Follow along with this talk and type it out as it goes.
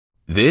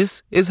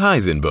This is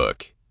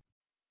Heisenbook.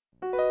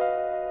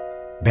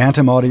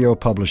 Bantam Audio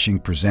Publishing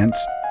presents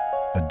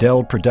a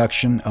Dell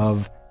production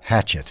of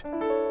Hatchet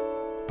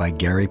by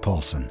Gary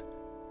Paulsen.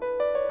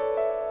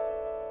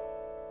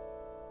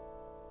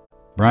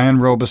 Brian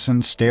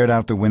Robeson stared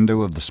out the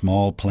window of the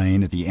small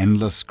plane at the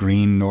endless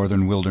green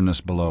northern wilderness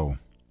below.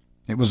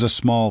 It was a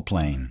small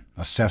plane,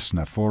 a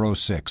Cessna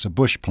 406, a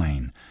bush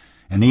plane,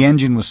 and the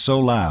engine was so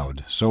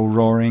loud, so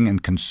roaring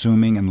and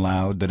consuming and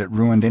loud, that it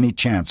ruined any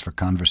chance for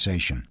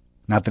conversation.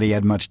 Not that he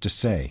had much to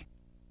say.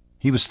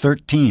 He was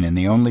 13 and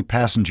the only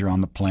passenger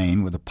on the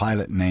plane, with a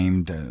pilot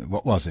named,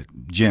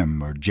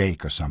 Jim or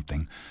Jake or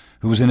something,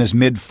 who was in his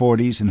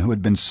mid-40s and who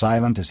had been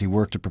silent as he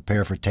worked to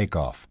prepare for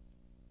takeoff.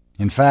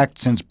 In fact,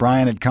 since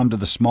Brian had come to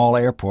the small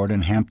airport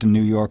in Hampton,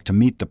 New York to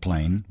meet the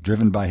plane,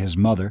 driven by his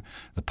mother,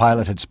 the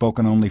pilot had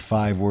spoken only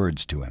 5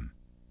 words to him.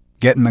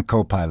 Get in the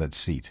co-pilot's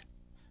seat,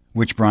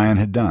 which Brian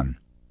had done.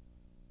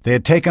 They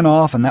had taken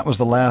off, and that was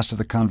the last of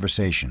the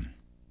conversation.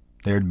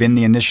 There had been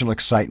the initial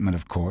excitement,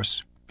 of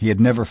course. He had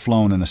never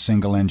flown in a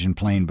single-engine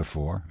plane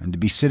before, and to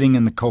be sitting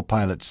in the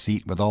co-pilot's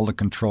seat with all the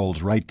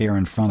controls right there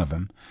in front of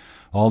him,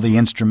 all the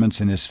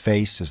instruments in his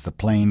face as the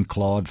plane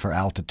clawed for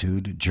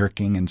altitude,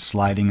 jerking and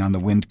sliding on the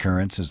wind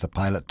currents as the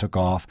pilot took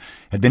off,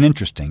 had been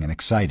interesting and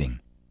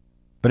exciting.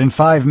 But in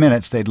 5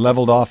 minutes they'd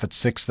leveled off at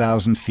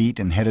 6,000 feet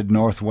and headed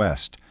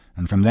northwest,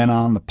 and from then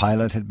on the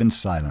pilot had been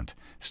silent,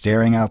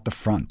 staring out the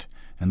front,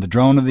 and the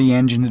drone of the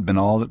engine had been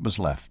all that was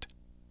left.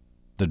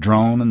 The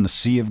drone and the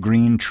sea of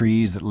green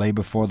trees that lay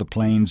before the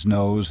plane's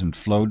nose and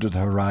flowed to the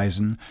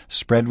horizon,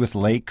 spread with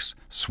lakes,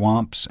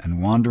 swamps,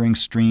 and wandering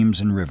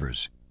streams and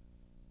rivers.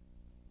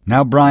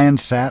 Now Brian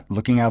sat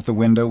looking out the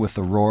window with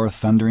the roar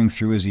thundering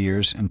through his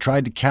ears and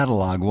tried to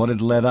catalog what had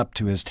led up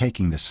to his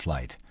taking this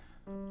flight.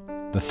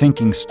 The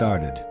thinking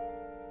started.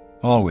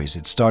 Always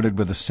it started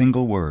with a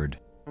single word: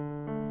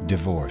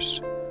 divorce.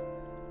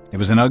 It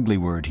was an ugly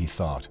word, he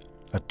thought,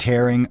 a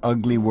tearing,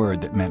 ugly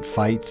word that meant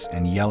fights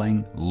and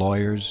yelling,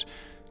 lawyers.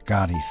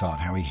 God, he thought,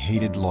 how he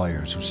hated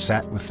lawyers who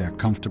sat with their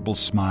comfortable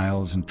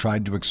smiles and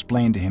tried to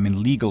explain to him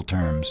in legal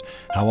terms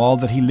how all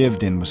that he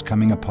lived in was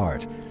coming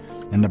apart,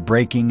 and the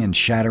breaking and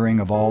shattering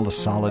of all the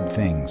solid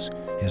things,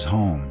 his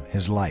home,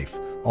 his life,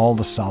 all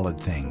the solid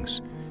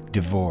things.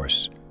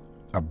 Divorce.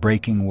 A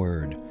breaking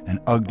word, an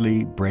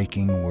ugly,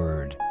 breaking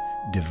word.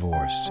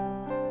 Divorce.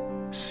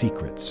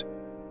 Secrets.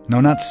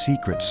 No, not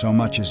secrets so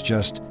much as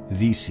just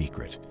the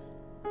secret.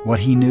 What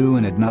he knew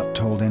and had not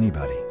told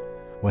anybody.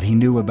 What he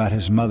knew about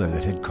his mother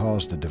that had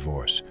caused the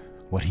divorce.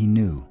 What he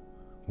knew.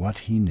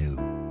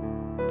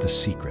 The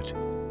secret.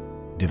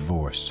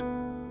 Divorce.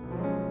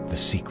 The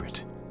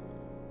secret.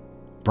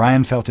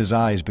 Brian felt his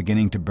eyes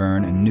beginning to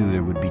burn and knew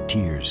there would be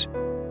tears.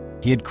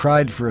 He had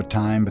cried for a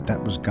time, but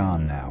that was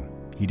gone now.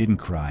 He didn't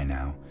cry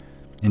now.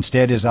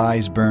 Instead, his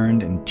eyes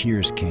burned and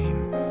tears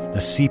came, the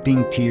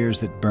seeping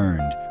tears that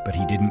burned, but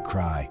he didn't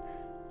cry.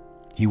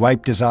 He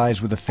wiped his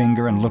eyes with a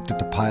finger and looked at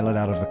the pilot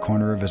out of the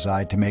corner of his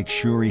eye to make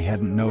sure he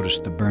hadn't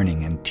noticed the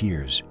burning and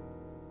tears.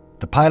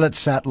 The pilot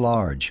sat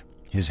large,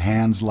 his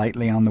hands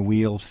lightly on the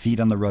wheel, feet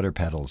on the rudder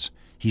pedals.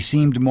 He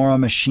seemed more a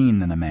machine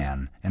than a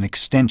man, an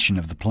extension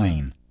of the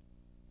plane.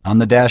 On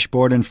the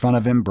dashboard in front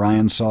of him,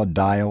 Brian saw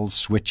dials,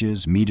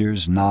 switches,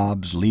 meters,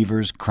 knobs,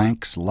 levers,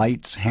 cranks,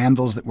 lights,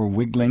 handles that were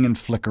wiggling and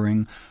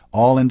flickering,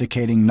 all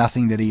indicating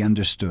nothing that he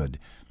understood,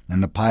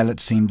 and the pilot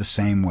seemed the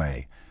same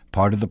way,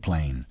 part of the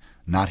plane,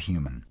 not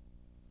human.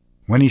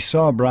 When he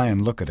saw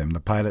Brian look at him, the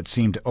pilot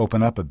seemed to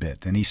open up a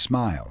bit, and he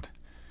smiled.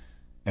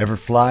 Ever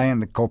fly in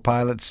the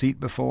co-pilot seat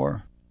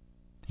before?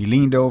 He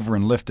leaned over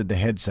and lifted the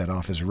headset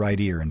off his right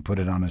ear and put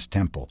it on his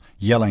temple,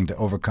 yelling to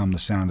overcome the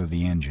sound of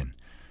the engine.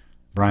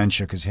 Brian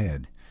shook his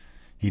head.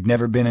 He'd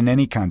never been in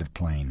any kind of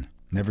plane,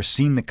 never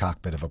seen the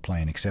cockpit of a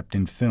plane except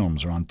in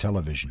films or on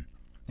television.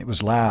 It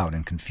was loud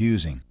and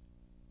confusing.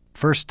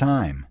 First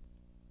time.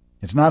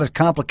 It's not as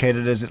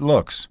complicated as it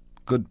looks.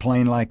 Good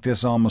plane like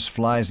this almost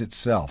flies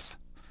itself.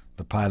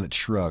 The pilot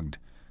shrugged.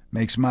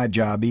 Makes my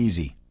job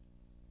easy.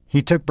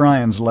 He took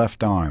Brian's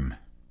left arm.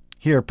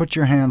 Here, put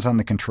your hands on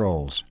the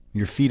controls,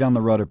 your feet on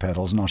the rudder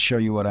pedals, and I'll show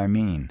you what I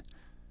mean.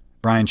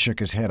 Brian shook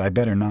his head. I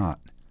better not.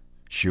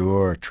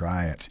 Sure,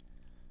 try it.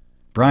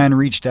 Brian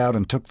reached out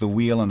and took the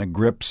wheel in a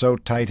grip so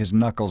tight his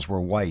knuckles were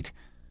white.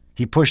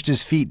 He pushed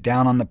his feet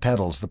down on the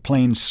pedals. The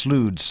plane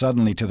slewed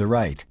suddenly to the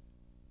right.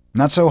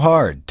 Not so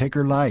hard. Take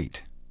her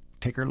light.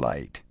 Take her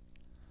light.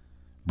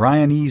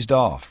 Brian eased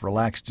off,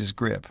 relaxed his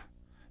grip.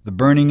 The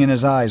burning in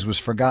his eyes was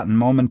forgotten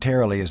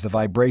momentarily as the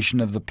vibration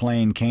of the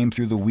plane came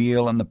through the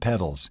wheel and the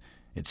pedals.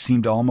 It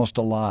seemed almost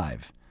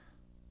alive.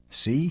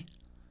 See?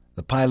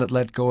 The pilot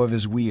let go of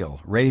his wheel,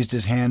 raised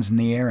his hands in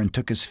the air, and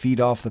took his feet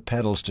off the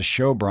pedals to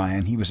show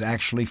Brian he was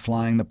actually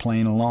flying the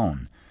plane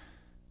alone.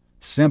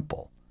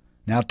 Simple.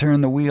 Now turn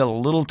the wheel a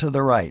little to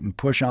the right and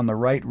push on the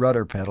right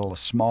rudder pedal a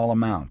small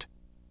amount.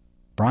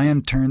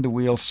 Brian turned the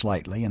wheel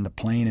slightly, and the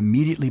plane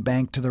immediately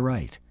banked to the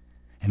right.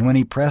 And when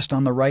he pressed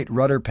on the right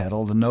rudder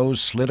pedal, the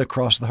nose slid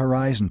across the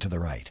horizon to the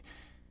right.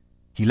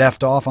 He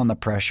left off on the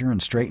pressure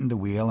and straightened the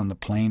wheel, and the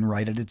plane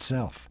righted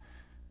itself.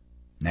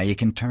 Now you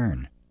can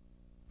turn.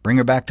 Bring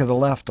her back to the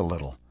left a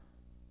little.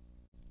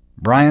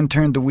 Brian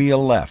turned the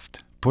wheel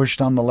left,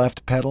 pushed on the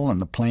left pedal,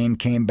 and the plane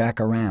came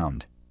back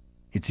around.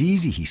 It's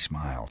easy, he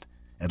smiled.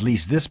 At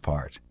least this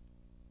part.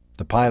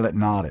 The pilot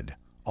nodded.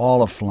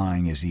 All of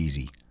flying is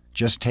easy.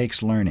 Just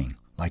takes learning,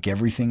 like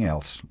everything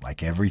else,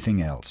 like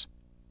everything else.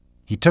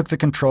 He took the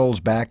controls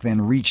back,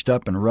 then reached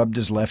up and rubbed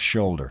his left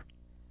shoulder.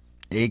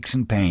 Aches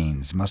and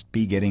pains, must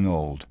be getting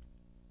old.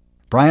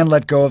 Brian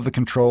let go of the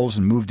controls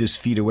and moved his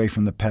feet away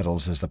from the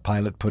pedals as the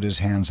pilot put his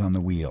hands on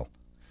the wheel.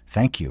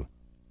 Thank you.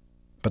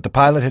 But the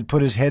pilot had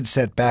put his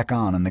headset back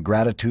on, and the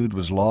gratitude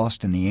was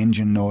lost in the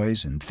engine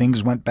noise, and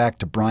things went back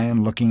to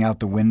Brian looking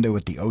out the window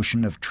at the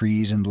ocean of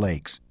trees and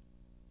lakes.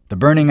 The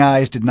burning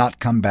eyes did not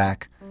come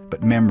back,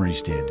 but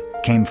memories did,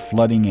 came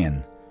flooding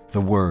in.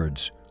 The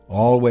words,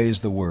 always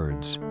the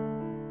words.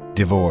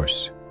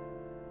 Divorce.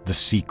 The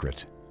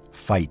secret.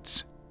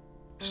 Fights.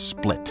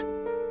 Split.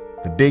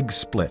 The big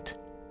split.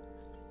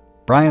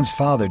 Brian's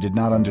father did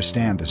not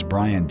understand as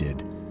Brian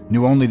did,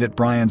 knew only that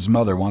Brian's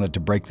mother wanted to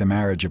break the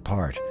marriage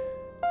apart.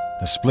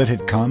 The split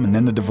had come, and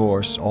then the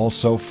divorce, all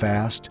so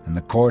fast, and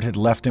the court had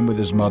left him with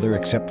his mother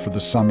except for the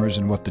summers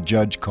and what the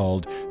judge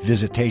called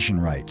visitation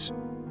rights.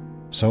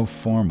 So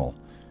formal.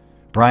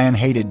 Brian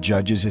hated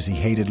judges as he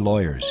hated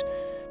lawyers.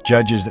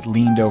 Judges that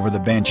leaned over the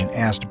bench and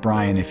asked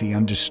Brian if he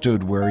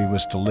understood where he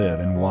was to live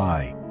and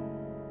why.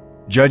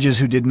 Judges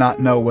who did not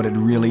know what had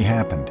really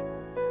happened.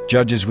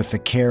 Judges with the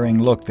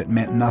caring look that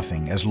meant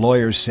nothing, as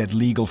lawyers said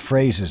legal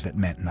phrases that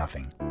meant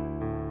nothing.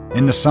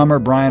 In the summer,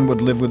 Brian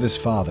would live with his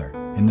father.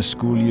 In the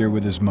school year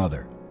with his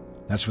mother.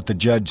 That's what the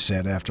judge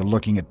said after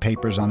looking at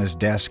papers on his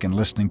desk and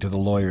listening to the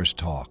lawyers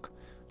talk.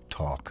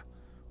 Talk.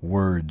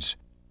 Words.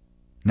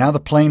 Now the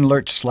plane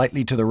lurched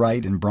slightly to the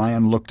right, and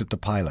Brian looked at the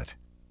pilot.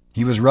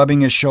 He was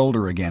rubbing his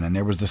shoulder again, and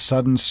there was the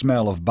sudden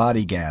smell of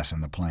body gas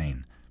in the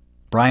plane.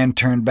 Brian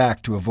turned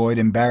back to avoid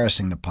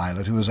embarrassing the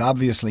pilot, who was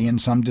obviously in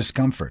some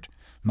discomfort,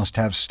 must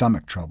have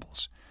stomach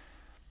troubles.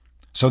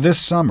 So this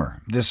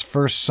summer, this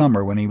first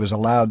summer when he was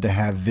allowed to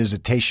have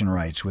visitation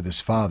rights with his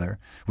father,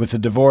 with the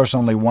divorce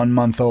only 1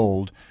 month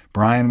old,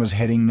 Brian was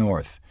heading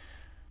north.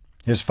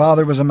 His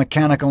father was a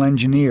mechanical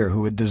engineer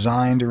who had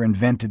designed or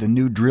invented a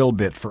new drill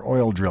bit for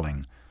oil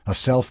drilling, a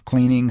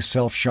self-cleaning,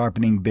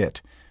 self-sharpening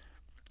bit.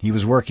 He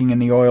was working in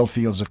the oil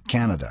fields of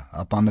Canada,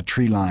 up on the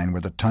tree line where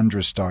the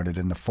tundra started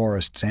and the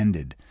forests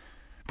ended.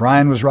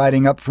 Brian was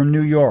riding up from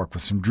New York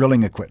with some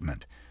drilling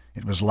equipment.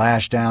 It was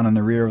lashed down in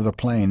the rear of the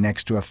plane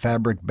next to a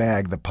fabric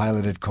bag the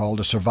pilot had called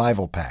a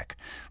survival pack,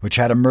 which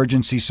had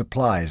emergency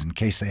supplies in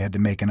case they had to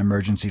make an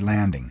emergency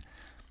landing.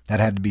 That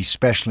had to be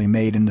specially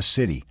made in the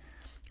city.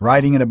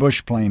 Riding in a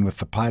bush plane with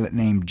the pilot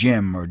named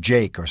Jim or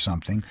Jake or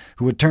something,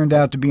 who had turned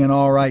out to be an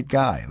all-right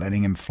guy,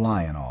 letting him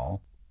fly and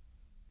all.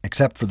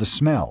 Except for the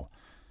smell.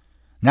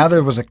 Now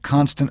there was a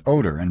constant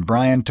odor, and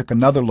Brian took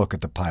another look at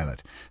the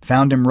pilot,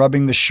 found him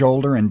rubbing the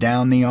shoulder and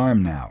down the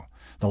arm now,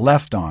 the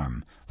left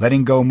arm,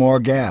 letting go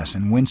more gas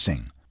and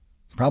wincing.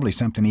 Probably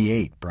something he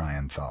ate,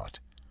 Brian thought.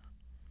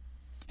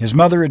 His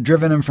mother had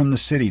driven him from the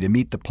city to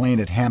meet the plane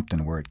at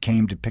Hampton where it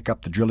came to pick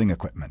up the drilling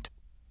equipment.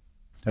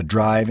 A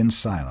drive in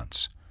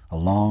silence, a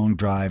long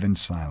drive in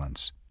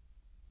silence.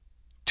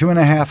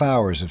 2.5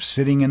 hours of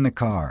sitting in the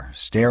car,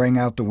 staring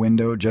out the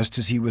window just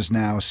as he was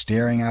now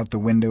staring out the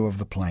window of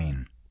the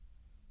plane.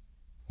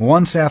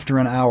 Once after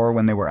an hour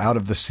when they were out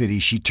of the city,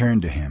 she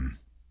turned to him.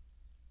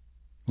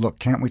 "Look,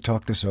 can't we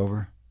talk this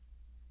over?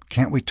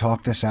 Can't we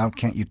talk this out?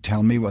 Can't you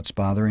tell me what's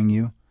bothering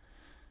you?"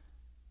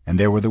 And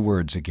there were the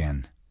words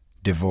again.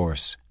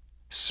 Divorce.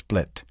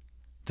 Split.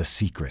 The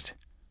secret.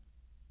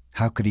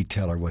 How could he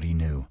tell her what he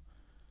knew?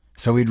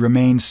 So he'd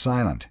remained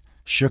silent,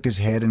 shook his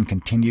head and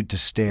continued to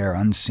stare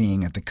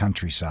unseeing at the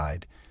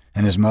countryside,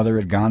 and his mother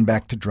had gone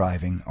back to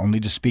driving, only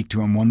to speak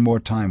to him one more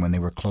time when they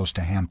were close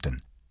to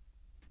Hampton.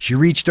 She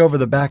reached over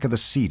the back of the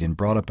seat and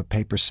brought up a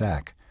paper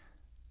sack.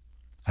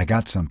 "I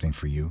got something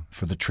for you,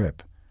 for the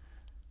trip."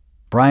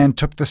 Brian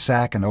took the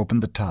sack and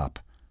opened the top.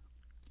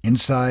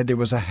 Inside there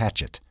was a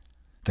hatchet,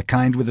 the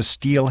kind with a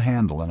steel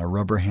handle and a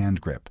rubber hand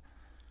grip.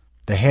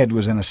 The head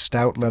was in a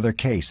stout leather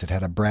case that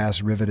had a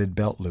brass riveted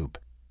belt loop.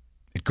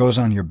 "It goes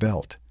on your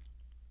belt."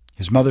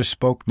 His mother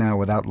spoke now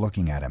without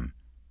looking at him.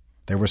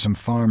 There were some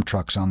farm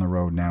trucks on the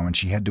road now, and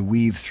she had to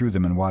weave through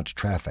them and watch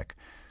traffic.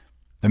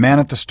 The man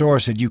at the store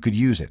said you could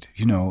use it,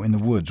 in the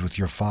woods with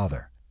your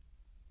father.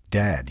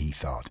 Dad, he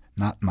thought,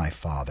 not my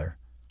father.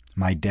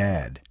 My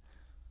dad.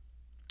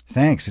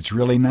 "Thanks, it's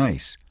really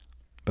nice."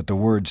 But the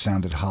words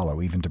sounded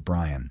hollow even to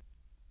Brian.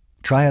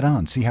 "Try it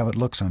on, see how it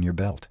looks on your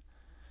belt."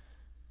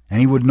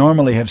 And he would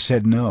normally have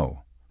said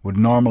no,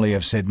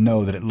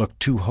 that it looked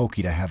too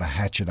hokey to have a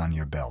hatchet on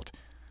your belt.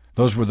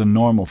 Those were the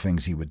normal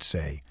things he would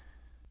say.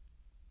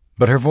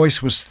 But her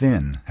voice was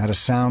thin, had a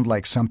sound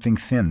like something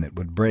thin that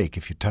would break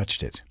if you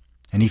touched it,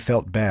 and he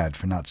felt bad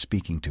for not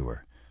speaking to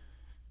her.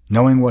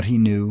 Knowing what he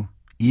knew,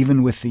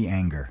 even with the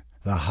anger,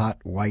 the hot,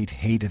 white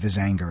hate of his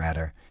anger at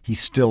her, he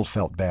still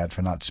felt bad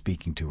for not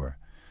speaking to her.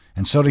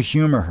 And so to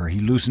humor her, he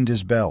loosened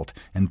his belt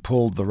and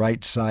pulled the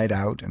right side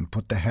out and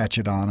put the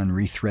hatchet on and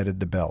rethreaded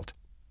the belt.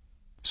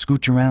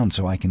 Scooch around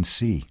so I can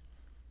see."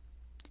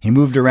 He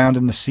moved around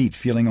in the seat,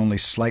 feeling only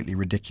slightly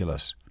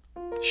ridiculous.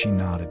 She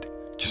nodded,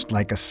 just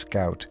like a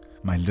scout,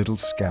 my little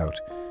scout.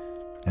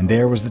 And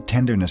there was the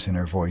tenderness in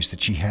her voice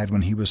that she had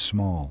when he was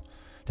small.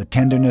 The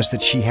tenderness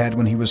that she had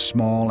when he was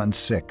small and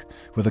sick,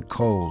 with a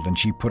cold, and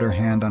she put her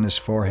hand on his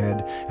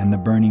forehead, and the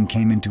burning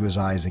came into his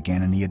eyes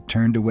again, and he had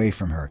turned away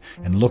from her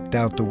and looked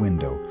out the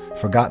window,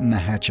 forgotten the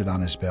hatchet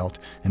on his belt,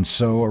 and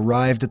so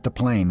arrived at the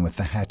plane with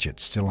the hatchet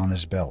still on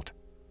his belt.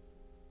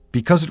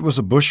 Because it was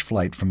a bush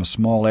flight from a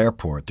small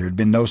airport, there had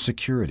been no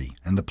security,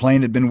 and the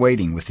plane had been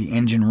waiting with the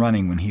engine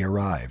running when he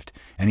arrived,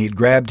 and he had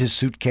grabbed his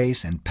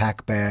suitcase and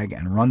pack bag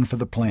and run for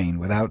the plane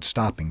without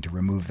stopping to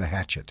remove the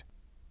hatchet.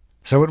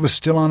 So it was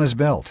still on his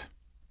belt.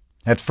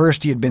 At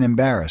first he had been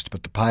embarrassed,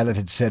 but the pilot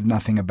had said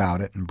nothing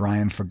about it, and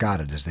Brian forgot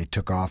it as they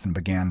took off and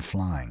began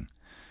flying.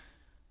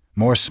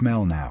 More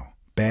smell now.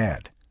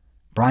 Bad.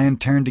 Brian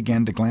turned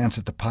again to glance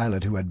at the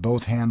pilot, who had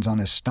both hands on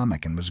his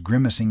stomach and was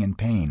grimacing in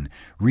pain,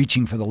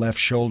 reaching for the left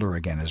shoulder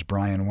again as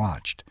Brian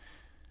watched.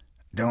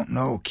 "Don't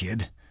know,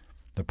 kid."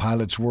 The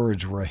pilot's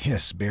words were a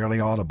hiss, barely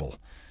audible.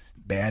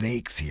 "Bad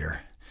aches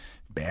here.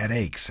 Bad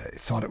aches. I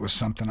thought it was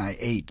something I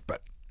ate,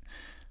 but—"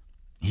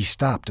 He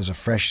stopped as a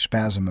fresh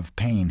spasm of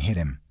pain hit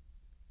him.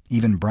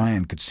 Even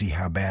Brian could see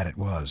how bad it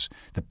was.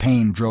 The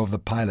pain drove the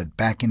pilot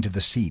back into the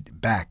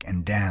seat, back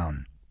and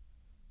down.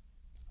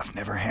 "I've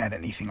never had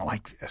anything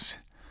like this."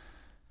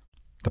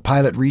 The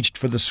pilot reached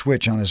for the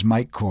switch on his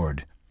mic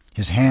cord,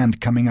 his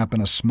hand coming up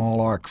in a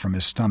small arc from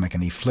his stomach,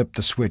 and he flipped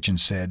the switch and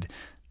said,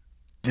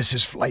 "This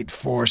is Flight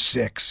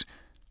 46.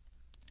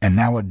 And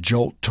now a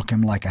jolt took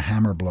him like a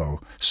hammer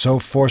blow, so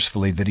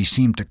forcefully that he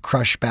seemed to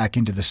crush back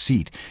into the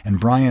seat, and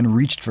Brian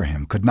reached for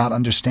him, could not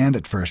understand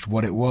at first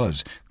what it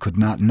was, could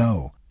not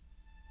know,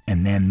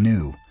 and then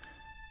knew.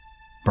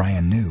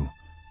 Brian knew.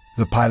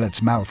 The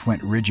pilot's mouth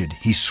went rigid.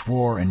 He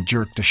swore and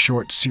jerked a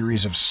short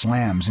series of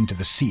slams into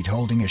the seat,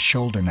 holding his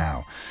shoulder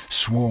now.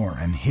 Swore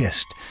and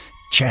hissed.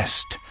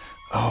 "Chest!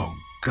 Oh,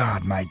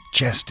 God, my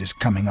chest is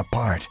coming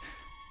apart."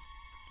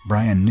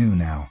 Brian knew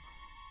now.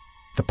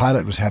 The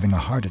pilot was having a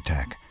heart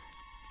attack.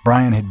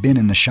 Brian had been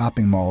in the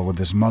shopping mall with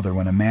his mother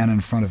when a man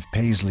in front of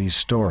Paisley's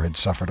store had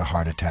suffered a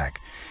heart attack.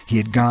 He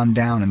had gone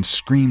down and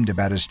screamed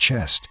about his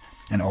chest.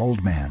 An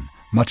old man,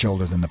 much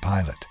older than the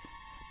pilot.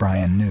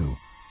 Brian knew.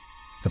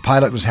 The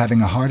pilot was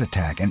having a heart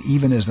attack, and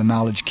even as the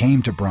knowledge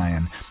came to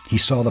Brian, he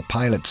saw the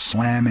pilot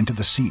slam into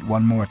the seat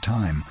one more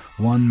time.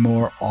 One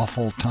more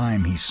awful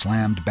time he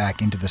slammed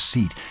back into the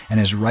seat, and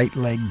his right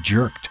leg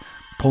jerked,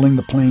 pulling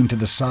the plane to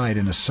the side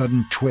in a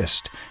sudden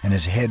twist, and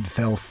his head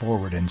fell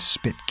forward and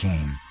spit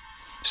came.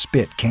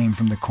 Spit came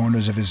from the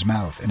corners of his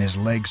mouth, and his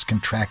legs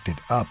contracted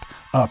up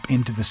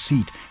into the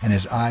seat, and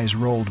his eyes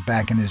rolled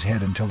back in his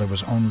head until there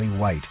was only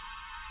white.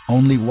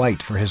 Only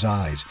white for his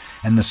eyes,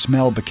 and the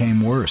smell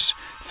became worse,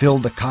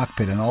 filled the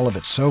cockpit and all of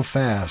it so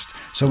fast,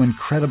 so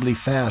incredibly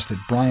fast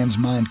that Brian's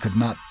mind could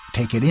not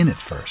take it in at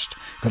first,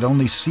 could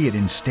only see it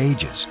in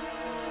stages.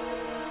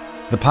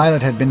 The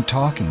pilot had been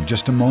talking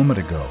just a moment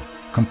ago,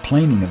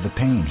 complaining of the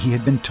pain. He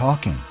had been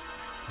talking.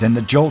 Then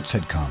the jolts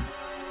had come.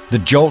 The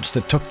jolts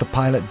that took the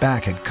pilot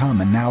back had come,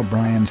 and now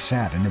Brian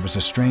sat, and there was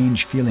a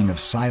strange feeling of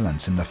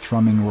silence in the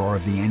thrumming roar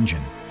of the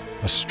engine,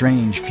 a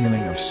strange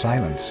feeling of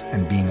silence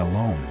and being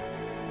alone.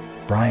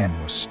 Brian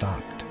was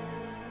stopped.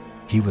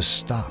 He was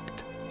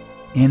stopped.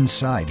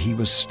 Inside, he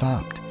was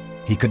stopped.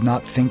 He could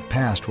not think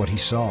past what he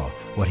saw,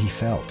 what he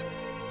felt.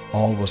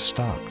 All was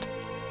stopped.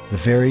 The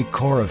very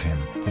core of him,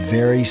 the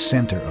very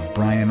center of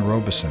Brian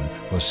Robeson,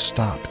 was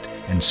stopped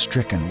and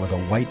stricken with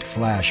a white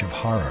flash of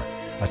horror,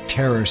 a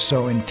terror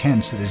so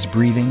intense that his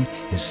breathing,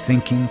 his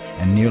thinking,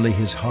 and nearly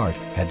his heart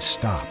had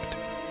stopped.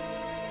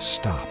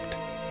 Stopped.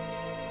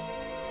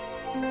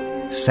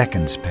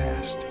 Seconds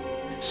passed.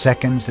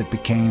 Seconds that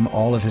became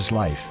all of his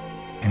life,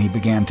 and he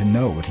began to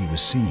know what he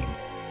was seeing,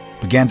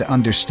 began to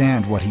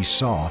understand what he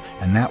saw,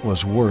 and that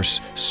was worse,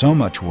 so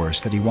much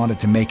worse that he wanted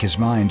to make his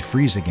mind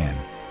freeze again.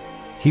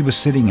 He was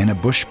sitting in a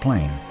bush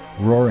plane,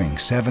 roaring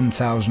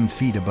 7,000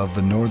 feet above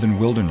the northern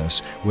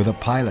wilderness with a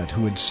pilot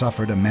who had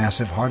suffered a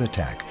massive heart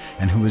attack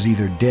and who was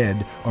either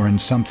dead or in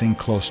something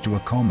close to a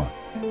coma.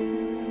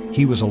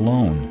 He was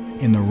alone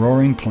in the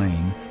roaring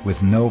plane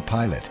with no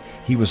pilot.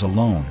 He was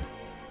alone.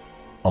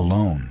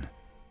 Alone.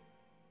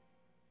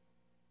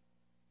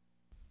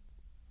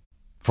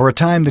 For a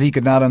time that he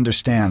could not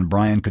understand,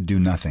 Brian could do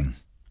nothing.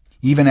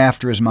 Even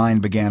after his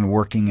mind began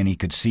working and he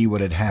could see what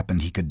had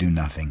happened, he could do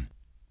nothing.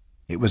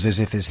 It was as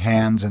if his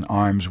hands and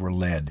arms were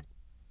lead.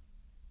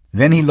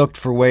 Then he looked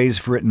for ways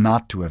for it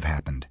not to have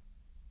happened.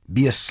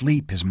 "Be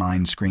asleep," his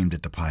mind screamed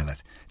at the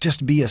pilot.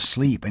 "Just be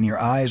asleep, and your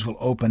eyes will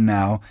open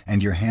now,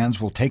 and your hands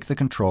will take the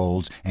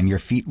controls, and your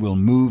feet will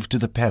move to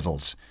the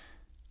pedals."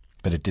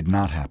 But it did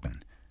not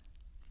happen.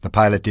 The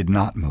pilot did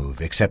not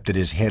move, except that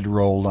his head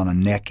rolled on a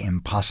neck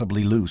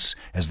impossibly loose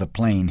as the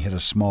plane hit a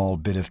small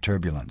bit of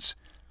turbulence.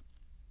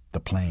 The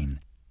plane.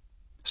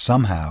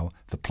 Somehow,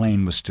 the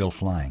plane was still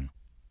flying.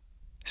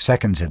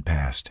 Seconds had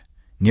passed.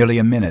 Nearly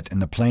a minute,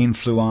 and the plane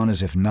flew on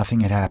as if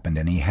nothing had happened,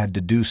 and he had to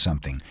do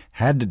something,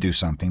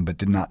 but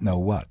did not know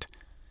what.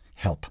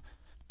 Help.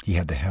 He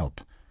had to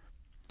help.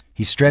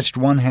 He stretched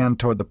one hand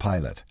toward the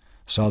pilot,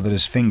 saw that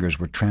his fingers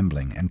were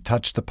trembling, and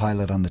touched the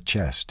pilot on the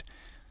chest.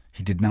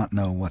 He did not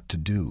know what to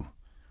do.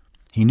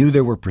 He knew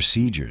there were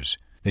procedures,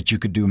 that you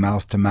could do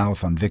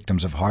mouth-to-mouth on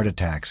victims of heart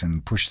attacks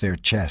and push their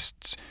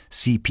chests,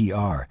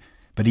 CPR,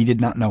 but he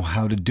did not know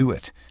how to do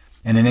it,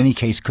 and in any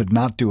case could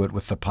not do it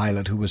with the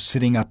pilot who was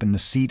sitting up in the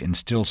seat and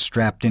still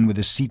strapped in with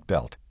his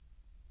seatbelt.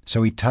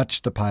 So he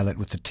touched the pilot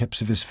with the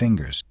tips of his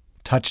fingers,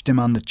 touched him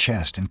on the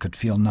chest, and could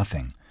feel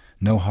nothing.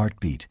 No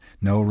heartbeat,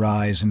 no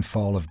rise and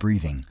fall of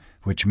breathing,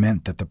 which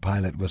meant that the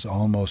pilot was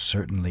almost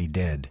certainly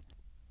dead.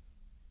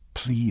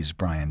 "Please,"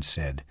 Brian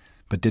said,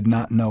 but did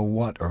not know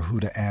what or who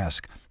to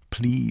ask.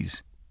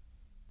 "Please."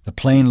 The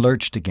plane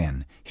lurched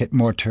again, hit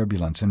more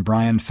turbulence, and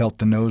Brian felt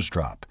the nose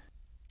drop.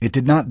 It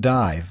did not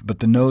dive, but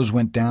the nose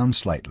went down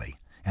slightly,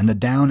 and the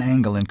down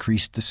angle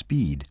increased the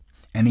speed,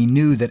 and he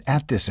knew that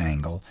at this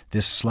angle,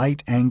 this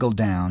slight angle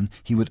down,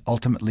 he would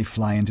ultimately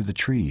fly into the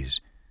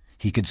trees.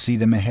 He could see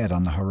them ahead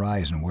on the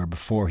horizon where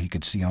before he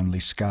could see only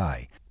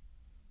sky.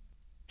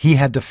 He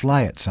had to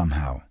fly it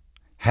somehow,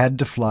 had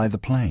to fly the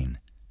plane.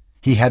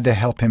 He had to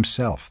help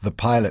himself. The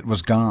pilot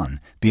was gone,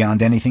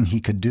 beyond anything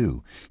he could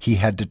do. He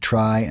had to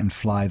try and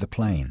fly the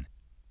plane.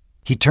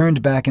 He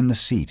turned back in the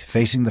seat,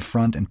 facing the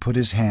front, and put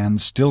his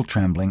hands, still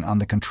trembling, on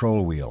the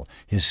control wheel,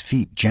 his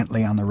feet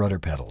gently on the rudder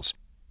pedals.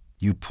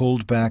 You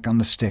pulled back on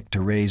the stick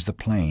to raise the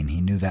plane.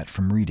 He knew that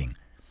from reading.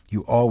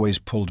 You always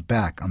pulled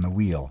back on the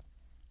wheel.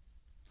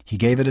 He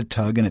gave it a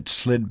tug, and it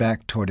slid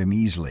back toward him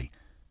easily.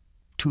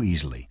 Too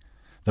easily.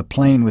 The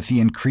plane, with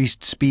the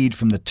increased speed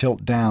from the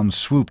tilt down,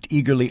 swooped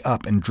eagerly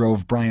up and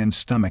drove Brian's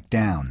stomach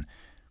down.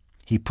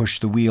 He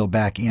pushed the wheel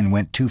back in,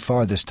 went too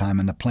far this time,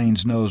 and the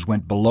plane's nose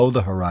went below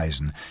the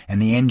horizon,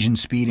 and the engine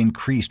speed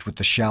increased with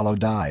the shallow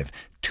dive.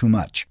 Too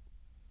much.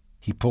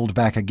 He pulled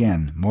back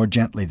again, more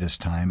gently this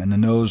time, and the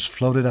nose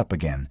floated up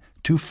again,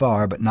 too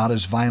far but not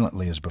as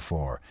violently as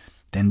before,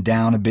 then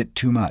down a bit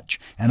too much,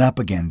 and up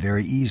again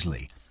very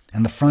easily,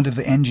 and the front of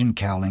the engine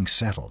cowling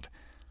settled.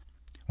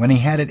 When he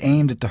had it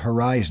aimed at the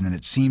horizon and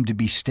it seemed to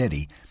be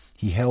steady,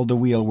 he held the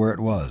wheel where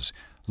it was,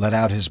 let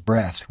out his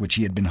breath, which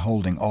he had been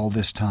holding all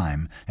this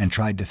time, and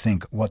tried to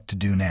think what to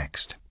do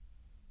next.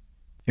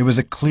 It was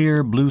a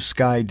clear blue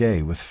sky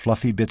day with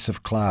fluffy bits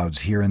of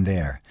clouds here and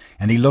there,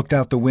 and he looked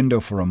out the window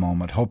for a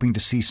moment, hoping to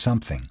see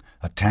something,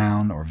 a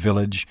town or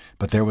village,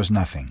 but there was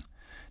nothing.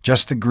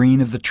 Just the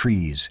green of the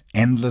trees,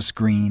 endless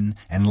green,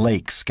 and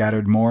lakes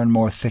scattered more and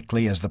more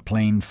thickly as the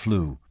plane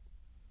flew.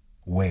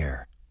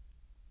 Where?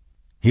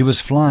 He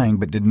was flying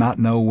but did not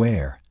know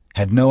where,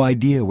 had no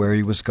idea where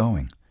he was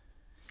going.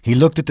 He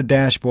looked at the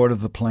dashboard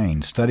of the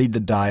plane, studied the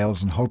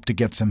dials, and hoped to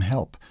get some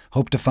help,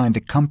 hoped to find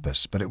a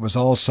compass, but it was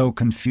all so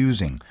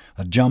confusing,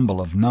 a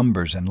jumble of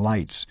numbers and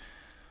lights.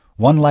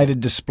 One lighted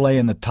display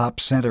in the top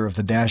center of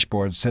the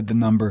dashboard said the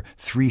number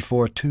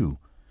 342.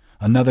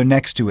 Another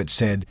next to it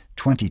said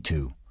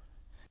 22.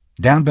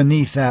 Down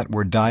beneath that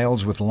were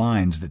dials with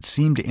lines that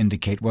seemed to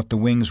indicate what the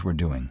wings were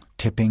doing,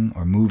 tipping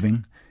or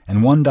moving,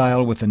 and one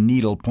dial with a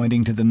needle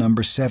pointing to the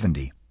number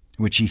 70,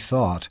 which he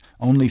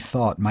only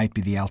thought might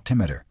be the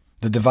altimeter,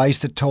 the device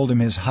that told him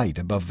his height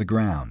above the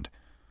ground,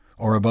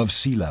 or above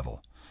sea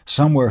level.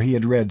 Somewhere he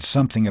had read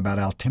something about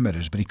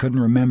altimeters, but he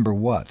couldn't remember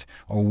what,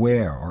 or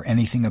where, or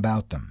anything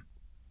about them.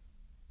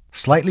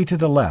 Slightly to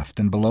the left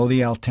and below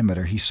the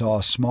altimeter he saw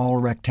a small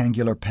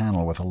rectangular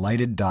panel with a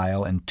lighted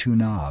dial and two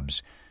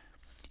knobs.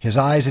 His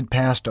eyes had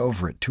passed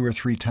over it 2 or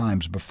 3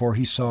 times before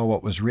he saw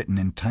what was written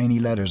in tiny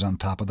letters on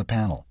top of the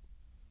panel.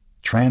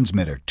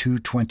 Transmitter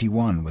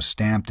 221 was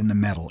stamped in the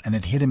metal, and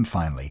it hit him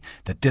finally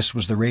that this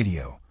was the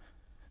radio.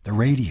 The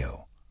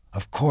radio.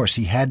 Of course,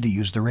 he had to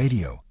use the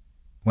radio.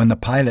 When the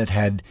pilot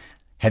had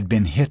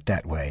been hit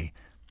that way,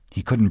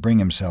 he couldn't bring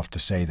himself to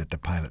say that the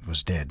pilot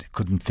was dead,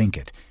 couldn't think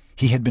it.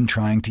 He had been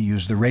trying to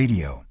use the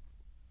radio.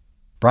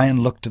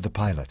 Brian looked to the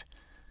pilot.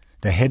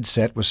 The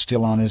headset was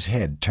still on his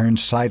head, turned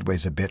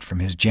sideways a bit from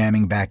his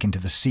jamming back into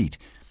the seat,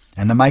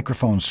 and the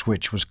microphone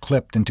switch was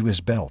clipped into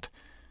his belt.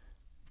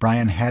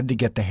 Brian had to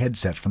get the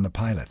headset from the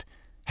pilot,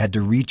 had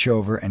to reach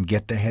over and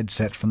get the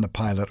headset from the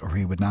pilot, or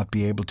he would not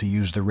be able to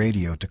use the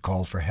radio to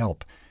call for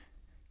help.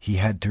 He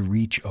had to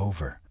reach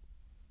over.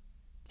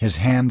 His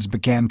hands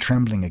began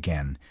trembling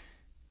again.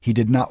 He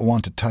did not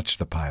want to touch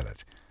the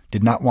pilot,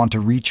 did not want to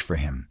reach for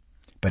him,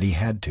 but he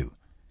had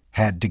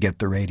to get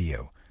the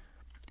radio.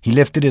 He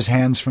lifted his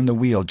hands from the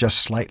wheel just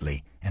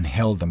slightly and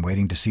held them,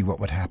 waiting to see what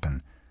would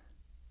happen.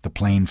 The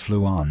plane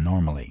flew on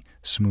normally,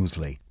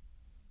 smoothly.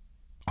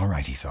 All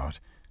right, he thought.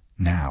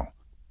 Now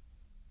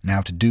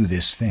to do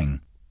this thing.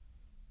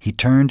 He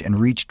turned and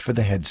reached for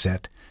the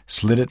headset,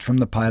 slid it from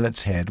the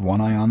pilot's head, one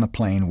eye on the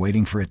plane,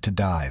 waiting for it to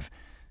dive.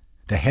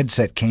 The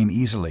headset came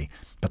easily,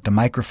 but the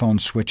microphone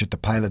switch at the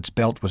pilot's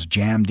belt was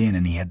jammed in,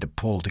 and he had to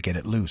pull to get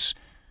it loose.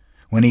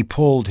 When he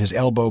pulled, his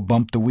elbow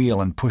bumped the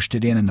wheel and pushed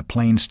it in, and the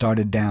plane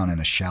started down in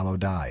a shallow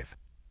dive.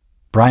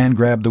 Brian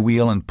grabbed the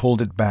wheel and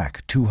pulled it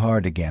back, too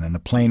hard again, and the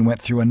plane went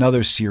through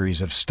another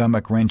series of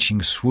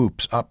stomach-wrenching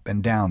swoops up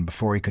and down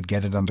before he could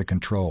get it under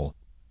control.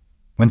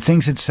 When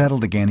things had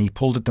settled again, he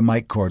pulled at the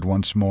mic cord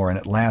once more and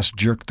at last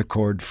jerked the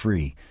cord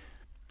free.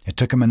 It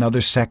took him another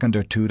second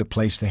or two to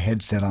place the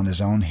headset on his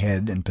own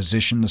head and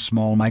position the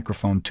small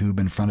microphone tube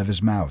in front of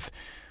his mouth.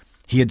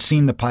 He had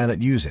seen the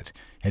pilot use it,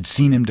 had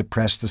seen him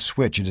depress the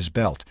switch at his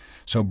belt,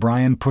 so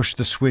Brian pushed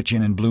the switch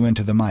in and blew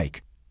into the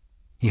mic.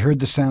 He heard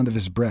the sound of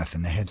his breath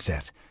in the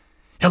headset.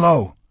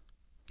 "Hello?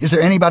 Is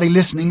there anybody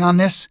listening on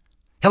this?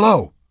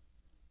 Hello?"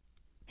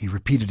 He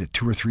repeated it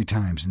 2 or 3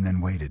 times and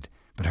then waited,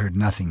 but heard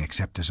nothing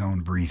except his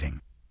own breathing.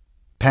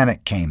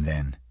 Panic came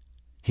then.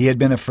 He had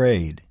been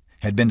afraid,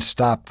 had been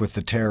stopped with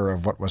the terror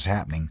of what was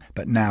happening,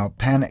 but now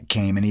panic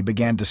came and he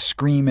began to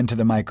scream into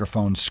the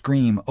microphone,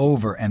 scream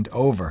over and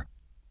over.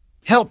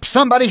 "Help!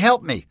 Somebody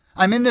help me!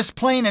 I'm in this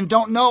plane and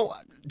don't know.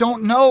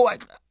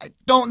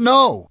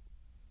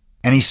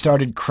 And he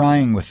started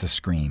crying with the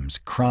screams,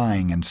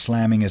 crying and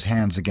slamming his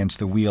hands against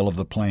the wheel of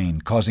the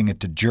plane, causing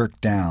it to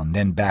jerk down,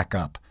 then back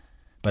up.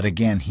 But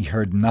again he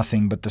heard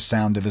nothing but the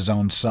sound of his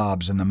own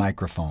sobs in the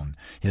microphone,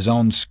 his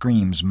own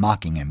screams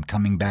mocking him,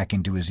 coming back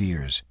into his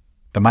ears.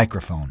 The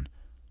microphone.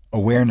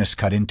 Awareness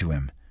cut into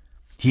him.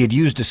 He had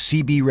used a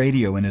CB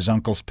radio in his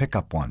uncle's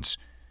pickup once.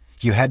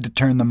 You had to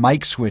turn the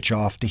mic switch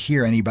off to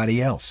hear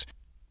anybody else.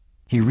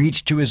 He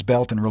reached to his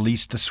belt and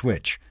released the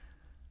switch.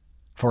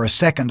 For a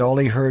second all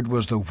he heard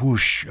was the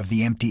whoosh of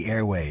the empty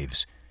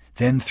airwaves.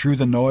 Then through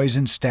the noise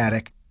and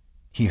static,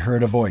 he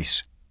heard a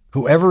voice.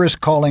 "Whoever is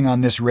calling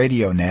on this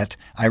radio net,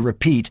 I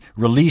repeat,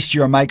 release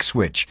your mic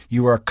switch.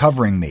 You are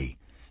covering me.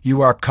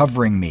 You are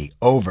covering me.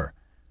 Over."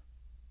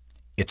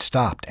 It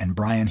stopped and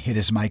Brian hit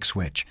his mic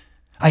switch.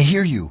 I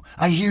hear you.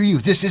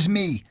 This is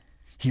me."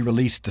 He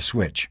released the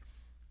switch.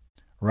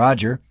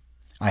 "Roger,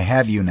 I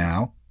have you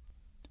now."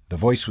 The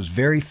voice was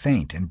very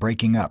faint and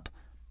breaking up.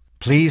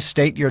 "Please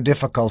state your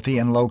difficulty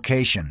and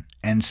location,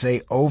 and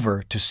say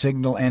over to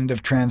signal end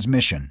of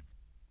transmission."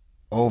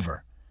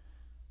 Over.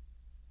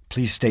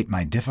 Please state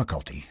my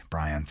difficulty,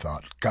 Brian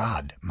thought.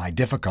 God, my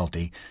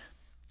difficulty.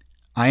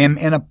 "I am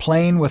in a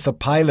plane with a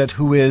pilot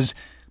who has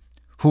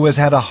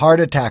had a heart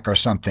attack or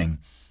something.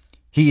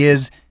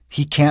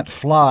 He can't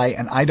fly,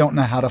 and I don't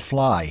know how to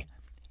fly.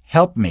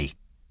 Help me.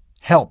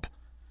 Help."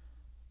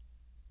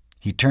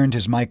 He turned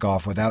his mic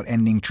off without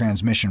ending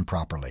transmission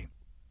properly.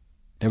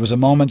 There was a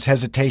moment's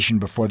hesitation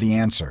before the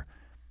answer.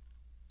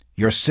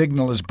 "Your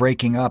signal is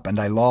breaking up and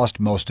I lost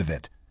most of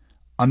it.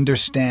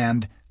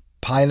 Understand,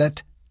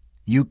 pilot,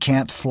 you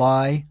can't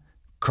fly,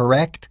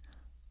 correct?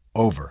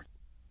 Over."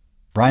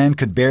 Brian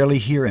could barely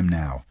hear him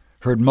now,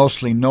 heard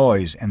mostly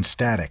noise and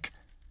static.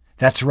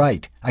 "That's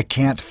right, I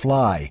can't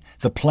fly.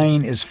 The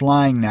plane is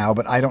flying now,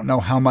 but I don't know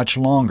how much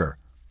longer."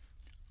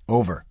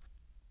 Over.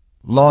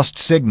 "Lost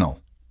signal.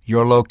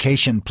 Your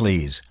location,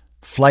 please.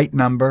 Flight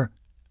number,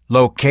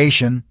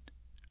 location,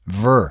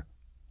 ver."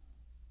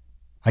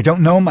 "I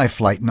don't know my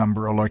flight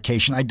number or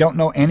location. I don't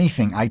know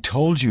anything. I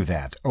told you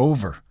that.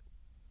 Over."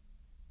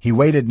 He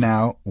waited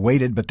now,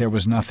 but there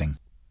was nothing.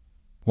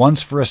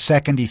 Once for a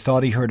second he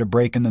thought he heard a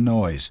break in the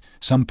noise,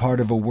 some part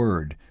of a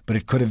word, but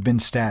it could have been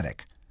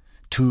static.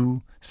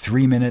 2,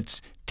 3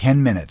 minutes,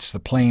 10 minutes, the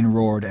plane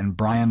roared, and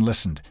Brian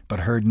listened,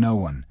 but heard no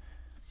one.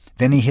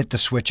 Then he hit the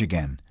switch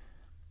again.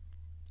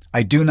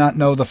 "I do not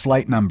know the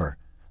flight number.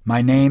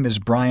 My name is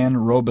Brian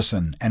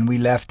Robeson, and we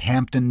left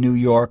Hampton, New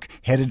York,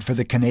 headed for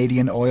the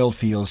Canadian oil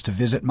fields to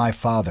visit my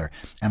father,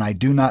 and I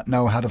do not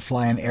know how to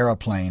fly an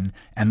aeroplane,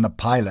 and the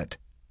pilot—"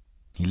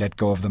 He let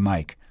go of the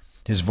mic.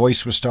 His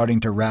voice was starting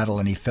to rattle,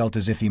 and he felt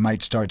as if he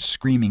might start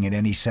screaming at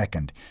any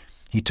second.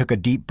 He took a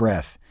deep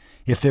breath.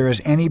 "If there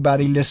is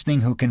anybody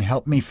listening who can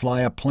help me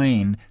fly a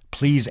plane,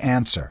 please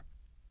answer."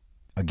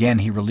 Again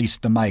he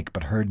released the mic,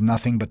 but heard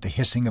nothing but the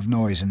hissing of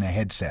noise in the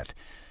headset.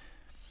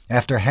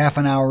 After half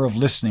an hour of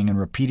listening and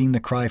repeating the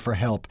cry for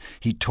help,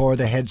 he tore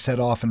the headset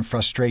off in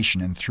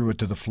frustration and threw it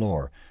to the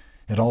floor.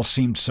 It all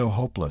seemed so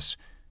hopeless.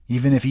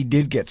 Even if he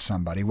did get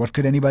somebody, what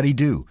could anybody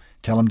do?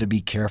 Tell him to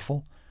be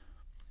careful?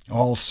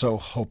 All so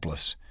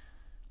hopeless.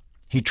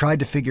 He tried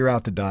to figure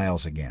out the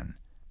dials again.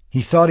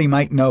 He thought he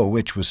might know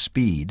which was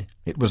speed.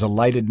 It was a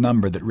lighted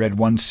number that read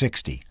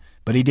 160,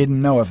 but he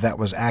didn't know if that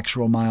was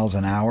actual miles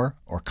an hour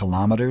or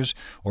kilometers,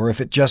 or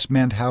if it just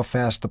meant how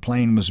fast the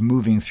plane was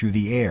moving through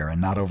the air and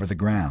not over the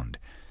ground.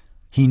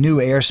 He knew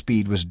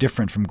airspeed was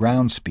different from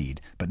ground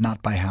speed, but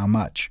not by how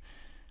much.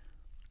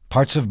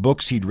 Parts of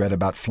books he'd read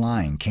about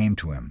flying came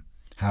to him,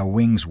 how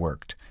wings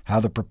worked, how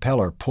the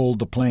propeller pulled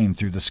the plane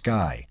through the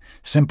sky,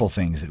 simple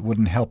things that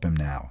wouldn't help him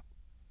now.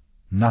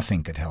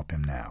 Nothing could help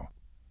him now.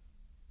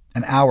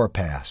 An hour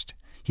passed.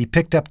 He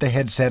picked up the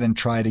headset and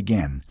tried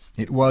again.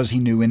 It was, he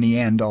knew, in the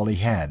end all he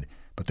had,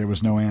 but there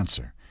was no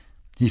answer.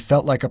 He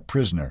felt like a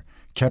prisoner,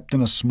 kept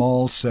in a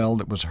small cell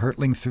that was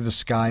hurtling through the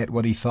sky at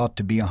what he thought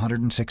to be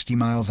 160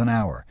 miles an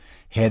hour,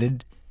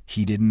 headed,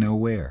 he didn't know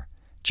where,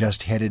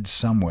 just headed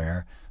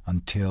somewhere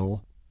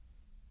until...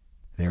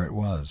 There it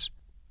was.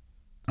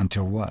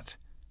 Until what?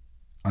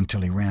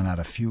 Until he ran out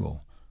of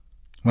fuel.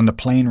 When the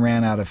plane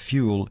ran out of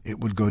fuel, it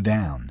would go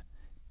down.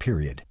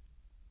 Period.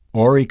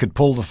 Or he could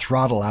pull the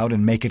throttle out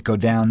and make it go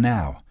down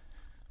now.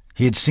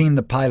 He had seen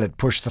the pilot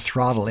push the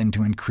throttle in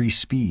to increase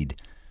speed.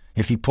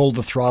 If he pulled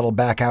the throttle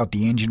back out,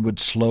 the engine would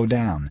slow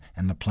down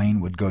and the plane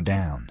would go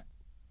down.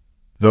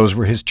 Those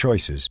were his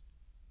choices.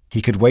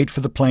 He could wait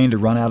for the plane to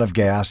run out of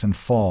gas and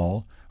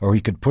fall, or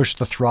he could push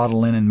the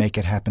throttle in and make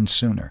it happen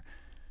sooner.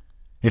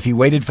 If he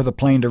waited for the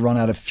plane to run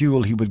out of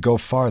fuel, he would go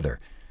farther,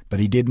 but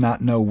he did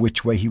not know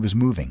which way he was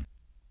moving.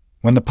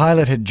 When the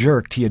pilot had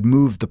jerked, he had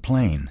moved the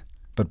plane,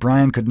 but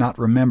Brian could not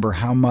remember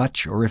how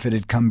much or if it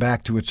had come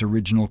back to its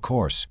original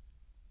course.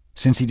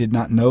 Since he did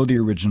not know the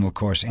original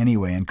course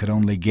anyway and could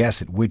only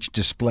guess at which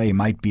display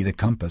might be the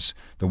compass,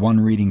 the one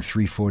reading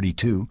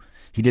 342,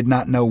 he did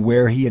not know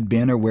where he had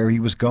been or where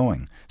he was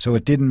going, so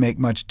it didn't make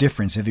much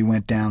difference if he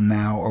went down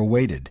now or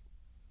waited.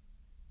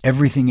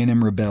 Everything in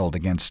him rebelled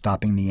against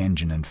stopping the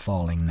engine and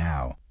falling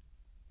now.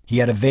 He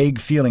had a vague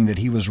feeling that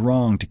he was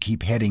wrong to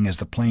keep heading as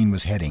the plane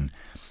was heading,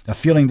 a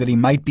feeling that he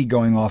might be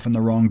going off in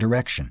the wrong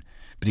direction,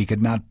 but he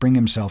could not bring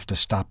himself to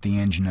stop the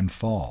engine and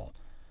fall.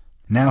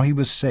 Now he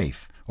was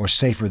safe, or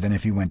safer than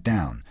if he went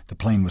down. The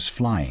plane was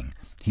flying.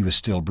 He was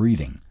still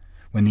breathing.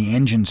 When the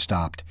engine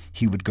stopped,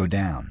 he would go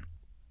down.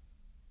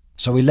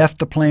 So he left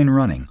the plane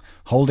running,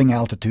 holding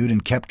altitude,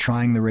 and kept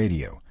trying the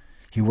radio.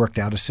 He worked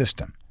out a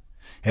system.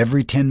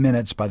 Every 10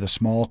 minutes, by the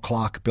small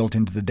clock built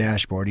into the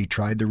dashboard, he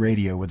tried the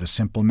radio with a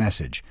simple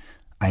message: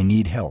 "I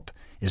need help.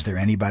 Is there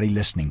anybody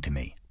listening to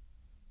me?"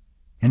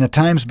 In the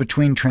times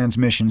between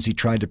transmissions, he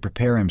tried to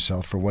prepare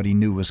himself for what he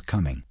knew was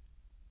coming.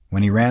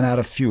 When he ran out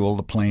of fuel,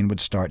 the plane would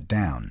start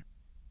down.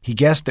 He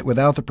guessed that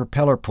without the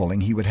propeller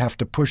pulling, he would have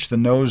to push the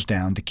nose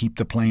down to keep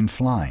the plane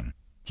flying.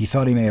 He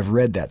thought he may have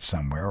read that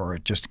somewhere, or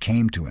it just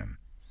came to him.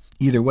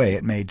 Either way,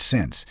 it made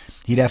sense.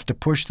 He'd have to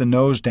push the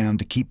nose down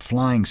to keep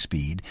flying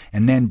speed,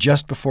 and then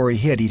just before he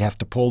hit, he'd have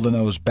to pull the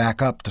nose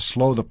back up to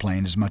slow the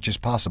plane as much as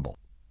possible.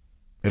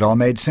 It all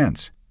made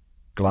sense.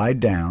 Glide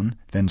down,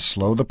 then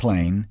slow the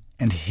plane,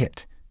 and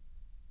hit.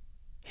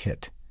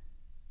 Hit.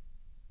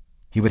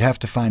 He would have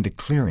to find a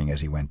clearing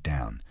as he went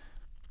down.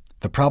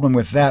 The problem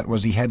with that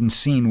was he hadn't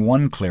seen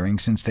one clearing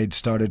since they'd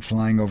started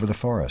flying over the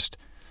forest.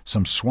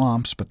 Some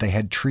swamps, but they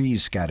had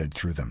trees scattered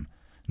through them.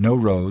 No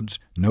roads,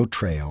 no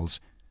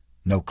trails,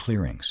 no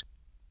clearings.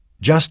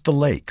 Just the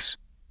lakes.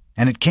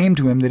 And it came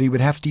to him that he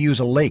would have to use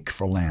a lake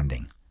for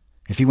landing.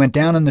 If he went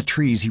down in the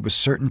trees, he was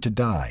certain to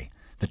die.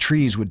 The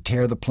trees would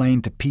tear the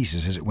plane to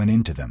pieces as it went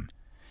into them.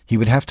 He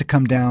would have to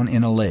come down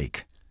in a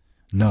lake.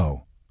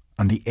 No,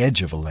 on the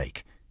edge of a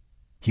lake.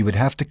 He would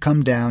have to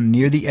come down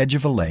near the edge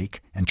of a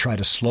lake and try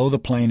to slow the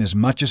plane as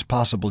much as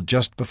possible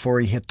just before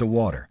he hit the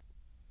water.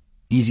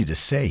 Easy to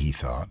say, he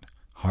thought.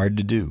 Hard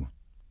to do.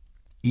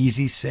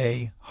 Easy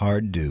say,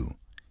 hard do.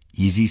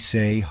 Easy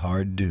say,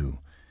 hard do.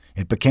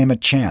 It became a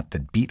chant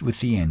that beat with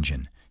the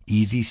engine.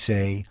 Easy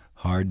say,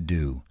 hard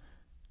do.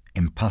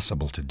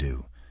 Impossible to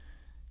do.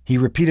 He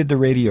repeated the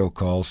radio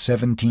call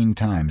 17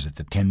 times at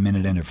the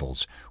 10-minute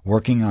intervals,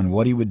 working on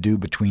what he would do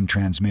between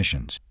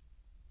transmissions.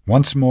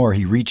 Once more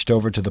he reached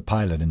over to the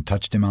pilot and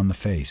touched him on the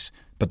face,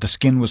 but the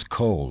skin was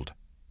cold.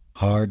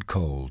 Hard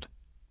cold.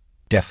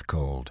 Death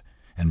cold.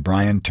 And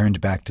Brian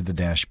turned back to the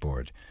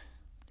dashboard.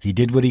 He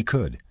did what he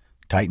could,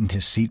 tightened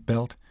his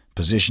seatbelt,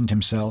 positioned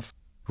himself,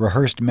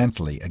 rehearsed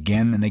mentally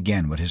again and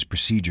again what his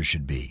procedure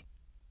should be.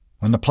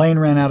 When the plane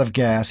ran out of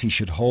gas, he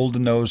should hold the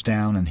nose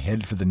down and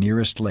head for the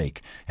nearest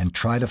lake and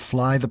try to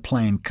fly the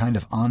plane kind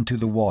of onto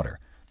the water.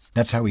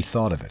 That's how he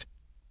thought of it.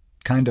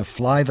 Kind of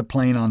fly the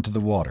plane onto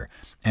the water,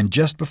 and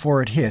just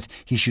before it hit,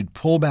 he should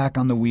pull back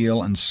on the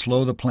wheel and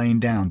slow the plane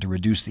down to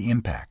reduce the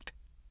impact.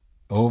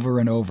 Over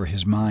and over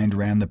his mind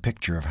ran the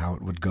picture of how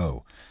it would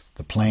go.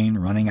 The plane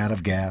running out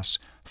of gas,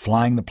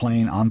 flying the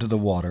plane onto the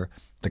water,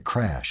 the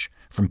crash,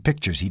 from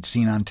pictures he'd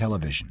seen on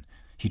television.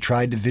 He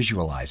tried to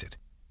visualize it.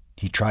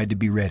 He tried to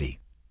be ready.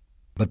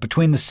 But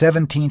between the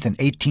 17th and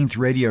 18th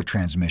radio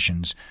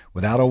transmissions,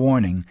 without a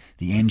warning,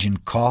 the engine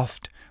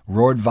coughed,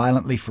 roared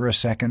violently for a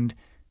second,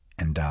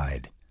 and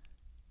died.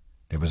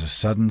 There was a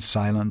sudden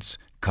silence,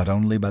 cut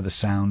only by the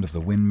sound of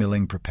the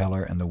windmilling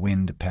propeller and the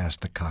wind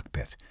past the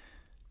cockpit.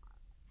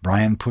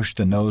 Brian pushed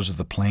the nose of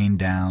the plane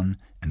down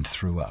and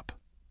threw up.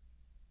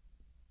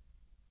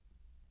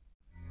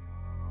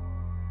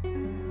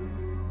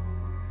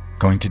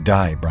 Going to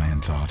die,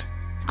 Brian thought.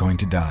 Going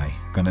to die,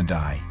 gonna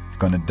die,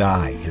 gonna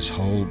die. His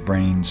whole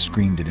brain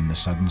screamed it in the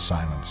sudden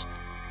silence.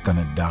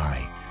 Gonna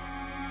die.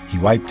 He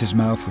wiped his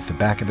mouth with the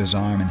back of his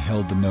arm and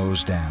held the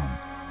nose down.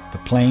 The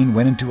plane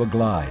went into a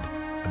glide,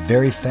 a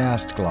very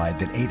fast glide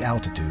that ate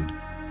altitude,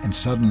 and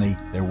suddenly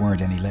there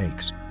weren't any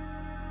lakes.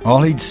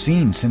 All he'd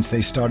seen since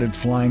they started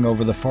flying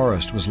over the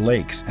forest was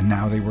lakes, and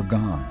now they were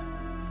gone.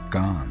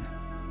 Gone.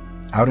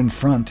 Out in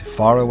front,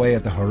 far away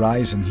at the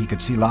horizon, he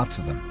could see lots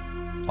of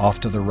them.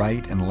 Off to the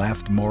right and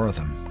left, more of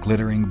them,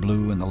 glittering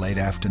blue in the late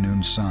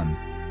afternoon sun.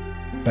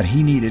 But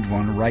he needed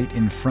one right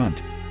in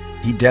front.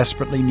 He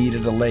desperately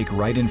needed a lake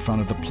right in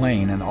front of the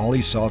plane, and all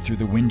he saw through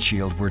the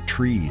windshield were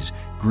trees,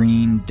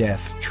 green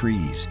death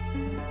trees.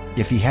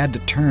 If he had to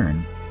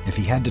turn, If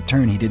he had to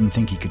turn, he didn't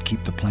think he could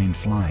keep the plane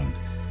flying.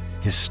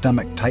 His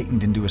stomach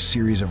tightened into a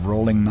series of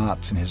rolling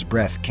knots and his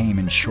breath came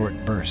in short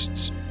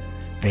bursts.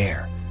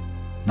 There,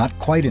 not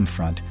quite in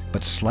front,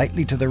 but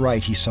slightly to the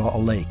right, he saw a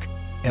lake,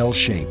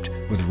 L-shaped,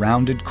 with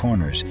rounded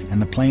corners,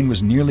 and the plane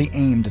was nearly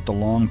aimed at the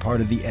long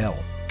part of the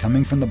L,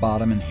 coming from the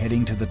bottom and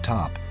heading to the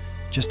top,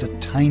 just a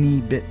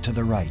tiny bit to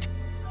the right.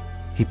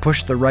 He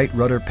pushed the right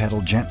rudder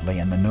pedal gently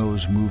and the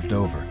nose moved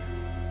over.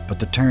 But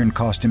the turn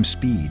cost him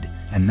speed,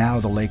 and now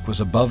the lake was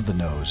above the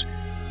nose.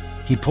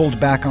 He pulled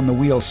back on the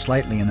wheel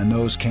slightly and the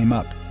nose came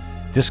up.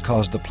 This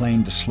caused the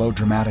plane to slow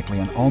dramatically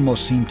and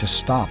almost seemed to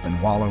stop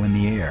and wallow in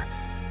the air.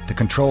 The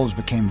controls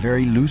became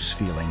very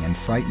loose-feeling and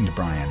frightened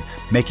Brian,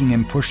 making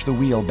him push the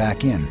wheel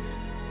back in.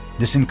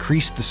 This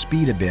increased the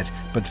speed a bit,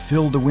 but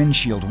filled the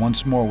windshield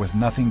once more with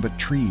nothing but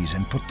trees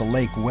and put the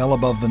lake well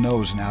above the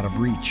nose and out of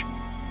reach.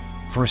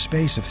 For a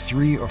space of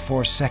 3 or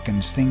 4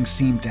 seconds, things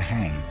seemed to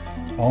hang,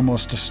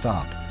 almost to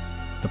stop.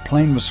 The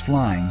plane was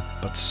flying,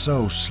 but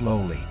so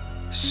slowly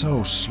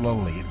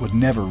it would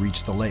never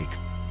reach the lake.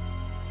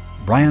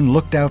 Brian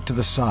looked out to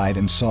the side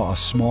and saw a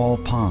small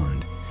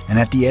pond, and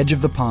at the edge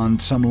of the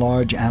pond some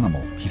large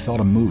animal, he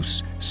thought a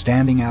moose,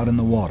 standing out in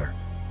the water.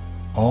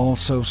 All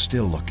so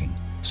still looking,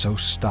 so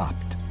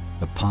stopped,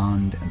 the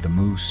pond and the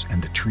moose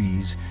and the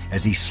trees,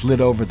 as he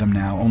slid over them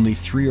now only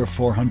 300 or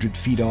 400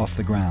 feet off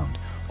the ground,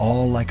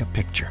 all like a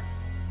picture.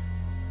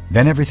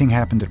 Then everything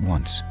happened at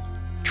once.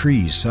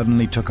 Trees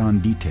suddenly took on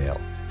detail,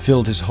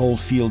 filled his whole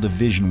field of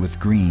vision with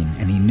green,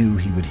 and he knew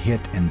he would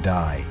hit and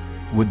die,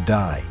 would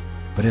die,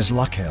 but his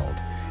luck held,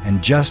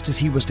 and just as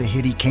he was to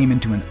hit he came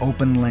into an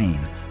open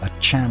lane, a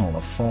channel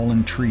of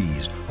fallen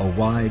trees, a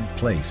wide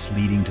place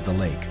leading to the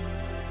lake.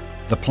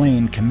 The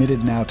plane,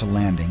 committed now to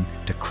landing,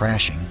 to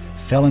crashing,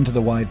 fell into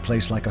the wide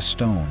place like a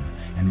stone,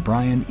 and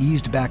Brian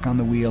eased back on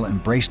the wheel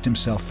and braced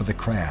himself for the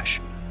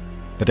crash.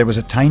 But there was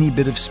a tiny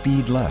bit of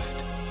speed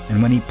left,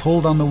 and when he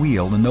pulled on the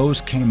wheel, the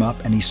nose came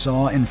up and he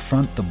saw in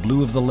front the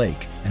blue of the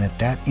lake, and at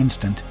that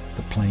instant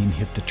the plane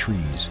hit the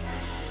trees.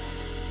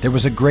 There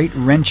was a great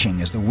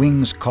wrenching as the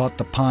wings caught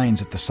the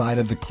pines at the side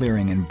of the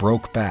clearing and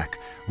broke back,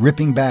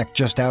 ripping back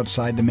just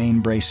outside the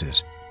main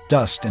braces.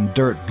 Dust and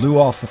dirt blew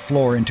off the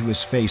floor into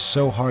his face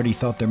so hard he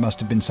thought there must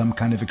have been some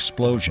kind of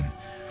explosion.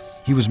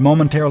 He was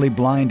momentarily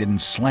blinded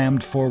and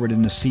slammed forward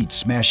in the seat,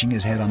 smashing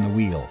his head on the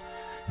wheel.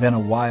 Then a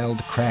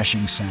wild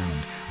crashing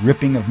sound,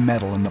 ripping of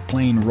metal, and the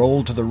plane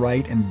rolled to the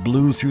right and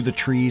blew through the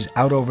trees,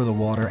 out over the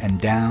water,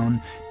 and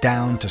down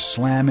to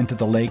slam into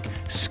the lake,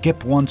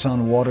 skip once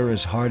on water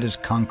as hard as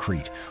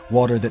concrete,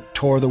 water that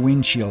tore the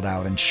windshield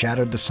out and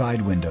shattered the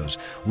side windows,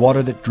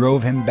 water that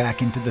drove him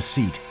back into the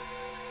seat.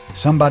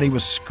 Somebody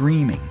was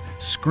screaming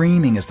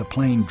as the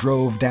plane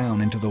drove down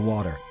into the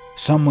water.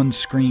 Someone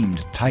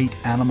screamed tight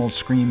animal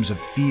screams of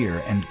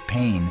fear and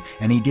pain,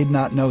 and he did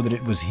not know that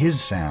it was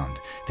his sound,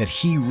 that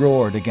he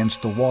roared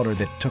against the water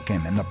that took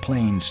him and the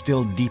plane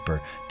still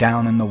deeper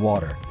down in the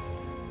water.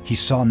 He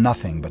saw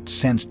nothing but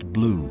sensed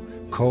blue,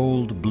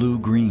 cold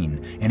blue-green,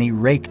 and he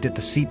raked at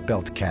the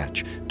seatbelt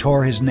catch,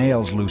 tore his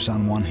nails loose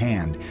on one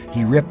hand.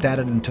 He ripped at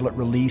it until it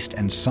released,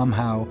 and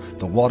somehow,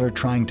 the water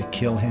trying to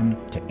kill him,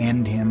 to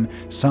end him,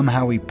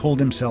 somehow he pulled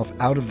himself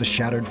out of the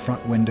shattered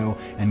front window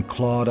and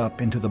clawed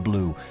up into the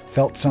blue,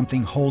 felt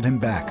something hold him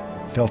back,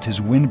 felt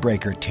his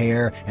windbreaker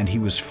tear, and he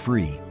was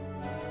free.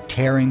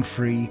 Tearing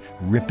free,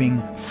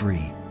 ripping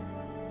free.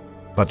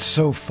 But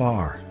so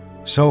far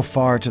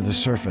to the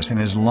surface, and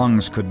his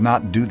lungs could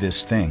not do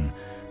this thing,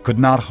 could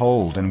not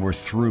hold, and were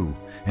through,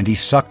 and he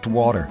sucked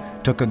water,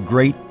 took a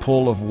great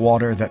pull of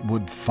water that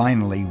would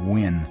finally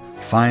win,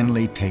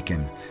 finally take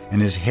him, and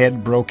his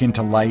head broke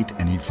into light,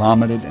 and he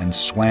vomited and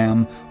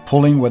swam,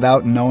 pulling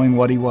without knowing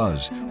what he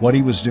was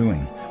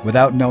doing,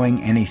 without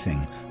knowing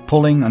anything,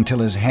 pulling until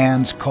his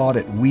hands caught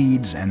at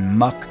weeds and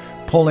muck,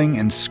 pulling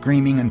and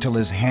screaming until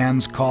his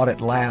hands caught at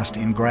last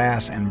in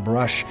grass and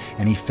brush,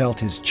 and he felt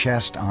his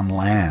chest on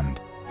land,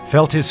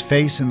 felt his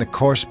face in the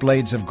coarse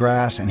blades of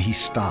grass, and he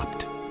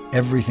stopped.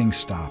 Everything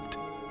stopped.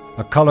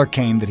 A color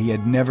came that he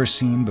had never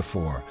seen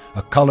before,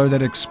 a color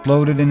that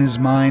exploded in his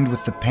mind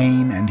with the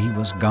pain, and he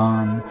was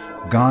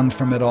gone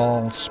from it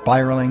all,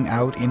 spiraling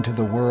out into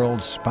the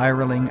world,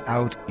 spiraling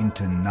out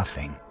into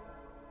nothing.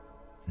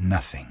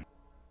 Nothing.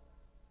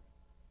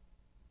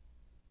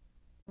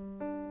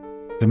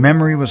 The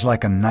memory was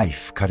like a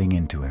knife cutting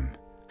into him,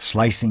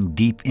 slicing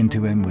deep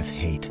into him with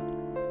hate.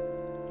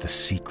 The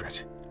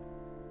secret.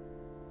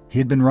 He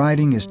had been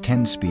riding his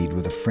 10-speed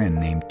with a friend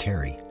named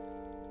Terry.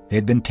 They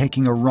had been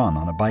taking a run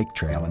on a bike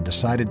trail and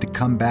decided to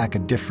come back a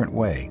different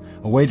way,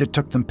 a way that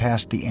took them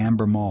past the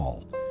Amber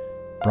Mall.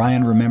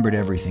 Brian remembered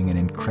everything in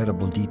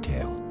incredible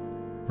detail.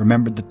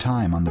 Remembered the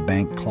time on the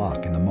bank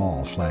clock in the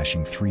mall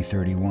flashing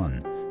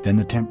 3:31, then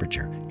the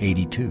temperature,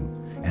 82,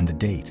 and the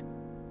date.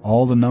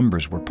 All the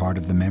numbers were part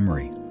of the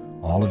memory.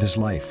 All of his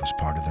life was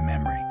part of the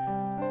memory.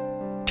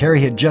 Terry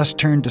had just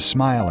turned to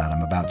smile at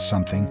him about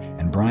something,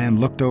 and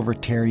Brian looked over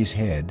Terry's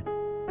head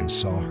and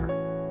saw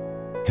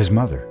her. His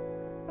mother.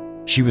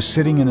 She was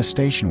sitting in a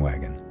station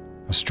wagon,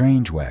 a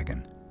strange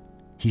wagon.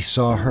 He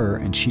saw her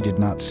and she did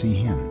not see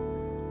him.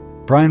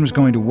 Brian was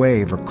going to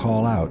wave or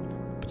call out,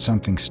 but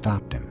something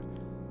stopped him.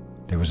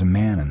 There was a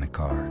man in the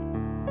car.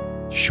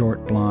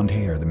 Short blonde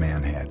hair the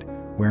man had,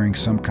 wearing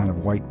some kind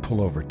of white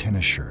pullover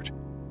tennis shirt.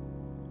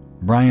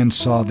 Brian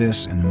saw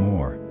this and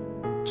more,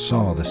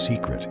 saw the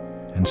secret,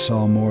 and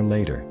saw more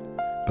later.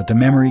 But the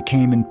memory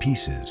came in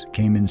pieces,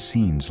 came in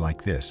scenes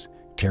like this.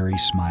 Terry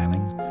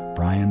smiling,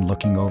 Brian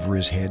looking over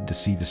his head to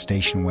see the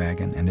station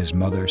wagon, and his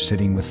mother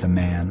sitting with the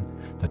man,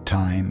 the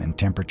time and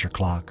temperature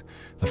clock,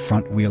 the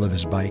front wheel of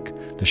his bike,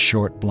 the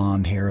short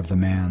blonde hair of the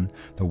man,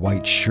 the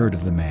white shirt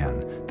of the man.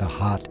 The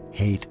hot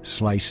hate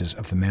slices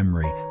of the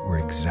memory were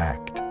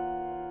exact.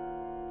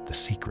 The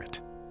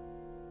secret.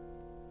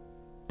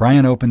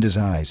 Brian opened his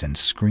eyes and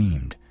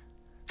screamed.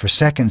 For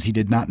seconds he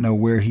did not know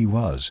where he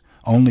was,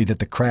 only that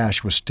the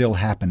crash was still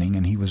happening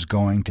and he was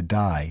going to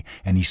die,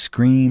 and he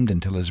screamed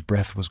until his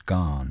breath was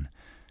gone.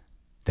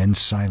 Then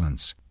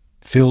silence,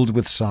 filled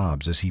with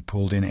sobs as he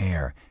pulled in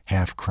air,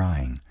 half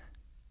crying.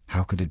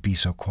 How could it be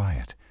so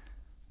quiet?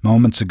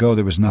 Moments ago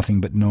there was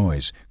nothing but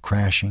noise,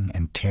 crashing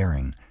and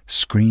tearing,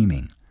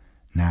 screaming.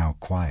 Now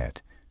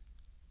quiet.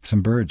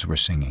 Some birds were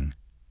singing.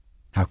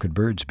 How could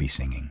birds be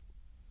singing?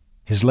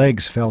 His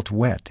legs felt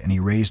wet, and he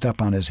raised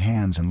up on his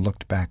hands and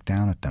looked back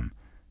down at them.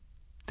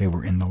 They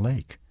were in the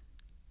lake.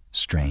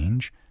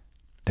 Strange.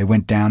 They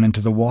went down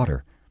into the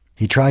water.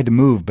 He tried to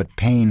move, but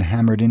pain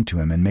hammered into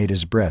him and made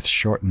his breath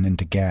shorten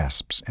into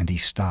gasps, and he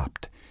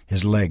stopped,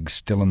 his legs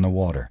still in the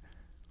water.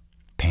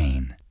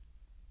 Pain.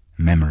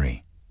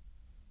 Memory.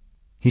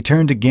 He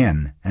turned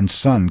again, and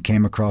sun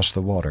came across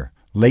the water.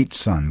 Late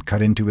sun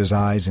cut into his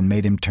eyes and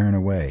made him turn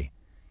away.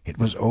 It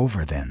was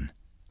over then.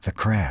 The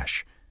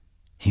crash.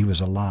 He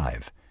was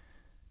alive.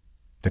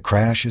 The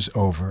crash is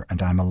over,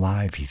 and I'm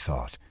alive, he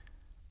thought.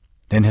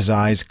 Then his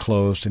eyes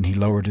closed, and he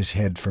lowered his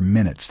head for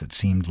minutes that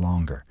seemed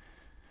longer.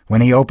 When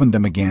he opened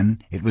them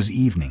again, it was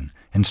evening,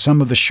 and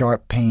some of the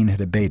sharp pain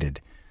had abated.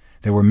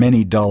 There were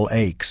many dull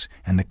aches,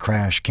 and the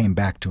crash came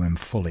back to him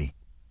fully.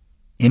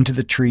 Into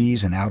the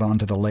trees and out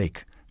onto the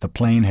lake. The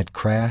plane had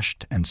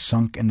crashed and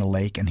sunk in the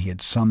lake, and he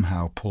had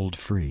somehow pulled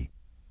free.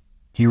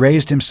 He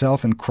raised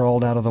himself and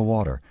crawled out of the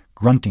water,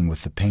 grunting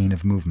with the pain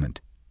of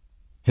movement.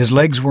 His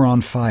legs were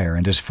on fire,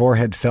 and his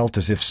forehead felt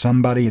as if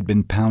somebody had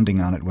been pounding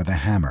on it with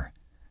a hammer.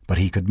 But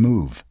he could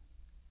move.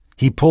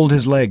 He pulled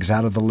his legs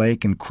out of the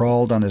lake and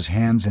crawled on his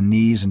hands and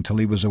knees until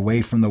he was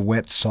away from the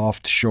wet,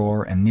 soft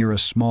shore and near a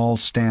small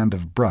stand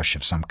of brush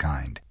of some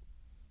kind.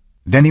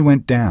 Then he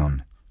went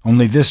down,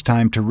 only this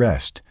time to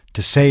rest,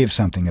 to save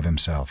something of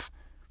himself.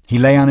 He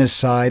lay on his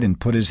side and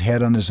put his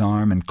head on his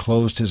arm and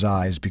closed his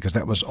eyes because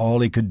that was all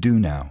he could do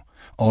now,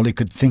 all he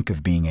could think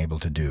of being able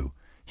to do.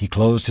 He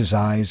closed his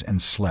eyes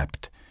and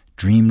slept,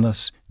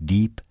 dreamless,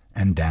 deep,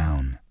 and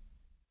down.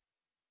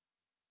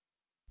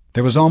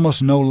 There was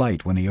almost no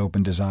light when he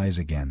opened his eyes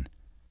again.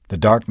 The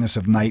darkness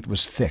of night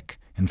was thick,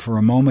 and for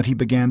a moment he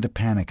began to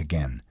panic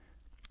again.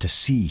 To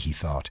see, he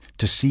thought,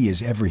 to see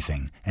is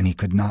everything, and he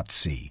could not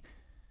see.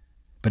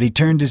 But he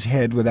turned his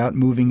head without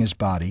moving his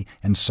body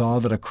and saw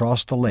that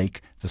across the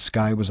lake the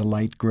sky was a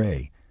light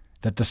gray,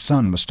 that the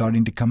sun was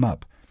starting to come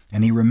up,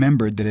 and he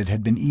remembered that it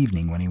had been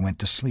evening when he went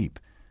to sleep.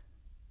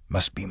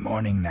 "Must be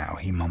morning now,"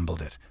 he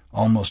mumbled it,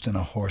 almost in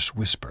a hoarse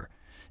whisper.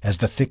 As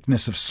the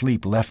thickness of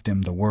sleep left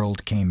him, the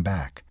world came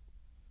back.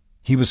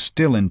 He was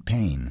still in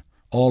pain,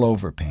 all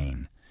over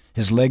pain.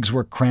 His legs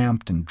were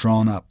cramped and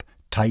drawn up,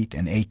 tight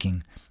and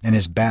aching, and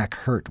his back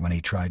hurt when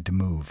he tried to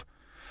move.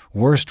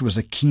 Worst was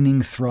a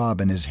keening throb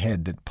in his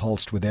head that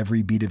pulsed with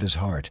every beat of his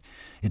heart.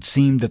 It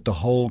seemed that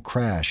the whole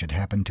crash had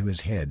happened to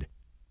his head.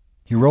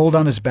 He rolled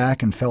on his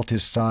back and felt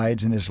his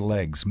sides and his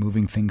legs,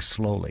 moving things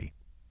slowly.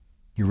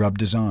 He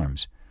rubbed his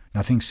arms.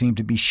 Nothing seemed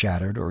to be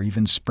shattered or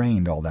even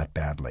sprained all that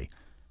badly.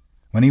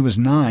 When he was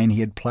 9, he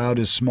had plowed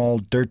his small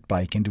dirt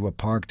bike into a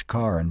parked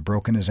car and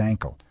broken his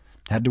ankle.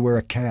 Had to wear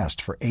a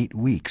cast for 8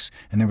 weeks,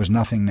 and there was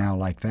nothing now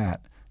like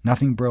that.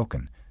 Nothing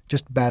broken,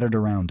 just battered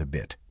around a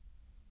bit.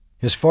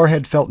 His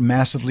forehead felt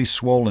massively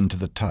swollen to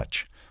the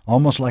touch,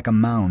 almost like a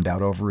mound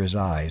out over his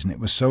eyes, and it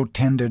was so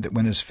tender that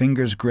when his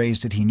fingers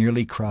grazed it he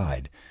nearly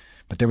cried.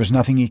 But there was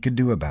nothing he could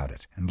do about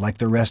it, and like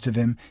the rest of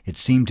him, it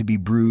seemed to be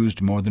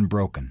bruised more than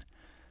broken.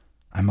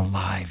 "I'm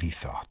alive," he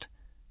thought.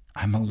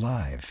 "I'm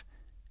alive.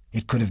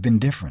 It could have been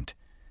different.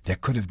 There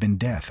could have been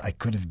death. I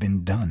could have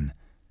been done."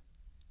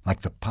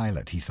 Like the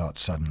pilot, he thought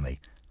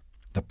suddenly.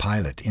 The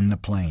pilot in the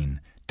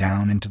plane,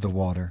 down into the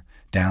water,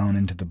 down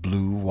into the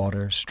blue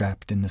water,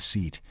 strapped in the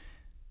seat.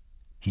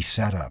 He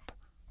sat up,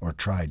 or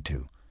tried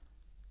to.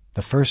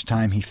 The first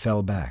time he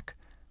fell back,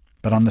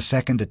 but on the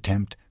second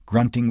attempt,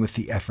 grunting with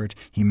the effort,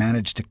 he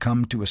managed to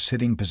come to a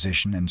sitting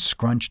position and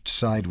scrunched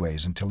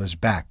sideways until his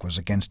back was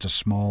against a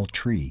small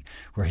tree,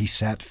 where he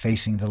sat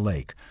facing the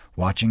lake,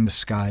 watching the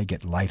sky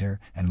get lighter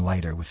and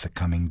lighter with the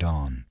coming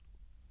dawn.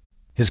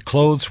 His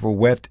clothes were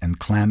wet and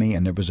clammy,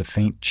 and there was a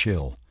faint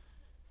chill.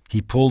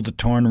 He pulled the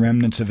torn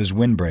remnants of his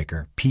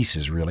windbreaker,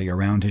 pieces really,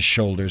 around his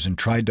shoulders and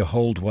tried to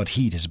hold what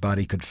heat his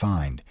body could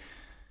find.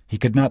 He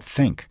could not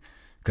think,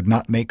 could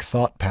not make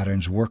thought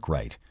patterns work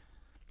right.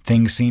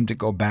 Things seemed to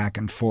go back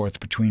and forth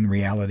between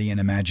reality and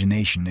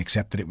imagination,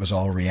 except that it was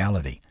all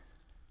reality.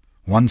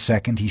 One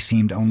second he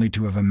seemed only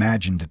to have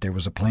imagined that there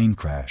was a plane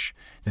crash,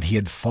 that he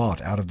had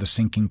fought out of the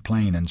sinking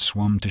plane and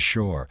swum to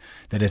shore,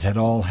 that it had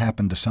all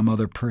happened to some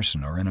other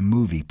person or in a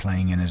movie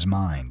playing in his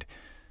mind.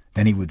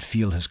 Then he would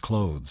feel his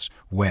clothes,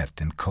 wet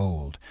and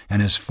cold,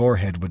 and his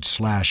forehead would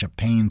slash a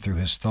pain through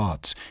his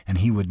thoughts, and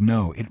he would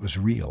know it was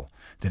real,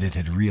 that it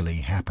had really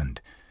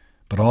happened.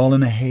 But all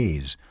in a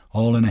haze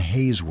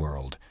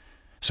world.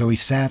 So he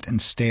sat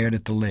and stared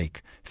at the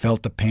lake,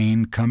 felt the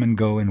pain come and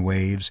go in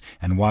waves,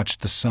 and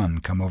watched the sun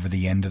come over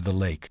the end of the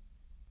lake.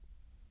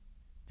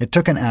 It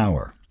took an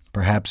hour,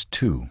 perhaps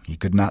 2, he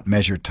could not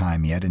measure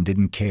time yet and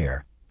didn't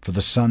care, for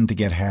the sun to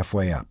get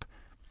halfway up.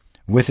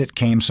 With it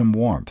came some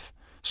warmth,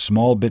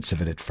 small bits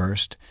of it at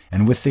first,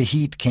 and with the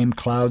heat came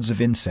clouds of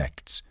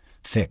insects,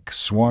 thick,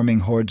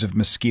 swarming hordes of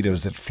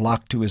mosquitoes that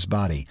flocked to his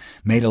body,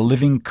 made a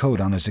living coat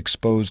on his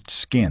exposed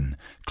skin,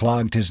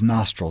 clogged his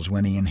nostrils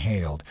when he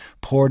inhaled,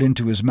 poured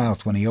into his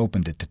mouth when he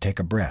opened it to take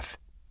a breath.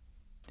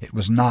 It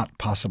was not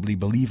possibly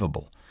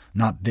believable,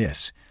 not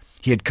this.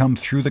 He had come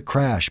through the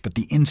crash, but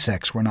the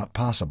insects were not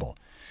possible.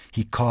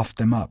 He coughed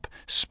them up,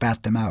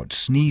 spat them out,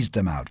 sneezed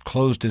them out,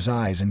 closed his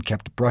eyes, and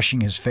kept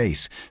brushing his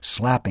face,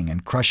 slapping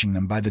and crushing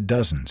them by the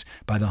dozens,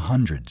 by the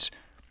hundreds.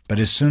 But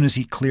as soon as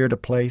he cleared a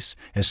place,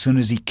 as soon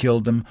as he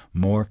killed them,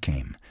 more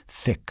came,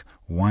 thick,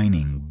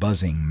 whining,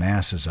 buzzing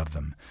masses of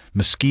them,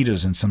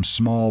 mosquitoes and some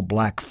small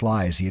black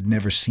flies he had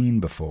never seen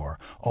before,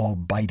 all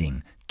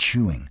biting,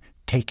 chewing,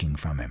 taking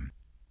from him.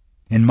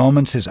 In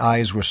moments his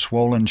eyes were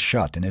swollen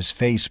shut and his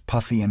face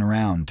puffy and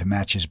round to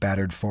match his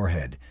battered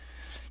forehead.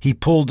 He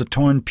pulled the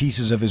torn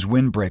pieces of his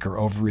windbreaker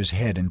over his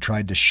head and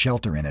tried to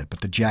shelter in it,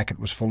 but the jacket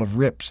was full of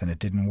rips and it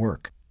didn't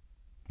work.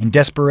 In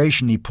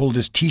desperation he pulled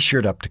his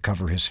T-shirt up to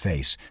cover his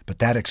face, but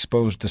that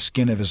exposed the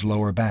skin of his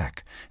lower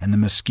back, and the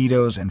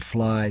mosquitoes and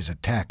flies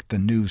attacked the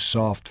new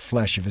soft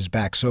flesh of his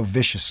back so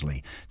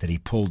viciously that he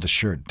pulled the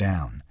shirt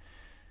down.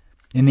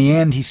 In the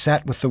end he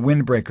sat with the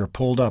windbreaker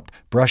pulled up,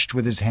 brushed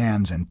with his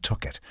hands, and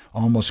took it,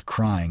 almost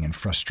crying in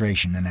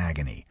frustration and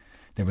agony.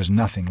 There was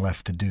nothing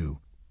left to do.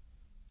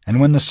 And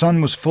when the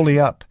sun was fully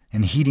up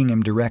and heating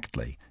him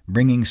directly,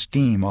 bringing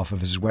steam off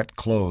of his wet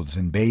clothes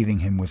and bathing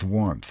him with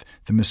warmth,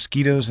 the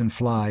mosquitoes and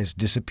flies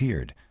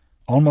disappeared,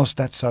 almost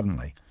that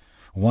suddenly.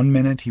 1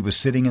 minute he was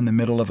sitting in the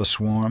middle of a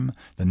swarm,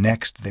 the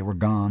next they were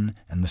gone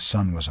and the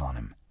sun was on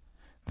him.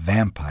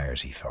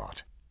 Vampires, he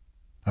thought.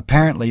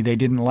 Apparently they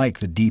didn't like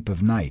the deep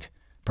of night,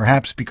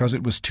 perhaps because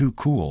it was too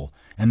cool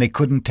and they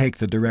couldn't take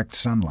the direct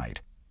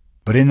sunlight.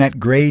 But in that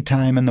gray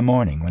time in the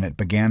morning when it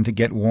began to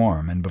get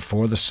warm and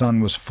before the sun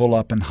was full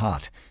up and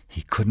hot,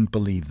 he couldn't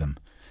believe them.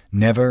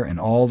 Never in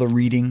all the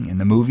reading, in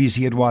the movies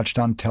he had watched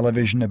on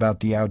television about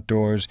the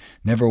outdoors,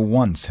 never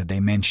once had they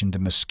mentioned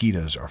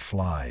mosquitoes or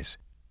flies.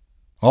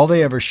 All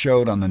they ever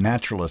showed on the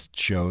naturalist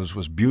shows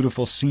was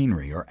beautiful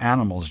scenery or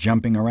animals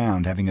jumping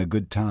around having a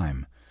good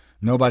time.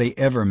 Nobody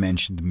ever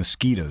mentioned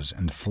mosquitoes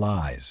and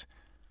flies.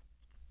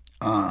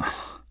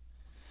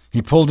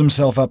 He pulled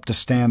himself up to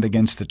stand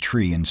against the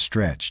tree and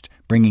stretched,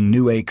 bringing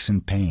new aches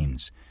and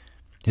pains.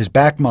 His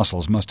back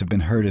muscles must have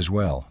been hurt as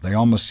well. They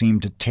almost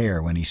seemed to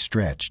tear when he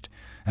stretched.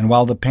 And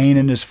while the pain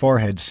in his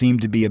forehead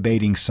seemed to be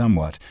abating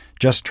somewhat,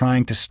 just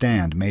trying to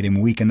stand made him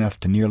weak enough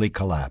to nearly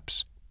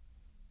collapse.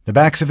 The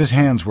backs of his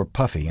hands were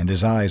puffy and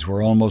his eyes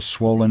were almost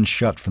swollen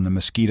shut from the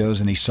mosquitoes,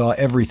 and he saw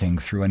everything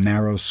through a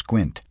narrow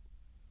squint.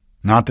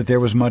 Not that there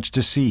was much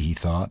to see, he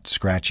thought,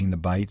 scratching the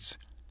bites.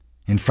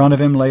 In front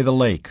of him lay the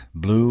lake,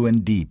 blue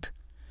and deep.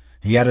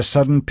 He had a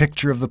sudden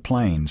picture of the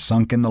plane,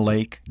 sunk in the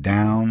lake,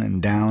 down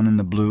and down in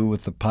the blue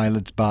with the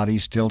pilot's body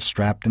still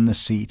strapped in the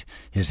seat,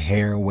 his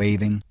hair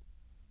waving.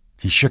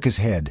 He shook his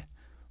head.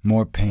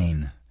 More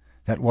pain.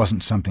 That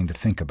wasn't something to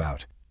think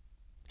about.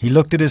 He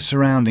looked at his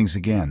surroundings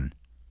again.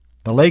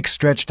 The lake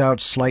stretched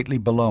out slightly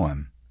below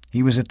him.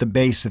 He was at the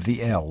base of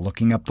the L,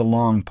 looking up the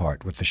long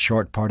part with the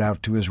short part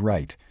out to his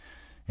right.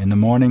 In the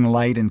morning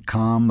light and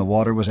calm, the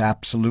water was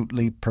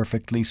absolutely,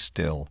 perfectly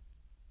still.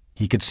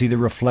 He could see the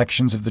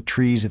reflections of the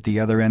trees at the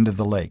other end of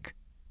the lake.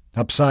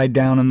 Upside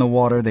down in the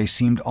water, they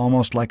seemed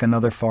almost like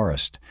another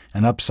forest,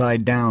 an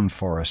upside-down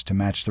forest to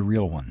match the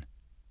real one.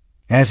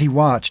 As he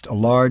watched, a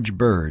large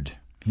bird,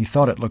 he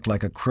thought it looked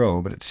like a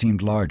crow, but it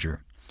seemed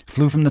larger,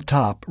 flew from the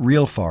top,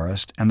 real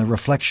forest, and the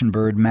reflection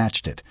bird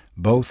matched it,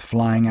 both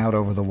flying out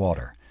over the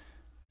water.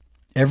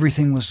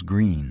 Everything was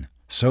green,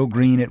 so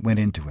green it went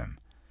into him.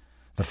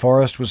 The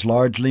forest was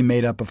largely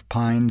made up of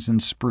pines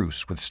and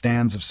spruce, with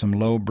stands of some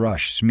low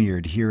brush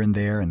smeared here and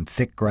there, and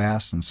thick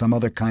grass and some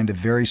other kind of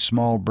very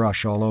small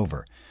brush all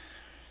over.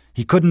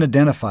 He couldn't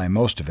identify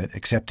most of it,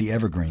 except the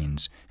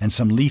evergreens, and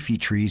some leafy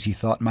trees he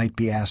thought might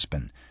be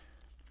aspen.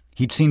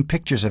 He'd seen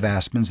pictures of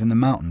aspens in the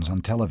mountains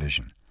on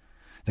television.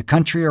 The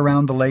country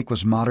around the lake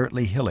was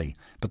moderately hilly,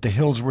 but the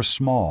hills were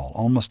small,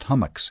 almost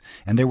hummocks,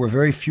 and there were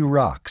very few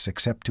rocks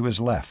except to his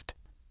left.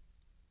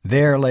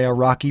 There lay a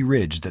rocky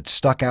ridge that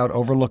stuck out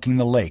overlooking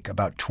the lake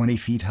about 20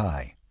 feet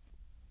high.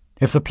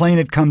 If the plane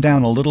had come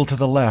down a little to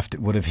the left, it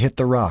would have hit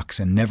the rocks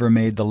and never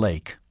made the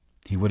lake.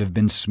 he would have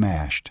been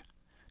smashed,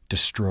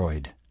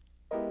 destroyed.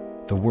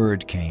 The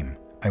word came.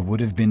 I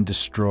would have been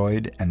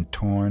destroyed and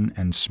torn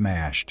and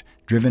smashed,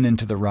 driven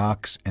into the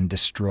rocks and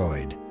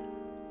destroyed.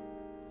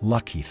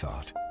 Luck, he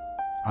thought.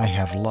 I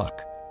have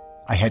luck.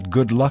 I had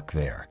good luck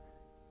there.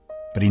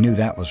 But he knew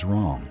that was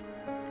wrong.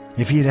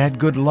 If he had had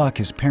good luck,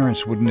 his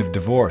parents wouldn't have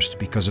divorced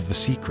because of the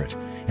secret,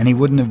 and he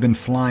wouldn't have been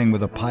flying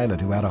with a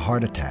pilot who had a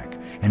heart attack,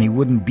 and he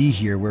wouldn't be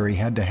here where he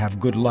had to have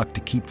good luck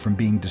to keep from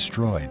being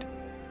destroyed.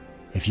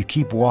 If you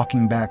keep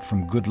walking back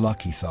from good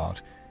luck, he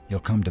thought, you'll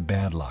come to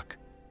bad luck.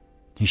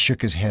 He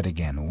shook his head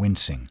again,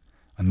 wincing,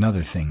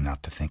 another thing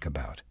not to think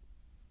about.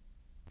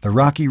 The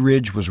rocky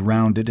ridge was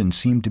rounded and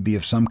seemed to be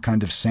of some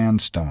kind of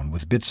sandstone,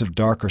 with bits of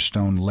darker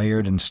stone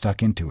layered and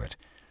stuck into it.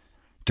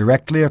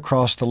 Directly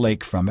across the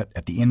lake from it,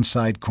 at the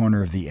inside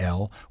corner of the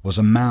L, was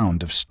a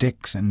mound of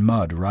sticks and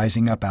mud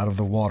rising up out of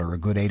the water a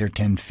good 8 or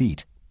 10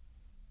 feet.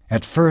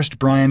 At first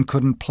Brian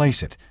couldn't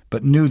place it,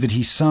 but knew that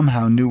he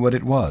somehow knew what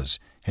it was,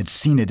 had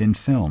seen it in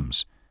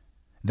films.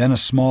 Then a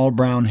small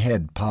brown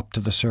head popped to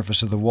the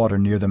surface of the water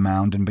near the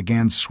mound and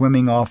began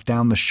swimming off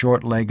down the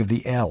short leg of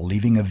the L,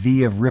 leaving a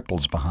V of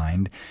ripples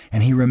behind,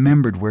 and he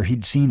remembered where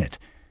he'd seen it.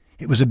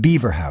 It was a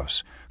beaver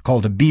house,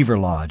 called a beaver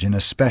lodge in a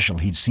special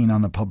he'd seen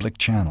on the public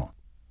channel.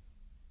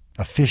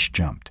 A fish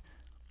jumped.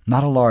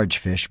 Not a large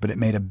fish, but it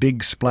made a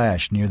big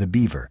splash near the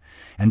beaver,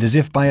 and as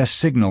if by a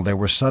signal there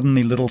were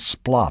suddenly little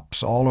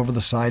splops all over the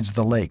sides of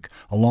the lake,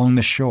 along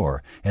the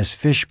shore, as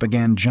fish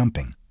began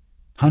jumping.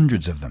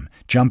 Hundreds of them,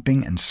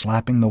 jumping and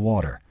slapping the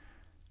water.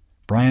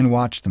 Brian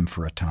watched them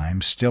for a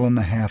time, still in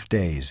the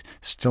half-daze,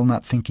 still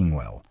not thinking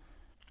well.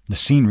 The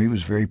scenery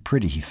was very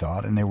pretty, he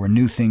thought, and there were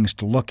new things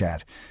to look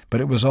at,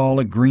 but it was all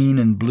a green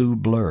and blue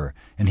blur,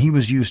 and he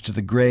was used to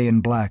the gray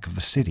and black of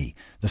the city,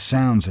 the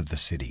sounds of the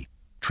city,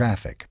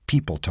 traffic,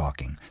 people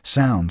talking,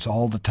 sounds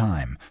all the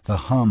time, the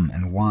hum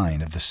and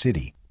whine of the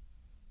city.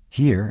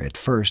 Here, at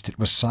first, it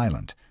was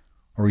silent,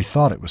 or he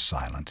thought it was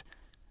silent.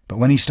 But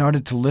when he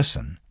started to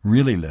listen,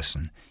 really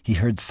listen, he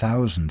heard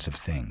thousands of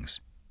things,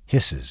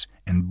 hisses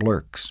and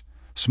blurks,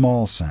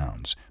 small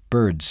sounds,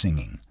 birds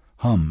singing,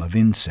 hum of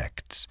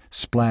insects,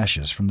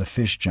 splashes from the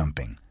fish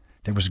jumping.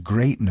 There was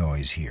great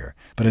noise here,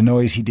 but a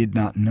noise he did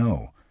not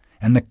know,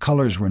 and the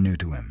colors were new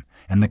to him,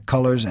 and the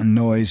colors and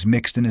noise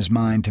mixed in his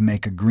mind to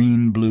make a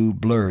green-blue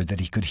blur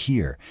that he could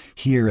hear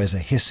as a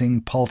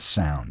hissing pulse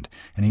sound,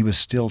 and he was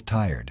still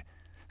tired,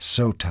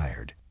 so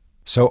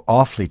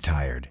awfully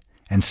tired.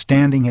 And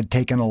standing had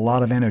taken a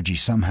lot of energy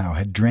somehow,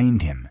 had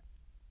drained him.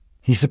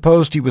 He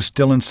supposed he was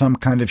still in some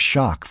kind of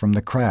shock from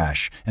the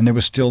crash, and there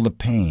was still the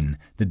pain,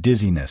 the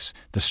dizziness,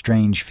 the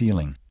strange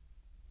feeling.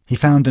 He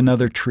found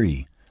another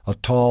tree, a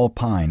tall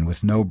pine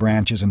with no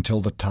branches until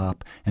the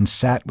top, and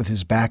sat with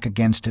his back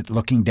against it,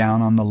 looking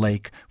down on the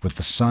lake, with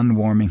the sun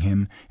warming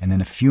him, and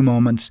in a few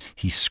moments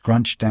he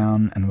scrunched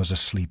down and was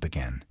asleep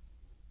again.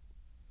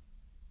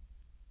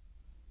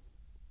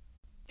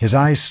 His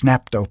eyes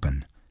snapped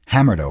open,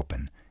 hammered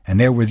open, and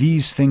there were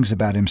these things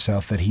about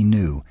himself that he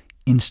knew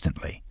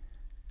instantly.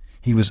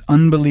 He was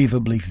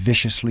unbelievably,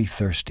 viciously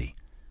thirsty.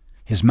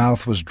 His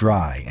mouth was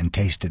dry and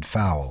tasted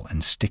foul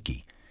and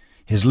sticky.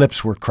 His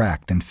lips were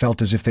cracked and felt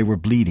as if they were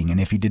bleeding,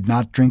 and if he did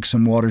not drink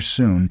some water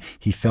soon,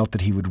 he felt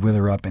that he would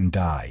wither up and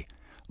die.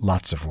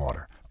 Lots of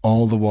water,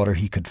 all the water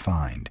he could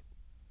find.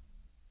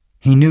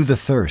 He knew the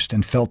thirst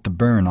and felt the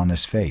burn on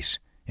his face.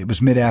 It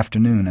was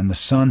mid-afternoon, and the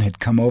sun had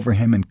come over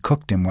him and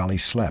cooked him while he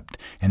slept,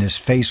 and his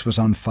face was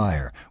on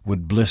fire,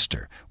 would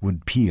blister,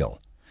 would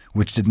peel,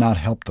 which did not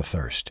help the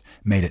thirst,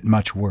 made it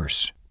much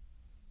worse.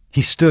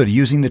 He stood,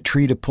 using the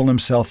tree to pull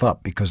himself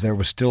up because there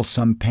was still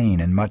some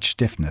pain and much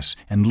stiffness,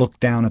 and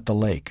looked down at the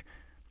lake.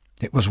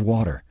 It was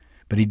water,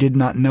 but he did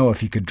not know if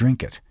he could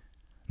drink it.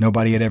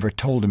 Nobody had ever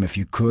told him if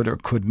you could or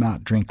could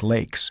not drink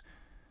lakes.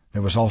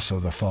 There was also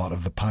the thought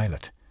of the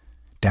pilot,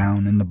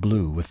 down in the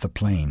blue with the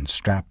plane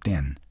strapped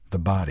in, the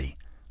body.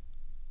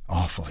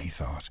 Awful, he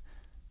thought.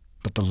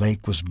 But the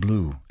lake was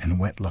blue and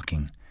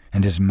wet-looking,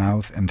 and his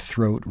mouth and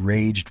throat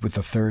raged with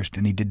the thirst,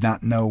 and he did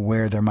not know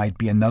where there might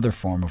be another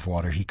form of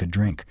water he could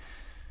drink.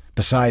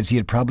 Besides, he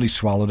had probably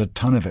swallowed a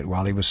ton of it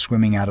while he was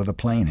swimming out of the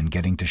plane and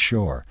getting to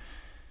shore.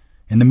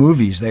 In the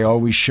movies, they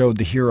always showed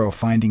the hero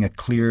finding a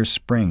clear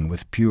spring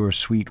with pure,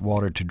 sweet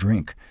water to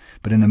drink,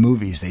 but in the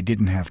movies they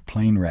didn't have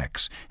plane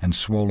wrecks and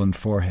swollen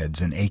foreheads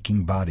and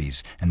aching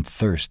bodies and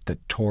thirst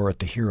that tore at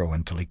the hero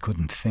until he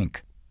couldn't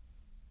think.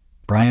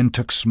 Brian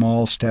took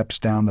small steps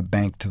down the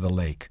bank to the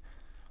lake.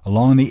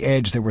 Along the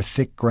edge there were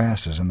thick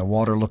grasses, and the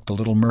water looked a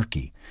little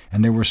murky,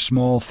 and there were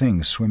small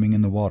things swimming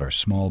in the water,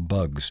 small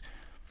bugs.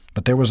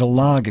 But there was a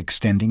log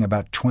extending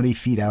about 20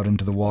 feet out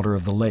into the water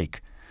of the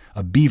lake,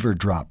 a beaver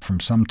drop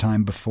from some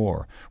time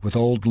before, with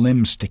old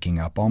limbs sticking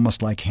up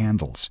almost like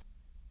handles.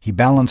 He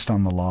balanced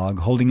on the log,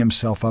 holding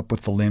himself up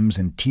with the limbs,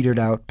 and teetered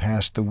out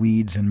past the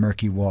weeds and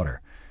murky water.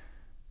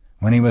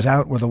 When he was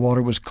out where the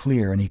water was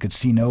clear and he could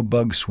see no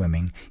bugs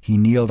swimming, he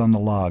kneeled on the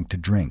log to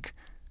drink.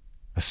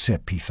 A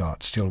sip, he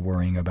thought, still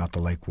worrying about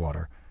the lake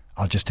water.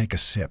 I'll just take a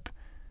sip.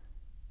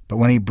 But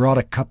when he brought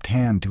a cupped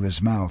hand to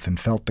his mouth and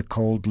felt the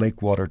cold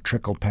lake water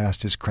trickle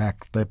past his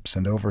cracked lips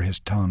and over his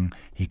tongue,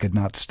 he could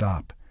not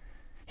stop.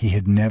 He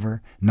had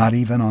never, not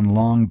even on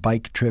long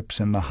bike trips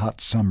in the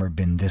hot summer,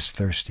 been this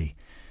thirsty.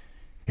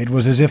 It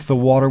was as if the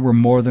water were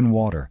more than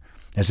water,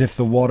 as if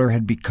the water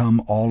had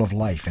become all of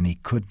life, and he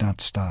could not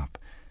stop.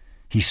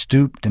 He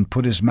stooped and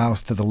put his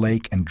mouth to the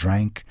lake and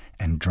drank,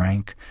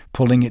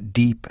 pulling it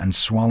deep and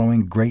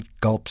swallowing great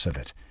gulps of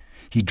it.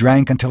 He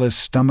drank until his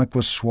stomach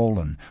was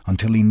swollen,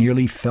 until he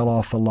nearly fell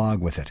off the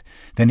log with it.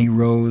 Then he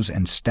rose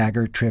and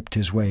stagger-tripped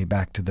his way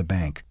back to the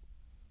bank,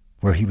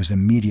 where he was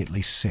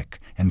immediately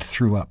sick and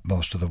threw up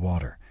most of the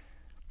water.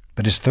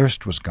 But his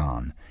thirst was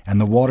gone,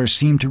 and the water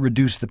seemed to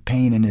reduce the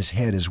pain in his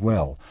head as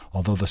well,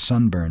 although the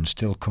sunburn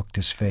still cooked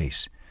his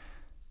face.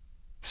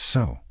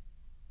 So.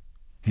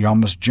 He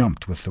almost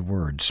jumped with the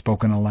word,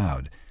 spoken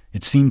aloud.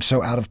 It seemed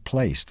so out of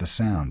place, the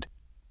sound.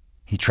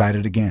 He tried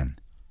it again.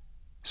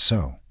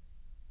 So.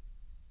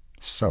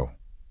 So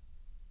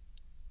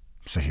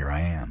here I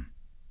am.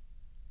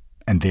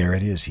 And there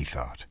it is, he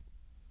thought.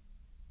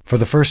 For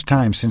the first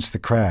time since the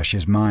crash,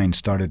 his mind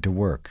started to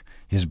work.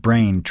 His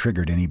brain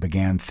triggered and he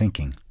began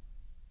thinking.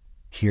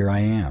 Here I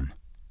am.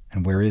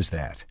 And where is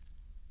that?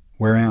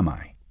 Where am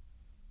I?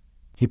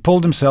 He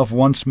pulled himself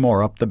once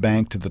more up the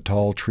bank to the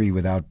tall tree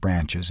without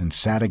branches and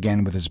sat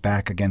again with his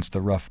back against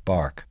the rough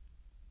bark.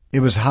 It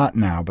was hot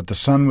now, but the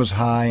sun was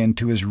high and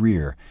to his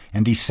rear,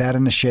 and he sat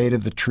in the shade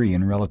of the tree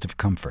in relative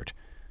comfort.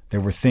 There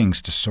were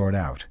things to sort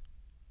out.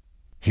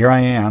 Here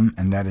I am,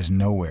 and that is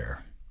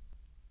nowhere.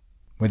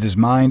 With his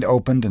mind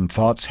opened and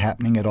thoughts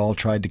happening, it all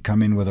tried to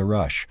come in with a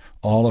rush,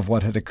 all of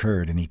what had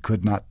occurred, and he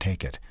could not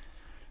take it.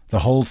 The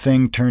whole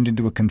thing turned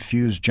into a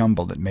confused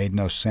jumble that made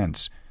no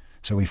sense,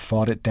 so he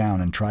fought it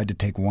down and tried to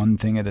take one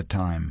thing at a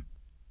time.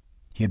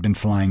 He had been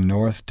flying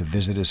north to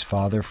visit his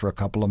father for a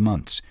couple of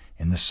months,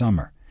 in the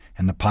summer,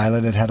 and the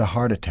pilot had had a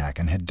heart attack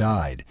and had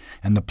died,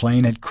 and the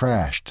plane had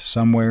crashed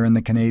somewhere in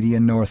the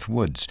Canadian North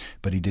Woods,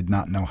 but he did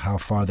not know how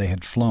far they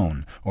had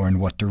flown, or in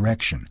what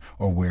direction,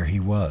 or where he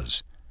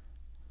was.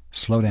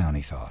 Slow down,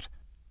 he thought.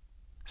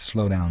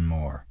 Slow down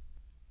more.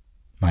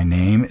 My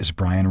name is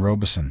Brian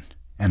Robeson,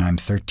 and I'm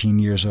 13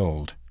 years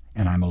old,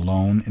 and I'm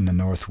alone in the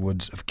North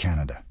Woods of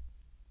Canada.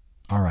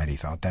 All right, he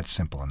thought, that's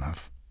simple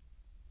enough.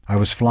 I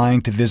was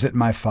flying to visit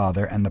my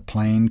father, and the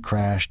plane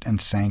crashed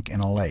and sank in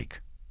a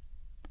lake.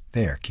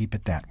 There, keep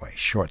it that way,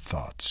 short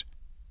thoughts.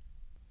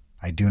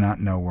 I do not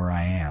know where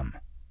I am.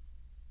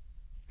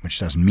 Which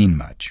doesn't mean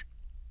much.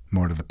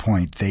 More to the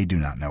point, they do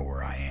not know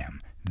where I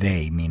am.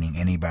 They, meaning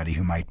anybody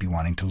who might be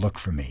wanting to look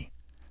for me.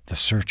 The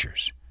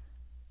searchers.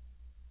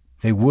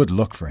 They would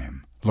look for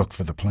him, look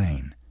for the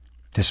plane.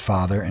 His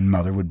father and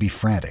mother would be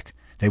frantic.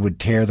 They would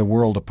tear the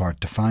world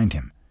apart to find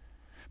him.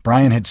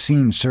 Brian had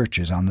seen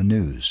searches on the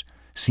news,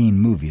 seen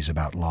movies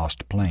about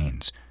lost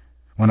planes.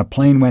 When a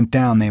plane went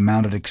down, they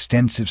mounted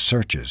extensive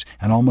searches,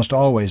 and almost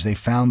always they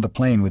found the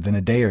plane within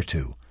a day or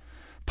two.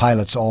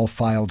 Pilots all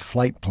filed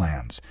flight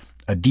plans,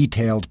 a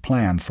detailed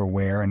plan for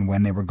where and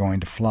when they were going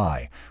to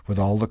fly, with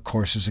all the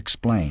courses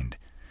explained.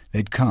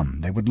 They'd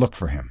come, they would look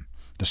for him.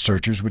 The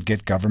searchers would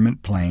get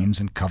government planes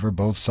and cover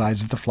both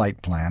sides of the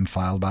flight plan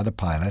filed by the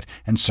pilot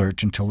and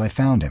search until they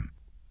found him.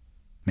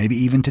 Maybe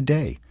even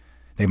today.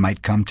 They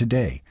might come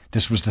today.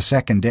 This was the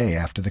second day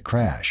after the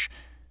crash.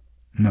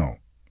 No,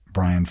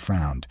 Brian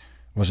frowned.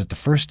 Was it the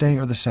first day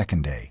or the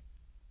second day?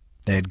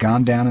 They had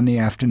gone down in the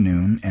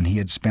afternoon, and he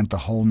had spent the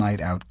whole night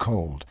out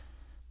cold.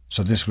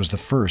 So this was the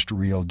first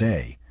real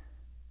day.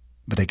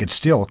 But they could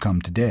still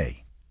come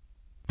today.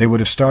 They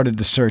would have started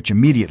the search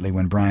immediately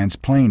when Brian's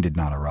plane did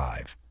not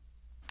arrive.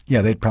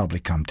 Yeah, they'd probably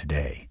come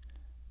today.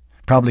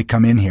 Probably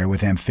come in here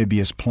with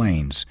amphibious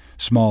planes,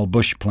 small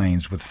bush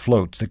planes with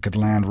floats that could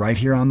land right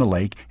here on the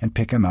lake and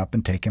pick him up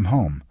and take him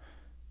home.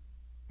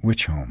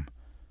 Which home?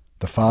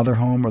 The father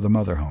home or the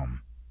mother home?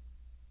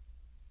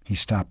 He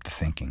stopped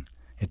thinking.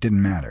 It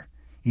didn't matter.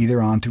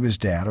 Either on to his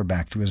dad or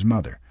back to his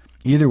mother.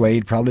 Either way,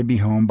 he'd probably be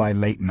home by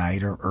late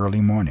night or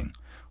early morning.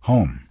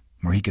 Home,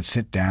 where he could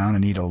sit down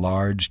and eat a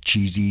large,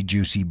 cheesy,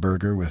 juicy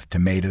burger with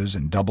tomatoes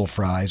and double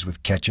fries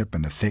with ketchup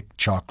and a thick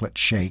chocolate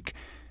shake.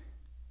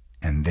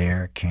 And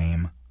there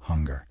came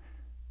hunger.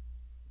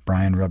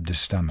 Brian rubbed his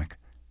stomach.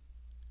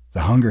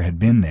 The hunger had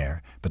been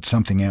there, but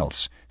something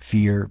else,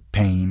 fear,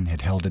 pain,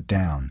 had held it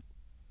down.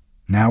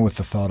 Now with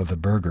the thought of the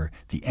burger,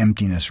 the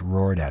emptiness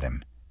roared at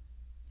him.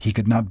 He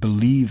could not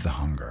believe the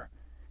hunger,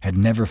 had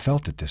never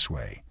felt it this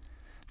way.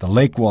 The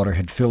lake water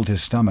had filled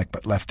his stomach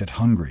but left it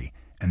hungry,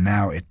 and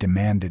now it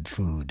demanded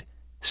food,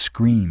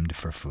 screamed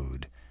for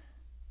food.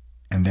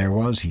 And there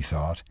was, he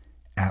thought,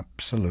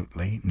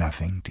 absolutely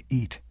nothing to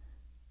eat.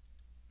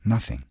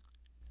 Nothing.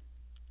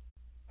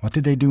 What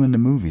did they do in the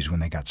movies when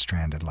they got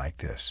stranded like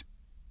this?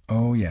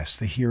 Oh, yes,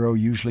 the hero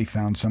usually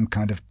found some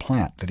kind of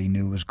plant that he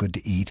knew was good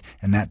to eat,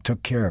 and that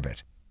took care of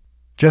it.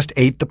 Just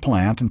ate the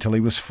plant until he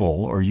was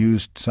full, or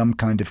used some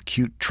kind of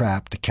cute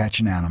trap to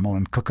catch an animal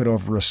and cook it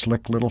over a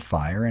slick little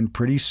fire, and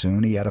pretty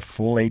soon he had a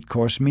full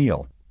 8-course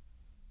meal.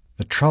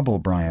 The trouble,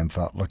 Brian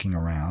thought looking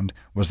around,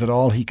 was that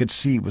all he could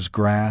see was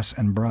grass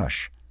and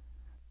brush.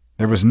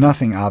 There was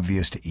nothing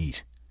obvious to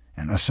eat,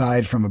 and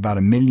aside from about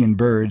 1,000,000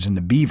 birds and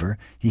the beaver,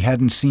 he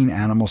hadn't seen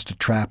animals to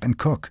trap and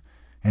cook,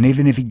 and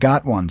even if he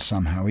got one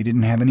somehow, he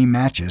didn't have any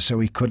matches, so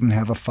he couldn't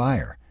have a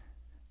fire.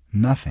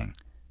 Nothing.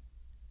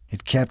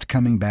 It kept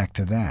coming back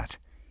to that.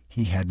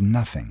 He had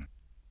nothing.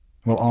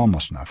 Well,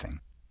 almost nothing.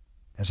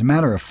 As a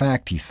matter of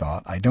fact, he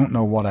thought, I don't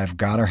know what I've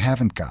got or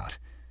haven't got.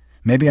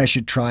 Maybe I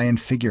should try and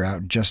figure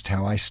out just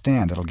how I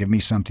stand. It'll give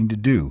me something to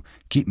do,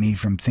 keep me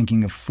from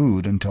thinking of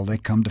food until they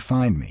come to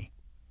find me.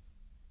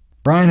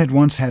 Brian had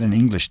once had an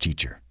English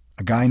teacher,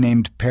 a guy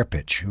named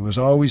Perpich, who was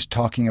always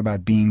talking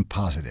about being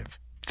positive,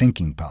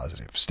 thinking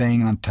positive,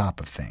 staying on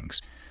top of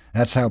things.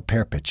 That's how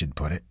Perpich had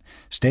put it.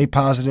 Stay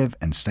positive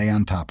and stay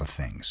on top of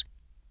things.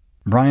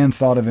 Brian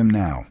thought of him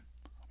now,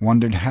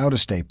 wondered how to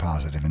stay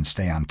positive and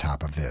stay on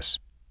top of this.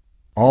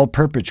 All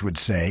Perpich would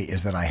say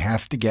is that I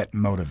have to get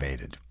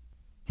motivated.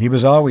 He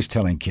was always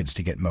telling kids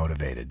to get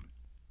motivated.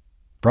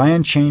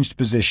 Brian changed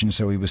position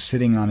so he was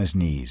sitting on his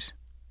knees.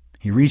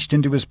 He reached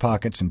into his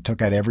pockets and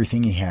took out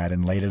everything he had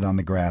and laid it on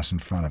the grass in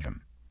front of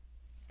him.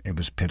 It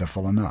was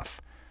pitiful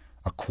enough.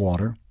 A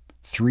quarter,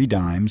 3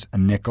 dimes, a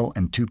nickel,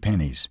 and 2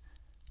 pennies.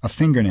 A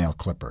fingernail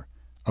clipper,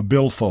 a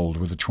billfold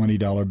with a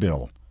 $20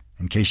 bill,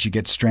 in case you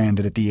get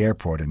stranded at the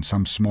airport in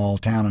some small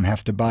town and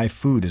have to buy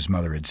food, his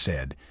mother had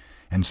said,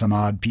 and some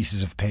odd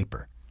pieces of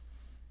paper.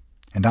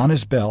 And on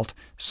his belt,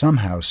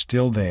 somehow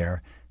still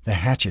there, the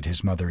hatchet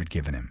his mother had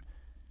given him.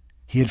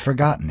 He had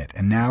forgotten it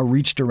and now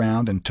reached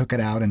around and took it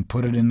out and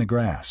put it in the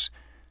grass.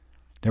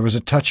 There was a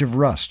touch of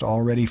rust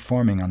already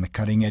forming on the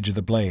cutting edge of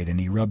the blade, and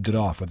he rubbed it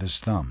off with his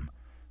thumb.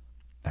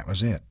 That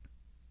was it.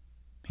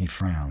 He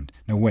frowned.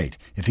 No, wait.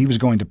 If he was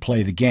going to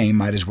play the game,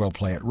 might as well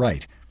play it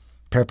right.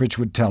 Perpich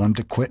would tell him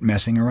to quit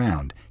messing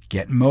around.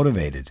 Get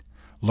motivated.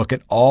 Look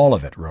at all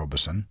of it,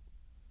 Robeson.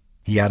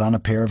 He had on a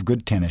pair of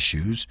good tennis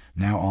shoes,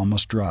 now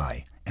almost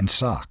dry, and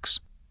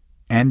socks,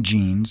 and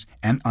jeans,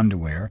 and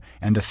underwear,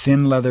 and a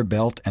thin leather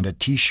belt, and a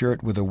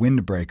T-shirt with a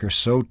windbreaker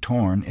so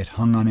torn it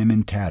hung on him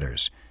in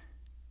tatters,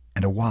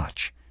 and a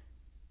watch.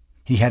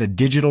 He had a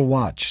digital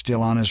watch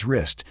still on his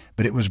wrist,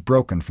 but it was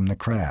broken from the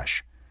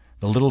crash,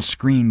 the little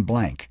screen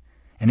blank,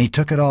 and he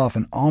took it off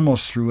and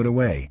almost threw it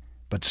away,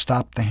 but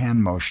stopped the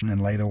hand motion and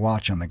lay the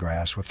watch on the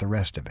grass with the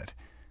rest of it.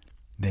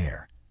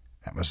 There,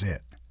 that was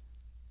it.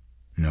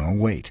 No,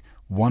 wait,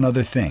 one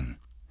other thing.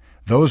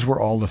 Those were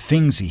all the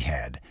things he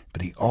had,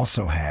 but he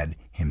also had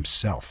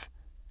himself.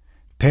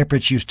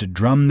 Perpich used to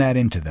drum that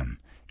into them.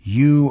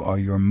 You are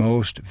your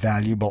most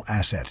valuable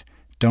asset.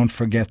 Don't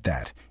forget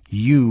that.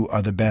 You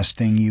are the best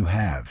thing you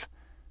have.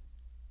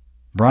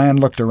 Brian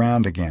looked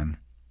around again.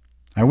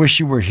 I wish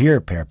you were here,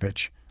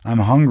 Perpich. I'm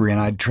hungry and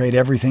I'd trade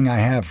everything I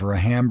have for a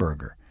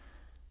hamburger.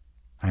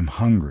 I'm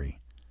hungry.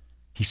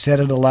 He said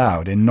it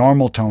aloud, in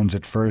normal tones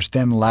at first,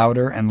 then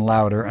louder and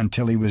louder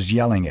until he was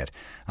yelling it.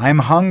 I'm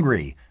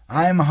hungry!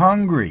 I'm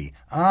hungry!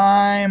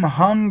 I'm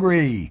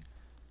hungry!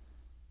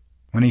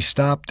 When he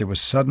stopped, there was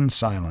sudden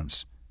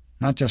silence,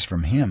 not just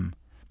from him,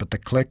 but the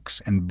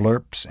clicks and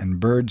blurps and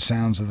bird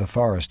sounds of the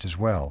forest as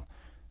well.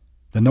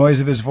 The noise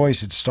of his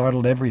voice had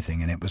startled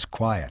everything, and it was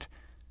quiet.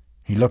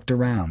 He looked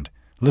around,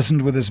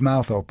 listened with his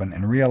mouth open,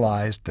 and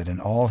realized that in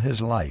all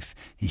his life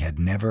he had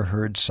never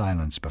heard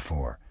silence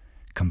before.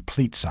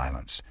 Complete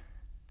silence.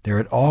 There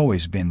had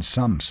always been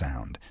some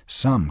sound,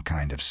 some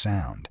kind of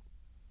sound.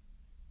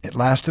 It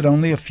lasted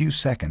only a few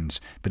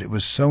seconds, but it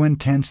was so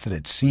intense that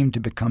it seemed to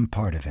become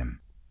part of him.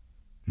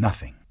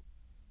 Nothing.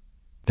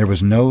 There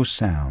was no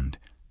sound.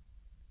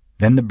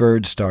 Then the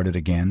birds started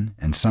again,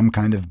 and some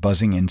kind of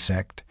buzzing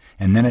insect,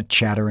 and then a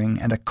chattering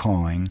and a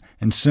cawing,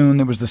 and soon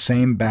there was the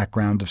same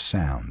background of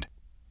sound,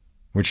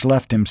 which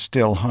left him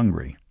still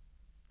hungry.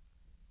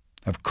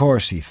 Of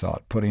course, he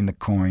thought, putting the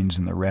coins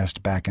and the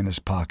rest back in his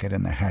pocket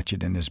and the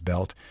hatchet in his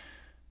belt.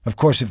 Of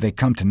course, if they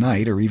come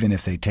tonight, or even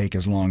if they take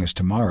as long as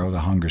tomorrow, the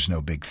hunger's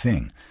no big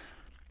thing.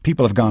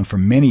 People have gone for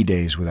many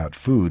days without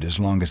food as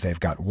long as they've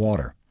got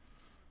water.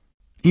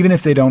 Even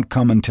if they don't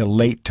come until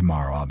late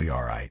tomorrow, I'll be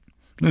all right.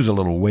 Lose a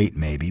little weight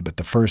maybe, but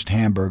the first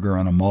hamburger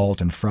on a malt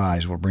and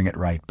fries will bring it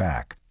right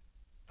back.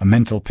 A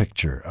mental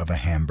picture of a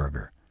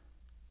hamburger.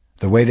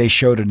 The way they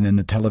showed it in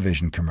the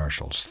television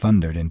commercials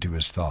thundered into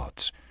his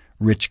thoughts.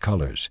 Rich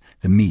colors,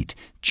 the meat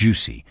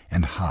juicy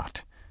and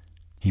hot.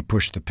 He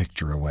pushed the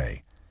picture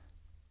away.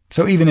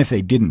 So even if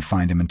they didn't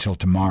find him until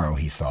tomorrow,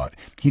 he thought,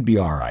 he'd be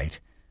all right.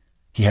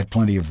 He had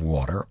plenty of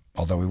water,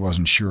 although he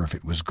wasn't sure if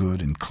it was good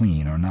and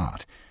clean or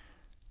not.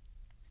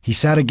 He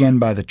sat again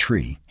by the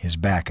tree, his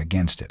back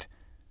against it.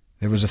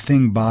 There was a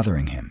thing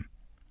bothering him.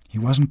 He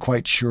wasn't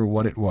quite sure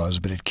what it was,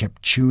 but it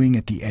kept chewing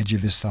at the edge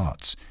of his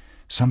thoughts.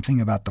 Something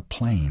about the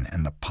plane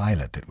and the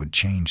pilot that would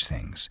change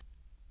things.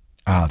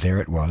 Ah, there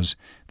it was.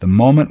 The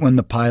moment when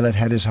the pilot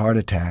had his heart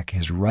attack,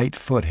 his right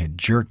foot had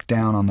jerked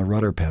down on the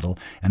rudder pedal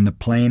and the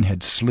plane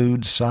had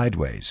slewed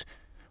sideways.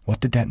 What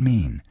did that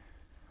mean?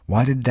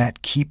 Why did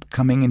that keep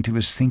coming into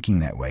his thinking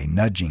that way,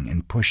 nudging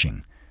and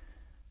pushing?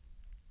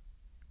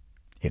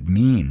 It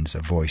means,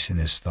 a voice in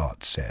his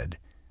thoughts said,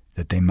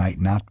 that they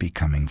might not be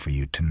coming for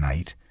you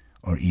tonight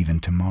or even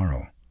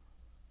tomorrow.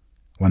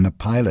 When the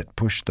pilot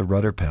pushed the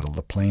rudder pedal,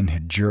 the plane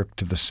had jerked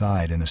to the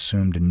side and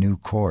assumed a new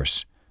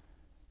course.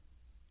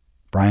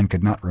 Brian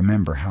could not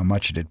remember how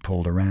much it had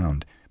pulled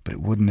around, but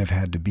it wouldn't have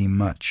had to be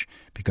much,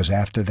 because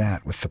after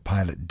that, with the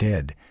pilot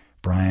dead,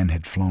 Brian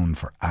had flown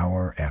for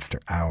hour after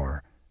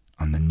hour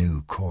on the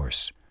new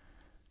course.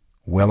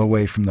 Well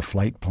away from the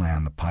flight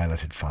plan the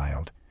pilot had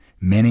filed,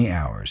 many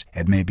hours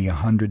at maybe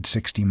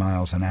 160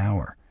 miles an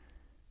hour.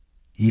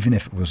 Even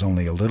if it was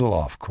only a little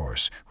off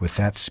course, with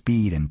that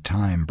speed and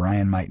time,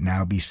 Brian might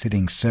now be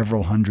sitting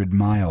several hundred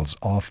miles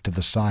off to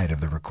the side of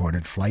the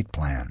recorded flight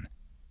plan.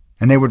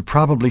 And they would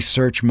probably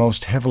search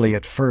most heavily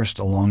at first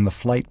along the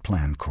flight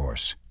plan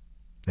course.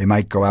 They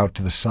might go out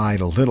to the side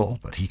a little,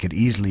 but he could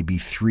easily be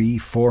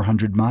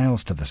 300-400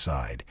 miles to the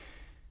side.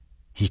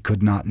 He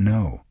could not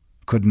know,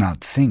 could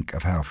not think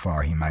of how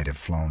far he might have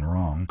flown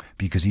wrong,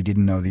 because he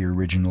didn't know the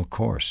original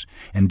course,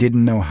 and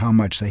didn't know how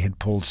much they had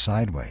pulled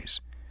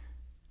sideways.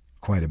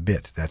 Quite a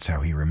bit, that's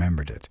how he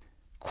remembered it.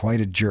 Quite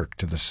a jerk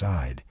to the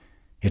side.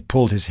 It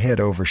pulled his head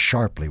over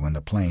sharply when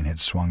the plane had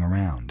swung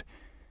around.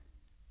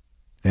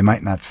 They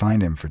might not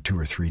find him for 2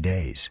 or 3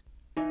 days.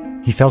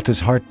 He felt his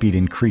heartbeat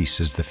increase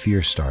as the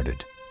fear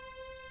started.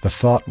 The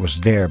thought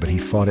was there, but he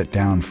fought it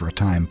down for a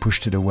time,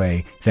 pushed it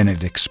away, then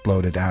it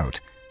exploded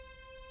out.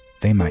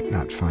 They might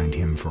not find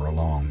him for a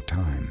long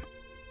time.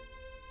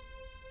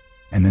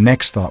 And the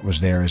next thought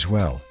was there as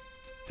well,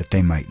 that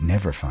they might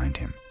never find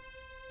him.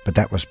 But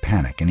that was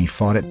panic, and he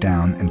fought it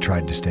down and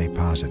tried to stay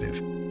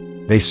positive.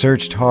 They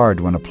searched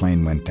hard when a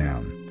plane went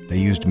down. They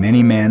used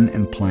many men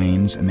and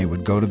planes, and they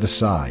would go to the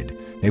side.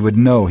 They would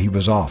know he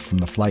was off from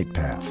the flight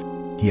path.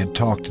 He had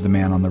talked to the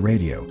man on the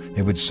radio.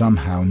 They would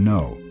somehow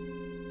know.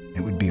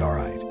 It would be all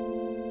right.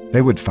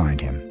 They would find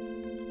him.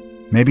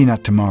 Maybe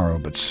not tomorrow,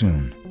 but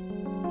soon.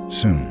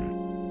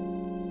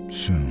 Soon.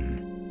 Soon.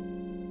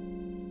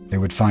 They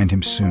would find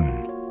him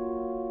soon.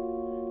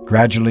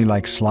 Gradually,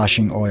 like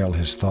sloshing oil,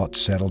 his thoughts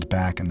settled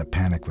back and the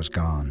panic was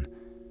gone.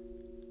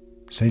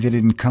 Say they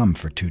didn't come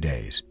for 2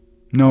 days.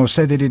 No,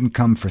 say they didn't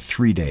come for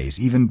 3 days,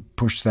 even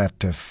push that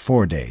to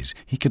 4 days.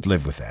 He could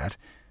live with that.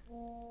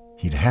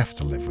 He'd have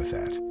to live with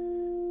that.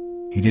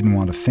 He didn't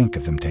want to think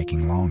of them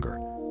taking longer.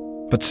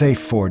 But say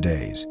 4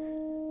 days.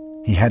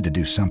 He had to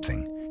do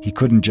something. He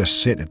couldn't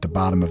just sit at the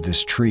bottom of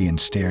this tree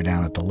and stare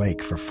down at the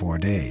lake for 4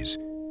 days.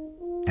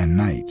 And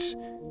nights.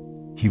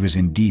 He was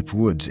in deep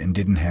woods and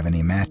didn't have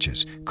any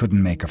matches,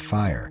 couldn't make a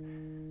fire.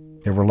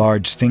 There were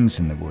large things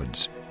in the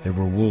woods. There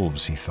were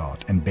wolves, he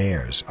thought, and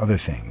bears, other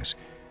things.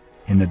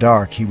 In the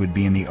dark, he would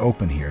be in the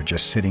open here,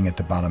 just sitting at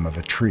the bottom of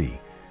a tree.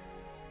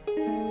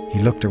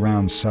 He looked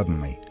around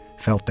suddenly,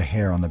 felt the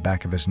hair on the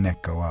back of his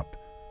neck go up.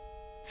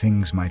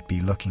 Things might be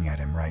looking at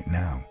him right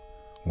now,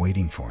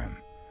 waiting for him,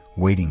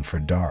 waiting for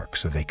dark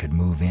so they could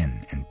move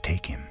in and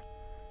take him.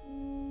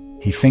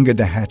 He fingered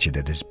the hatchet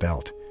at his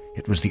belt.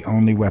 It was the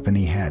only weapon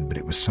he had, but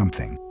it was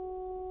something.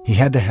 He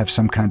had to have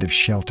some kind of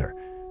shelter.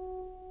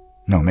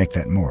 No, make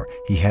that more.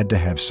 He had to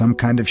have some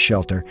kind of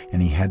shelter,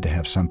 and he had to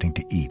have something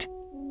to eat.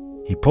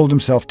 He pulled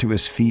himself to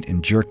his feet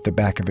and jerked the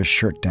back of his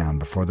shirt down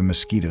before the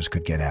mosquitoes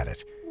could get at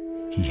it.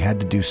 He had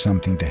to do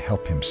something to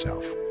help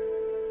himself.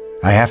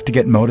 I have to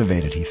get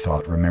motivated, he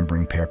thought,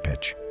 remembering Pear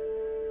Pitch.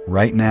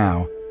 Right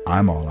now,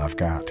 I'm all I've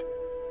got.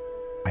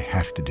 I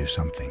have to do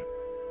something.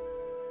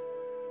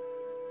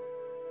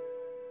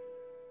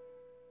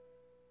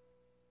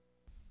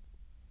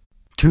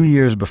 Two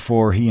years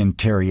before, he and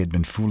Terry had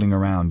been fooling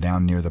around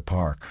down near the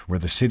park, where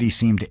the city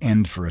seemed to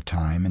end for a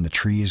time and the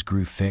trees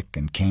grew thick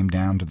and came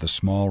down to the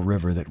small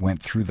river that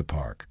went through the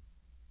park.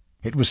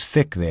 It was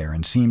thick there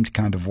and seemed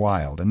kind of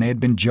wild, and they had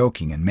been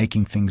joking and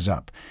making things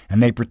up,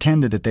 and they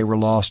pretended that they were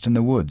lost in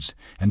the woods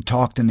and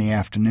talked in the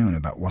afternoon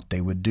about what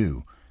they would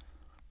do.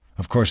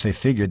 Of course, they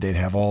figured they'd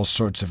have all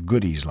sorts of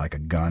goodies like a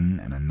gun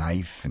and a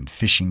knife and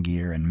fishing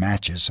gear and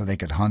matches so they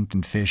could hunt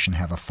and fish and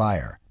have a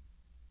fire.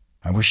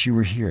 I wish you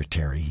were here,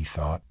 Terry, he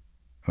thought,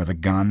 with a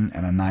gun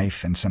and a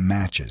knife and some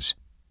matches.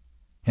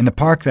 In the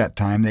park that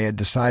time they had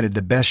decided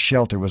the best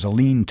shelter was a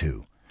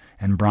lean-to,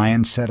 and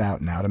Brian set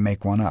out now to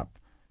make one up.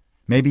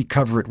 Maybe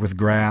cover it with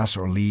grass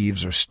or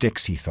leaves or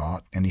sticks, he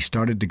thought, and he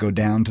started to go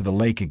down to the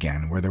lake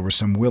again where there were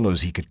some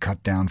willows he could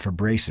cut down for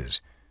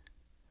braces.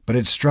 But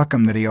it struck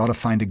him that he ought to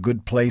find a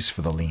good place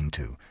for the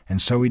lean-to, and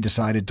so he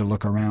decided to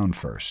look around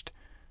first.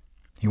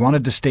 He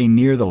wanted to stay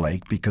near the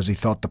lake because he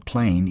thought the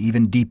plane,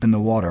 even deep in the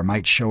water,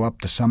 might show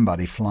up to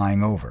somebody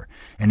flying over,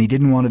 and he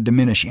didn't want to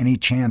diminish any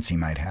chance he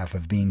might have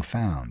of being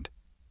found.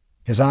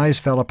 His eyes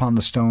fell upon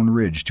the stone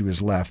ridge to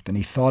his left, and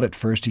he thought at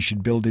first he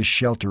should build his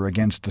shelter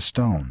against the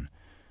stone.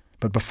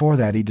 But before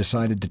that he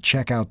decided to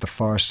check out the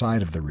far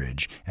side of the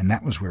ridge, and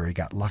that was where he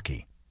got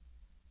lucky.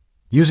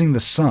 Using the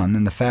sun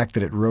and the fact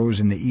that it rose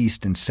in the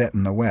east and set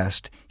in the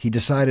west, he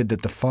decided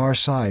that the far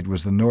side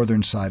was the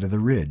northern side of the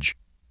ridge.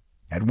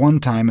 At one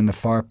time in the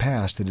far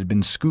past it had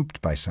been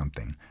scooped by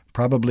something,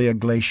 probably a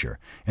glacier,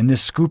 and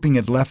this scooping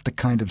had left a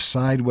kind of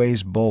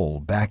sideways bowl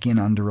back in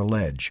under a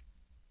ledge.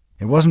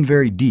 It wasn't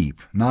very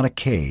deep, not a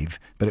cave,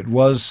 but it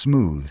was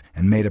smooth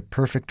and made a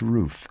perfect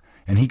roof,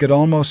 and he could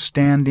almost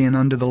stand in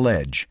under the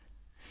ledge.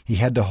 He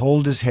had to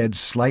hold his head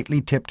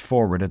slightly tipped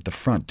forward at the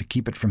front to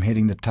keep it from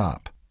hitting the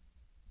top.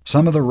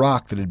 Some of the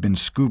rock that had been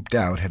scooped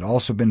out had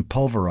also been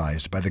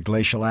pulverized by the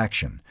glacial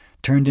action,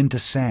 turned into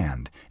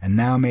sand, and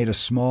now made a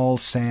small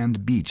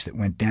sand beach that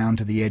went down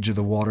to the edge of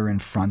the water in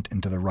front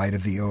and to the right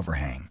of the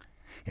overhang.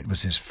 It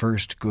was his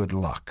first good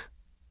luck.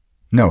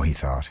 No, he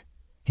thought.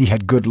 He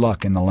had good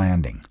luck in the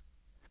landing.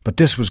 But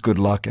this was good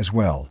luck as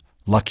well,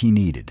 luck he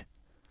needed.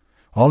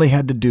 All he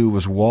had to do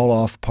was wall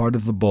off part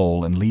of the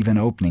bowl and leave an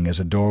opening as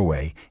a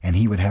doorway, and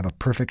he would have a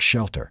perfect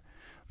shelter,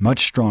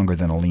 much stronger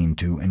than a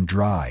lean-to and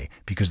dry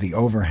because the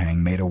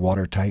overhang made a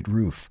watertight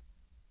roof.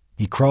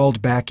 He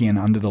crawled back in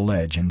under the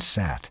ledge and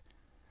sat.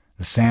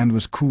 The sand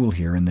was cool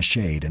here in the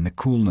shade, and the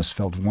coolness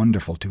felt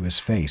wonderful to his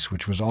face,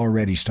 which was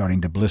already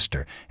starting to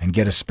blister and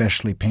get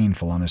especially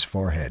painful on his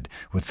forehead,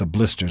 with the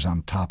blisters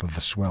on top of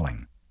the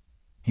swelling.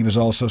 He was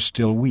also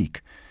still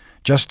weak.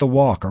 Just the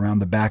walk around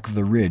the back of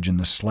the ridge and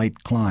the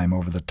slight climb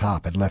over the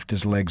top had left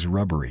his legs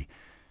rubbery.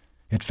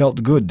 It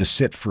felt good to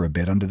sit for a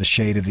bit under the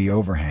shade of the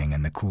overhang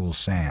in the cool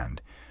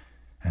sand.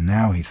 And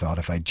now he thought,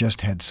 if I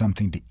just had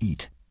something to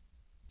eat.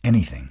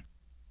 Anything.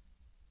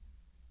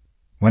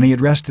 When he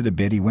had rested a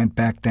bit, he went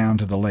back down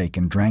to the lake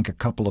and drank a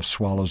couple of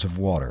swallows of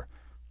water.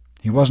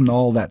 He wasn't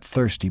all that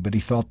thirsty, but he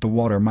thought the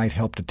water might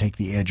help to take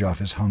the edge off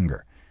his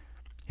hunger.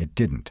 It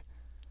didn't.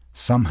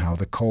 Somehow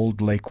the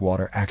cold lake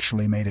water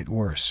actually made it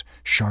worse,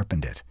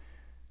 sharpened it.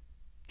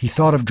 He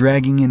thought of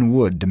dragging in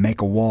wood to make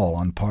a wall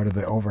on part of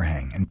the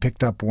overhang and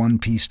picked up one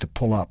piece to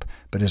pull up,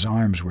 but his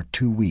arms were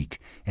too weak,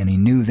 and he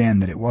knew then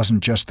that it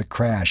wasn't just the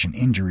crash and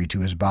injury to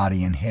his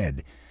body and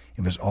head.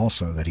 It was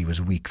also that he was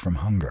weak from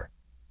hunger.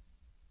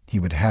 He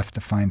would have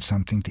to find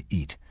something to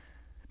eat.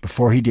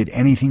 Before he did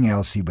anything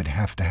else, he would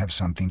have to have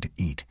something to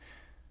eat.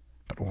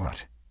 But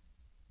what?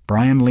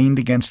 Brian leaned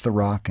against the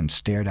rock and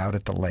stared out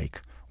at the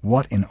lake.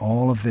 What in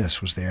all of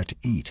this was there to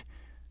eat?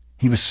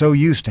 He was so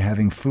used to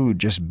having food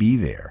just be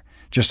there,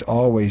 just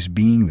always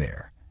being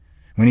there.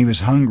 When he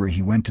was hungry,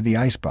 he went to the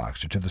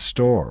icebox or to the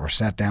store or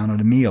sat down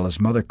at a meal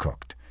his mother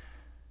cooked.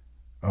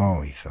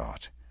 Oh, he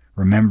thought,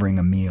 remembering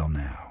a meal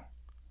now.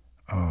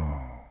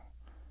 Oh.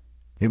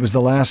 It was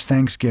the last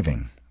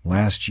Thanksgiving,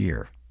 last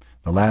year,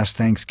 the last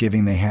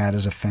Thanksgiving they had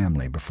as a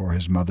family before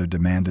his mother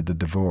demanded the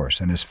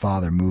divorce and his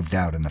father moved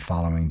out in the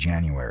following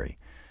January.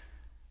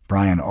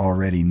 Brian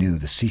already knew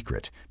the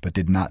secret, but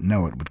did not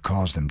know it would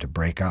cause them to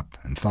break up,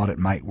 and thought it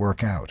might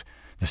work out,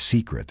 the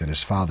secret that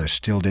his father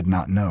still did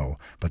not know,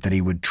 but that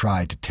he would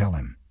try to tell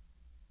him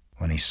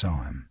when he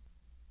saw him.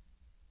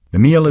 The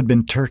meal had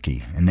been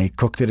turkey, and they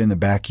cooked it in the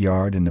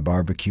backyard in the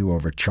barbecue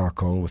over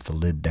charcoal with the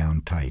lid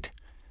down tight.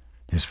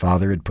 His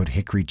father had put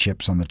hickory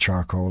chips on the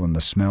charcoal, and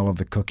the smell of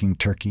the cooking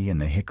turkey and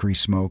the hickory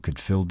smoke had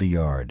filled the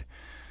yard.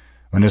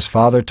 When his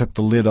father took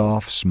the lid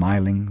off,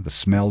 smiling, the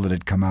smell that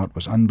had come out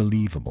was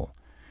unbelievable.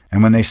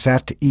 And when they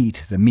sat to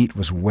eat, the meat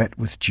was wet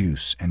with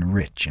juice and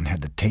rich and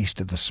had the taste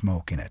of the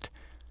smoke in it.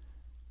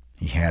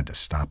 He had to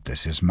stop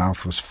this. His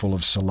mouth was full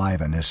of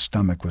saliva and his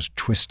stomach was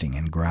twisting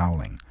and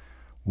growling.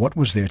 What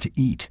was there to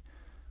eat?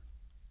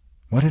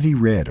 What had he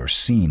read or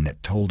seen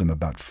that told him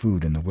about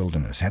food in the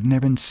wilderness? Hadn't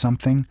there been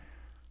something?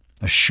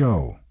 A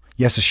show.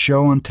 Yes, a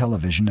show on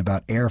television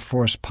about Air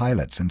Force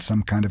pilots and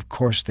some kind of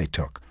course they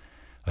took.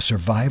 A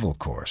survival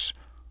course.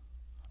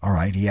 All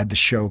right, he had the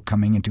show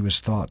coming into his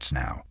thoughts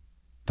now.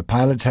 The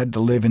pilots had to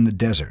live in the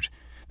desert.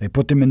 They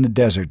put them in the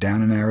desert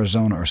down in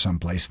Arizona or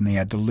someplace, and they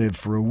had to live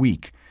for a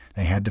week.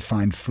 They had to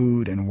find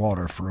food and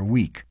water for a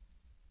week.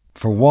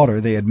 For water,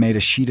 they had made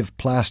a sheet of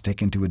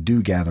plastic into a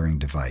dew-gathering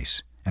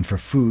device, and for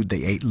food,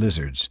 they ate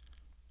lizards.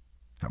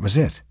 That was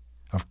it.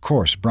 Of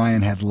course,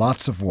 Brian had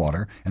lots of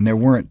water, and there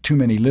weren't too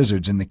many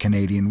lizards in the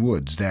Canadian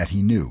woods, that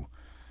he knew.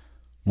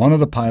 One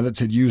of the pilots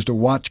had used a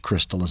watch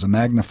crystal as a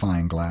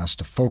magnifying glass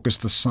to focus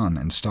the sun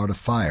and start a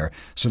fire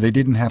so they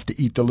didn't have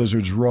to eat the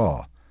lizards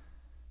raw.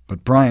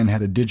 But Brian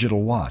had a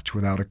digital watch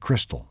without a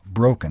crystal,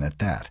 broken at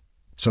that,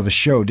 so the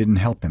show didn't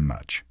help him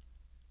much.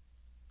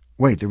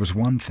 Wait, there was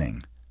one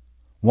thing.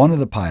 One of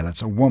the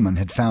pilots, a woman,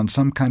 had found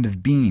some kind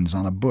of beans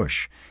on a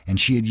bush, and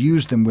she had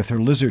used them with her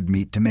lizard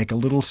meat to make a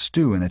little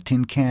stew in a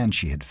tin can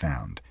she had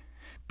found.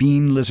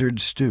 Bean lizard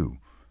stew.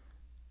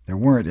 There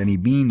weren't any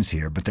beans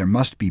here, but there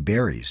must be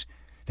berries.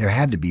 There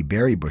had to be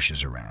berry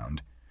bushes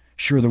around.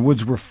 Sure, the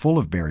woods were full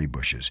of berry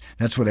bushes.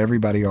 That's what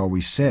everybody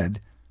always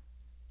said.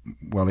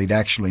 Well, he'd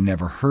actually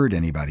never heard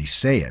anybody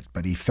say it,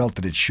 but he felt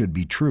that it should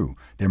be true.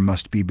 There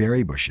must be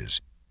berry bushes.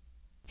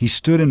 He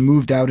stood and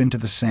moved out into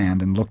the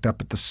sand and looked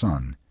up at the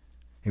sun.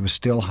 It was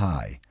still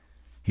high.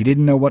 He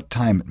didn't know what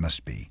time it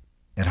must be.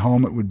 At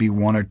home it would be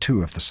 1 or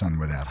 2 if the sun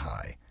were that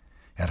high.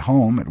 At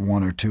home, at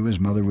 1 or 2, his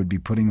mother would be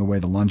putting away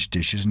the lunch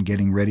dishes and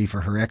getting ready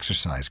for her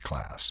exercise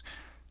class.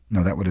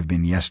 No, that would have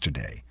been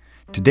yesterday.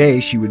 Today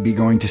she would be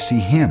going to see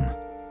him.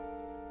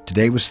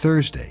 Today was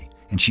Thursday,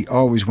 and she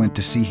always went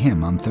to see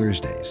him on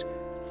Thursdays.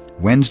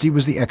 Wednesday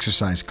was the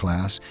exercise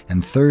class,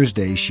 and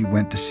Thursday she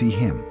went to see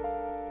him.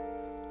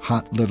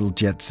 Hot little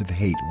jets of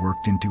hate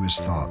worked into his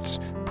thoughts,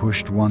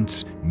 pushed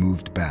once,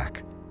 moved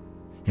back.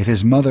 If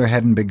his mother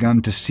hadn't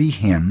begun to see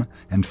him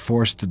and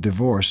forced the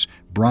divorce,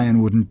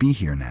 Brian wouldn't be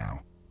here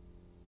now.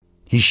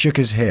 He shook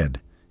his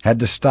head, had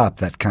to stop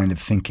that kind of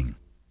thinking.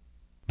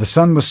 The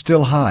sun was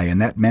still high,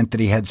 and that meant that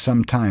he had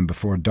some time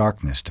before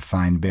darkness to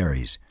find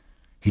berries.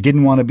 He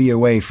didn't want to be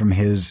away from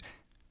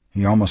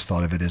he almost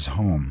thought of it as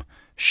home,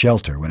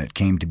 shelter when it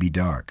came to be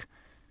dark.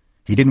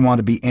 He didn't want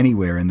to be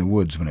anywhere in the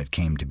woods when it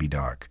came to be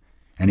dark,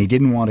 and he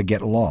didn't want to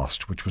get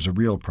lost, which was a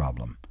real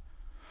problem.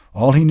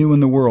 All he knew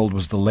in the world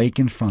was the lake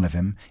in front of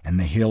him and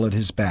the hill at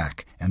his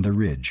back and the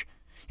ridge.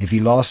 If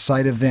he lost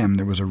sight of them,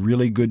 there was a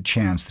really good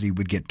chance that he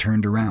would get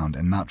turned around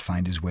and not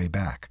find his way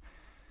back.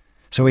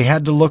 So he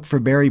had to look for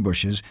berry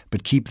bushes,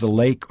 but keep the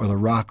lake or the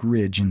rock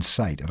ridge in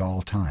sight at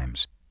all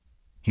times.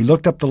 He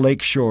looked up the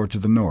lake shore to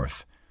the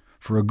north.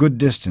 For a good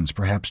distance,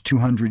 perhaps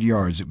 200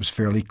 yards, it was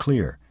fairly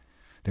clear.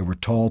 There were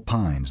tall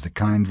pines, the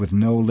kind with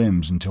no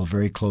limbs until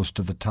very close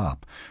to the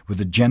top,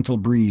 with a gentle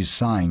breeze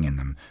sighing in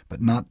them,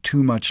 but not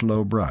too much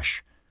low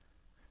brush.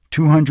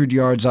 200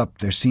 yards up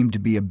there seemed to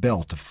be a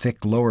belt of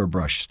thick lower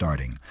brush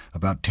starting,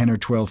 about 10 or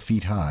 12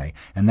 feet high,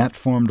 and that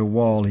formed a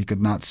wall he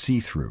could not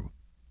see through.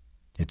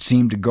 It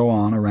seemed to go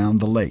on around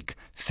the lake,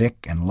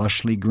 thick and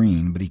lushly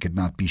green, but he could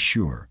not be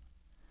sure.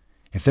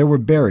 If there were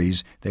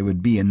berries, they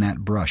would be in that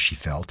brush, he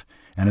felt,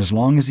 and as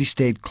long as he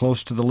stayed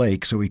close to the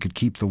lake so he could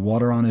keep the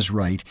water on his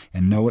right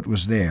and know it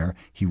was there,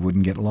 he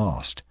wouldn't get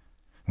lost.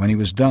 When he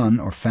was done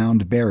or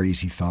found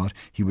berries, he thought,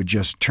 he would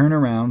just turn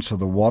around so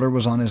the water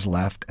was on his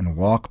left and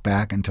walk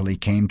back until he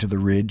came to the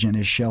ridge and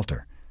his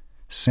shelter.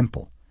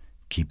 Simple.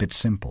 Keep it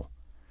simple.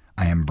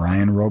 I am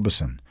Brian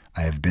Robeson.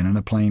 I have been in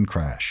a plane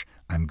crash.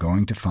 I'm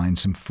going to find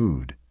some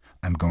food.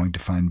 I'm going to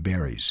find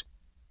berries.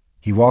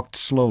 He walked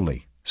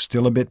slowly,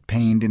 still a bit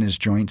pained in his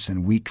joints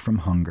and weak from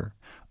hunger,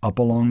 up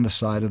along the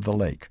side of the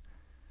lake.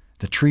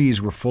 The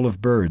trees were full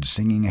of birds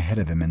singing ahead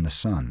of him in the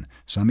sun.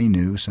 Some he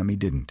knew, some he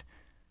didn't.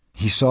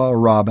 He saw a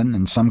robin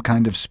and some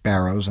kind of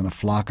sparrows and a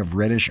flock of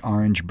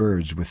reddish-orange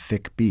birds with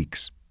thick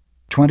beaks.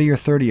 20 or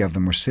 30 of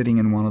them were sitting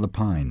in one of the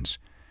pines.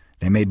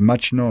 They made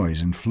much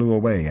noise and flew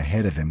away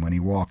ahead of him when he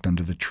walked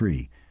under the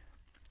tree.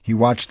 He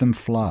watched them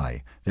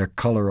fly, their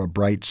color a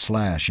bright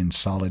slash in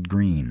solid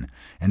green,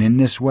 and in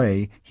this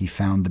way he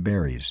found the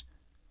berries.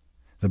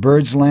 The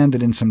birds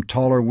landed in some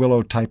taller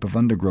willow type of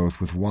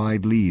undergrowth with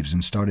wide leaves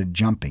and started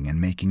jumping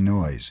and making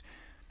noise.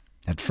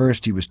 At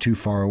first he was too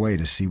far away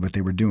to see what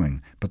they were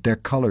doing, but their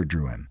color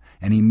drew him,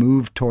 and he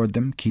moved toward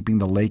them, keeping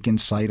the lake in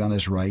sight on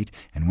his right,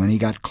 and when he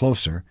got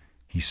closer,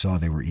 he saw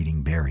they were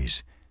eating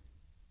berries.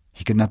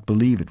 He could not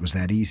believe it was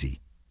that easy.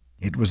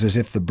 It was as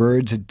if the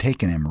birds had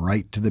taken him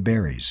right to the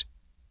berries.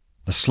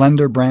 The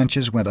slender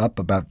branches went up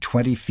about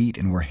 20 feet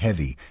and were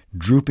heavy,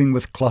 drooping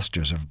with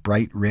clusters of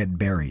bright red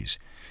berries.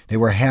 They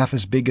were half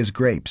as big as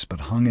grapes, but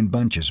hung in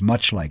bunches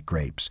much like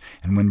grapes,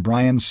 and when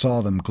Brian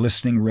saw them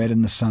glistening red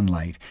in the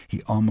sunlight,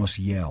 he almost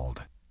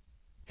yelled.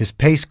 His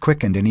pace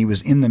quickened, and he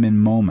was in them in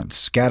moments,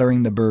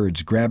 scattering the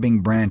birds, grabbing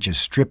branches,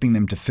 stripping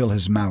them to fill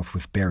his mouth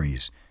with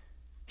berries.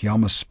 He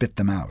almost spit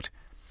them out.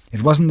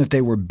 It wasn't that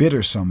they were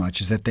bitter so much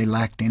as that they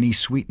lacked any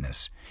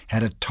sweetness,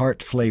 had a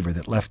tart flavor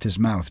that left his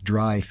mouth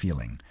dry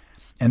feeling.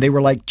 And they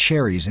were like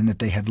cherries in that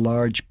they had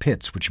large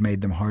pits which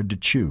made them hard to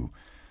chew.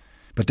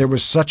 But there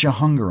was such a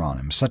hunger on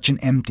him, such an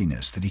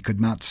emptiness, that he could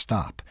not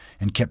stop,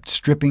 and kept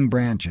stripping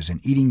branches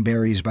and eating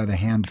berries by the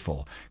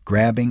handful,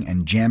 grabbing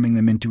and jamming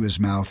them into his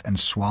mouth and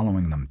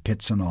swallowing them,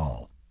 pits and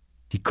all.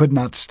 He could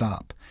not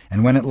stop,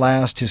 and when at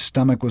last his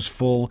stomach was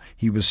full,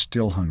 he was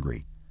still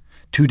hungry.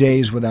 2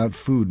 days without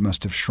food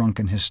must have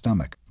shrunken his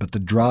stomach, but the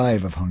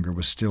drive of hunger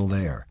was still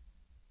there.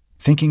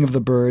 Thinking of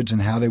the birds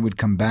and how they would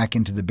come back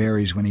into the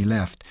berries when he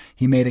left,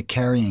 he made a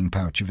carrying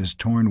pouch of his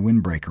torn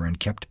windbreaker and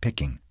kept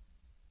picking.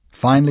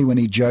 Finally, when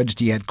he judged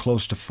he had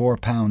close to 4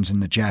 pounds in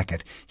the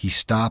jacket, he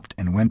stopped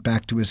and went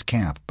back to his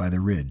camp by the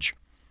ridge.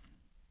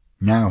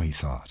 Now, he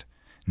thought,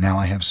 now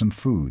I have some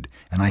food,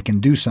 and I can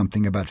do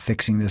something about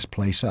fixing this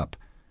place up.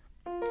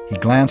 He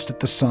glanced at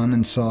the sun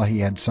and saw he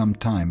had some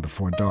time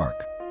before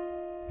dark.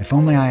 If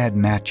only I had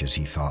matches,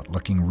 he thought,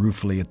 looking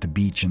ruefully at the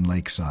beach and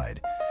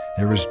lakeside.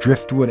 There was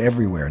driftwood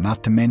everywhere,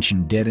 not to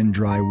mention dead and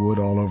dry wood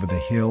all over the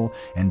hill,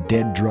 and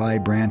dead dry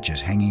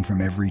branches hanging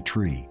from every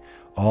tree.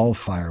 All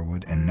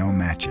firewood and no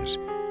matches.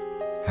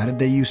 How did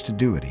they used to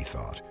do it, he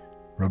thought?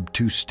 Rub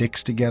 2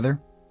 sticks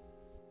together?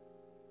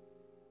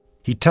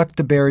 He tucked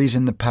the berries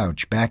in the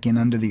pouch back in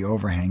under the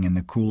overhang in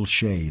the cool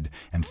shade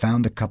and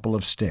found a couple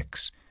of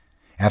sticks.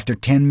 After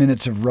 10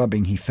 minutes of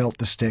rubbing, he felt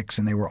the sticks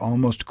and they were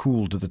almost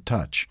cool to the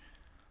touch.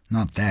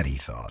 Not that, he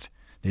thought.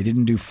 They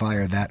didn't do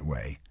fire that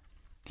way.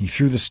 He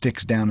threw the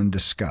sticks down in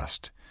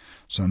disgust.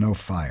 So no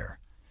fire.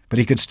 But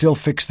he could still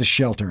fix the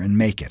shelter and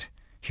make it.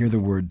 Here the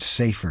word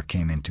safer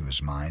came into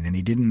his mind, and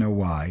he didn't know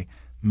why.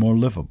 More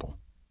livable.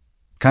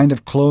 Kind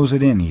of close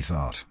it in, he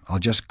thought. I'll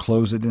just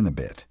close it in a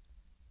bit.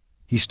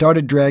 He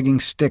started dragging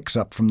sticks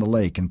up from the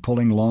lake and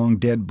pulling long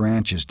dead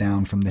branches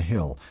down from the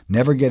hill,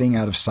 never getting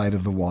out of sight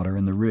of the water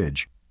and the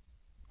ridge.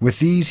 With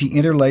these he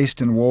interlaced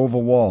and wove a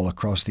wall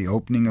across the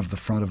opening of the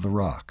front of the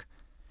rock.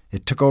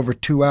 It took over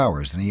 2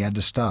 hours, and he had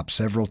to stop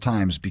several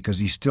times because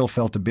he still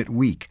felt a bit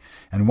weak,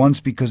 and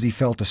once because he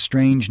felt a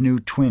strange new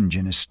twinge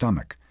in his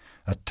stomach,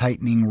 a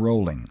tightening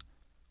rolling.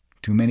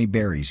 Too many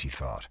berries, he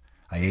thought.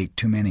 I ate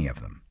too many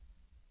of them.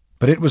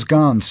 But it was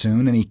gone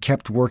soon, and he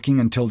kept working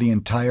until the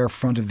entire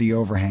front of the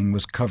overhang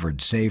was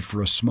covered, save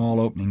for a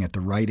small opening at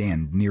the right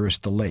end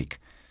nearest the lake.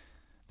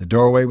 The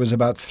doorway was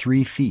about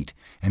 3 feet,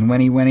 and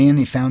when he went in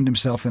he found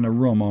himself in a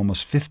room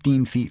almost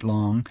 15 feet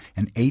long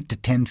and 8 to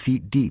 10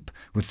 feet deep,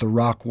 with the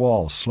rock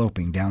wall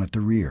sloping down at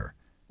the rear.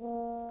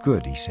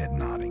 "Good," he said,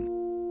 nodding.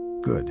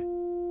 "Good."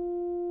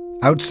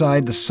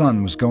 Outside the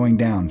sun was going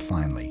down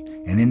finally,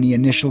 and in the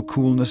initial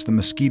coolness the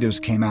mosquitoes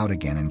came out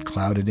again and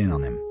clouded in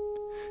on him.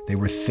 They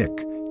were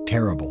thick,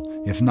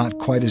 terrible, if not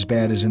quite as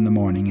bad as in the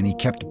morning, and he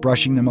kept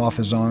brushing them off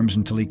his arms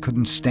until he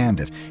couldn't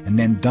stand it, and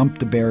then dumped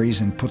the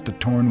berries and put the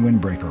torn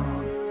windbreaker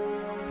on.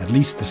 At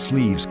least the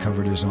sleeves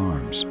covered his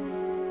arms.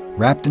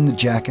 Wrapped in the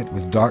jacket,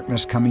 with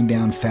darkness coming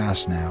down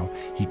fast now,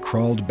 he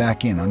crawled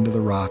back in under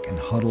the rock and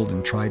huddled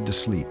and tried to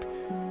sleep.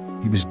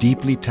 He was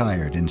deeply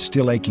tired and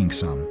still aching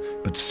some,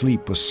 but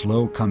sleep was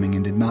slow coming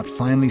and did not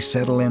finally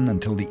settle in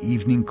until the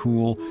evening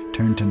cool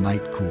turned to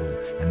night cool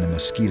and the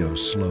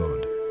mosquitoes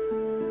slowed.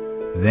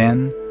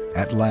 Then,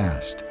 at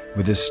last,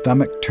 with his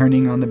stomach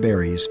turning on the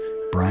berries,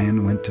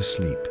 Brian went to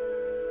sleep.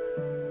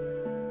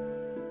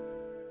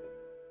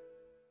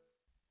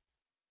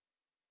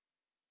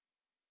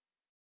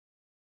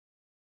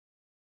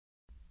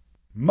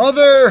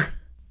 "Mother!"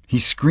 He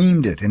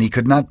screamed it, and he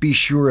could not be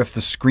sure if the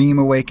scream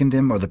awakened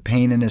him or the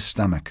pain in his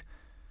stomach.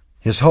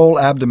 His whole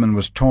abdomen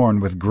was torn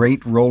with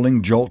great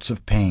rolling jolts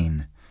of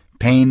pain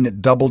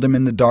that doubled him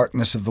in the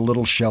darkness of the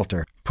little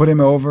shelter, put him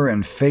over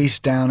and face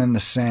down in the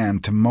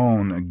sand to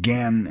moan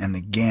again and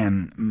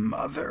again,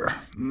 "Mother,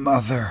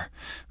 mother,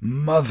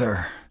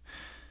 mother."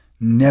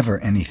 Never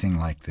anything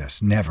like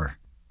this, never.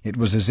 It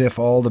was as if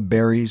all the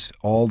berries,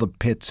 all the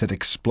pits had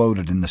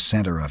exploded in the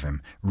center of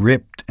him,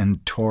 ripped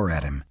and tore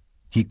at him.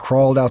 He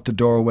crawled out the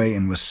doorway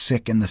and was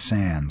sick in the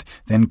sand,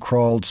 then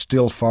crawled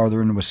still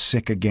farther and was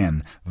sick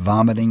again,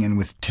 vomiting and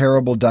with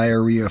terrible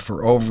diarrhea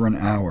for over an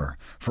hour,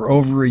 for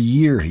over a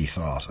year, he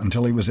thought,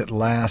 until he was at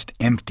last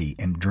empty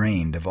and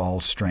drained of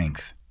all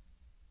strength.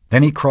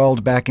 Then he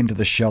crawled back into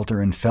the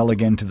shelter and fell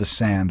again to the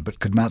sand,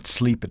 but could not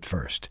sleep at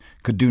first,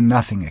 could do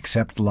nothing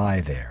except lie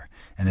there,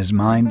 and his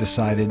mind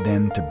decided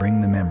then to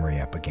bring the memory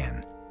up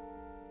again.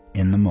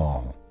 In the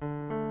mall.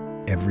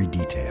 Every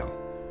detail.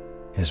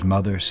 His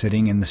mother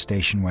sitting in the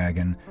station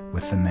wagon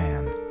with the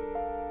man.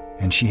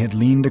 And she had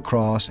leaned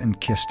across and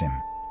kissed him,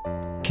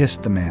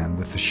 kissed the man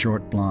with the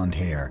short blonde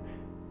hair,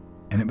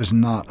 and it was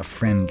not a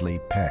friendly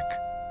peck,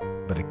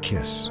 but a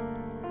kiss.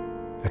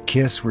 A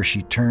kiss where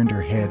she turned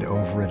her head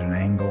over at an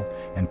angle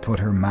and put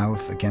her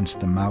mouth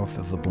against the mouth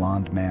of the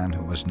blonde man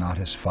who was not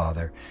his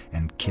father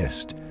and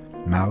kissed,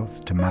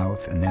 mouth to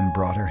mouth, and then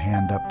brought her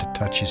hand up to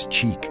touch his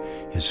cheek,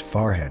 his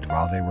forehead,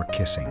 while they were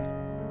kissing.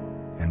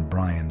 And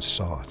Brian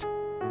saw it.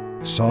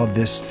 Saw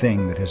this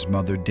thing that his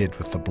mother did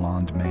with the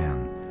blonde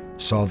man,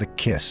 saw the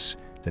kiss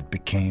that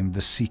became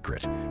the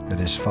secret that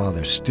his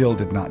father still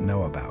did not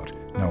know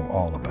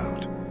all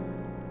about.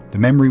 The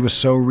memory was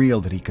so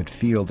real that he could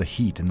feel the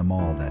heat in the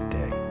mall that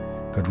day,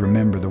 could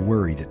remember the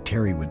worry that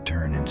Terry would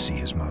turn and see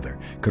his mother,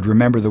 could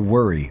remember the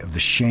worry of the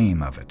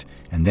shame of it,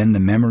 and then the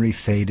memory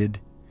faded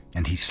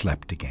and he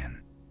slept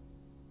again.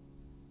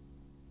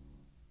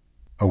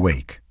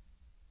 Awake.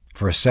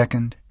 For a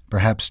second,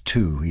 perhaps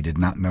 2, he did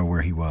not know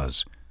where he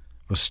was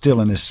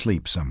still in his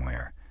sleep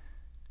somewhere.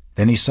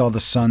 Then he saw the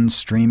sun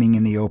streaming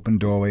in the open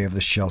doorway of the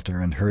shelter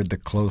and heard the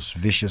close,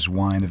 vicious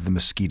whine of the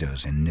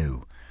mosquitoes and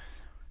knew.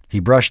 He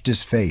brushed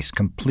his face,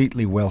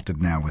 completely welted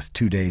now with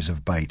 2 days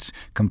of bites,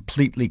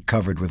 completely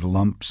covered with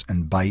lumps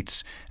and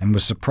bites, and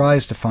was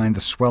surprised to find the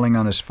swelling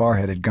on his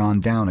forehead had gone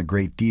down a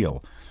great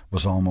deal,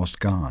 was almost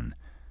gone.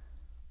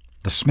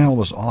 The smell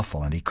was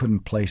awful, and he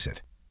couldn't place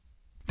it.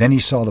 Then he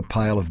saw the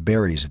pile of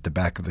berries at the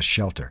back of the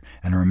shelter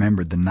and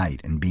remembered the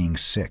night and being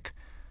sick.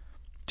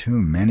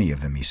 Too many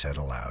of them, he said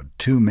aloud,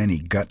 too many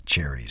gut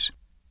cherries.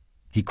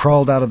 He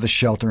crawled out of the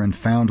shelter and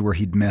found where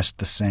he'd messed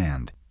the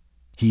sand.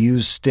 He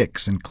used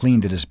sticks and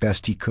cleaned it as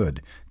best he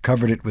could,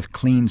 covered it with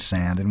clean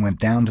sand, and went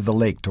down to the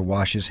lake to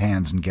wash his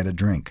hands and get a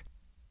drink.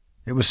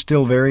 It was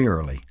still very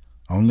early,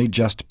 only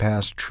just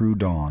past true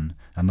dawn,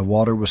 and the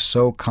water was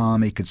so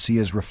calm he could see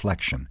his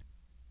reflection.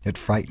 It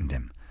frightened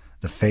him.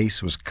 The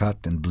face was cut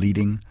and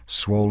bleeding,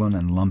 swollen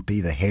and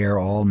lumpy, the hair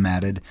all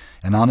matted,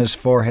 and on his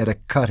forehead a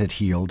cut had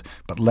healed,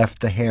 but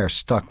left the hair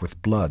stuck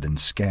with blood and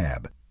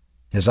scab.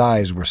 His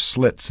eyes were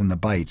slits in the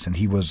bites, and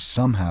he was,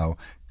 somehow,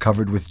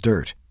 covered with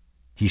dirt.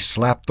 He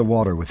slapped the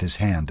water with his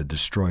hand to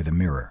destroy the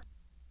mirror.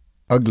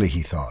 Ugly,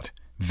 he thought,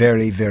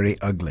 very, very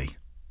ugly.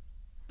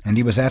 And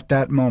he was at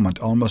that moment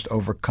almost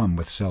overcome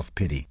with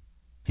self-pity.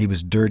 He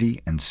was dirty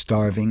and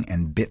starving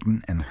and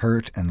bitten and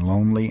hurt and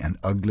lonely and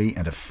ugly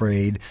and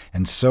afraid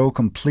and so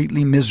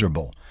completely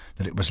miserable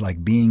that it was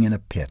like being in a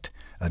pit,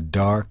 a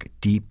dark,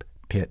 deep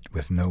pit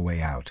with no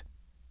way out.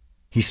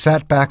 He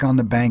sat back on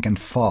the bank and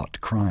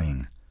fought,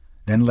 crying,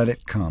 then let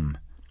it come,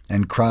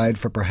 and cried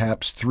for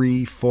perhaps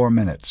 3-4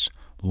 minutes,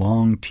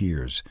 long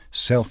tears,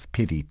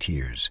 self-pity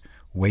tears,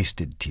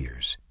 wasted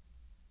tears.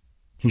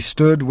 He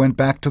stood, went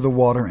back to the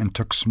water, and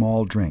took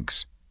small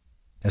drinks.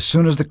 As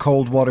soon as the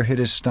cold water hit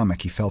his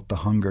stomach, he felt the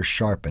hunger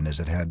sharpen as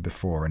it had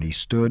before, and he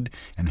stood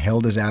and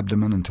held his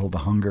abdomen until the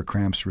hunger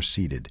cramps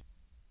receded.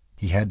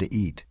 He had to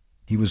eat.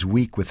 He was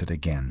weak with it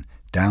again,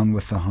 down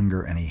with the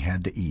hunger, and he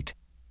had to eat.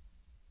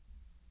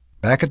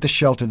 Back at the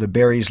shelter, the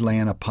berries lay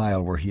in a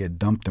pile where he had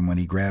dumped them when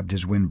he grabbed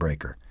his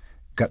windbreaker.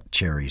 Gut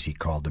cherries, he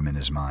called them in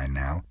his mind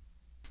now,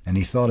 and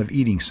he thought of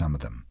eating some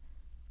of them.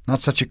 Not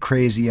such a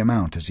crazy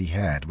amount as he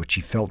had, which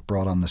he felt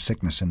brought on the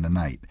sickness in the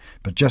night,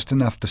 but just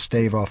enough to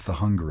stave off the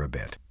hunger a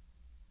bit.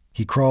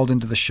 He crawled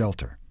into the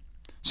shelter.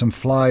 Some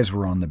flies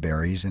were on the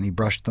berries, and he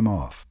brushed them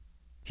off.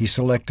 He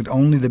selected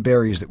only the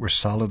berries that were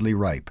solidly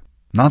ripe,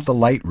 not the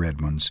light red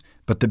ones,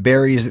 but the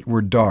berries that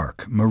were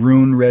dark,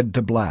 maroon red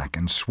to black,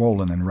 and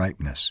swollen in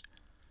ripeness.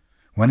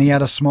 When he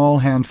had a small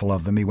handful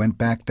of them, he went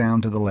back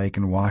down to the lake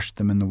and washed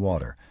them in the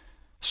water.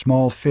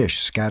 Small fish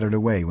scattered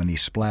away when he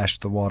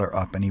splashed the water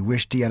up, and he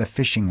wished he had a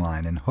fishing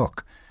line and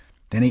hook.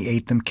 Then he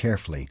ate them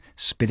carefully,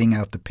 spitting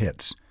out the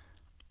pits.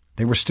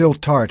 They were still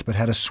tart, but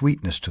had a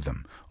sweetness to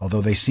them,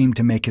 although they seemed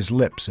to make his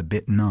lips a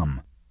bit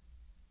numb.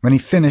 When he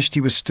finished,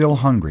 he was still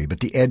hungry, but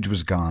the edge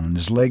was gone, and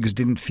his legs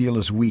didn't feel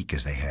as weak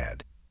as they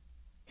had.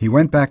 He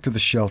went back to the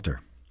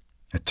shelter.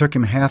 It took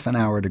him half an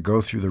hour to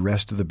go through the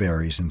rest of the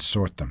berries and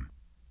sort them,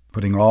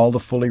 putting all the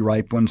fully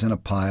ripe ones in a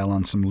pile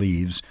on some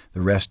leaves,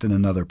 the rest in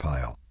another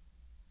pile.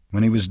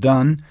 When he was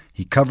done,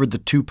 he covered the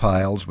 2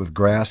 piles with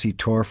grass he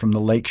tore from the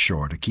lake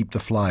shore to keep the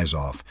flies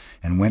off,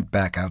 and went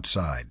back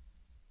outside.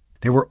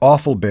 They were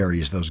awful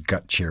berries, those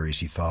gut cherries,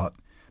 he thought,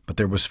 but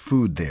there was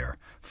food there,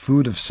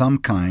 food of some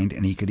kind,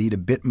 and he could eat a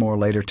bit more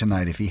later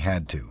tonight if he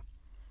had to.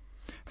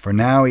 For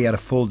now he had a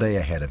full day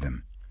ahead of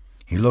him.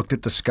 He looked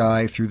at the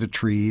sky through the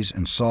trees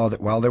and saw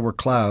that while there were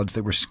clouds,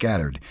 they were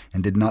scattered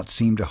and did not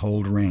seem to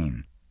hold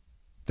rain.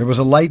 There was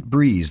a light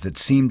breeze that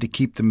seemed to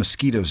keep the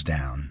mosquitoes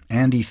down,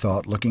 and he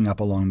thought, looking up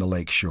along the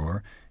lake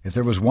shore, if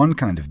there was one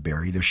kind of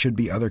berry, there should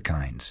be other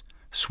kinds,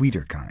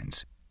 sweeter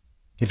kinds.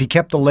 If he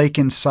kept the lake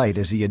in sight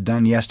as he had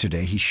done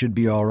yesterday, he should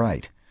be all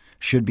right,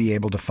 should be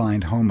able to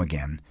find home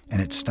again, and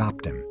it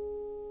stopped him.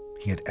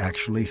 He had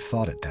actually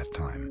thought it that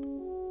time.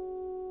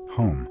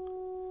 Home.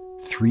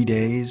 3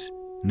 days?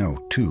 No,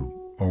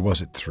 2, or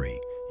was it 3?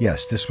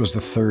 Yes, this was the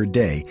 3rd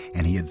day,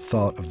 and he had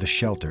thought of the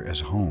shelter as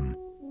home.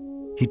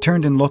 He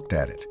turned and looked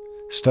at it,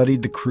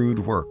 studied the crude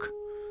work.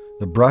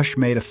 The brush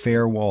made a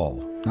fair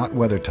wall, not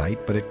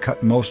weather-tight, but it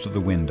cut most of the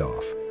wind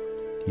off.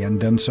 He hadn't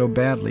done so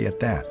badly at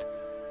that.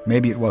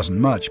 Maybe it wasn't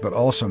much, but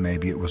also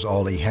maybe it was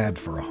all he had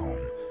for a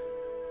home.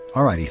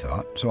 All right, he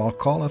thought, so I'll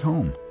call it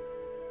home.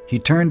 He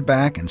turned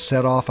back and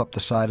set off up the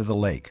side of the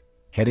lake,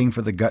 heading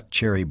for the gut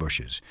cherry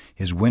bushes,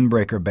 his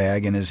windbreaker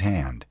bag in his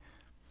hand.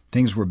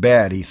 Things were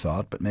bad, he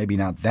thought, but maybe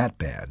not that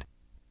bad.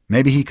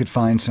 Maybe he could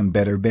find some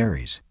better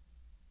berries.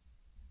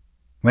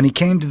 When he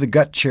came to the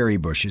gut cherry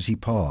bushes, he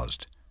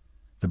paused.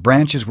 The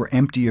branches were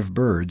empty of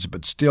birds,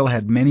 but still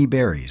had many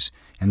berries,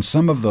 and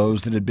some of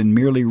those that had been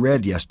merely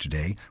red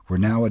yesterday were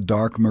now a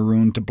dark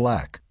maroon to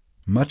black,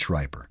 much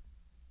riper.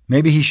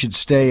 Maybe he should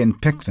stay and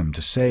pick them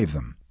to save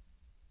them.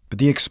 But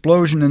the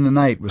explosion in the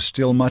night was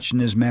still much in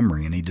his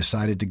memory, and he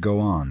decided to go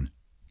on.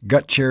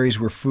 Gut cherries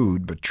were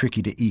food, but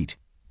tricky to eat.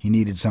 He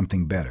needed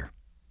something better.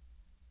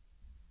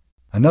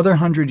 Another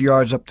 100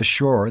 yards up the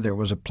shore, there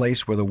was a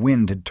place where the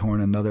wind had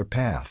torn another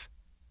path.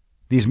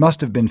 These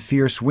must have been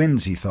fierce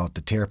winds, he thought,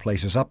 to tear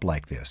places up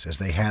like this, as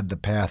they had the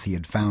path he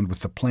had found with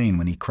the plane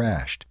when he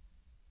crashed.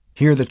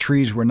 Here the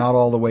trees were not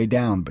all the way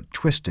down, but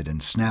twisted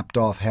and snapped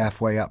off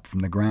halfway up from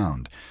the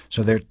ground,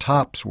 so their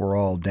tops were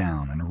all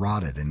down and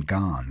rotted and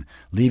gone,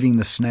 leaving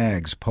the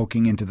snags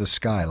poking into the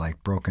sky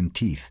like broken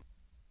teeth.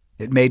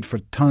 It made for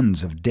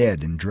tons of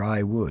dead and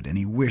dry wood, and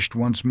he wished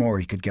once more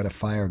he could get a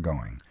fire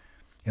going.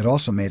 It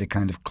also made a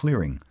kind of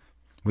clearing.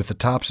 With the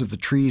tops of the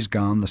trees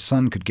gone, the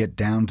sun could get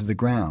down to the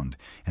ground,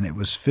 and it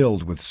was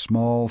filled with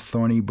small,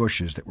 thorny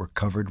bushes that were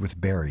covered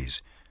with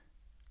berries.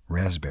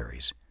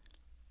 Raspberries.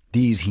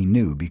 These he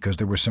knew because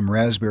there were some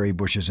raspberry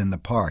bushes in the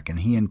park, and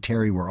he and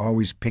Terry were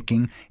always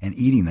picking and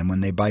eating them when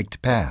they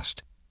biked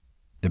past.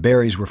 The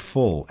berries were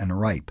full and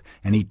ripe,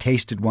 and he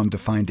tasted one to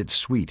find it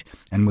sweet,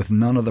 and with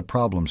none of the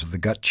problems of the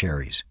gut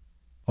cherries.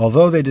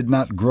 Although they did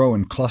not grow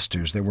in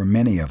clusters, there were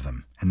many of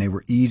them, and they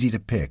were easy to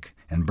pick,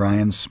 and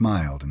Brian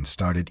smiled and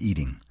started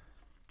eating.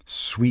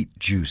 Sweet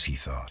juice, he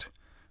thought.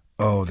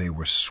 Oh, they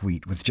were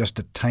sweet, with just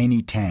a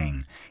tiny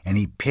tang, and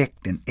he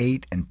picked and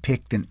ate and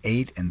picked and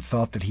ate and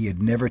thought that he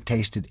had never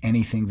tasted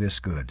anything this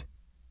good.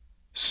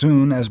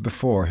 Soon, as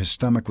before, his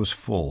stomach was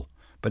full,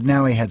 but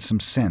now he had some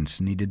sense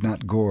and he did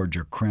not gorge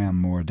or cram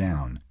more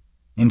down.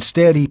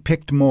 Instead, he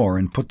picked more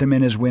and put them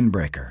in his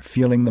windbreaker,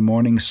 feeling the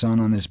morning sun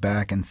on his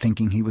back and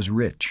thinking he was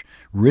rich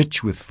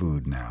with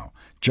food now,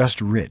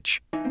 just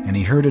rich. And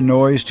he heard a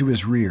noise to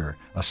his rear,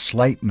 a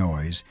slight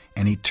noise,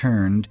 and he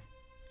turned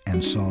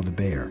and saw the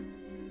bear.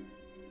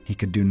 He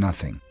could do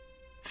nothing,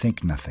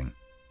 think nothing.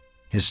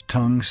 His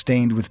tongue,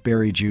 stained with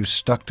berry juice,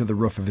 stuck to the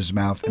roof of his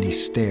mouth, and he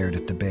stared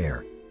at the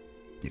bear.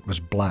 It was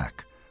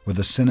black, with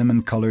a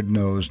cinnamon-colored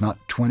nose not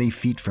 20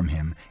 feet from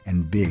him,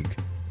 and big.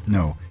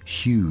 No,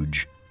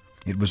 huge.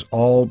 It was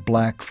all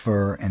black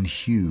fur and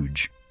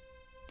huge.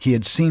 He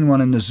had seen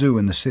one in the zoo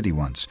in the city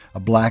once, a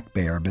black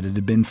bear, but it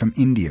had been from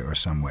India or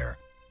somewhere.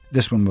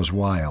 This one was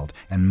wild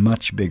and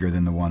much bigger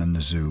than the one in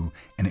the zoo,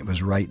 and it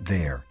was right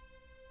there.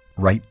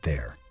 Right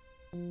there.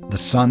 The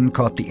sun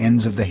caught the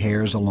ends of the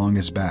hairs along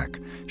his back.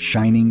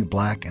 Shining,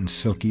 black, and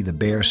silky, the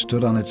bear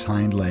stood on its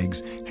hind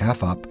legs,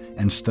 half up,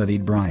 and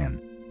studied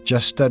Brian.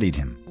 Just studied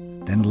him,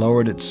 then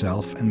lowered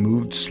itself and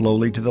moved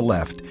slowly to the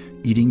left,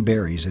 eating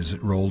berries as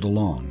it rolled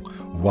along,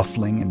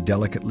 waffling and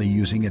delicately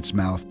using its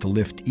mouth to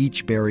lift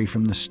each berry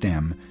from the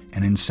stem,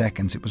 and in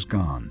seconds it was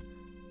gone.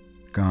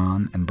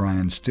 Gone, and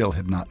Brian still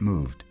had not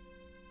moved.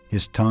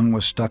 His tongue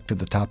was stuck to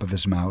the top of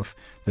his mouth,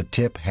 the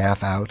tip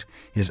half out,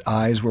 his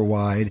eyes were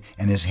wide,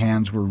 and his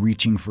hands were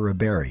reaching for a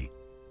berry.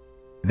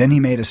 Then he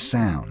made a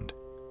sound,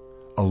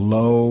 a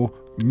low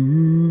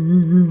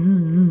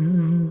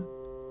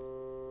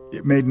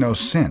It made no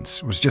sense.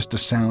 It was just a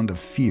sound of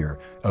fear,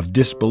 of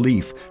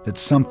disbelief that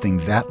something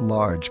that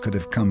large could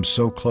have come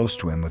so close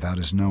to him without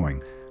his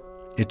knowing.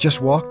 It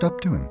just walked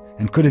up to him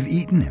and could have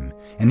eaten him,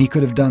 and he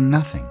could have done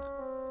nothing.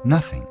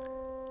 Nothing.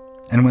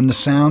 And when the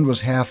sound was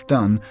half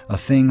done, a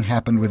thing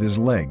happened with his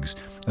legs,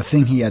 a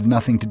thing he had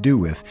nothing to do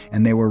with,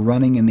 and they were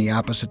running in the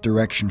opposite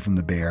direction from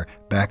the bear,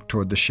 back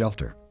toward the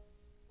shelter.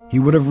 He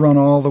would have run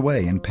all the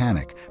way in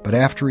panic, but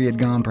after he had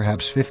gone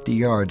perhaps 50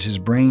 yards, his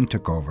brain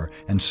took over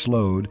and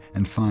slowed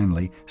and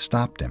finally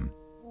stopped him.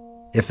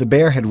 If the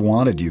bear had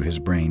wanted you, his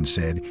brain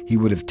said, he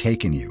would have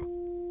taken you.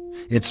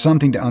 It's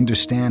something to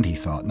understand, he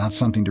thought, not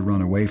something to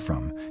run away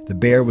from. The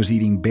bear was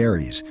eating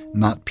berries,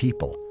 not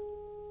people.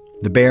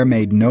 The bear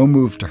made no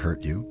move to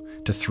hurt you,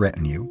 to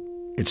threaten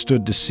you. It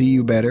stood to see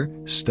you better,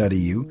 study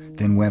you,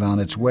 then went on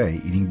its way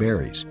eating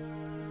berries.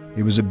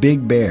 It was a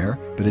big bear,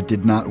 but it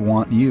did not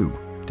want you,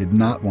 did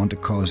not want to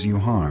cause you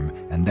harm,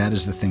 and that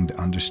is the thing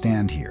to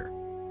understand here.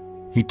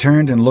 He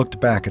turned and looked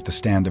back at the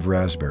stand of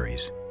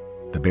raspberries.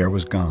 The bear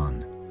was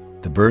gone.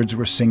 The birds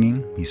were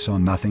singing. He saw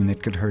nothing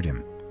that could hurt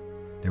him.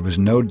 There was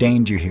no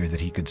danger here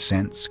that he could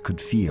sense, could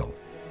feel.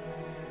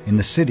 In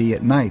the city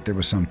at night there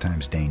was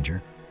sometimes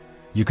danger.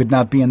 You could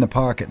not be in the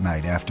park at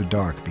night after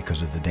dark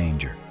because of the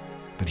danger.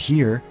 But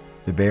here,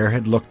 the bear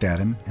had looked at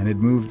him and had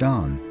moved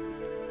on.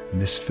 And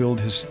this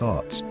filled his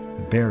thoughts.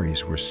 The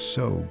berries were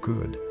so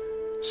good,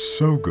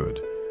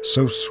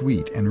 so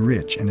sweet and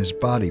rich, and his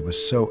body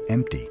was so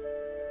empty.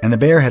 And the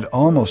bear had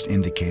almost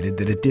indicated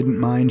that it didn't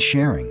mind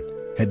sharing,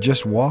 had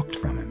just walked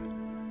from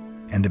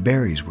him. And the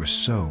berries were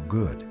so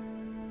good.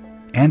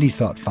 And he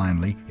thought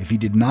finally, if he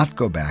did not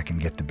go back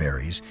and get the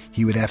berries,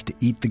 he would have to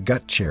eat the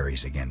gut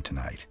cherries again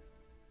tonight.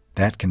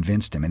 That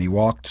convinced him, and he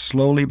walked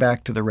slowly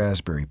back to the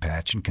raspberry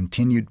patch and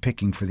continued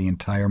picking for the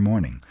entire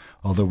morning,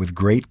 although with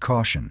great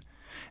caution.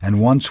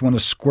 And once when a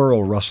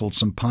squirrel rustled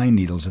some pine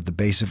needles at the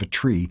base of a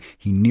tree,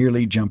 he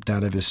nearly jumped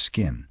out of his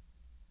skin.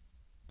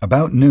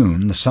 About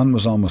noon, the sun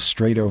was almost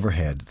straight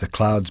overhead. The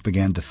clouds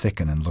began to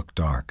thicken and look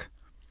dark.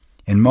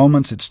 In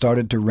moments it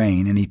started to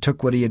rain, and he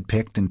took what he had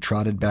picked and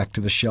trotted back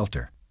to the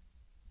shelter.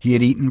 He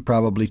had eaten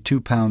probably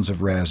 2 pounds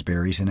of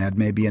raspberries and had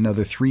maybe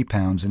another 3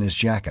 pounds in his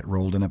jacket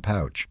rolled in a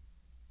pouch.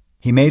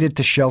 He made it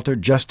to shelter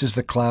just as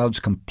the clouds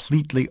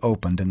completely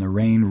opened and the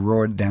rain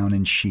roared down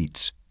in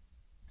sheets.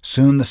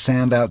 Soon the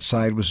sand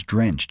outside was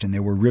drenched and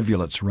there were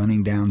rivulets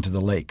running down to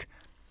the lake.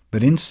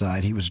 But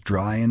inside he was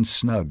dry and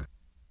snug.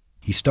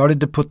 He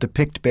started to put the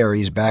picked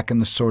berries back in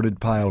the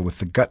sorted pile with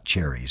the gut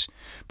cherries,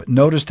 but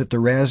noticed that the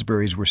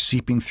raspberries were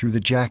seeping through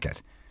the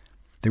jacket.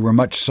 They were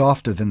much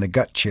softer than the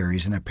gut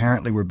cherries and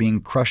apparently were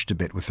being crushed a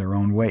bit with their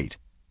own weight.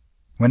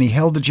 When he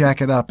held the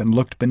jacket up and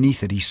looked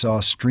beneath it, he saw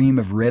a stream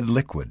of red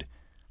liquid.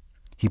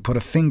 He put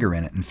a finger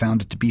in it and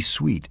found it to be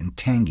sweet and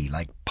tangy,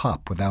 like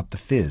pop without the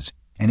fizz,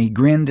 and he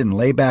grinned and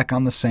lay back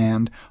on the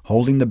sand,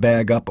 holding the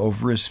bag up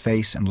over his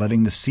face and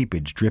letting the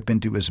seepage drip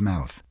into his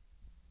mouth.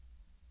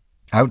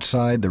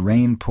 Outside, the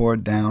rain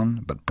poured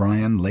down, but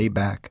Brian lay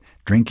back,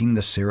 drinking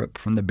the syrup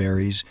from the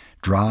berries,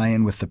 dry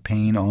and with the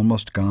pain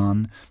almost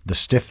gone, the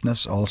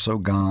stiffness also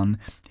gone,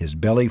 his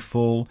belly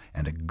full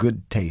and a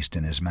good taste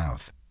in his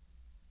mouth.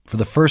 For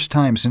the first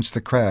time since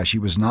the crash, he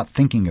was not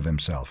thinking of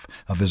himself,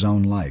 of his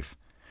own life.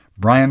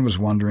 Brian was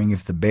wondering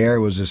if the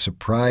bear was as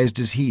surprised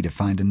as he to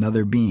find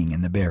another being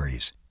in the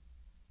berries.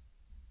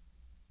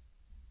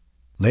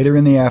 Later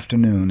in the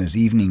afternoon, as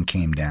evening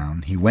came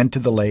down, he went to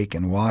the lake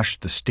and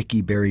washed the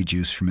sticky berry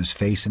juice from his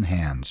face and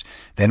hands,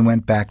 then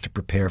went back to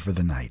prepare for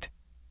the night.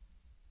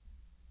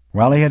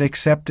 While he had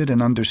accepted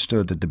and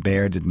understood that the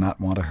bear did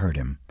not want to hurt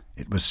him,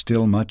 it was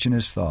still much in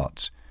his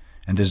thoughts,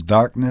 and as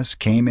darkness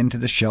came into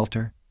the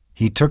shelter,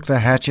 he took the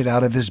hatchet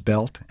out of his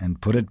belt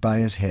and put it by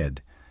his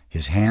head,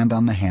 his hand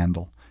on the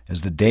handle,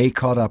 as the day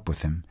caught up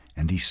with him,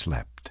 and he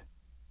slept.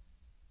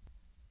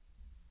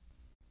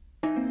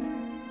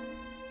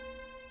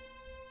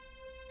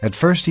 At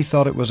first he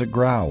thought it was a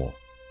growl.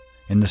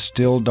 In the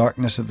still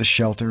darkness of the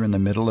shelter in the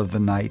middle of the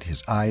night,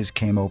 his eyes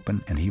came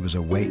open and he was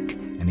awake,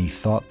 and he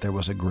thought there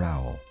was a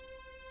growl.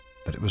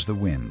 But it was the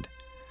wind.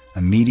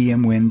 A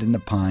medium wind in the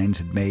pines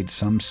had made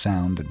some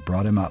sound that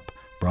brought him up,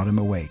 brought him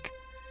awake.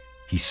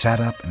 He sat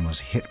up and was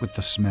hit with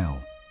the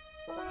smell.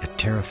 It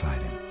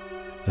terrified him.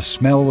 The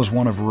smell was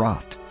one of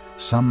rot,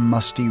 some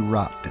musty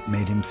rot that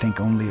made him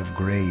think only of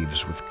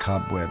graves with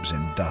cobwebs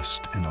and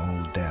dust and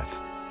old death.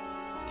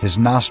 His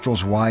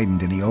nostrils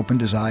widened and he opened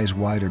his eyes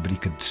wider, but he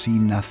could see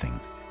nothing.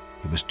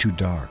 It was too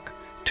dark,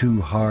 too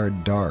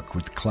hard dark,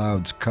 with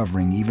clouds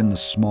covering even the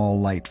small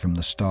light from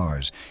the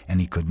stars, and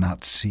he could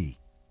not see.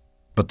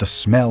 But the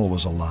smell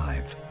was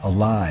alive,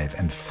 alive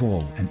and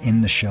full and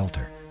in the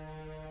shelter.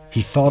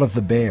 He thought of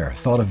the bear,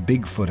 thought of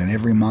Bigfoot and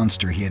every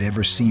monster he had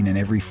ever seen in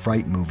every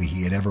fright movie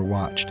he had ever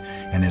watched,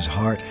 and his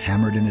heart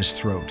hammered in his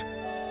throat.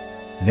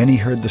 Then he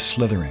heard the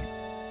slithering,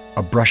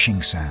 a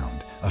brushing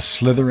sound, a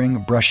slithering,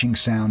 brushing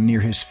sound near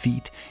his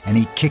feet, and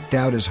he kicked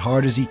out as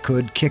hard as he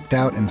could, kicked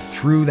out and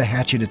threw the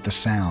hatchet at the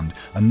sound,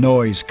 a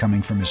noise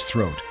coming from his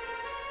throat.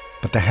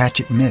 But the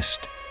hatchet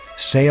missed,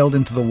 sailed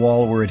into the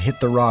wall where it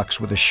hit the rocks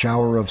with a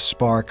shower of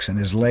sparks, and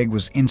his leg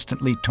was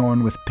instantly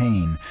torn with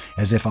pain,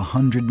 as if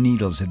 100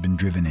 needles had been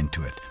driven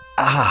into it.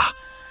 Ah!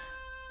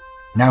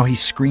 Now he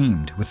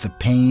screamed with the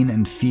pain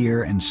and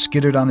fear and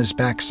skittered on his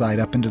backside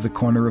up into the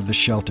corner of the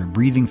shelter,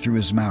 breathing through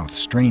his mouth,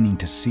 straining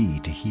to see,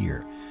 to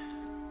hear.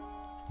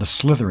 The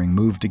slithering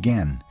moved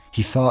again.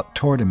 He thought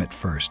toward him at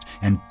first,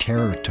 and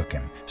terror took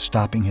him,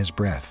 stopping his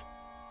breath.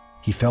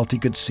 He felt he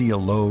could see a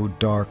low,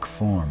 dark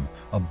form,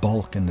 a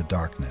bulk in the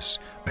darkness,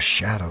 a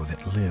shadow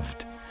that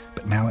lived.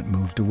 But now it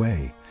moved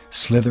away.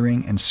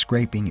 Slithering and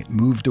scraping, it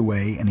moved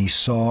away, and he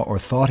saw, or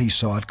thought he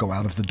saw it, go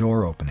out of the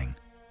door opening.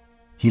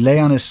 He lay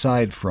on his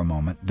side for a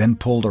moment, then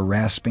pulled a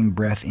rasping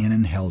breath in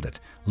and held it,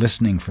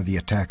 listening for the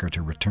attacker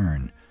to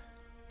return.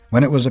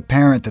 When it was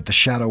apparent that the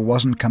shadow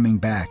wasn't coming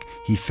back,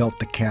 he felt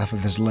the calf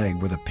of his leg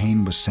where the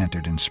pain was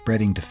centered and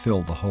spreading to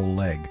fill the whole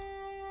leg.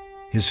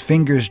 His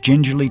fingers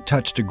gingerly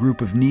touched a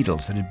group of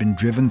needles that had been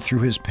driven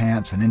through his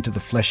pants and into the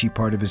fleshy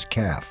part of his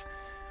calf.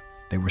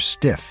 They were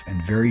stiff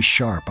and very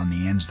sharp on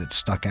the ends that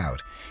stuck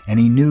out, and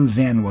he knew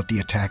then what the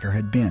attacker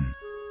had been.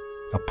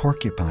 A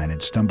porcupine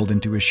had stumbled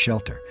into his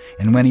shelter,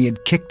 and when he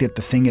had kicked it,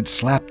 the thing had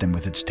slapped him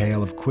with its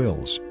tail of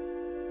quills.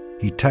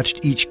 He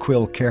touched each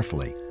quill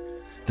carefully.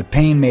 The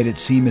pain made it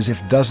seem as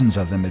if dozens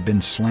of them had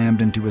been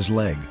slammed into his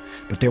leg,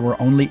 but there were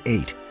only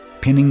 8,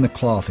 pinning the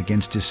cloth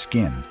against his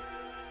skin.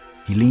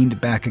 He leaned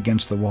back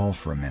against the wall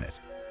for a minute.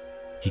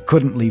 He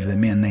couldn't leave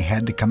them in, they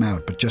had to come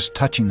out, but just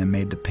touching them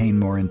made the pain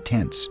more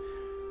intense.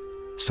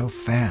 So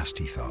fast,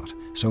 he thought,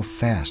 so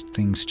fast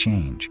things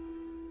change.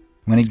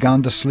 When he'd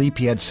gone to sleep,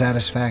 he had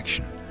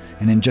satisfaction,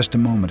 and in just a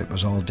moment it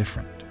was all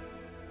different.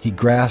 He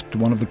grasped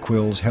one of the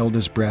quills, held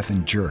his breath,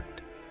 and jerked.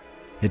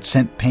 It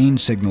sent pain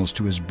signals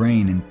to his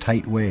brain in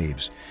tight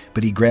waves,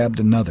 but he grabbed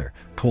another,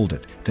 pulled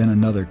it, then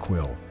another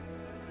quill.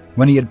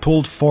 When he had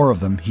pulled 4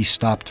 of them, he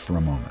stopped for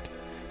a moment.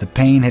 The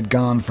pain had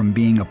gone from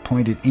being a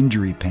pointed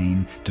injury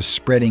pain to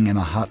spreading in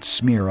a hot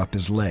smear up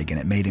his leg, and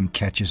it made him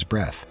catch his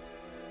breath.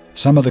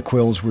 Some of the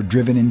quills were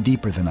driven in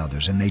deeper than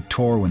others, and they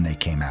tore when they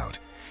came out.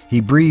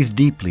 He breathed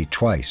deeply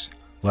twice,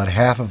 let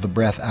half of the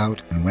breath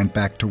out, and went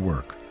back to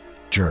work.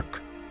 Jerk,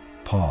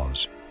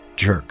 pause,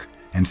 jerk,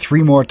 and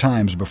 3 more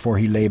times before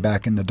he lay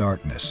back in the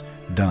darkness.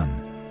 Done.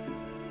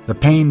 The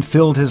pain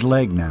filled his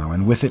leg now,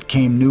 and with it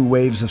came new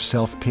waves of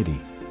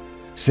self-pity.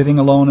 Sitting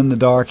alone in the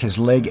dark, his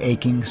leg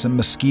aching, some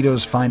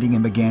mosquitoes finding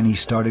him again, he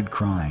started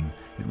crying.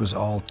 It was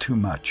all too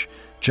much,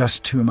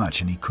 just too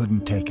much, and he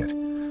couldn't take it.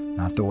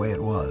 Not the way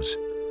it was.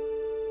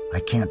 I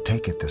can't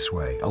take it this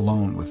way,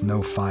 alone with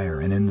no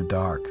fire and in the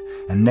dark.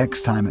 And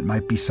next time it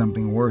might be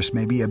something worse,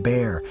 maybe a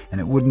bear, and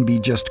it wouldn't be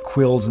just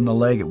quills in the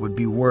leg, it would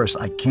be worse.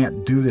 I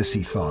can't do this,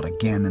 he thought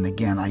again and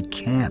again. I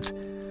can't.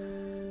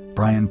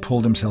 Brian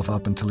pulled himself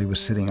up until he was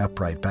sitting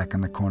upright back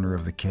in the corner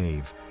of the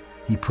cave.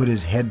 He put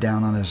his head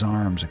down on his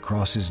arms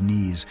across his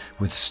knees,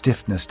 with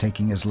stiffness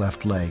taking his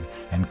left leg,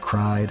 and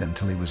cried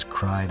until he was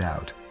cried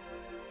out.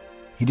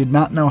 He did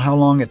not know how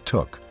long it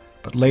took,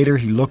 but later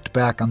he looked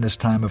back on this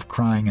time of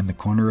crying in the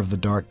corner of the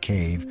dark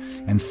cave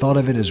and thought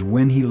of it as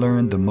when he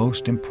learned the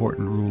most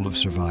important rule of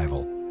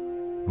survival,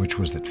 which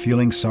was that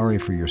feeling sorry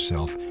for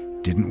yourself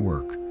didn't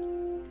work.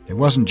 It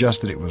wasn't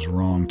just that it was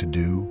wrong to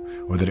do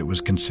or that it was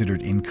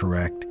considered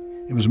incorrect.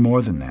 It was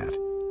more than that.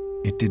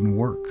 It didn't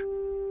work.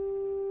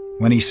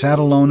 When he sat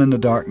alone in the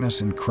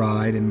darkness and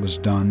cried and was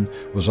done,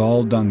 was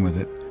all done with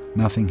it,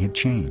 nothing had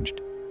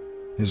changed.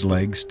 His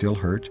leg still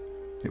hurt.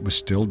 It was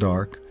still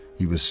dark.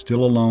 He was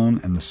still alone,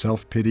 and the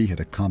self-pity had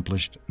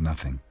accomplished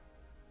nothing.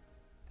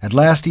 At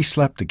last he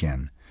slept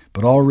again,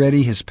 but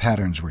already his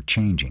patterns were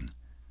changing,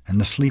 and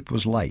the sleep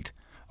was light,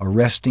 a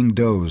resting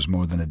doze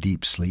more than a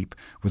deep sleep,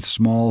 with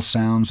small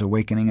sounds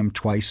awakening him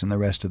twice in the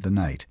rest of the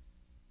night.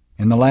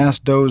 In the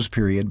last doze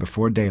period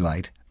before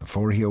daylight,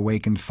 before he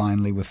awakened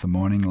finally with the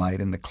morning light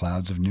and the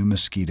clouds of new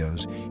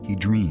mosquitoes, he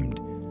dreamed.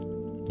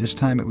 This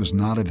time it was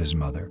not of his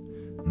mother,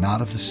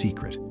 not of the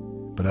secret,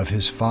 but of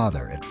his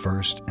father at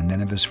first and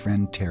then of his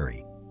friend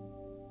Terry.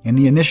 In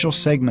the initial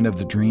segment of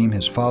the dream,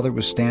 his father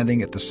was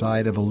standing at the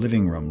side of a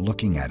living room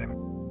looking at him,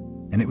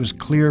 and it was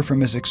clear from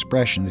his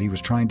expression that he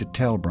was trying to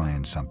tell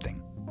Brian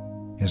something.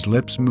 His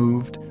lips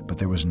moved, but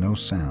there was no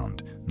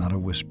sound, not a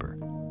whisper.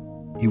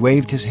 He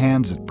waved his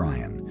hands at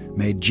Brian,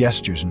 made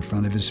gestures in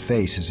front of his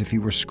face as if he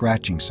were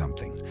scratching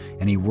something,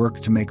 and he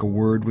worked to make a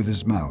word with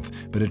his mouth,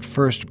 but at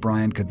first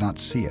Brian could not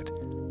see it.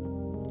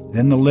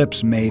 Then the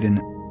lips made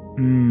an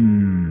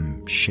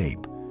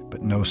shape,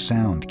 but no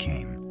sound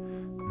came.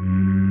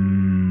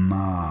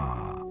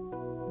 Ma.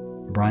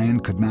 Brian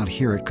could not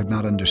hear it, could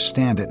not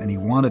understand it, and he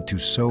wanted to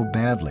so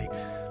badly.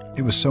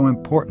 It was so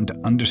important to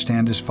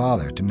understand his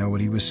father, to know what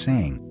he was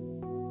saying.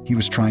 He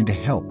was trying to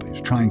help. He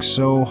was trying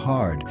so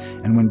hard.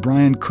 And when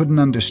Brian couldn't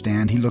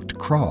understand, he looked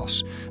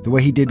cross, the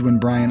way he did when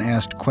Brian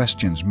asked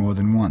questions more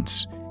than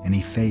once, and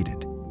he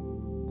faded.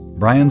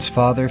 Brian's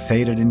father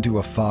faded into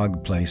a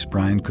fog place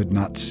Brian could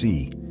not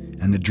see,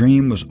 and the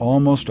dream was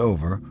almost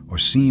over, or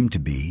seemed to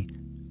be,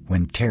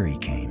 when Terry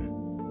came.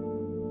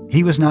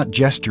 He was not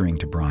gesturing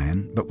to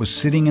Brian, but was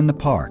sitting in the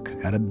park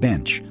at a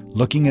bench,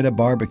 looking at a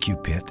barbecue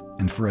pit,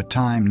 and for a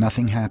time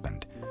nothing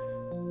happened.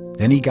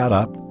 Then he got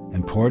up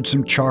and poured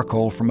some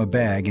charcoal from a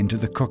bag into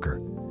the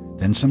cooker,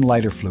 then some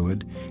lighter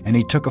fluid, and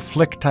he took a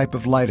flick type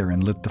of lighter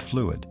and lit the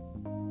fluid.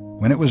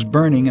 When it was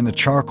burning and the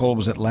charcoal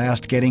was at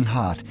last getting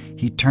hot,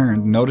 he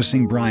turned,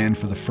 noticing Brian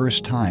for the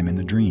first time in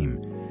the dream.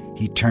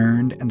 He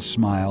turned and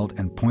smiled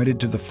and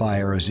pointed to the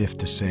fire as if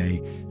to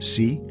say,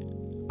 "See?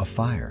 A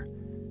fire."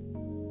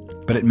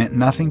 But it meant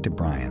nothing to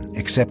Brian,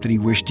 except that he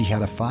wished he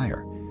had a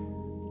fire.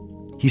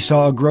 He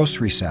saw a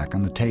grocery sack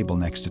on the table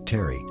next to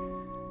Terry.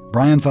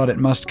 Brian thought it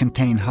must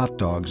contain hot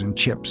dogs and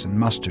chips and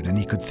mustard, and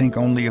he could think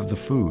only of the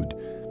food.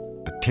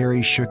 But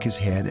Terry shook his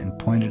head and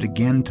pointed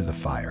again to the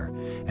fire,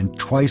 and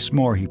twice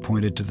more he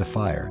pointed to the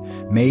fire,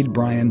 made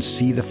Brian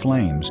see the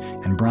flames,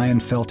 and Brian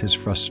felt his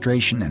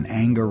frustration and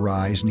anger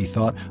rise, and he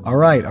thought, all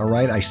right,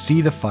 I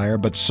see the fire,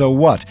 but so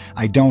what?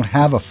 I don't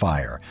have a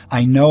fire.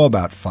 I know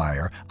about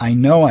fire. I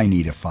know I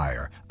need a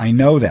fire. I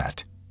know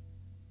that.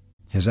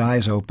 His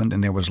eyes opened,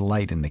 and there was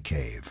light in the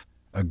cave,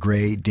 a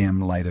gray, dim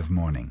light of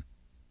morning.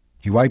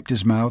 He wiped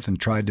his mouth and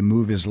tried to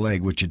move his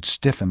leg, which had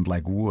stiffened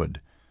like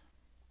wood.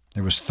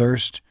 There was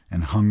thirst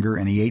and hunger,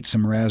 and he ate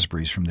some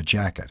raspberries from the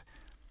jacket.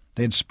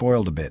 They had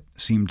spoiled a bit,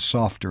 seemed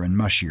softer and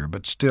mushier,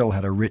 but still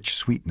had a rich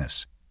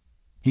sweetness.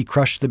 He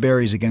crushed the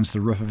berries against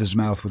the roof of his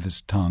mouth with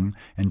his tongue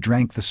and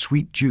drank the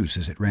sweet juice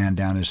as it ran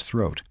down his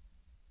throat.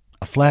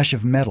 A flash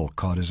of metal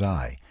caught his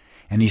eye,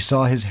 and he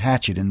saw his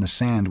hatchet in the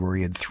sand where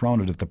he had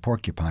thrown it at the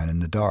porcupine in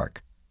the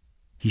dark.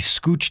 He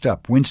scooched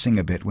up, wincing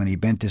a bit when he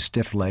bent his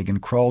stiff leg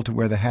and crawled to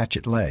where the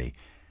hatchet lay.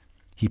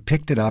 He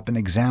picked it up and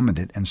examined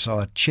it and saw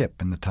a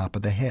chip in the top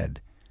of the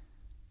head.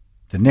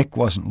 The nick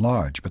wasn't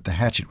large, but the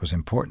hatchet was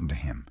important to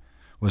him,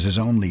 was his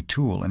only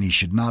tool, and he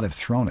should not have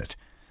thrown it.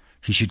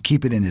 He should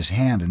keep it in his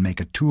hand and make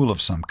a tool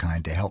of some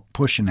kind to help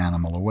push an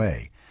animal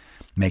away.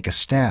 Make a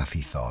staff,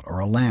 he thought, or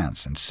a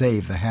lance, and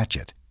save the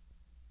hatchet.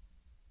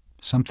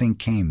 Something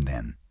came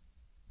then.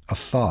 A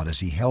thought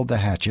as he held the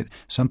hatchet,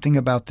 something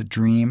about the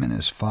dream and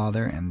his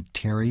father and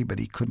Terry, but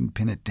he couldn't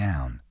pin it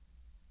down.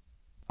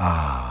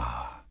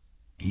 Ah!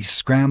 He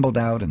scrambled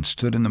out and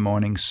stood in the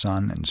morning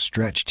sun and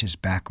stretched his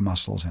back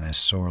muscles and his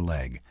sore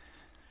leg.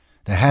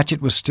 The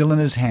hatchet was still in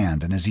his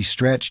hand, and as he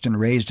stretched and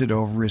raised it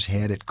over his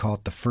head, it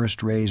caught the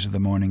first rays of the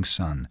morning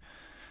sun.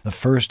 The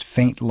first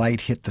faint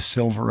light hit the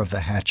silver of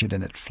the hatchet,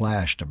 and it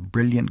flashed a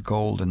brilliant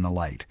gold in the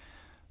light,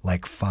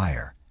 like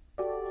fire.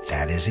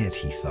 That is it,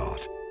 he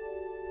thought.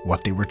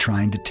 What they were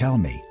trying to tell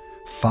me.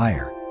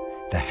 Fire.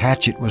 The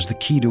hatchet was the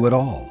key to it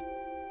all.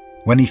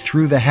 When he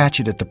threw the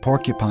hatchet at the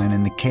porcupine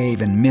in the cave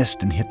and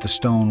missed and hit the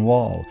stone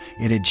wall,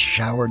 it had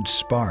showered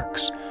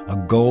sparks, a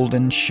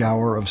golden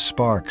shower of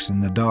sparks in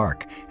the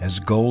dark,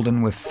 as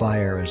golden with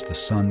fire as the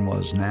sun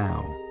was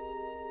now.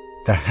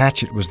 The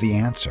hatchet was the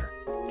answer.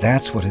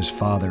 That's what his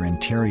father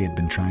and Terry had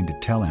been trying to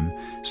tell him.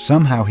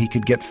 Somehow he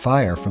could get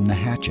fire from the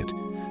hatchet.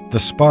 The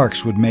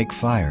sparks would make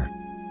fire.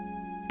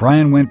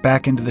 Brian went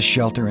back into the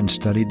shelter and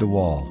studied the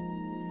wall.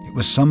 It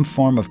was some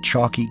form of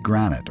chalky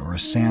granite or a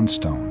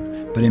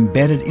sandstone, but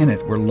embedded in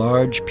it were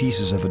large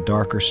pieces of a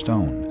darker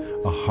stone,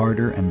 a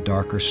harder and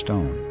darker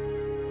stone.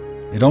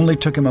 It only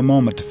took him a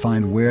moment to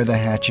find where the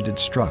hatchet had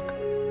struck.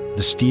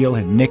 The steel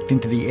had nicked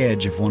into the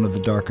edge of one of the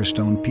darker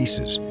stone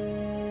pieces.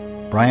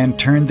 Brian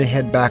turned the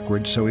head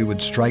backwards so he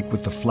would strike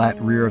with the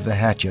flat rear of the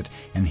hatchet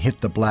and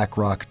hit the black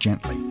rock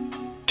gently.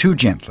 Too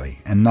gently,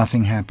 and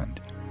nothing happened.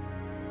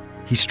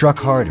 He struck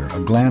harder, a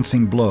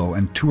glancing blow,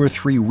 and 2 or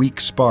 3 weak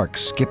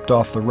sparks skipped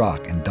off the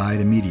rock and died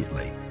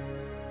immediately.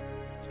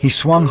 He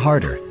swung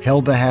harder,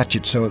 held the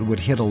hatchet so it would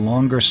hit a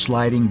longer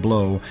sliding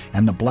blow,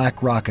 and the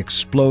black rock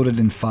exploded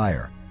in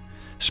fire.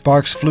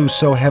 Sparks flew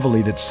so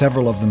heavily that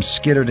several of them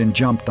skittered and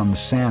jumped on the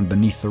sand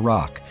beneath the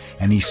rock,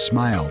 and he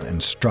smiled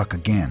and struck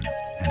again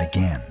and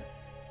again.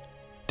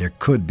 There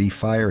could be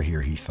fire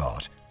here, he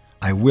thought.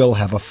 I will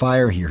have a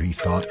fire here, he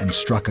thought, and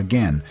struck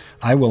again.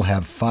 I will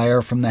have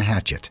fire from the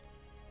hatchet.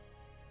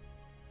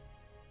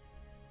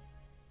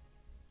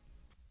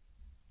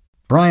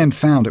 Brian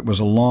found it was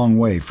a long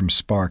way from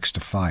sparks to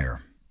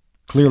fire.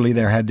 Clearly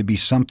there had to be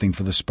something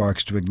for the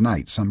sparks to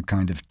ignite, some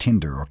kind of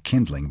tinder or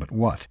kindling, but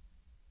what?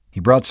 He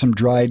brought some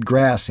dried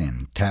grass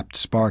in, tapped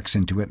sparks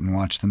into it, and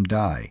watched them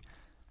die.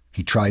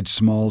 He tried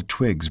small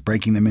twigs,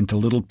 breaking them into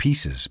little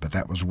pieces, but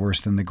that was worse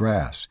than the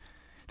grass.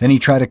 Then he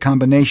tried a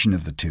combination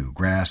of the two,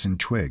 grass and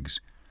twigs.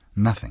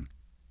 Nothing.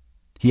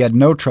 He had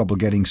no trouble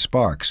getting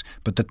sparks,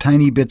 but the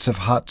tiny bits of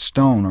hot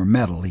stone or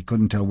metal, he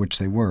couldn't tell which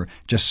they were,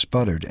 just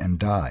sputtered and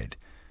died.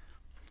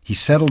 He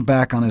settled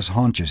back on his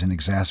haunches in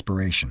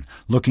exasperation,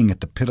 looking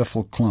at the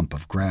pitiful clump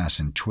of grass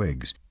and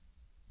twigs.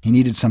 He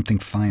needed something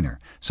finer,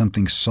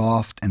 something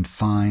soft and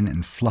fine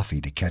and fluffy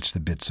to catch the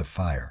bits of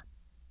fire.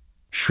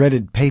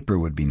 Shredded paper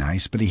would be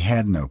nice, but he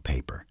had no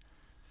paper.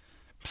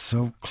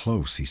 So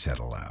close, he said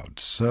aloud,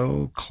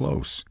 so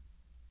close.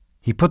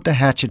 He put the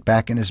hatchet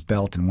back in his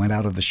belt and went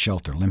out of the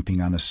shelter,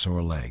 limping on his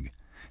sore leg.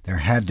 There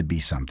had to be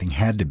something,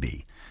 had to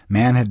be.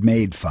 Man had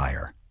made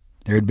fire.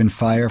 There had been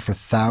fire for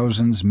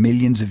thousands,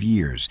 millions of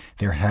years.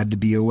 There had to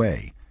be a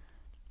way.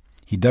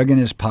 He dug in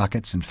his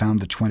pockets and found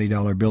the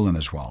 $20 bill in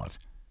his wallet.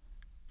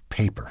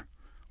 Paper.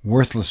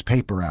 Worthless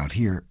paper out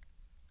here.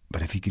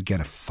 But if he could get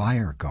a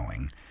fire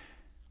going...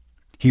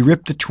 He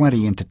ripped the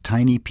 20 into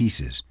tiny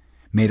pieces,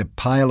 made a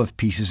pile of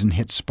pieces and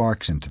hit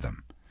sparks into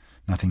them.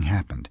 Nothing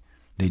happened.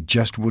 They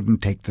just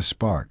wouldn't take the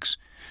sparks.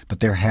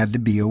 But there had to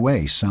be a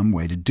way, some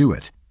way to do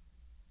it.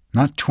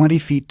 Not 20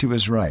 feet to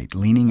his right,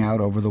 leaning out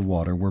over the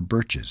water, were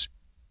birches,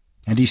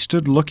 and he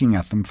stood looking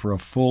at them for a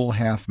full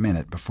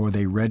half-minute before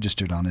they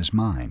registered on his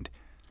mind.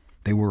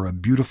 They were a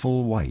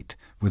beautiful white,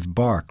 with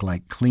bark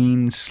like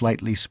clean,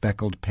 slightly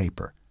speckled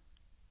paper.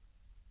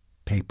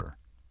 Paper.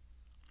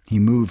 He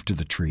moved to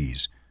the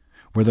trees.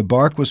 Where the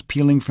bark was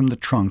peeling from the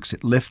trunks,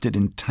 it lifted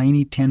in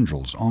tiny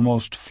tendrils,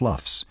 almost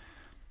fluffs.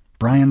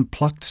 Brian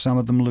plucked some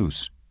of them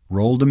loose,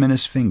 rolled them in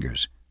his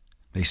fingers.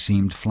 They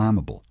seemed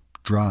flammable,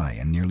 dry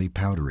and nearly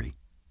powdery.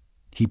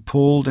 He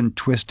pulled and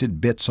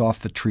twisted bits off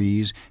the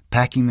trees,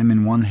 packing them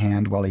in one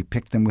hand while he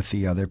picked them with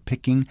the other,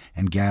 picking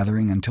and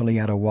gathering until he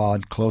had a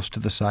wad close to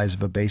the size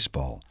of a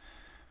baseball.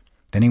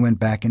 Then he went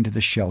back into the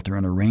shelter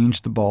and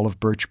arranged the ball of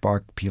birch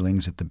bark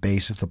peelings at the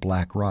base of the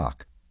black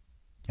rock.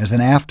 As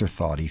an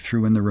afterthought, he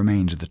threw in the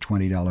remains of the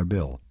 $20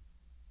 bill.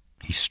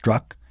 He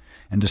struck,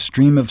 and a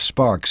stream of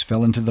sparks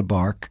fell into the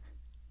bark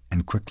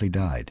and quickly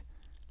died.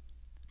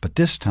 But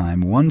this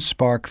time one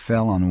spark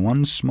fell on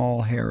one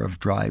small hair of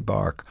dry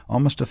bark,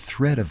 almost a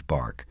thread of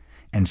bark,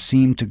 and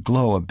seemed to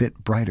glow a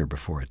bit brighter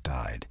before it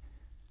died.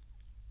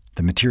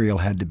 The material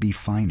had to be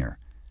finer.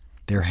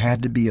 There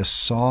had to be a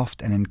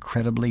soft and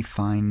incredibly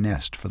fine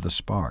nest for the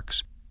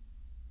sparks.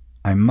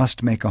 I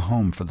must make a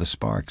home for the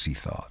sparks, he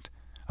thought.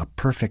 A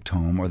perfect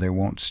home, or they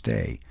won't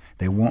stay.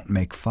 They won't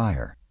make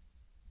fire.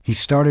 He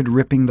started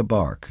ripping the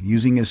bark,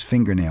 using his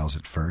fingernails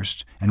at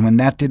first, and when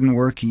that didn't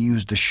work he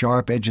used the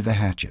sharp edge of the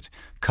hatchet,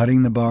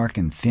 cutting the bark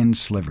in thin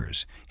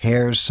slivers,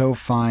 hairs so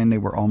fine they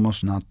were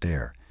almost not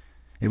there.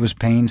 It was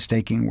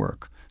painstaking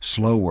work,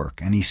 slow work,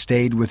 and he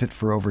stayed with it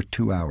for over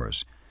 2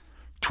 hours.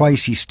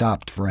 Twice he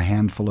stopped for a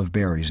handful of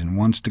berries and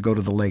once to go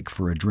to the lake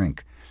for a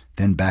drink,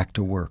 then back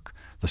to work,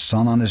 the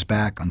sun on his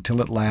back,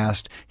 until at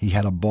last he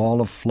had a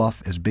ball of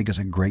fluff as big as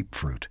a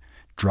grapefruit,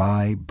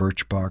 dry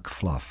birch bark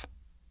fluff.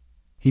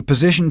 He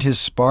positioned his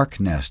spark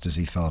nest, as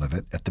he thought of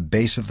it, at the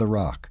base of the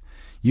rock,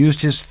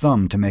 used his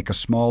thumb to make a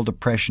small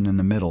depression in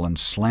the middle, and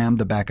slammed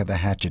the back of the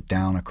hatchet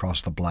down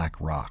across the black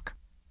rock.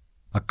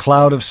 A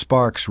cloud of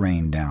sparks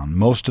rained down,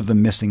 most of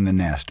them missing the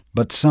nest,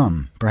 but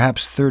some,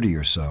 perhaps 30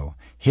 or so,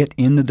 hit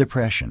in the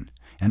depression,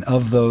 and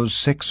of those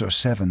 6 or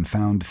 7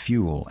 found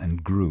fuel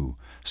and grew,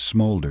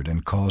 smoldered,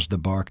 and caused the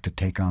bark to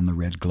take on the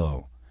red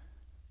glow.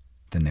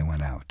 Then they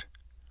went out.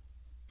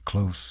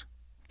 Close.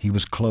 He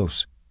was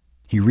close.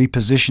 He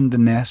repositioned the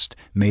nest,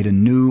 made a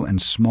new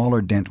and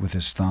smaller dent with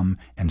his thumb,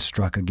 and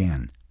struck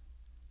again.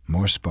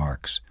 More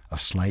sparks, a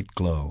slight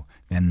glow,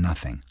 then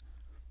nothing.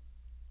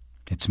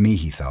 It's me,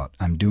 he thought.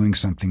 I'm doing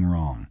something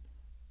wrong.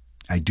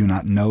 I do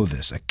not know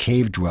this. A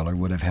cave dweller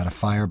would have had a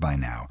fire by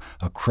now.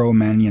 A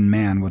Cro-Magnon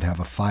man would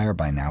have a fire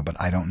by now, but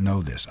I don't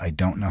know this. I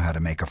don't know how to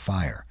make a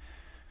fire.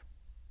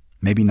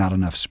 Maybe not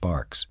enough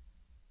sparks.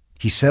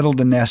 He settled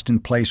the nest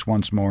in place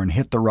once more and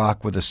hit the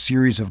rock with a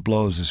series of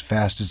blows as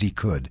fast as he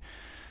could.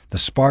 The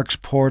sparks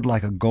poured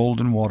like a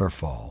golden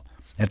waterfall.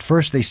 At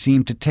first they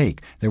seemed to take.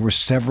 There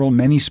were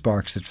many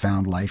sparks that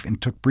found life and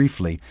took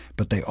briefly,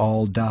 but they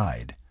all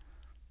died.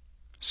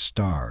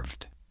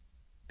 Starved.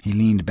 He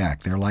leaned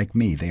back. They're like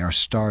me. They are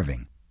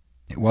starving.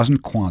 It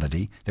wasn't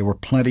quantity. There were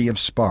plenty of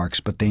sparks,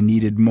 but they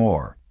needed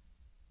more.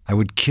 I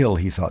would kill,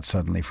 he thought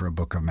suddenly, for a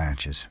book of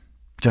matches.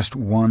 Just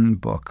one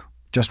book.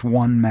 Just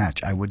one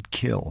match. I would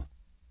kill.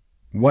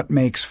 What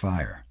makes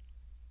fire?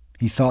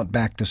 He thought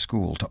back to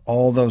school, to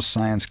all those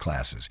science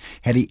classes.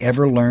 Had he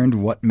ever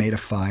learned what made a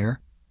fire?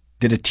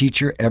 Did a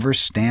teacher ever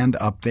stand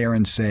up there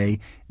and say,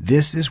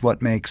 "This is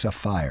what makes a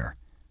fire"?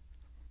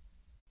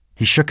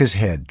 He shook his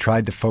head,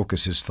 tried to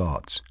focus his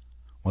thoughts.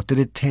 What did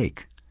it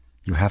take?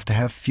 You have to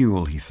have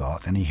fuel, he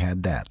thought, and he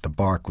had that. The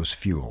bark was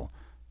fuel.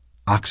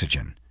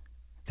 Oxygen.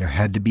 There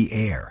had to be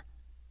air.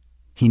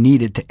 He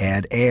needed to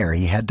add air.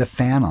 He had to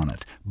fan on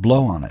it,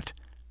 blow on it.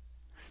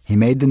 He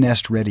made the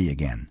nest ready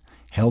again,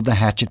 held the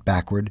hatchet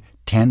backward,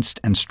 tensed,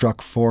 and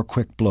struck 4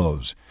 quick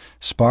blows.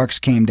 Sparks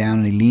came down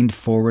and he leaned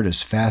forward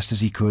as fast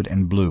as he could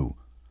and blew.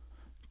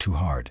 Too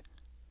hard.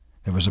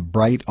 There was a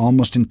bright,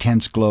 almost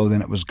intense glow,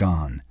 then it was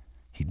gone.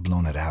 He'd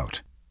blown it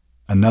out.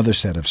 Another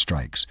set of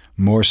strikes,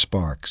 more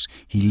sparks.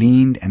 He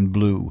leaned and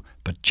blew,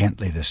 but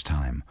gently this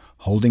time,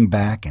 holding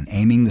back and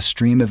aiming the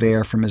stream of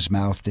air from his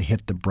mouth to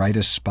hit the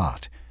brightest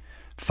spot.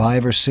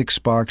 5 or 6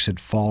 sparks had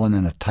fallen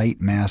in a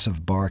tight mass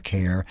of bark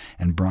hair,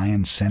 and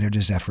Brian centered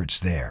his efforts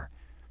there.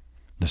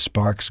 The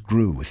sparks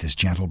grew with his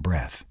gentle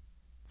breath.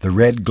 The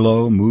red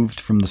glow moved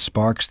from the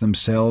sparks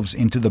themselves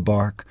into the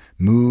bark,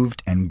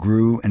 moved and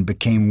grew and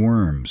became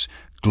worms,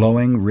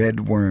 glowing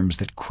red worms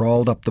that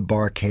crawled up the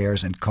bark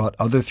hairs and caught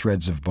other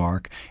threads of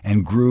bark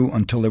and grew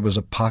until there was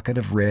a pocket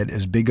of red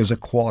as big as a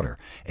quarter,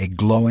 a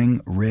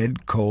glowing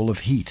red coal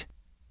of heat.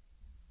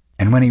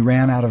 And when he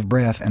ran out of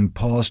breath and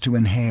paused to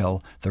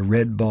inhale, the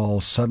red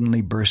ball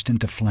suddenly burst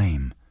into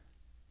flame.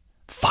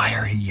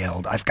 "Fire!" he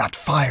yelled. "I've got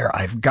fire!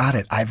 I've got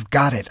it! I've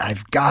got it!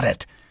 I've got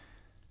it!"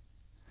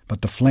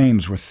 But the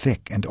flames were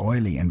thick and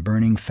oily and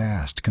burning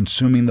fast,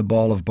 consuming the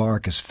ball of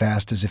bark as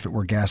fast as if it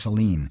were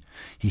gasoline.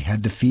 He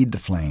had to feed the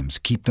flames,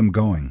 keep them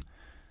going.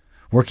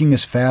 Working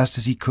as fast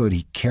as he could,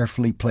 he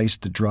carefully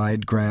placed the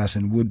dried grass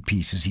and wood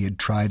pieces he had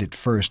tried at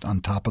first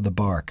on top of the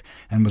bark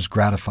and was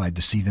gratified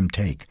to see them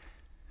take.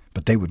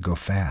 But they would go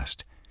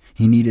fast.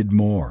 He needed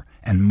more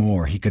and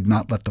more. He could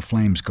not let the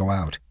flames go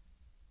out.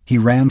 He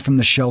ran from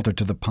the shelter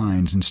to the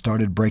pines and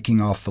started breaking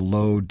off the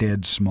low,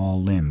 dead,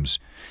 small limbs.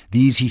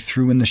 These he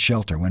threw in the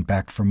shelter, went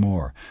back for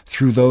more,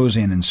 threw those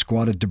in and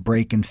squatted to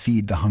break and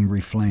feed the hungry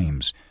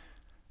flames.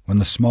 When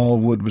the small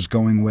wood was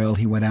going well,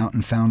 he went out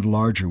and found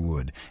larger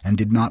wood and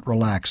did not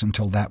relax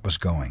until that was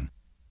going.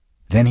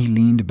 Then he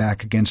leaned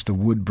back against the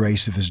wood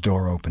brace of his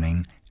door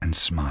opening and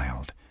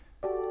smiled.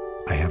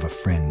 "I have a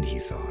friend," he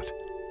thought.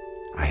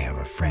 "I have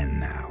a friend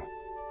now.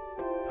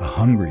 A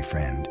hungry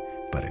friend,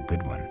 but a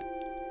good one.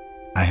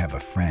 I have a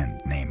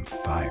friend named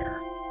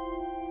Fire.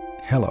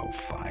 Hello,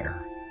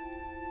 Fire."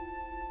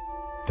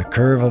 The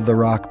curve of the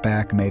rock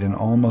back made an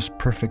almost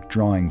perfect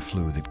drawing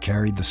flue that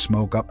carried the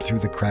smoke up through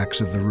the cracks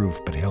of the roof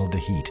but held the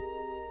heat.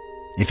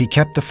 If he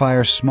kept the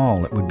fire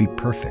small, it would be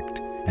perfect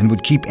and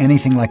would keep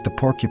anything like the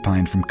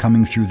porcupine from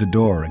coming through the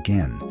door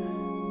again.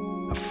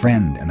 A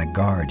friend and a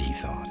guard, he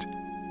thought.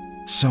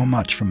 So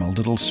much from a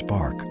little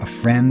spark, a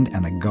friend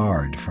and a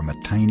guard from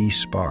a tiny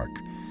spark.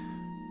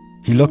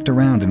 He looked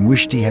around and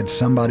wished he had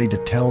somebody to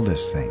tell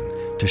this thing,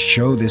 to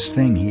show this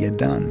thing he had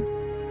done.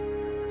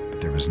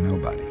 But there was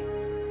nobody.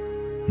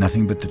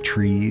 Nothing but the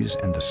trees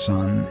and the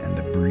sun and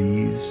the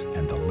breeze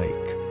and the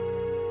lake.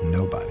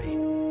 Nobody.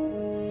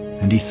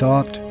 And he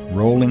thought,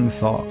 rolling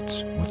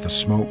thoughts, with the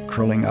smoke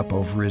curling up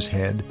over his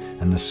head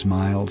and the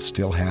smile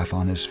still half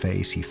on his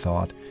face, he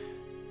thought,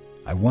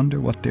 "I wonder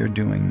what they're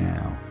doing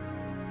now.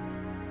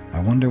 I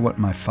wonder what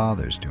my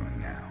father's doing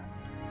now.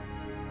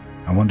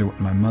 I wonder what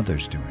my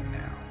mother's doing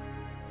now.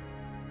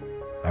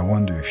 I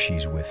wonder if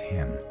she's with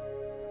him."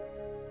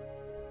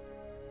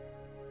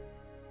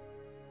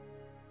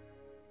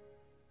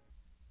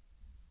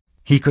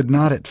 He could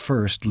not at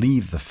first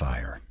leave the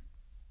fire.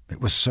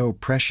 It was so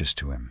precious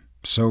to him,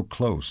 so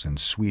close and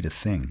sweet a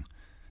thing,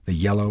 the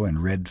yellow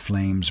and red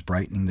flames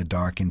brightening the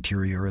dark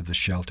interior of the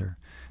shelter,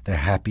 the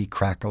happy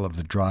crackle of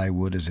the dry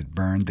wood as it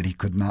burned, that he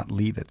could not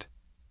leave it.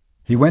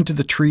 He went to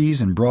the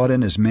trees and brought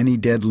in as many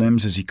dead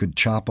limbs as he could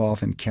chop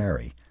off and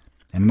carry.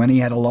 And when he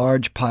had a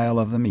large pile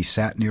of them, he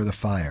sat near the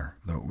fire,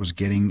 though it was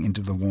getting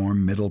into the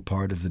warm middle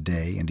part of the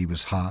day and he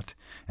was hot,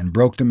 and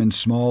broke them in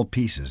small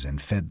pieces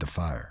and fed the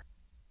fire.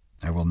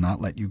 "I will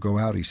not let you go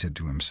out," he said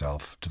to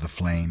himself, to the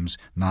flames,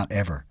 "not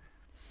ever."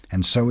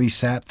 And so he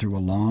sat through a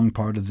long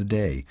part of the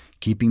day,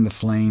 keeping the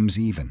flames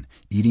even,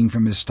 eating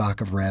from his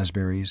stock of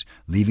raspberries,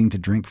 leaving to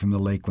drink from the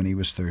lake when he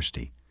was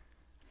thirsty.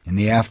 In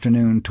the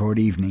afternoon, toward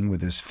evening,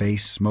 with his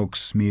face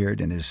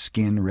smoke-smeared and his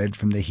skin red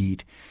from the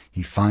heat,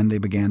 he finally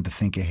began to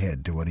think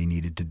ahead to what he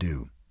needed to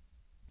do.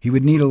 He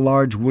would need a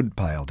large wood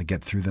pile to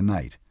get through the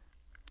night.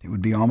 It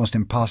would be almost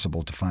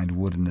impossible to find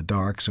wood in the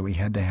dark, so he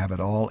had to have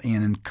it all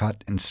in and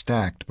cut and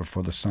stacked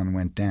before the sun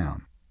went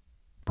down.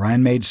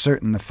 Brian made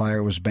certain the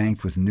fire was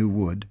banked with new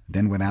wood,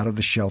 then went out of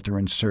the shelter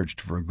and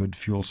searched for a good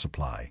fuel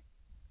supply.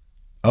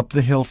 Up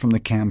the hill from the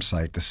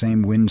campsite, the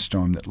same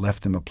windstorm that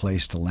left him a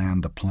place to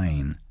land the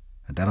plane,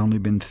 had that only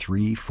been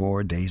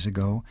 3-4 days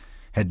ago,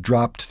 had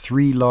dropped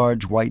 3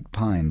 large white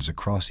pines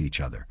across each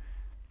other.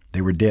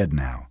 They were dead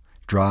now,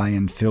 dry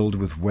and filled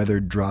with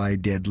weathered, dry,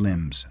 dead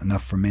limbs,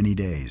 enough for many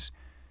days.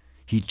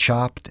 He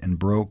chopped and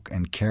broke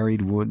and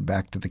carried wood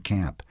back to the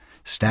camp,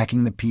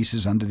 stacking the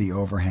pieces under the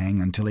overhang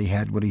until he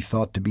had what he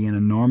thought to be an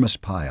enormous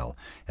pile,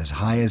 as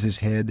high as his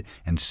head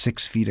and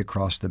 6 feet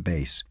across the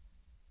base.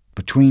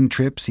 Between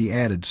trips he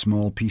added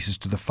small pieces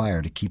to the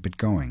fire to keep it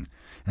going,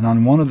 and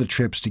on one of the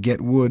trips to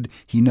get wood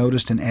he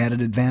noticed an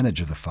added advantage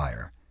of the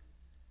fire.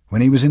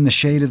 When he was in the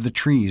shade of the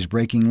trees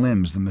breaking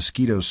limbs, the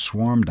mosquitoes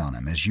swarmed on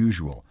him as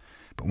usual,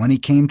 But when he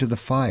came to the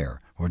fire,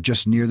 or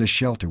just near the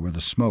shelter where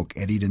the smoke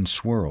eddied and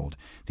swirled,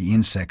 the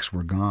insects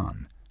were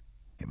gone.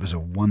 It was a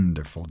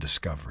wonderful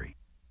discovery.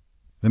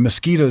 The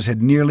mosquitoes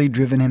had nearly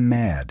driven him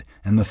mad,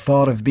 and the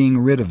thought of being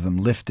rid of them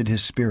lifted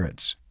his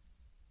spirits.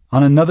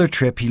 On another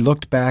trip he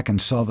looked back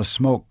and saw the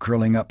smoke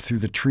curling up through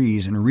the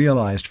trees and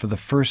realized for the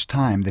first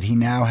time that he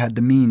now had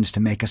the means to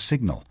make a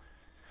signal.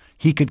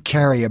 He could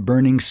carry a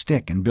burning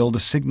stick and build a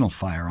signal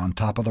fire on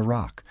top of the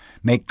rock,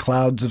 make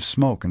clouds of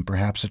smoke and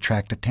perhaps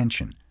attract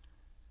attention,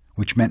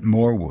 which meant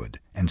more wood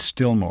and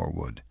still more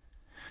wood.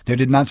 There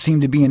did not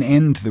seem to be an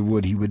end to the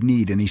wood he would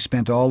need, and he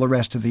spent all the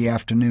rest of the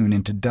afternoon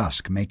into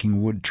dusk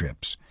making wood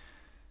trips.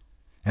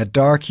 At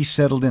dark he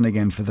settled in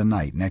again for the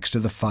night next to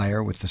the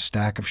fire with the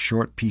stack of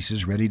short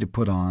pieces ready to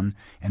put on,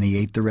 and he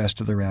ate the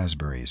rest of the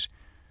raspberries.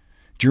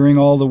 During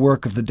all the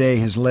work of the day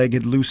his leg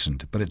had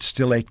loosened, but it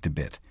still ached a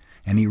bit,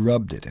 and he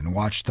rubbed it and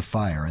watched the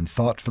fire and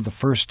thought for the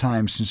first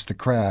time since the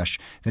crash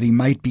that he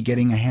might be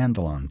getting a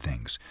handle on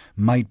things,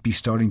 might be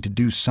starting to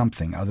do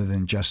something other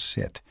than just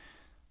sit.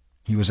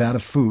 He was out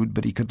of food,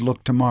 but he could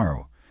look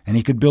tomorrow, and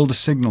he could build a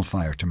signal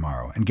fire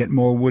tomorrow and get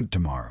more wood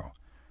tomorrow.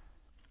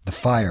 The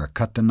fire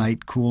cut the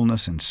night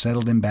coolness and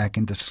settled him back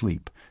into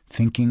sleep,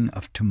 thinking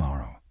of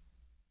tomorrow.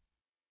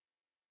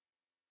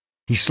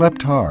 He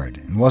slept hard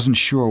and wasn't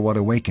sure what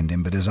awakened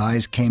him, but his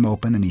eyes came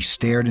open and he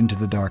stared into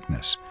the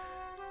darkness.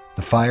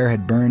 The fire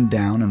had burned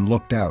down and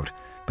looked out,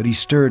 but he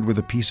stirred with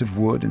a piece of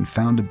wood and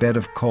found a bed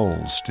of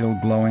coals still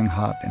glowing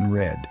hot and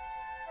red.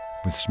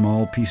 With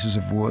small pieces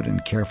of wood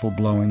and careful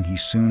blowing, he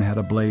soon had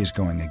a blaze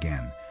going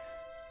again.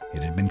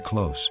 It had been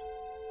close.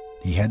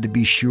 He had to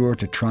be sure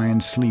to try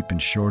and sleep in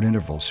short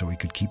intervals so he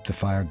could keep the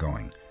fire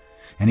going.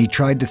 And he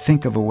tried to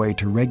think of a way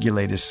to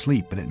regulate his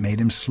sleep, but it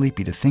made him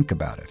sleepy to think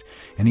about it,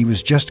 and he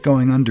was just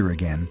going under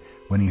again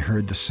when he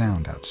heard the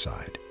sound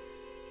outside.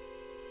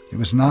 It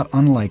was not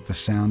unlike the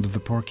sound of the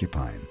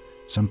porcupine,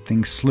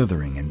 something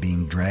slithering and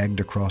being dragged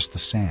across the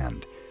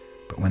sand,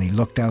 but when he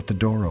looked out the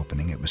door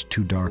opening, it was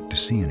too dark to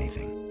see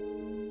anything.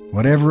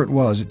 Whatever it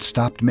was, it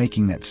stopped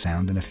making that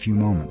sound in a few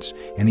moments,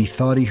 and he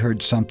thought he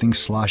heard something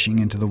sloshing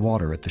into the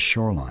water at the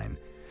shoreline.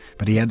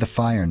 But he had the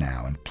fire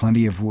now and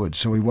plenty of wood,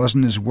 so he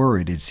wasn't as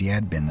worried as he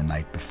had been the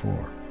night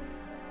before.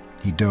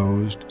 He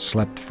dozed,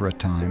 slept for a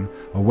time,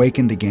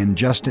 awakened again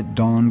just at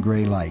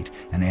dawn-gray light,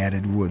 and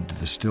added wood to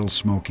the still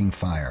smoking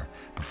fire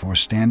before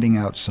standing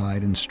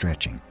outside and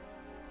stretching.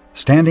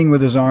 Standing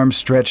with his arms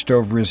stretched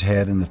over his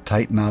head and the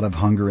tight knot of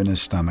hunger in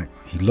his stomach,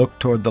 he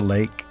looked toward the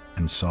lake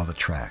and saw the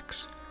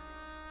tracks.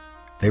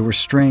 They were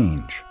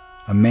strange,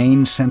 a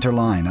main center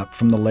line up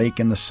from the lake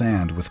in the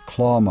sand with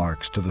claw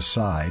marks to the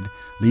side,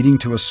 leading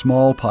to a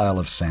small pile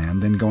of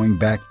sand, then going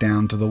back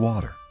down to the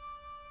water.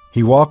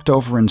 He walked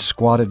over and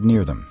squatted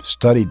near them,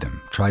 studied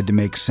them, tried to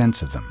make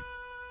sense of them.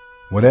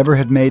 Whatever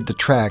had made the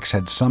tracks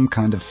had some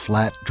kind of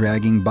flat,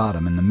 dragging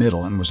bottom in the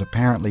middle and was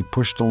apparently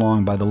pushed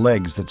along by the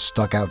legs that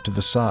stuck out to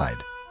the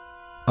side.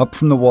 Up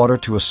from the water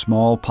to a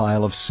small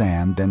pile of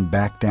sand, then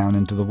back down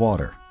into the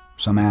water.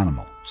 Some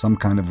animal, some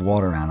kind of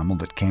water animal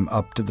that came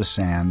up to the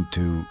sand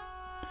to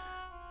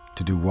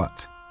do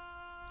what?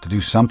 To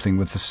do something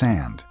with the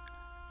sand.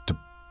 To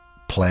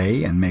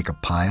play and make a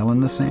pile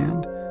in the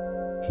sand?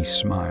 He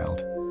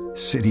smiled.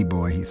 City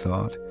boy, he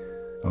thought.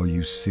 Oh,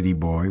 you city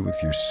boy with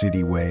your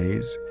city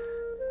ways.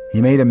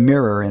 He made a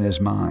mirror in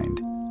his mind,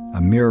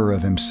 a mirror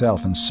of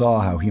himself, and saw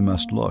how he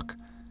must look.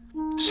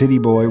 City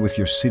boy with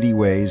your city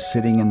ways,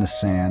 sitting in the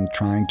sand,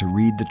 trying to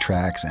read the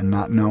tracks and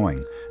not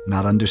knowing,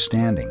 not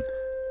understanding.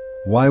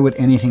 Why would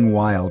anything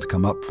wild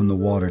come up from the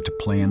water to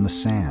play in the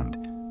sand?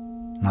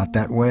 Not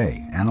that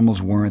way.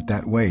 Animals weren't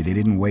that way. They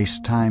didn't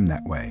waste time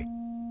that way.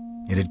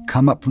 It had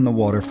come up from the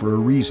water for a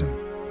reason,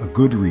 a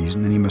good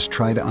reason, and he must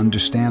try to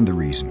understand the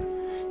reason.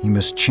 He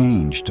must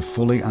change to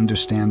fully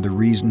understand the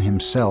reason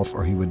himself,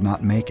 or he would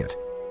not make it.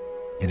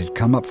 It had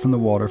come up from the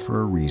water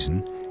for a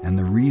reason, and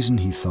the reason,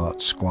 he thought,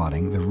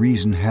 squatting, the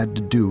reason had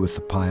to do with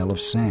the pile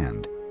of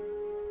sand.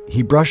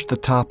 He brushed the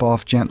top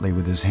off gently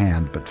with his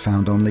hand, but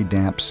found only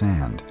damp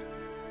sand.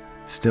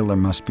 Still, there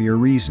must be a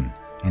reason,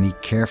 and he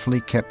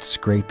carefully kept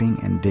scraping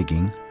and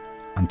digging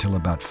until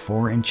about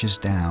 4 inches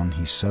down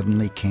he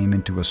suddenly came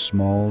into a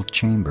small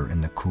chamber in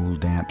the cool,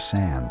 damp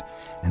sand,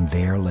 and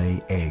there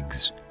lay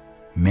eggs.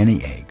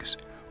 Many eggs,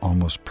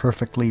 almost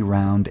perfectly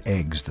round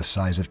eggs the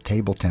size of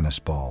table tennis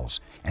balls,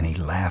 and he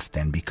laughed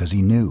then because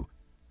he knew.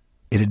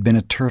 It had been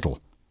a turtle.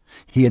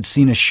 He had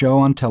seen a show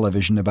on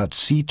television about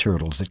sea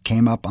turtles that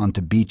came up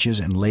onto beaches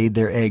and laid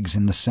their eggs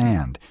in the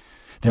sand.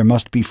 There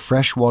must be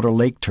freshwater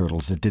lake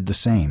turtles that did the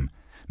same.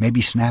 Maybe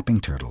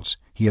snapping turtles.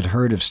 He had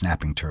heard of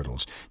snapping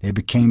turtles. They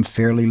became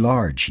fairly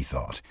large, he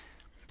thought.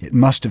 It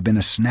must have been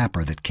a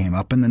snapper that came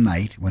up in the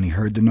night when he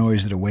heard the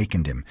noise that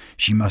awakened him.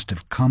 She must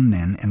have come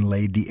then and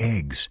laid the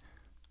eggs.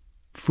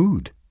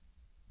 Food.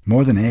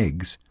 More than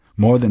eggs,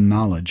 more than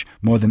knowledge,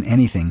 more than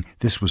anything,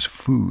 this was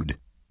food.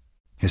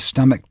 His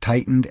stomach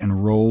tightened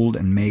and rolled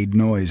and made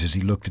noise as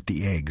he looked at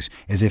the eggs,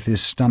 as if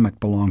his stomach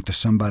belonged to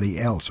somebody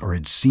else or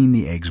had seen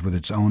the eggs with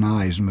its own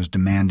eyes and was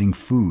demanding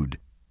food.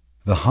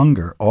 The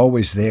hunger,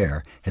 always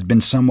there, had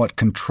been somewhat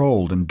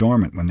controlled and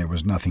dormant when there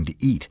was nothing to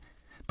eat,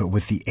 but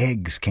with the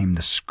eggs came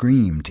the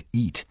scream to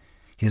eat.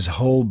 His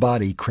whole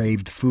body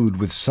craved food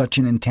with such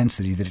an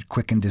intensity that it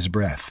quickened his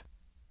breath.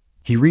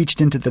 He reached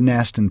into the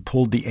nest and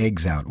pulled the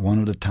eggs out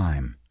one at a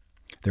time.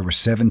 There were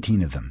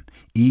 17 of them,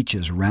 each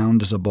as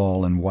round as a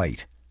ball and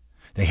white.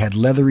 They had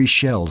leathery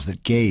shells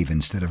that gave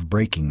instead of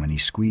breaking when he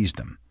squeezed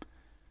them.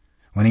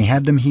 When he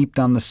had them heaped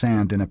on the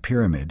sand in a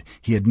pyramid,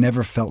 he had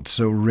never felt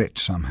so rich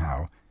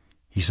somehow.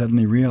 He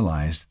suddenly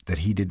realized that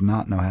he did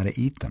not know how to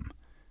eat them.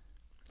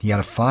 He had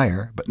a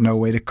fire, but no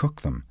way to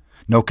cook them,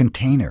 no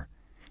container,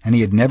 and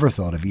he had never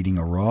thought of eating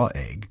a raw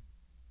egg.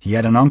 He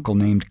had an uncle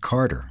named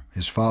Carter,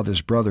 his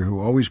father's brother,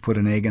 who always put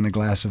an egg in a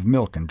glass of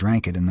milk and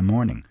drank it in the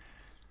morning.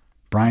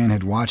 Brian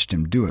had watched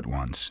him do it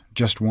once,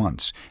 just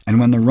once, and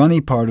when the runny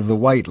part of the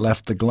white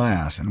left the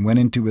glass and went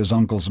into his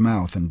uncle's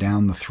mouth and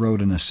down the throat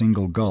in a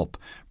single gulp,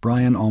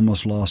 Brian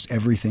almost lost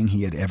everything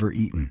he had ever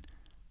eaten.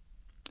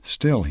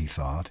 Still, he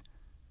thought,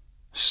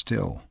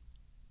 still.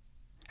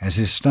 As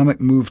his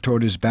stomach moved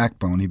toward his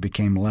backbone, he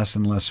became less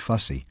and less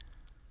fussy.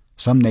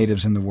 Some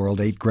natives in the world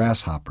ate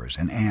grasshoppers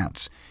and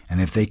ants, and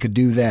if they could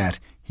do that,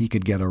 he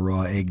could get a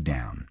raw egg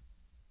down.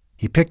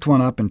 He picked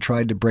one up and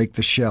tried to break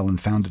the shell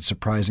and found it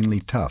surprisingly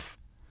tough.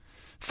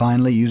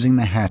 Finally, using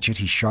the hatchet,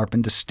 he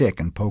sharpened a stick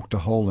and poked a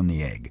hole in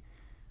the egg.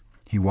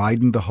 He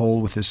widened the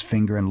hole with his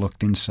finger and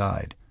looked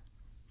inside.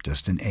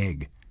 Just an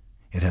egg.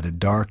 It had a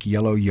dark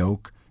yellow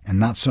yolk and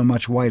not so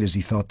much white as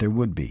he thought there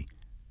would be.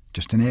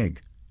 Just an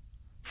egg.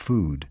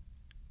 Food.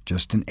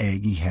 Just an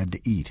egg he had to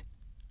eat.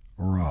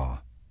 Raw.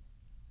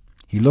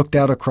 He looked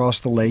out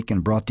across the lake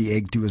and brought the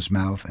egg to his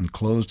mouth and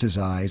closed his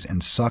eyes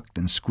and sucked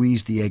and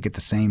squeezed the egg at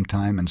the same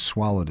time and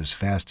swallowed as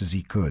fast as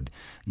he could.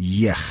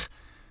 Yuck!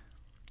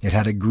 It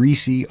had a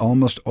greasy,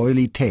 almost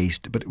oily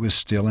taste, but it was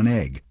still an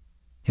egg.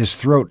 His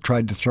throat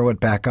tried to throw it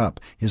back up.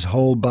 His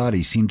whole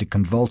body seemed to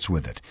convulse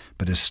with it,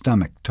 but his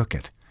stomach took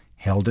it,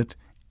 held it,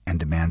 and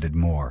demanded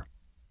more.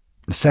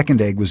 The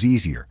second egg was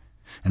easier,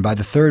 and by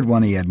the third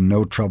one he had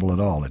no trouble at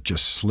all. It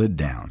just slid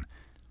down.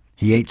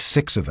 He ate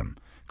 6 of them,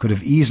 could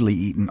have easily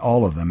eaten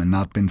all of them and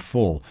not been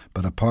full,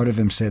 but a part of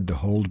him said to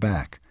hold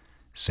back,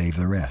 save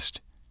the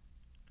rest.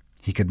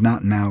 He could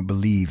not now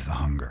believe the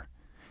hunger.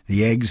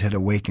 The eggs had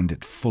awakened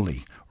it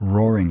fully,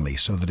 roaringly,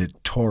 so that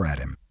it tore at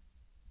him.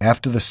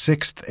 After the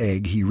 6th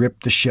egg, he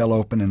ripped the shell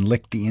open and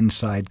licked the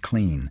inside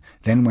clean,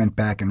 then went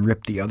back and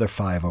ripped the other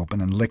 5 open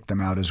and licked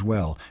them out as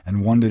well,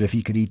 and wondered if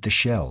he could eat the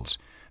shells.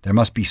 There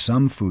must be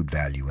some food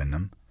value in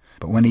them,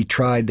 but when he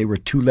tried, they were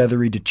too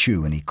leathery to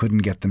chew and he couldn't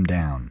get them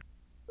down.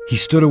 He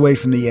stood away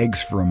from the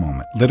eggs for a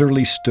moment,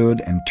 literally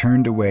stood and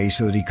turned away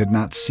so that he could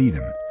not see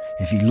them.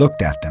 If he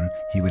looked at them,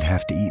 he would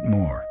have to eat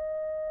more.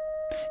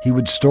 He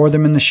would store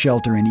them in the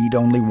shelter and eat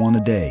only 1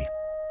 a day.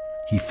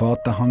 He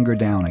fought the hunger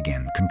down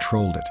again,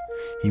 controlled it.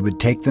 He would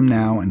take them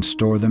now and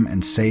store them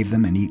and save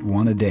them and eat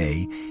 1 a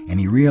day, and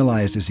he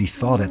realized as he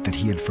thought it that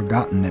he had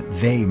forgotten that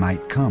they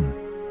might come.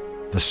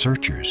 The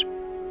searchers.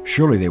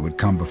 Surely they would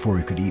come before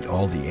he could eat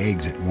all the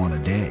eggs at 1 a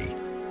day.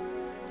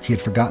 He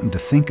had forgotten to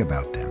think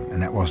about them,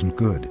 and that wasn't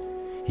good.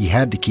 He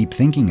had to keep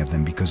thinking of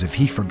them, because if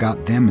he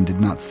forgot them and did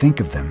not think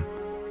of them,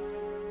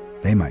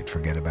 they might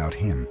forget about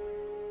him.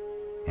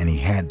 And he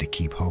had to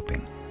keep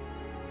hoping.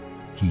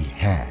 He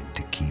had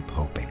to keep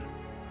hoping.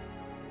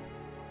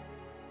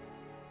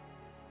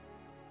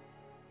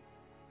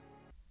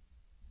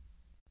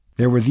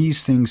 There were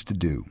these things to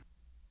do.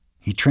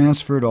 He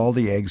transferred all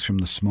the eggs from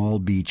the small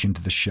beach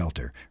into the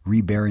shelter,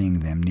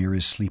 reburying them near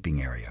his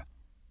sleeping area.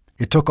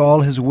 It took all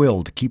his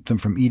will to keep them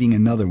from eating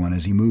another one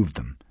as he moved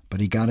them,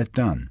 but he got it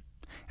done.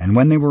 And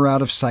when they were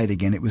out of sight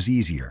again, it was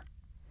easier.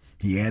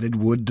 He added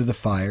wood to the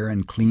fire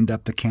and cleaned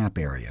up the camp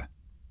area.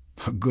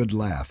 A good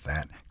laugh,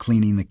 that,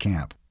 cleaning the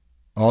camp.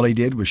 All he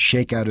did was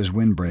shake out his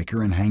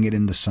windbreaker and hang it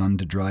in the sun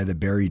to dry the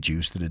berry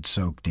juice that had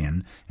soaked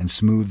in and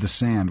smooth the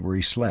sand where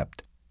he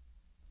slept.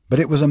 But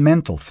it was a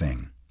mental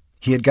thing.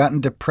 He had gotten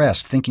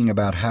depressed thinking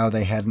about how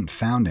they hadn't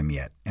found him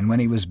yet, and when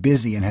he was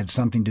busy and had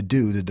something to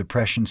do, the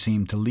depression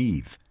seemed to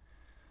leave.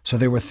 So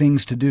there were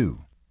things to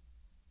do.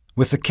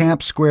 With the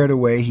camp squared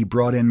away, he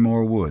brought in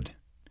more wood.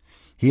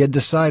 He had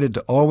decided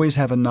to always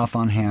have enough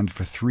on hand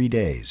for 3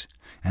 days,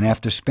 and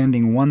after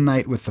spending 1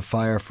 night with the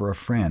fire for a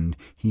friend,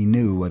 he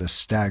knew what a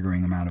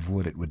staggering amount of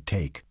wood it would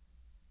take.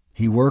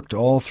 He worked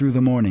all through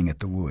the morning at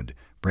the wood,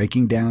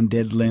 breaking down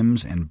dead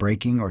limbs and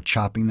breaking or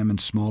chopping them in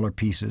smaller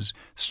pieces,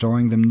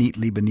 storing them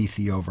neatly beneath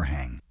the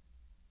overhang.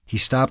 He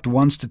stopped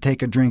once to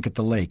take a drink at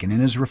the lake, and in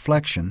his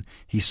reflection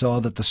he saw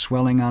that the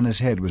swelling on his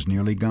head was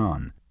nearly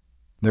gone.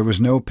 There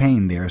was no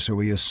pain there, so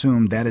he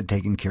assumed that had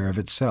taken care of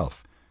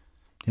itself.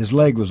 His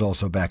leg was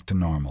also back to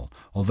normal,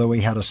 although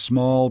he had a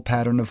small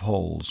pattern of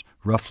holes,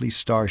 roughly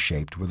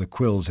star-shaped, where the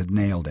quills had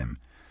nailed him.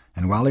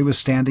 And while he was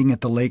standing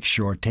at the lake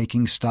shore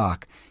taking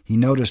stock, he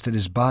noticed that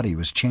his body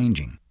was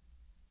changing.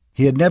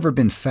 He had never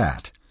been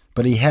fat,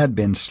 but he had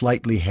been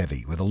slightly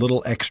heavy, with a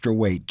little extra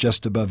weight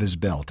just above his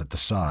belt at the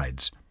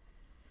sides.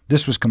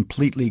 This was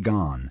completely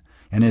gone.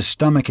 and his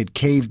stomach had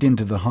caved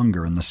into the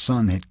hunger, and the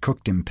sun had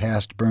cooked him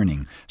past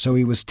burning, so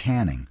he was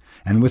tanning,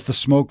 and with the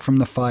smoke from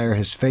the fire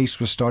his face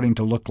was starting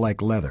to look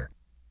like leather.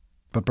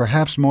 But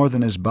perhaps more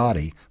than his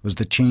body was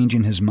the change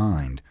in his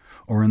mind,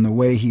 or in the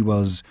way he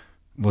was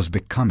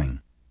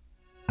becoming.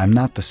 I'm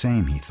not the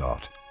same, he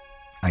thought.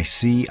 I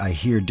see, I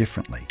hear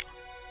differently.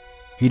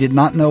 He did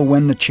not know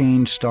when the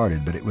change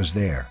started, but it was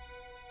there.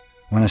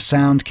 When a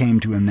sound came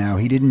to him now,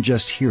 he didn't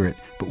just hear it,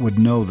 but would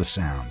know the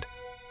sound.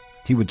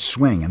 He would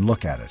swing and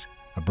look at it,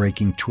 a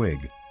breaking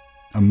twig,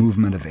 a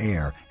movement of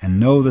air, and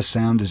know the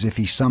sound as if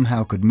he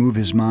somehow could move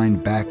his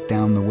mind back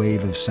down the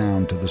wave of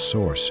sound to the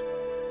source.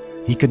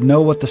 He could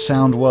know what the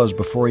sound was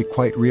before he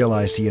quite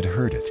realized he had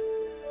heard it.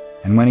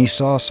 And when he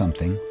saw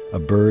something, a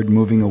bird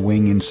moving a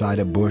wing inside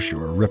a bush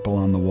or a ripple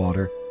on the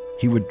water,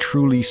 he would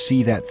truly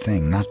see that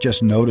thing, not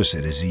just notice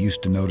it as he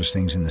used to notice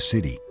things in the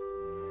city.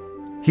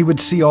 He would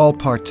see all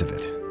parts of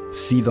it,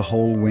 see the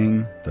whole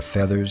wing, the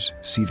feathers,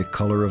 see the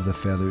color of the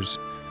feathers,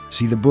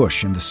 see the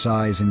bush and the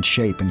size and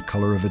shape and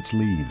color of its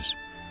leaves.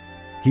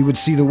 He would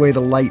see the way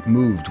the light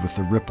moved with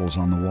the ripples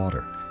on the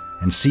water,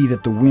 and see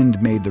that the wind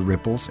made the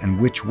ripples and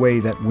which way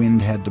that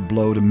wind had to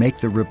blow to make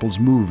the ripples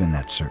move in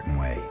that certain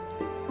way.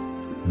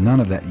 None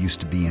of that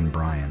used to be in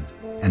Brian,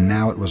 and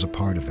now it was a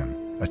part of him,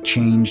 a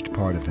changed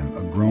part of him,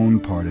 a grown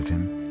part of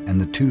him, and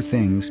the two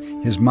things,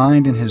 his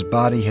mind and his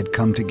body, had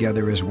come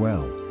together as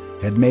well,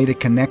 had made a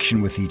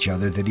connection with each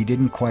other that he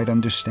didn't quite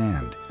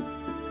understand.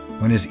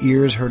 When his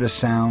ears heard a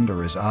sound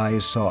or his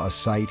eyes saw a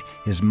sight,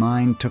 his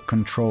mind took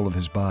control of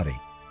his body.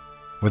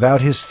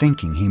 Without his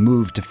thinking, he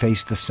moved to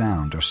face the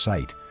sound or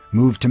sight,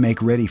 moved to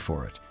make ready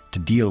for it, to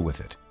deal with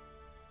it.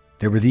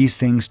 There were these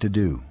things to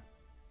do.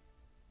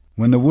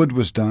 When the wood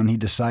was done, he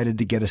decided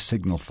to get a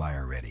signal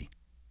fire ready.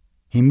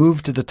 He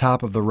moved to the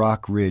top of the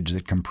rock ridge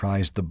that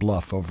comprised the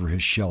bluff over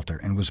his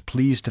shelter and was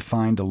pleased to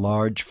find a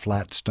large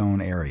flat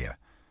stone area.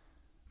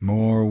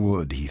 More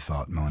wood, he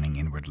thought, moaning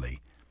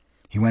inwardly.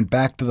 He went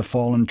back to the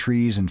fallen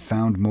trees and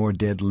found more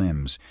dead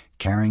limbs,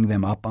 carrying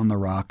them up on the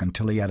rock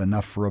until he had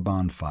enough for a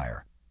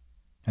bonfire.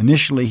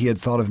 Initially he had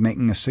thought of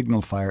making a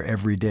signal fire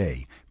every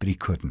day, but he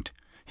couldn't.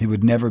 He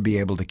would never be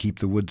able to keep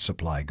the wood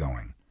supply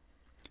going.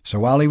 So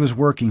while he was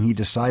working, he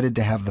decided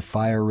to have the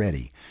fire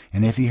ready,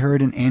 and if he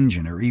heard an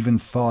engine or even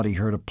thought he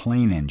heard a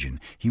plane engine,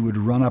 he would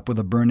run up with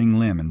a burning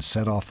limb and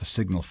set off the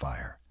signal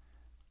fire.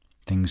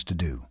 Things to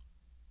do.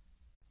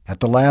 At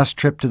the last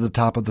trip to the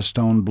top of the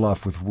stone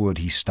bluff with wood,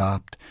 he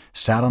stopped,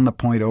 sat on the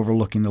point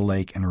overlooking the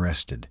lake, and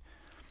rested.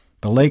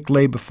 The lake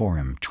lay before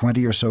him,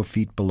 20 or so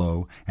feet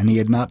below, and he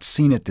had not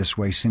seen it this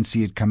way since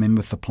he had come in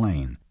with the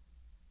plane.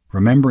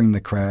 Remembering the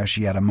crash,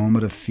 he had a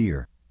moment of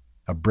fear,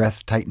 a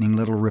breath-tightening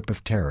little rip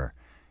of terror,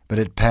 but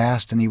it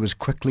passed and he was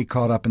quickly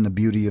caught up in the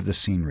beauty of the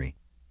scenery.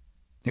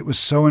 It was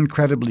so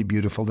incredibly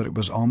beautiful that it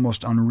was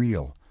almost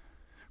unreal.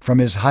 From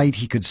his height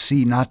he could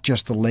see not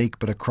just the lake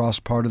but across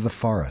part of the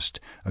forest,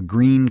 a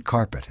green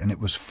carpet, and it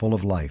was full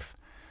of life.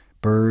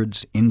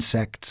 Birds,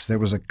 insects, there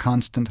was a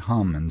constant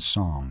hum and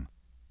song.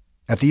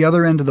 At the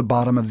other end of the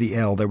bottom of the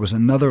L there was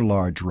another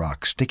large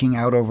rock sticking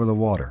out over the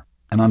water,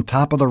 and on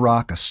top of the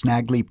rock a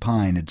snaggly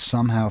pine had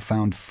somehow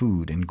found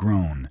food and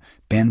grown,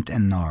 bent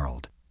and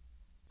gnarled.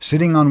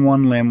 Sitting on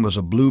one limb was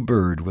a blue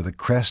bird with a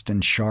crest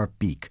and sharp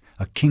beak,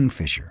 a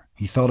kingfisher.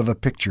 He thought of a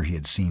picture he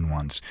had seen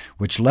once,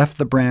 which left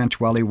the branch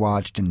while he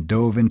watched and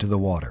dove into the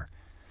water.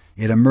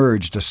 It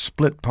emerged a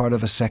split part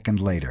of a second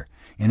later.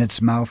 In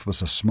its mouth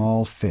was a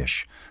small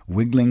fish,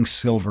 wiggling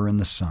silver in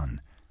the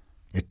sun.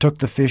 It took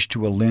the fish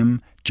to a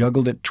limb,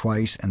 juggled it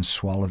twice, and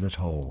swallowed it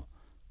whole.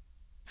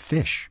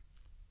 Fish.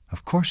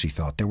 Of course, he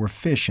thought, there were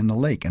fish in the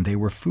lake, and they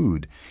were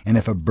food, and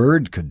if a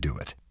bird could do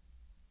it.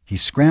 He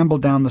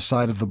scrambled down the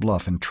side of the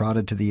bluff and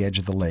trotted to the edge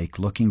of the lake,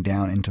 looking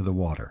down into the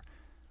water.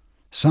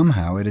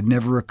 Somehow it had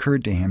never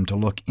occurred to him to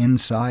look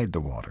inside the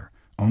water,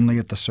 only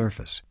at the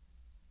surface.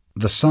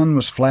 The sun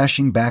was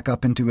flashing back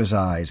up into his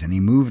eyes, and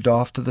he moved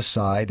off to the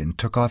side and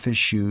took off his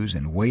shoes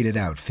and waded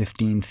out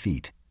 15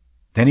 feet.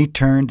 Then he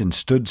turned and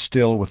stood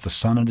still with the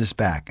sun at his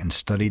back and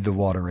studied the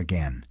water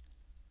again.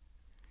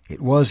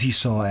 It was, he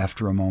saw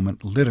after a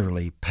moment,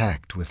 literally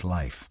packed with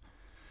life.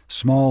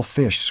 Small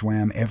fish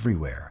swam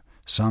everywhere,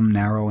 some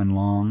narrow and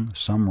long,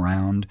 some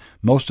round,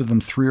 most of them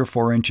 3 or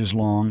 4 inches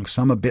long,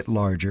 some a bit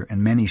larger,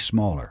 and many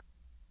smaller.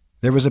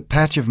 There was a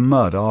patch of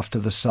mud off to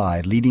the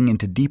side leading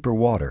into deeper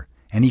water,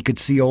 and he could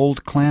see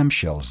old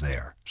clamshells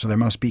there, so there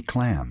must be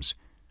clams.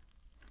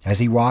 As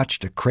he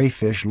watched, a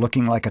crayfish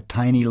looking like a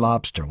tiny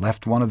lobster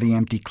left one of the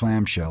empty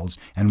clamshells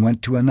and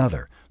went to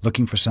another,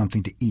 looking for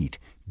something to eat,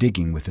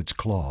 digging with its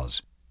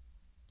claws.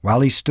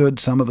 While he stood,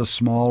 some of the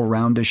small,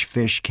 roundish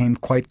fish came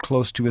quite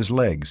close to his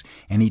legs,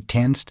 and he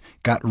tensed,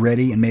 got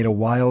ready, and made a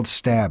wild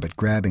stab at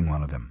grabbing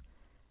one of them.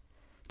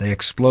 They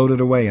exploded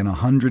away in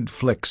 100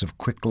 flicks of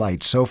quick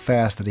light so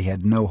fast that he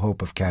had no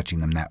hope of catching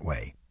them that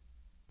way.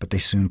 But they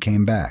soon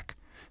came back,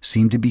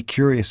 seemed to be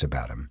curious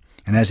about him,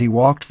 and as he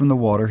walked from the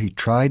water he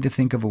tried to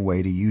think of a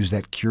way to use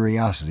that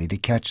curiosity to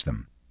catch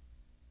them.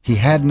 He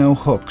had no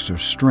hooks or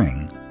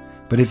string,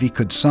 but if he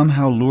could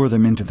somehow lure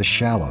them into the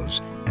shallows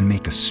and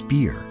make a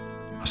spear,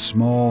 A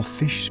small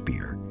fish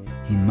spear.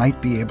 He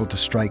might be able to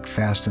strike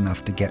fast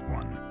enough to get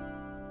one.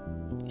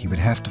 He would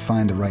have to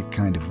find the right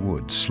kind of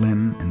wood,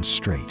 slim and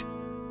straight.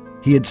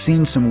 He had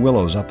seen some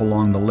willows up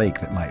along the lake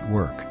that might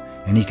work,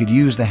 and he could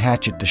use the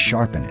hatchet to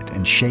sharpen it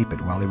and shape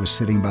it while he was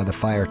sitting by the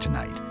fire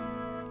tonight.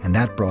 And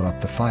that brought up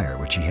the fire,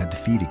 which he had to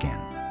feed again.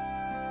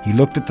 He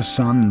looked at the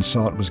sun and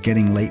saw it was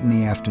getting late in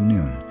the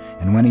afternoon,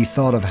 and when he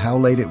thought of how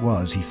late it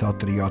was, he thought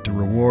that he ought to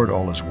reward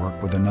all his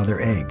work with another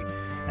egg,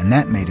 and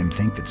that made him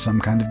think that some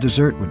kind of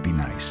dessert would be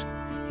nice.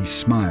 He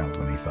smiled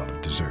when he thought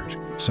of dessert.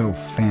 So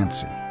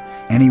fancy.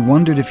 And he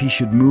wondered if he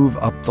should move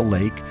up the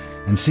lake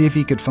and see if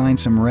he could find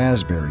some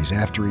raspberries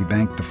after he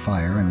banked the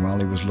fire and while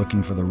he was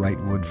looking for the right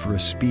wood for a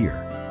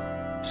spear.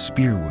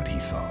 Spearwood, he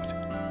thought,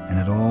 and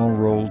it all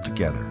rolled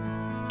together,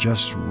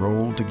 just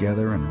rolled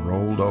together and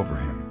rolled over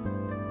him.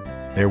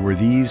 There were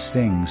these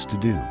things to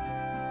do.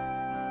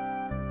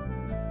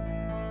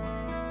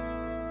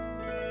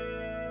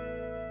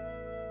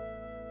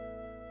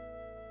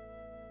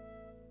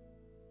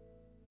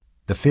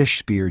 The fish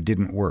spear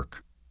didn't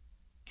work.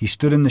 He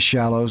stood in the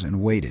shallows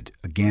and waited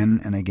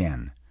again and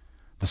again.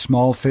 The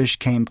small fish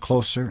came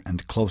closer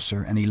and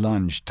closer, and he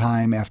lunged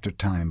time after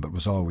time, but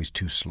was always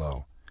too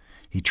slow.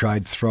 He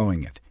tried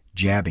throwing it,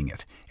 jabbing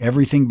it,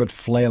 everything but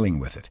flailing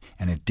with it,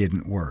 and it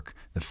didn't work.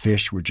 The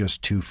fish were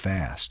just too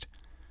fast.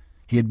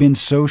 He had been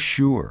so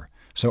sure,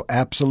 so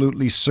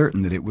absolutely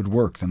certain that it would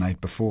work the night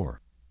before.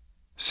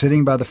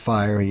 Sitting by the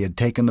fire, he had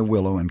taken the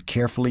willow and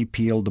carefully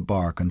peeled the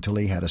bark until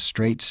he had a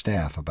straight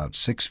staff about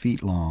 6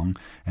 feet long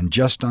and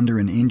just under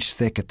an inch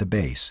thick at the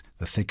base,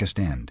 the thickest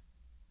end.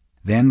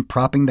 Then,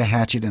 propping the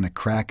hatchet in a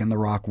crack in the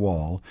rock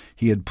wall,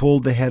 he had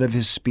pulled the head of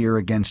his spear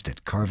against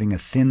it, carving a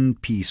thin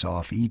piece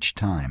off each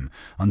time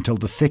until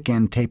the thick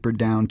end tapered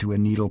down to a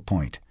needle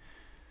point.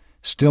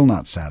 Still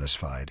not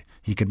satisfied,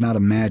 he could not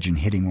imagine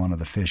hitting one of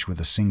the fish with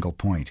a single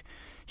point.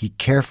 He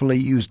carefully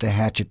used the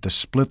hatchet to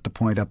split the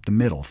point up the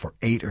middle for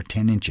 8 or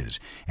 10 inches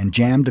and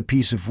jammed a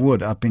piece of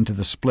wood up into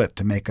the split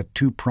to make a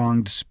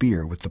 2-pronged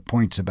spear with the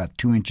points about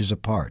 2 inches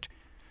apart.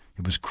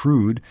 It was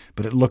crude,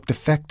 but it looked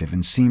effective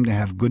and seemed to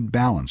have good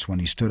balance when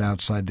he stood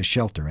outside the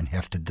shelter and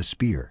hefted the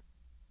spear.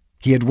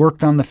 He had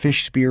worked on the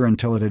fish spear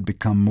until it had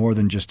become more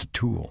than just a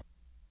tool.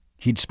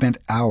 He'd spent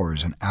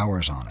hours and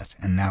hours on it,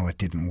 and now it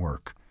didn't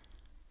work.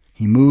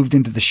 He moved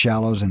into the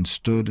shallows and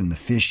stood, and the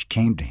fish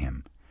came to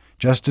him.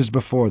 Just as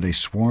before, they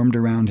swarmed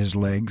around his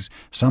legs,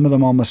 some of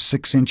them almost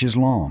 6 inches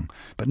long,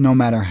 but no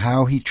matter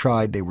how he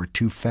tried, they were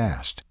too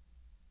fast.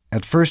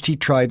 At first he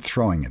tried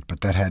throwing it,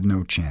 but that had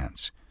no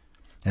chance.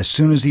 As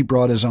soon as he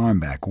brought his arm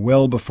back,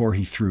 well before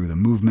he threw, the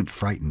movement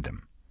frightened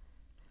him.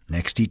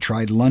 Next he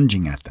tried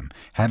lunging at them,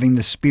 having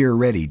the spear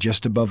ready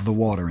just above the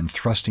water and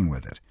thrusting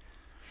with it.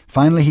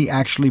 Finally he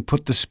actually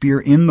put the spear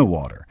in the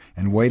water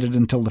and waited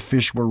until the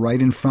fish were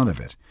right in front of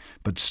it,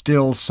 but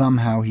still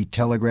somehow he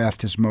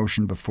telegraphed his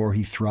motion before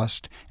he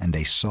thrust, and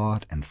they saw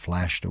it and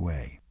flashed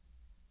away.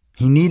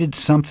 He needed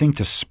something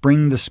to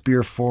spring the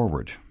spear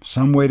forward,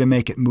 some way to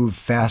make it move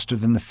faster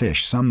than the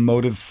fish, some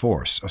motive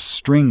force, a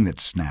string that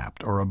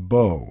snapped, or a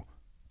bow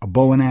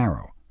and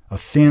arrow, a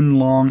thin,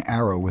 long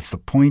arrow with the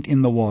point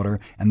in the water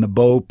and the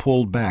bow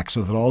pulled back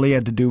so that all he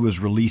had to do was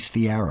release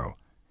the arrow.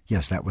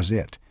 Yes, that was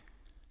it.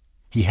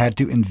 He had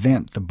to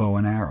invent the bow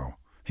and arrow.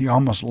 He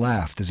almost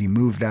laughed as he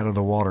moved out of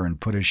the water and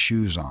put his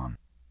shoes on.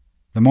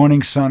 The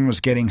morning sun was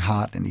getting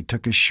hot, and he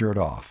took his shirt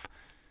off.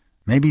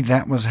 Maybe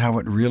that was how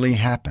it really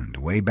happened,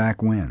 way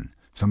back when.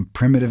 Some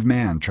primitive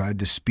man tried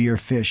to spear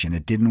fish, and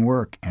it didn't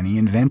work, and he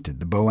invented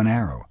the bow and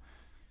arrow.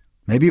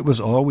 Maybe it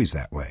was always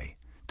that way.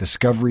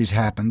 Discoveries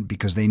happened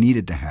because they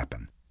needed to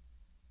happen.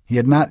 He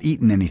had not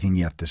eaten anything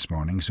yet this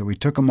morning, so he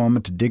took a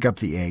moment to dig up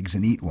the eggs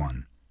and eat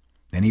one.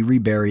 Then he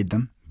reburied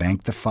them,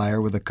 banked the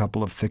fire with a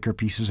couple of thicker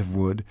pieces of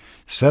wood,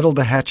 settled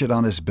the hatchet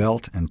on his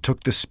belt, and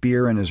took the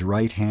spear in his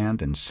right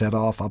hand and set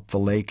off up the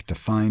lake to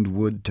find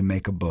wood to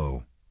make a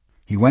bow.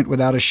 He went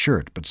without a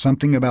shirt, but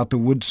something about the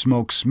wood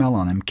smoke smell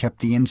on him kept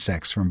the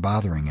insects from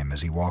bothering him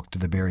as he walked to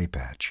the berry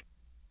patch.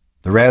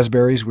 The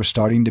raspberries were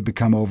starting to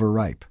become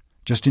overripe,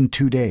 just in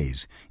 2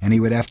 days, and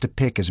he would have to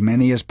pick as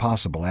many as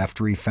possible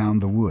after he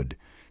found the wood,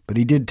 but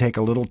he did take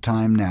a little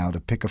time now to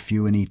pick a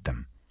few and eat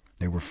them.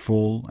 They were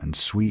full and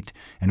sweet,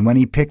 and when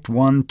he picked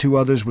one, 2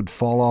 others would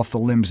fall off the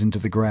limbs into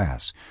the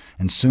grass,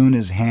 and soon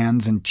his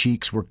hands and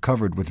cheeks were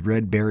covered with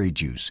red berry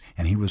juice,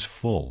 and he was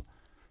full.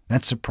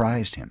 That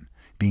surprised him,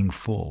 being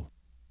full.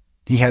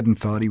 He hadn't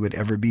thought he would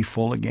ever be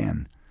full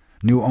again,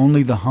 knew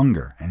only the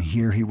hunger, and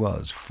here he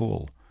was,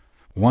 full.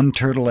 1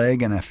 turtle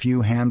egg and a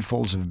few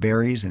handfuls of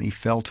berries, and he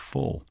felt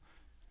full.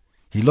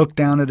 He looked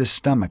down at his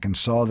stomach and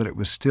saw that it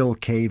was still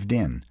caved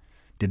in,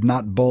 did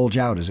not bulge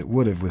out as it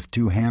would have with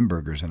 2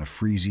 hamburgers and a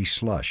freezy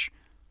slush.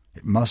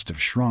 It must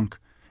have shrunk,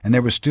 and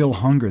there was still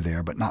hunger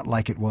there, but not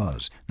like it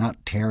was,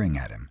 not tearing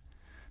at him.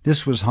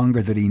 This was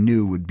hunger that he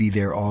knew would be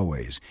there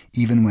always,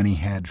 even when he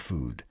had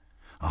food.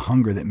 A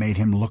hunger that made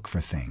him look for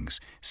things,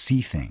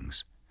 see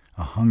things.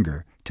 A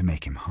hunger to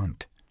make him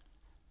hunt.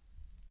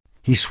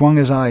 He swung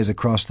his eyes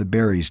across the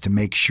berries to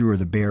make sure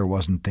the bear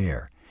wasn't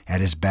there,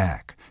 at his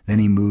back. Then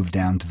he moved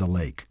down to the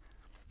lake.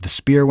 The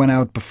spear went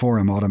out before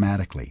him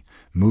automatically,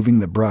 moving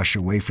the brush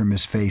away from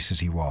his face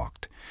as he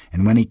walked.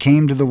 And when he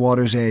came to the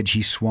water's edge,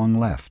 he swung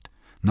left,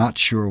 not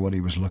sure what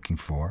he was looking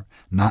for,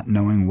 not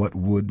knowing what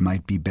wood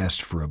might be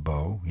best for a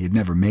bow. He had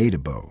never made a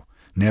bow,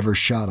 never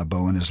shot a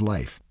bow in his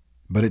life,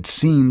 but it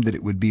seemed that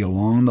it would be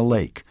along the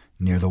lake,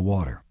 near the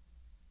water.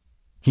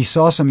 He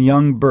saw some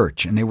young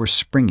birch, and they were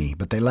springy,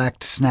 but they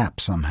lacked snap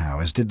somehow,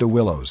 as did the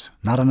willows,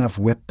 not enough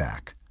whip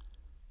back.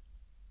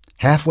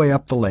 Halfway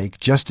up the lake,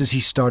 just as he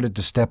started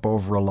to step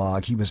over a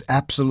log, he was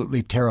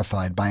absolutely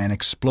terrified by an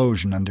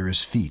explosion under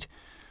his feet.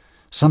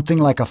 Something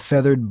like a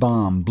feathered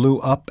bomb blew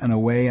up and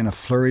away in a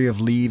flurry of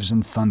leaves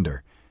and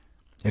thunder.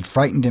 It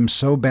frightened him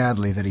so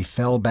badly that he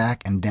fell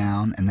back and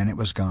down, and then it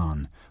was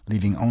gone,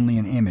 leaving only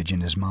an image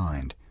in his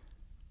mind.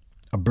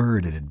 A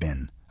bird it had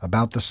been,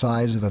 about the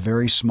size of a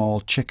very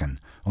small chicken,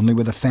 only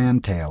with a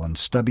fantail and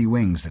stubby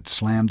wings that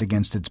slammed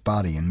against its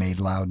body and made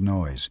loud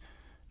noise.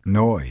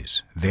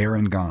 Noise, there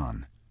and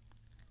gone.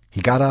 He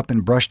got up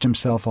and brushed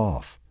himself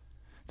off.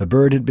 The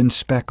bird had been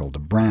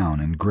speckled, brown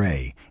and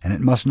gray, and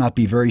it must not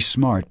be very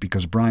smart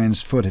because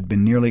Brian's foot had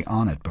been nearly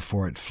on it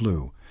before it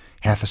flew.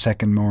 Half a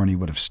second more and he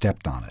would have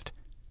stepped on it.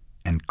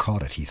 And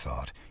caught it, he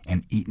thought,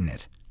 and eaten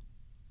it.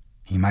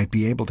 He might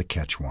be able to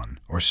catch one,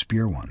 or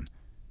spear one.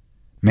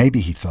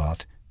 Maybe, he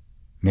thought,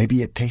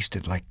 maybe it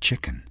tasted like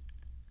chicken.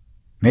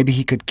 Maybe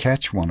he could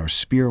catch one or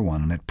spear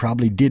one, and it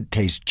probably did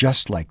taste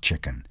just like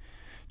chicken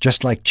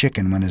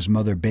when his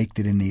mother baked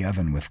it in the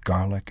oven with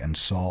garlic and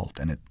salt,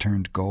 and it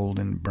turned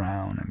golden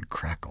brown and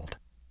crackled.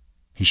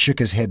 He shook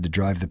his head to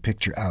drive the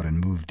picture out and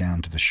moved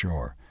down to the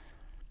shore.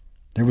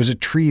 There was a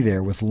tree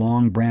there with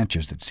long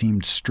branches that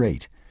seemed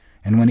straight,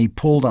 and when he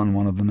pulled on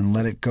one of them and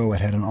let it go,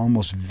 it had an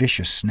almost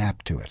vicious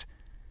snap to it.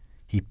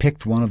 He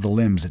picked one of the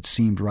limbs that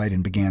seemed right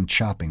and began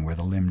chopping where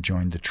the limb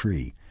joined the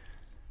tree.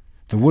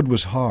 The wood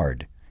was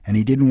hard, and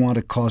he didn't want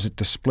to cause it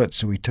to split,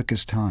 so he took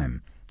his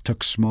time,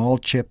 took small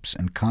chips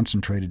and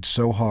concentrated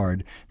so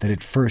hard that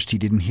at first he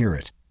didn't hear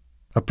it.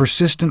 A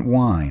persistent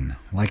whine,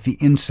 like the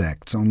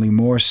insects, only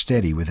more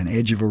steady with an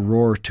edge of a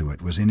roar to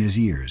it, was in his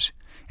ears,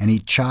 and he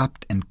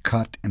chopped and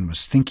cut and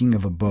was thinking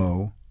of a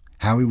bow,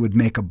 how he would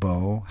make a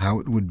bow, how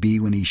it would be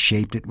when he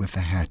shaped it with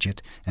the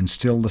hatchet, and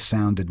still the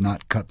sound did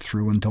not cut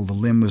through until the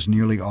limb was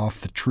nearly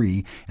off the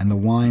tree and the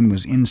whine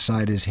was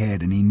inside his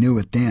head, and he knew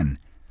it then.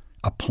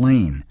 A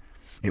plane.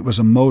 It was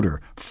a motor,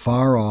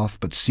 far off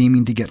but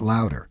seeming to get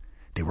louder.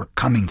 They were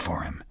coming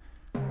for him.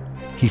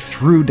 He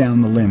threw down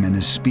the limb and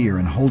his spear,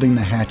 and holding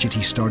the hatchet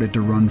he started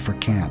to run for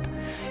camp.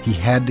 He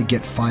had to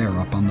get fire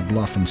up on the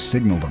bluff and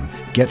signal them,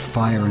 get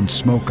fire and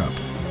smoke up.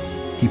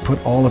 He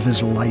put all of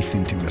his life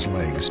into his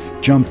legs,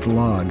 jumped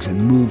logs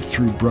and moved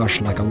through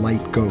brush like a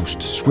light ghost,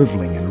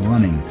 swiveling and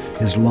running,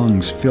 his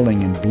lungs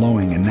filling and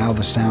blowing, and now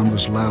the sound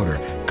was louder,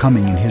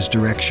 coming in his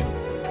direction.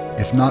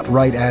 If not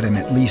right at him,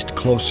 at least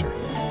closer.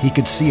 He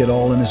could see it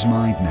all in his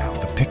mind now,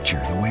 the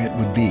picture, the way it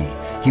would be.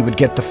 He would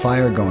get the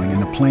fire going,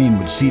 and the plane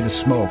would see the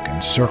smoke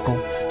and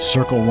circle,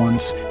 circle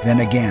once,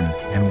 then again,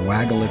 and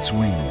waggle its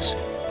wings.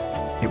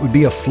 It would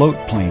be a float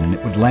plane, and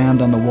it would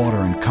land on the water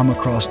and come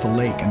across the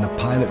lake, and the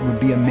pilot would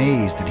be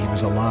amazed that he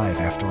was alive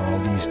after all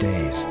these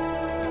days.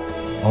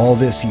 All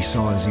this he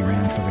saw as he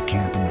ran for the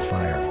camp and the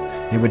fire.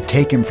 They would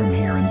take him from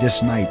here, and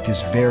this night,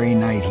 this very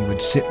night, he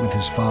would sit with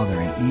his father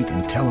and eat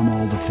and tell him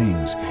all the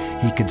things.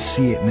 He could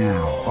see it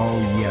now,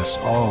 oh yes,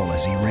 all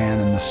as he ran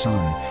in the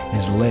sun,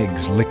 his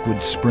legs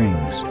liquid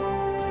springs.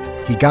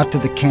 He got to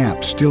the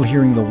camp, still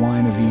hearing the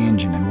whine of the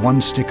engine, and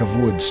one stick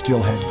of wood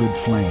still had good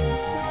flame.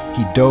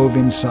 He dove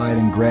inside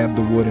and grabbed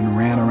the wood and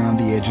ran around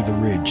the edge of the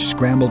ridge,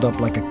 scrambled up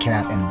like a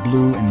cat and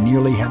blew and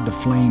nearly had the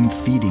flame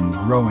feeding,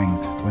 growing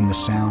when the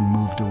sound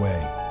moved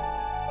away.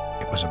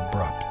 It was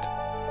abrupt,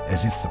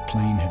 as if the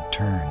plane had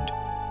turned.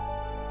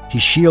 He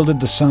shielded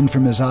the sun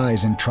from his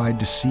eyes and tried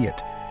to see it,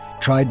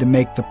 tried to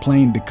make the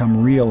plane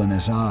become real in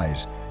his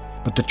eyes.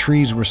 But the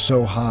trees were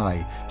so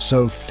high,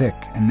 so thick,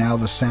 and now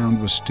the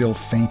sound was still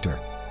fainter.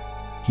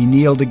 He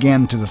kneeled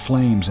again to the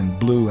flames and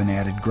blew and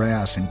added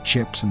grass and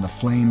chips, and the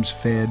flames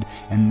fed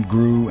and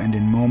grew, and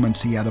in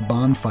moments he had a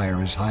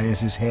bonfire as high as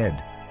his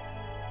head.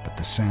 But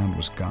the sound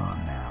was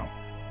gone now.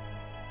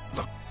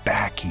 Look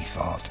back, he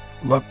thought.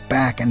 Look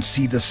back and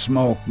see the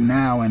smoke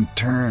now, and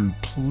turn,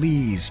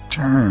 please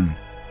turn.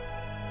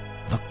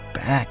 Look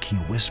back, he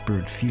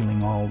whispered,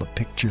 feeling all the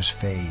pictures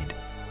fade,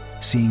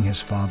 seeing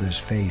his father's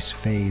face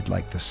fade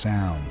like the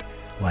sound,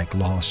 like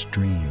lost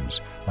dreams,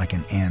 like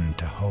an end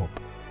to hope.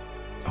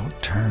 Oh,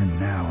 turn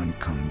now and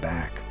come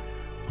back.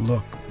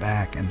 Look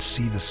back and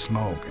see the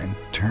smoke and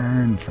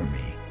turn for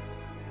me.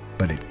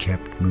 But it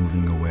kept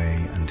moving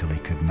away until he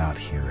could not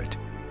hear it,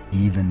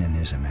 even in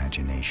his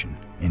imagination,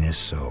 in his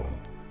soul.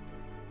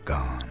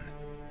 Gone.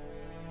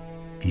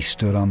 He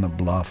stood on the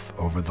bluff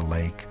over the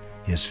lake,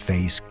 his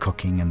face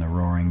cooking in the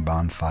roaring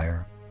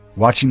bonfire,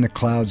 watching the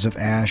clouds of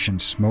ash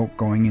and smoke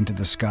going into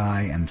the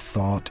sky, and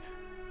thought,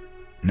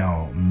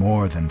 no,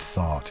 more than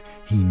thought,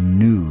 he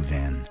knew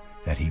then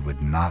that he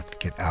would not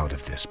get out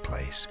of this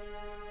place.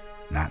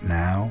 Not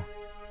now,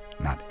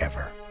 not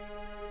ever.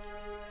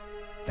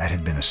 That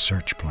had been a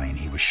search plane,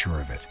 he was sure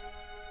of it.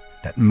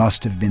 That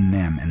must have been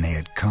them, and they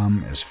had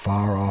come as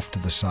far off to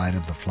the side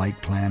of the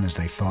flight plan as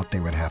they thought they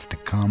would have to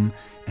come,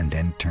 and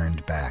then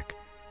turned back.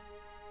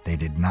 They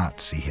did not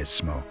see his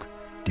smoke,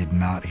 did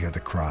not hear the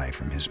cry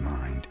from his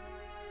mind.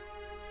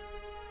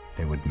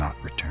 They would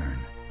not return.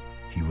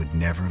 He would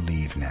never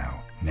leave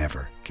now,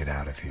 never get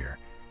out of here.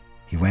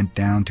 He went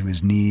down to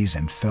his knees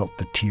and felt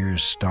the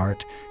tears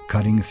start,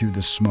 cutting through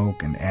the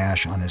smoke and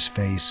ash on his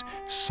face,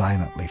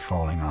 silently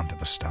falling onto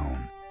the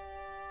stone.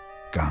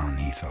 Gone,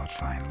 he thought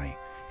finally.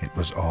 It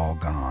was all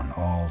gone,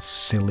 all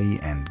silly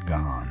and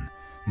gone.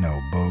 No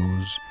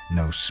bows,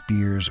 no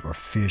spears or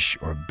fish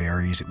or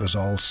berries. It was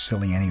all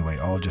silly anyway,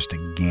 all just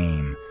a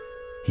game.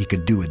 He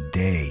could do a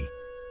day,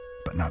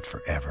 but not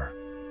forever.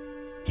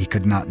 He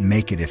could not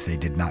make it if they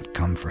did not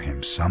come for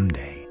him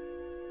someday.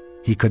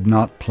 He could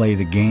not play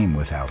the game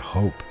without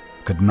hope,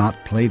 could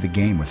not play the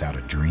game without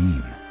a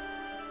dream.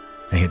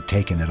 They had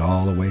taken it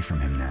all away from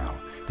him now.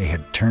 They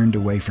had turned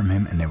away from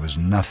him, and there was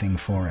nothing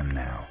for him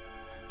now.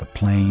 The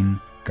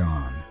plane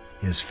gone,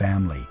 his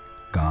family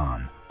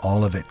gone,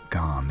 all of it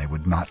gone. They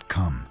would not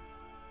come.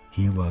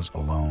 He was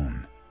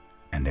alone,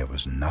 and there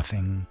was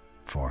nothing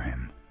for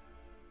him.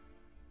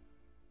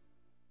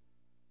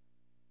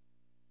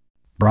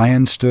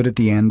 Brian stood at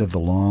the end of the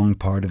long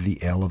part of the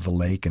L of the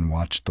lake and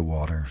watched the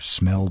water,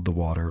 smelled the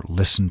water,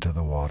 listened to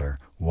the water,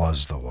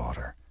 was the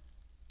water.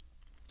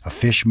 A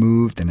fish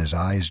moved and his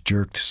eyes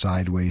jerked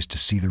sideways to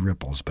see the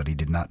ripples, but he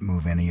did not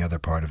move any other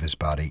part of his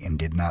body and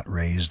did not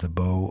raise the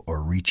bow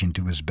or reach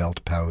into his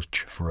belt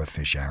pouch for a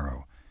fish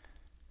arrow.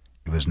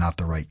 It was not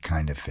the right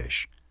kind of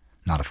fish,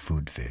 not a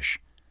food fish.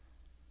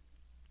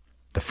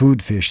 The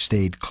food fish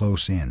stayed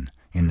close in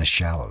the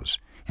shallows,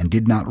 and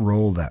did not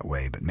roll that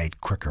way but made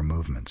quicker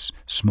movements,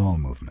 small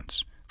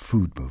movements,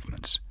 food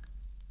movements.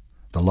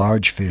 The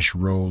large fish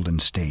rolled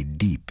and stayed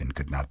deep and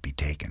could not be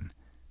taken.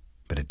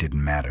 But it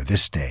didn't matter.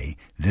 This day,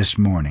 this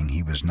morning,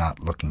 he was not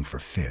looking for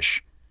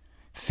fish.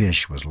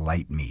 Fish was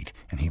light meat,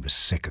 and he was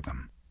sick of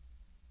them.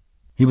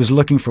 He was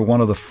looking for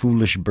one of the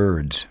foolish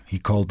birds. He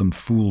called them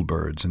fool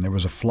birds, and there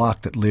was a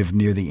flock that lived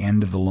near the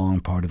end of the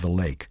long part of the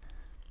lake.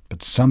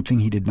 But something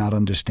he did not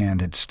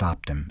understand had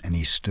stopped him, and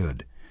he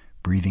stood,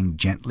 breathing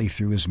gently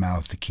through his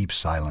mouth to keep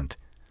silent,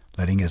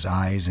 letting his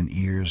eyes and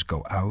ears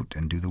go out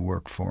and do the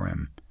work for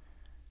him.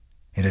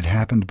 It had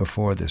happened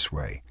before this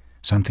way.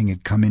 Something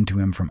had come into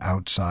him from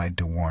outside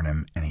to warn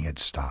him, and he had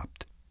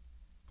stopped.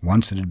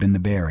 Once it had been the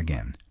bear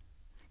again.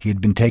 He had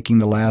been taking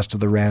the last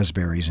of the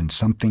raspberries, and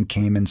something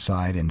came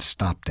inside and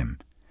stopped him.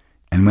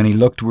 And when he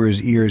looked where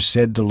his ears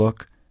said to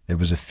look, there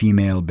was a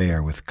female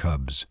bear with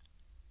cubs.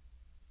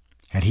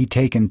 Had he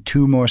taken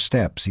 2 more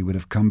steps, he would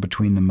have come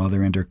between the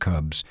mother and her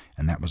cubs,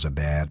 and that was a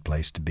bad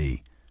place to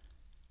be.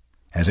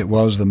 As it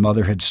was, the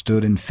mother had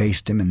stood and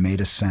faced him and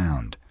made a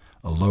sound,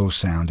 a low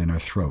sound in her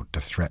throat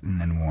to threaten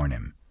and warn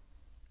him.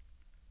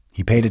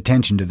 He paid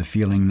attention to the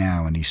feeling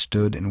now, and he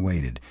stood and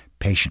waited,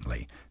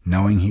 patiently,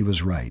 knowing he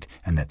was right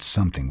and that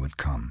something would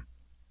come.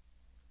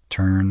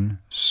 Turn,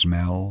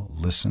 smell,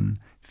 listen,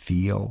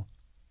 feel,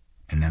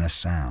 and then a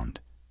sound,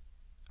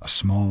 a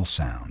small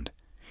sound,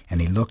 and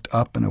he looked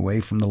up and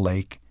away from the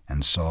lake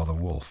and saw the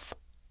wolf.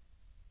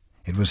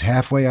 It was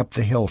halfway up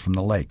the hill from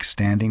the lake,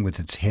 standing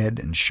with its head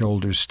and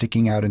shoulders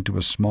sticking out into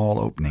a small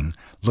opening,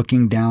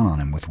 looking down on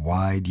him with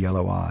wide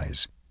yellow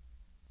eyes.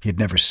 He had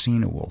never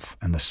seen a wolf,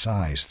 and the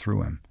size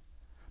threw him.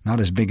 Not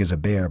as big as a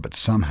bear, but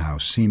somehow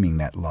seeming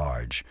that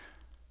large.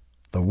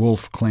 The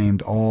wolf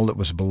claimed all that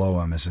was below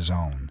him as his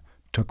own,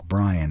 took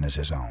Brian as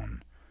his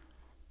own.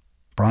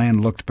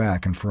 Brian looked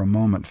back and for a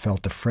moment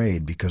felt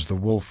afraid because the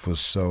wolf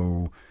was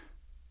so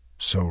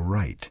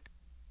right.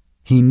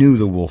 He knew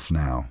the wolf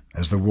now,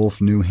 as the wolf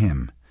knew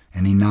him,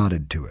 and he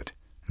nodded to it,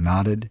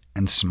 nodded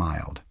and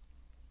smiled.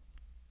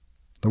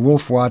 The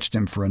wolf watched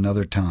him for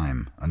another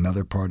time,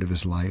 another part of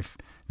his life,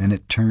 then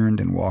it turned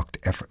and walked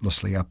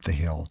effortlessly up the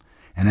hill,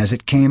 and as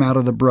it came out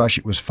of the brush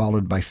it was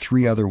followed by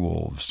 3 other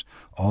wolves,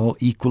 all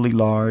equally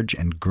large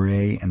and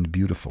gray and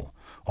beautiful,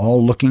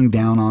 all looking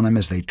down on him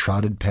as they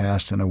trotted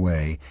past and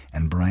away,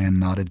 and Brian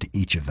nodded to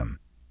each of them.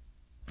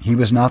 He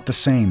was not the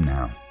same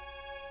now.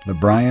 The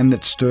Brian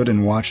that stood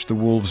and watched the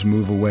wolves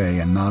move away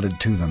and nodded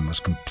to them was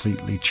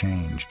completely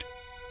changed.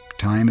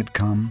 Time had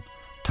come,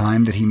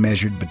 time that he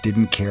measured but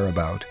didn't care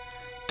about.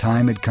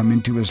 Time had come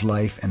into his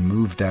life and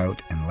moved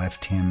out and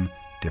left him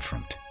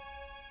different.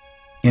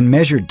 In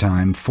measured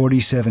time,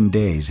 47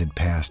 days had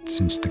passed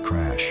since the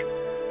crash.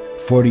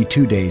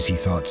 42 days, he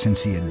thought,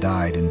 since he had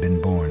died and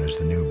been born as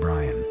the new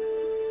Brian.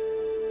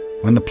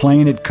 When the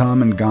plane had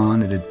come and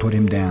gone, it had put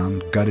him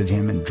down, gutted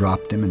him and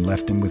dropped him and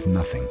left him with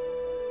nothing.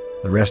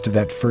 The rest of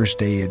that first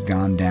day he had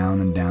gone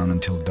down and down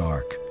until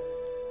dark.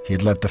 He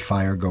had let the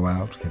fire go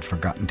out, had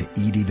forgotten to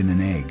eat even an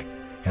egg,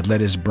 had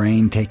let his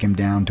brain take him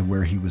down to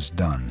where he was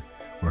done,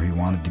 where he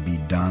wanted to be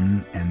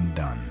done and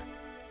done,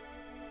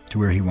 to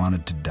where he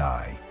wanted to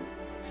die.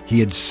 He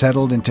had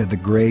settled into the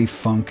gray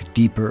funk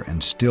deeper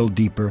and still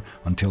deeper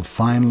until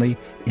finally,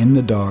 in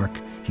the dark,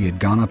 he had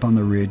gone up on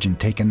the ridge and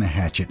taken the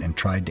hatchet and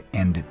tried to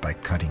end it by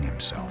cutting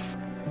himself.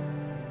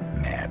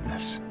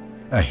 Madness.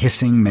 A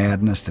hissing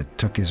madness that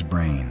took his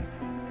brain.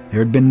 There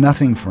had been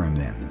nothing for him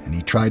then, and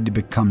he tried to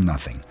become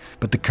nothing.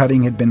 But the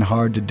cutting had been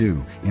hard to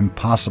do,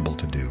 impossible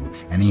to do,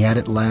 and he had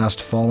at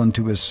last fallen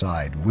to his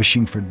side,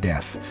 wishing for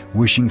death,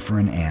 wishing for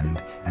an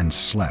end, and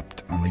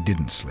slept, only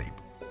didn't sleep.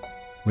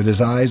 With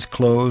his eyes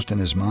closed and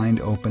his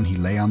mind open, he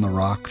lay on the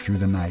rock through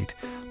the night,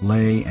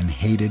 lay and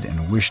hated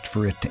and wished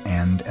for it to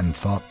end, and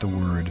thought the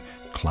word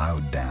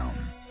cloud down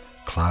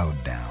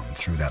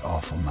through that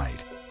awful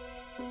night.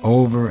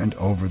 Over and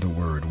over the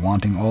word,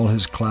 wanting all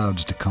his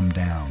clouds to come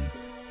down.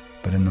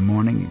 But in the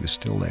morning he was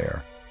still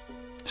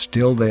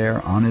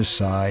there on his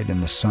side,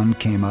 and the sun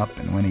came up,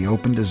 and when he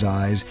opened his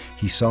eyes,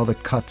 he saw the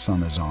cuts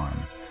on his arm,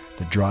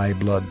 the dry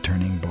blood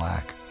turning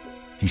black.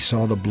 He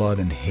saw the blood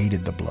and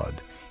hated the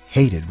blood,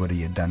 hated what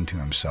he had done to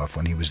himself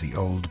when he was the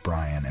old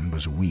Brian and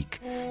was weak,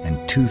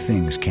 and two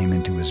things came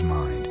into his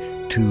mind,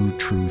 two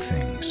true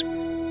things.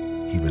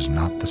 He was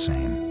not the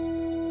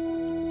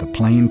same. The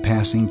plain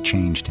passing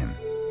changed him.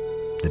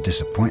 The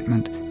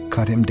disappointment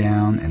cut him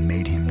down and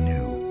made him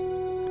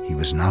new. He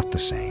was not the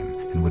same,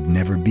 and would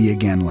never be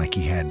again like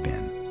he had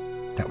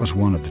been. That was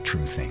one of the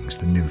true things,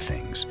 the new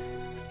things.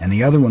 And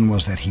the other one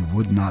was that he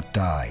would not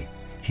die.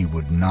 He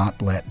would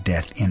not let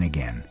death in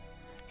again.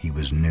 He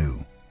was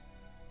new.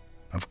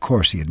 Of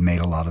course he had made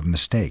a lot of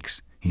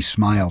mistakes. He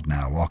smiled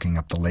now, walking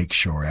up the lake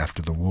shore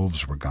after the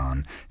wolves were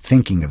gone,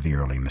 thinking of the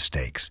early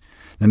mistakes.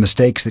 The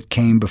mistakes that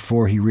came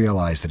before he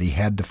realized that he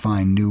had to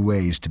find new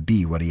ways to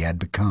be what he had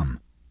become.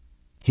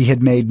 He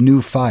had made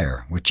new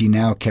fire, which he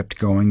now kept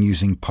going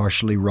using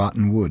partially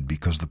rotten wood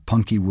because the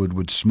punky wood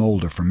would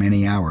smolder for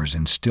many hours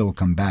and still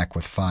come back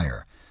with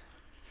fire.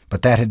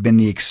 But that had been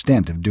the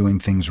extent of doing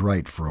things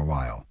right for a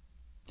while.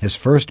 His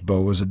first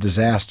bow was a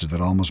disaster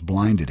that almost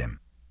blinded him.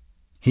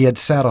 He had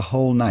sat a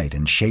whole night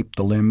and shaped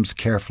the limbs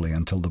carefully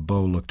until the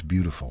bow looked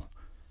beautiful.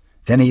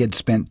 Then he had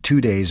spent 2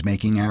 days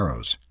making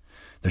arrows.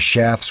 The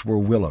shafts were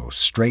willow,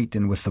 straight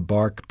and with the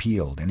bark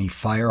peeled, and he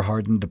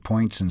fire-hardened the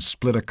points and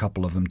split a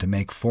couple of them to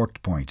make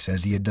forked points,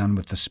 as he had done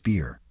with the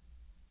spear.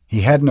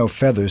 He had no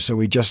feathers, so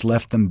he just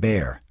left them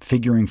bare,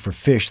 figuring for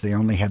fish they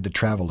only had to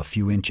travel a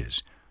few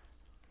inches.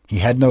 He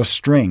had no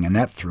string, and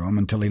that threw him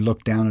until he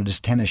looked down at his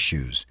tennis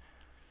shoes.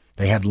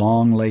 They had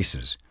long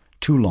laces,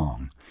 too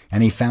long,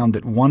 and he found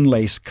that one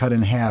lace cut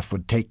in half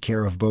would take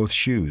care of both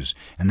shoes,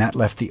 and that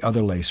left the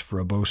other lace for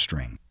a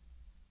bowstring.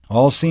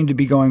 All seemed to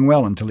be going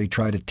well until he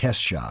tried a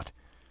test shot.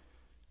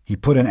 He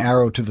put an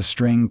arrow to the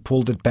string,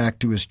 pulled it back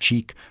to his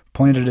cheek,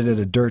 pointed it at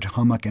a dirt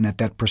hummock, and at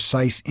that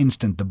precise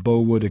instant the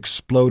bow wood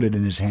exploded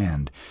in his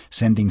hand,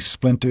 sending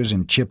splinters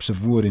and chips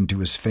of wood into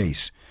his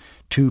face.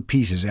 2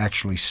 pieces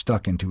actually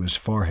stuck into his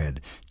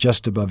forehead,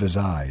 just above his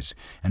eyes,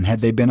 and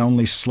had they been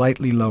only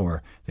slightly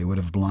lower, they would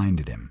have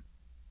blinded him.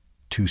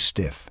 Too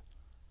stiff.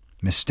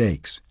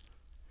 Mistakes.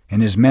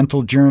 In his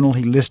mental journal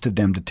he listed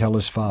them to tell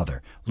his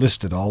father,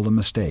 listed all the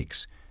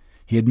mistakes.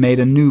 He had made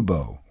a new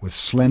bow, with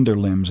slender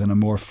limbs and a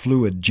more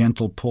fluid,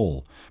 gentle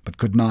pull, but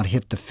could not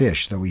hit the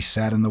fish, though he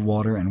sat in the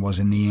water and was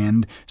in the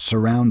end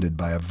surrounded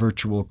by a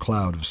virtual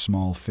cloud of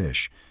small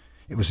fish.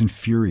 It was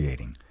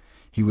infuriating.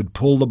 He would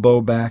pull the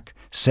bow back,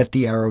 set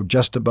the arrow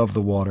just above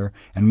the water,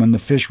 and when the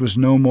fish was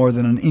no more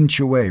than an inch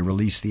away,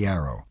 release the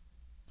arrow,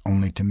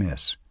 only to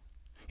miss.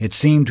 It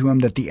seemed to him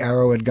that the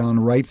arrow had gone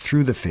right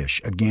through the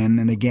fish again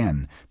and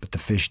again, but the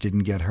fish didn't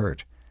get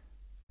hurt.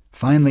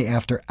 Finally,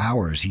 after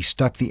hours, he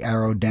stuck the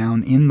arrow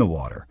down in the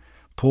water,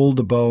 pulled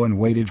the bow and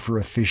waited for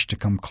a fish to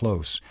come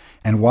close.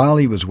 And while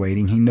he was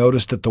waiting, he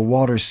noticed that the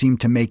water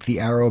seemed to make the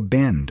arrow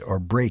bend or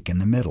break in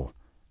the middle.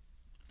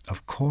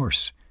 Of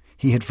course,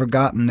 he had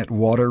forgotten that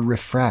water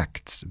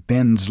refracts,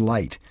 bends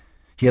light.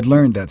 He had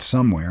learned that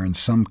somewhere in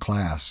some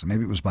class.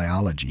 Maybe it was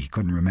biology, he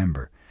couldn't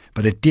remember.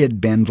 But it did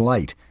bend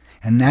light,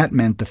 and that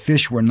meant the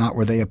fish were not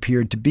where they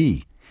appeared to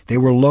be. They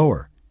were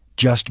lower,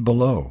 just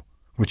below,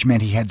 which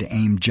meant he had to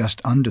aim just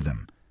under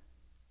them.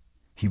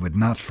 He would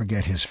not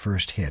forget his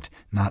first hit,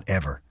 not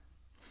ever.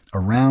 A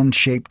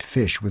round-shaped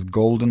fish with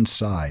golden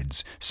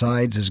sides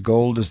as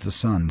gold as the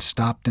sun,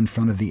 stopped in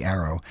front of the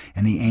arrow,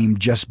 and he aimed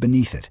just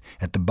beneath it,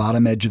 at the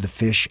bottom edge of the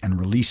fish, and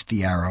released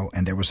the arrow,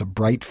 and there was a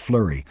bright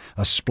flurry,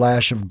 a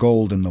splash of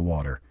gold in the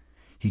water.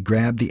 He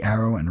grabbed the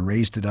arrow and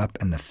raised it up,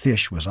 and the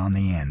fish was on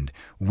the end,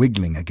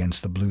 wiggling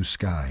against the blue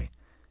sky.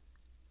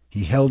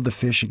 He held the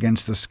fish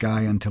against the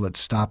sky until it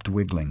stopped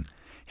wiggling,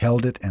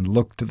 held it and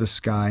looked to the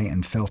sky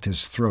and felt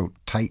his throat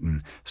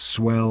tighten,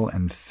 swell,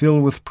 and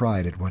fill with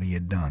pride at what he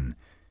had done.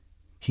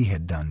 He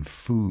had done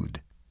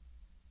food.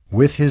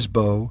 With his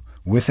bow,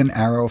 with an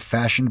arrow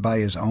fashioned by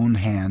his own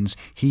hands,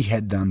 he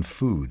had done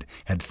food,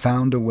 had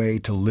found a way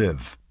to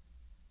live.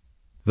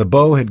 The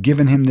bow had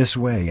given him this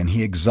way, and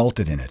he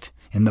exulted in it,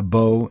 in the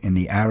bow, in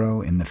the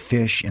arrow, in the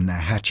fish, in the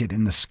hatchet,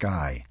 in the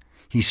sky.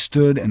 He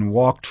stood and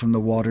walked from the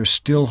water,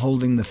 still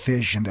holding the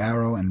fish and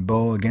arrow and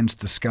bow against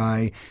the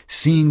sky,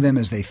 seeing them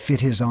as they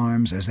fit his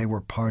arms, as they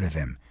were part of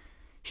him.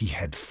 He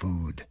had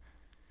food.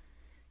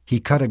 He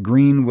cut a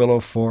green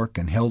willow fork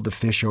and held the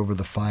fish over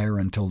the fire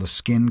until the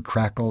skin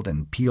crackled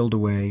and peeled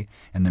away,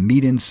 and the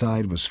meat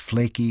inside was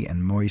flaky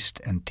and moist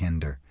and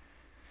tender.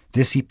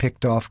 This he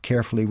picked off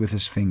carefully with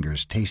his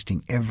fingers,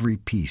 tasting every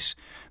piece,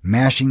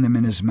 mashing them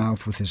in his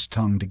mouth with his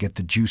tongue to get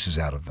the juices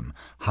out of them,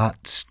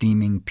 hot,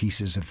 steaming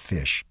pieces of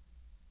fish.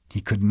 He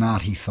could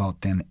not, he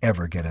thought then,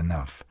 ever get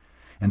enough.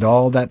 And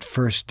all that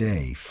first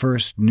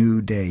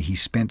new day, he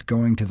spent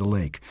going to the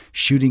lake,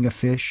 shooting a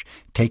fish,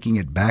 taking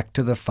it back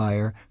to the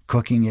fire,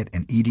 cooking it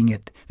and eating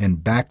it, then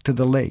back to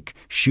the lake,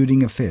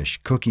 shooting a fish,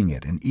 cooking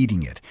it and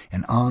eating it,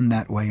 and on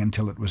that way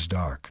until it was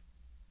dark.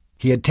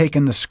 He had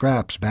taken the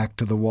scraps back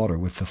to the water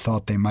with the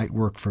thought they might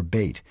work for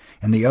bait,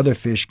 and the other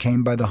fish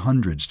came by the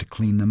hundreds to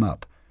clean them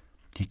up.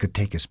 He could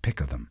take his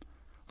pick of them.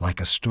 Like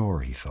a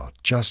store, he thought,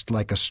 just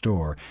like a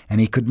store,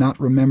 and he could not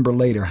remember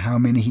later how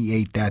many he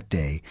ate that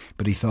day,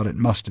 but he thought it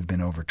must have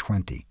been over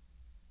 20.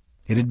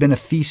 It had been a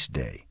feast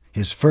day,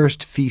 his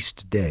first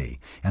feast day,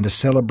 and a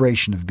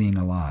celebration of being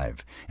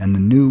alive, and the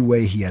new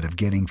way he had of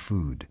getting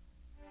food.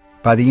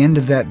 By the end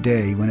of that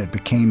day, when it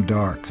became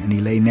dark, and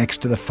he lay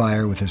next to the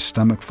fire with his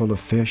stomach full of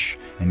fish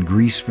and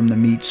grease from the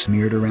meat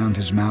smeared around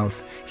his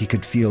mouth, he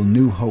could feel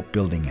new hope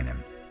building in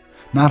him.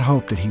 Not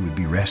hope that he would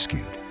be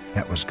rescued,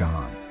 that was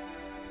gone,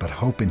 but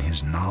hope in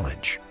his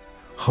knowledge,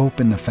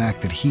 hope in the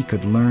fact that he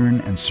could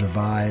learn and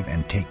survive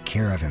and take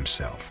care of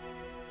himself.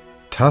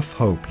 Tough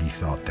hope, he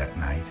thought that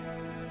night.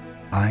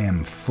 I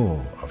am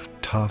full of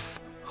tough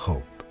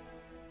hope.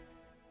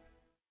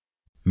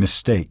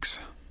 Mistakes.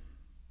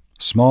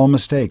 Small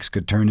mistakes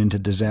could turn into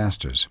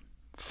disasters.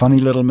 Funny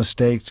little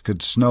mistakes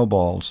could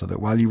snowball so that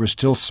while you were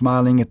still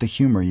smiling at the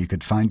humor, you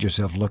could find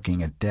yourself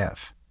looking at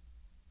death.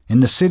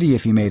 In the city,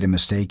 if he made a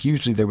mistake,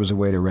 usually there was a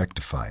way to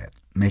rectify it,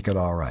 make it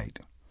all right.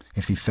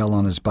 If he fell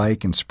on his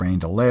bike and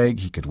sprained a leg,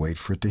 he could wait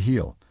for it to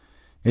heal.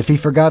 If he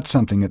forgot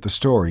something at the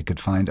store, he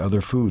could find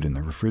other food in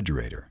the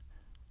refrigerator.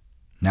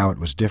 Now it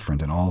was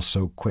different and all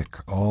so quick,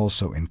 all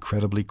so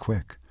incredibly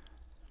quick.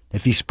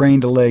 If he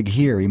sprained a leg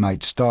here, he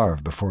might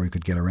starve before he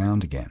could get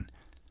around again.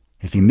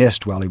 If he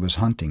missed while he was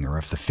hunting, or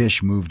if the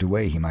fish moved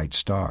away, he might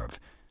starve.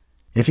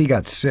 If he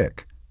got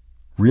sick,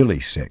 really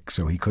sick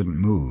so he couldn't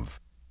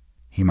move,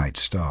 he might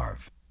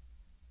starve.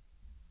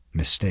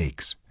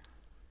 Mistakes.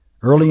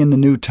 Early in the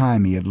new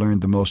time he had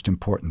learned the most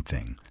important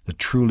thing, the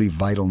truly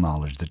vital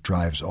knowledge that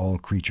drives all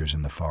creatures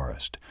in the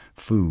forest.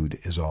 Food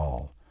is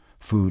all.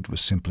 Food was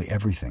simply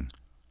everything.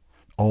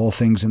 All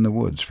things in the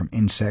woods, from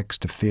insects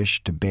to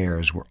fish to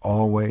bears, were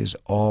always,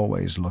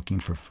 always looking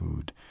for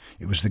food.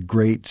 It was the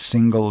great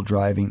single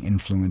driving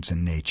influence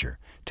in nature.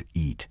 To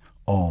eat.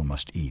 All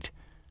must eat.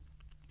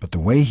 But the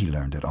way he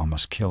learned it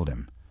almost killed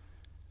him.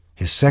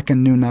 His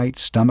second new night,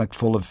 stomach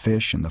full of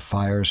fish and the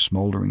fire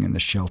smoldering in the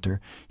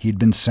shelter, he had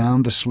been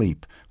sound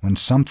asleep when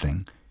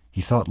something,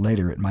 he thought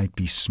later it might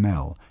be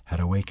smell, had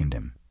awakened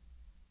him.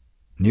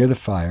 Near the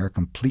fire,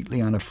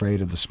 completely unafraid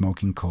of the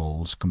smoking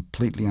coals,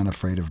 completely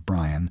unafraid of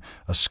Brian,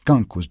 a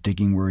skunk was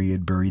digging where he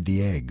had buried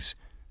the eggs.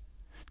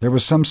 There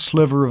was some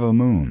sliver of a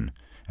moon,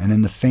 and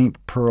in the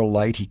faint pearl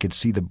light he could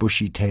see the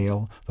bushy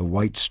tail, the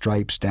white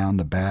stripes down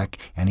the back,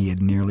 and he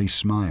had nearly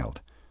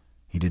smiled.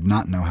 He did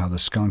not know how the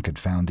skunk had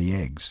found the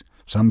eggs.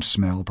 Some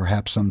smell,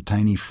 perhaps some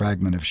tiny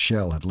fragment of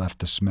shell had left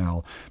the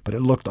smell, but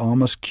it looked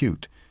almost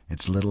cute,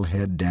 its little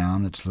head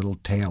down, its little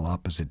tail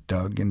up as it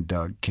dug and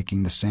dug,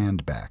 kicking the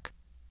sand back.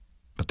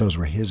 But those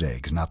were his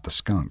eggs, not the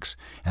skunk's,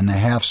 and the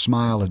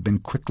half-smile had been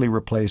quickly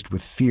replaced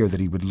with fear that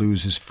he would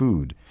lose his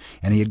food,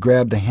 and he had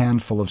grabbed a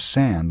handful of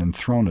sand and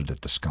thrown it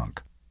at the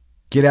skunk.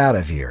 "Get out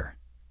of here!"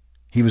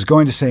 He was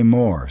going to say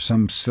more,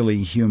 some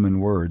silly human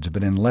words,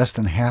 but in less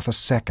than half a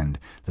second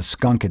the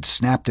skunk had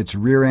snapped its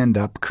rear end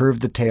up,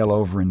 curved the tail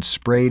over, and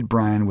sprayed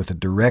Brian with a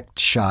direct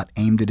shot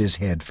aimed at his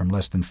head from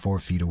less than 4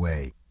 feet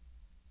away.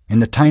 In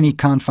the tiny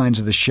confines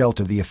of the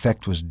shelter the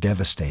effect was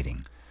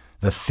devastating.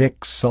 The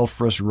thick,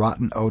 sulphurous,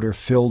 rotten odor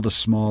filled the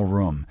small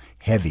room,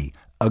 heavy,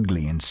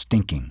 ugly, and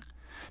stinking.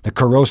 The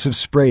corrosive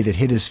spray that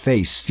hit his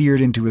face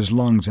seared into his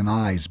lungs and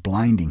eyes,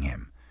 blinding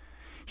him.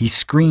 He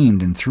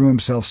screamed and threw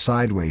himself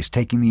sideways,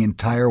 taking the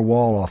entire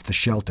wall off the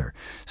shelter,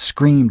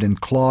 screamed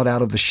and clawed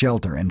out of the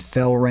shelter, and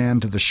ran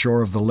to the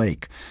shore of the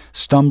lake.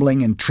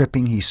 Stumbling and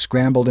tripping, he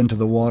scrambled into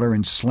the water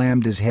and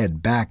slammed his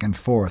head back and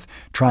forth,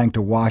 trying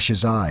to wash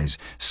his eyes,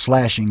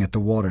 slashing at the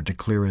water to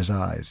clear his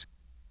eyes.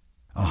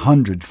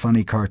 100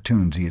 funny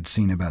cartoons he had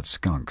seen about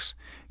skunks.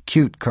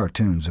 Cute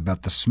cartoons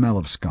about the smell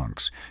of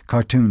skunks,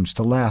 cartoons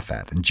to laugh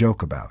at and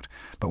joke about.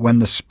 But when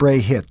the spray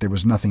hit, there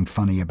was nothing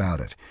funny about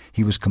it.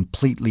 He was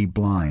completely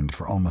blind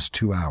for almost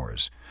 2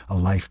 hours, a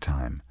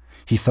lifetime.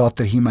 He thought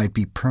that he might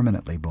be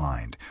permanently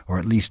blind, or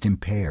at least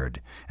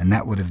impaired, and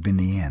that would have been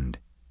the end.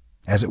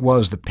 As it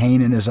was, the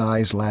pain in his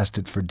eyes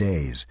lasted for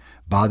days,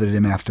 bothered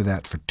him after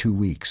that for 2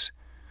 weeks.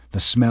 The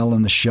smell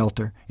in the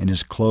shelter, in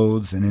his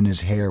clothes, and in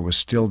his hair was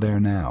still there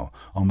now,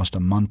 almost a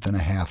month and a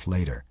half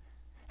later.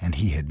 And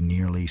he had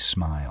nearly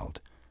smiled.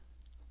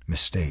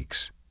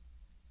 Mistakes.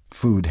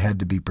 Food had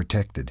to be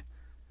protected.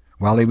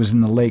 While he was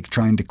in the lake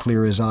trying to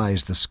clear his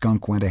eyes, the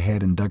skunk went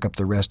ahead and dug up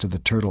the rest of the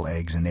turtle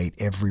eggs and ate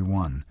every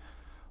one.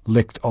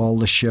 Licked all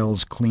the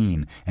shells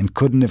clean, and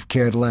couldn't have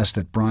cared less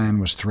that Brian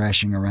was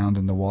thrashing around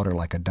in the water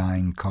like a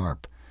dying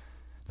carp.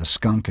 The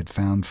skunk had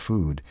found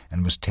food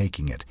and was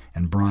taking it,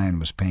 and Brian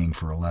was paying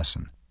for a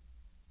lesson.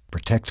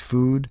 Protect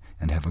food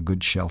and have a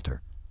good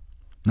shelter.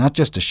 Not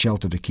just a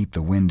shelter to keep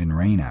the wind and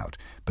rain out,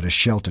 but a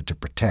shelter to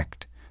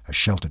protect, a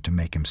shelter to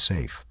make him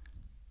safe.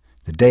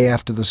 The day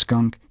after the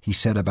skunk, he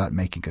set about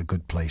making a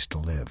good place to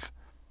live.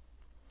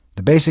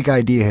 The basic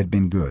idea had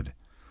been good.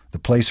 The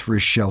place for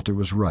his shelter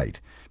was right,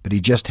 but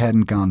he just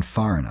hadn't gone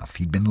far enough.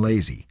 He'd been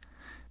lazy.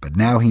 But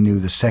now he knew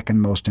the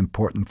second most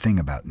important thing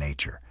about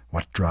nature,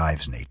 what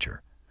drives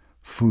nature.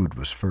 Food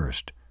was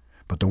first,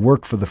 but the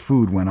work for the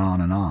food went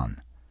on and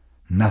on.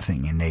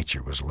 Nothing in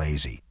nature was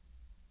lazy.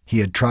 He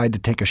had tried to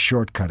take a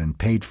shortcut and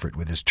paid for it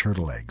with his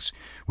turtle eggs,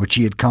 which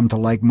he had come to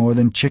like more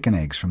than chicken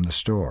eggs from the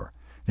store.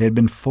 They had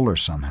been fuller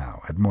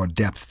somehow, had more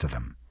depth to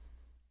them.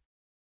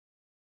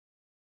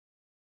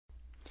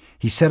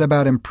 He set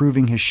about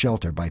improving his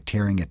shelter by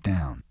tearing it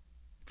down.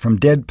 From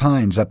dead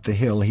pines up the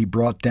hill he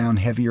brought down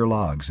heavier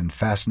logs and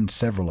fastened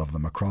several of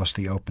them across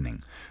the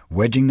opening,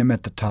 wedging them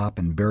at the top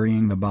and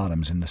burying the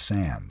bottoms in the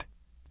sand.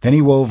 Then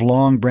he wove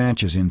long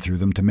branches in through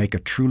them to make a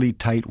truly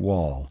tight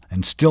wall,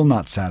 and still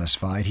not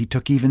satisfied, he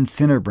took even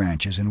thinner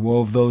branches and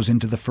wove those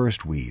into the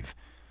first weave.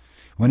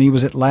 When he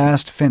was at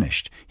last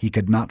finished, he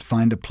could not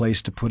find a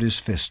place to put his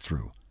fist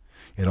through.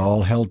 It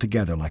all held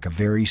together like a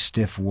very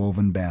stiff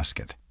woven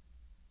basket.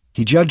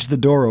 He judged the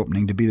door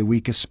opening to be the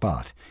weakest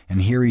spot,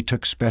 and here he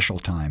took special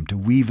time to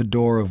weave a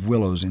door of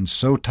willows in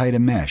so tight a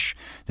mesh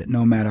that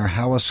no matter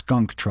how a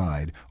skunk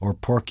tried, or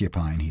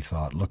porcupine, he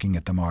thought, looking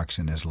at the marks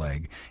in his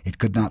leg, it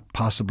could not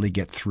possibly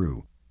get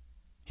through.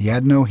 He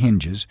had no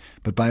hinges,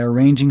 but by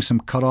arranging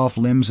some cut-off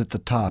limbs at the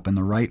top in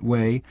the right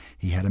way,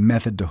 he had a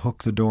method to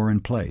hook the door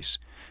in place,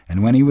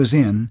 and when he was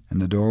in and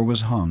the door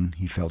was hung,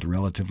 he felt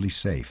relatively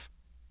safe.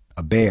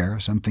 A bear,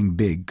 something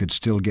big, could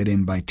still get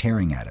in by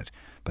tearing at it,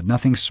 but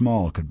nothing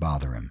small could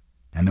bother him,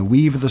 and the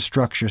weave of the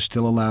structure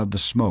still allowed the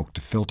smoke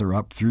to filter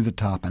up through the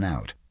top and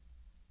out.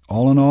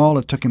 All in all,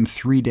 it took him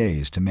 3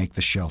 days to make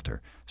the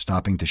shelter,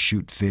 stopping to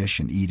shoot fish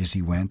and eat as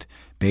he went,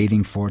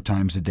 bathing 4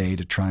 times a day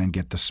to try and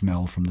get the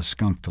smell from the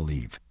skunk to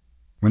leave.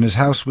 When his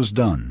house was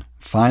done,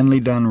 finally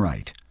done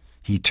right,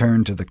 he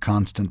turned to the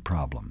constant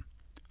problem: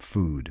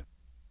 food.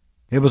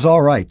 It was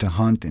all right to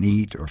hunt and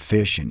eat or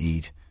fish and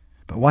eat,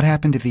 but what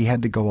happened if he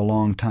had to go a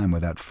long time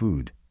without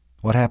food?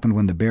 What happened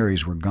when the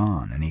berries were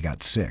gone and he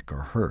got sick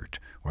or hurt,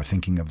 or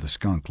thinking of the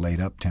skunk laid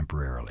up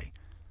temporarily?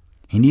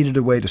 He needed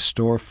a way to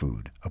store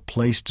food, a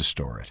place to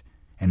store it,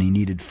 and he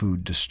needed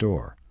food to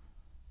store.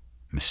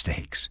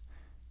 Mistakes.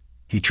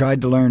 He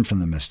tried to learn from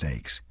the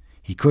mistakes.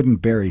 He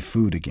couldn't bury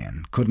food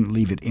again, couldn't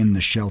leave it in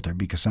the shelter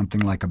because something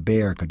like a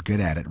bear could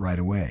get at it right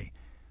away.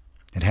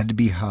 It had to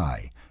be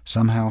high,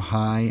 somehow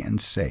high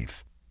and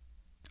safe.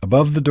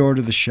 Above the door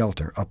to the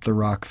shelter, up the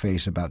rock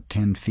face about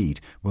 10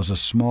 feet, was a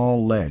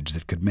small ledge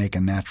that could make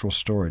a natural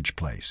storage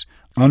place,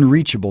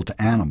 unreachable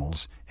to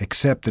animals,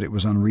 except that it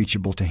was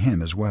unreachable to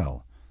him as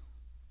well.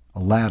 A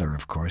ladder,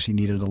 of course, he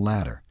needed a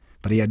ladder,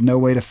 but he had no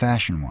way to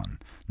fashion one,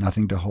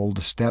 nothing to hold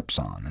the steps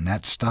on, and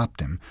that stopped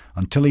him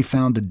until he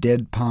found a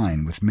dead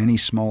pine with many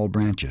small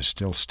branches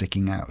still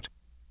sticking out.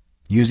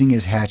 Using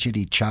his hatchet,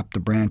 he chopped the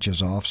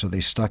branches off so they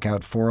stuck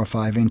out 4 or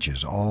 5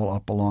 inches all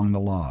up along the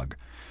log.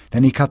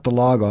 Then he cut the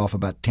log off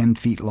about 10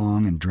 feet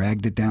long and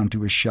dragged it down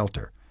to his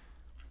shelter.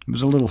 It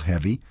was a little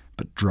heavy,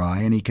 but dry,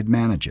 and he could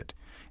manage it.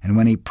 And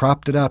when he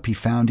propped it up, he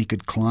found he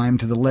could climb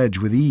to the ledge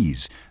with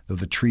ease, though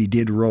the tree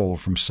did roll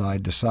from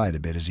side to side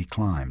a bit as he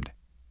climbed.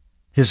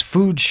 His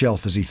food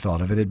shelf, as he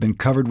thought of it, had been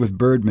covered with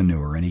bird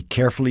manure, and he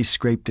carefully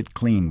scraped it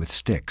clean with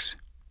sticks.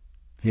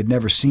 He had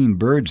never seen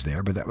birds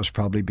there, but that was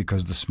probably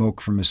because the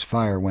smoke from his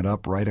fire went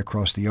up right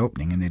across the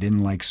opening, and they didn't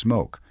like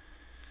smoke.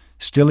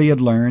 Still he had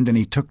learned, and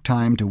he took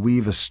time to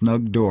weave a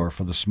snug door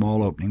for the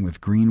small opening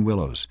with green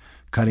willows,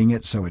 cutting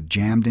it so it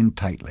jammed in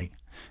tightly.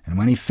 And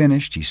when he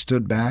finished, he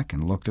stood back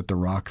and looked at the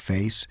rock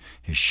face,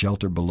 his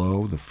shelter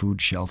below, the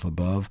food shelf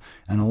above,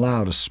 and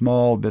allowed a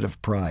small bit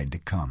of pride to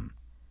come.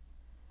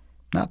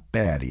 Not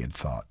bad, he had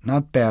thought.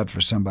 Not bad for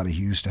somebody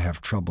who used to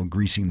have trouble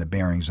greasing the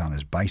bearings on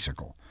his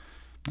bicycle.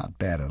 Not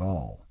bad at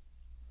all.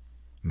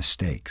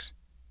 Mistakes.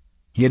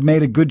 He had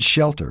made a good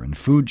shelter and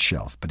food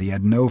shelf, but he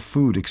had no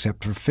food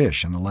except for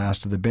fish and the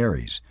last of the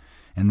berries,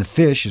 and the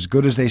fish, as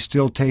good as they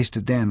still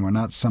tasted then, were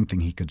not something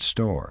he could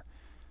store.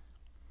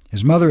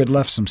 His mother had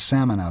left some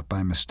salmon out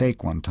by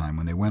mistake one time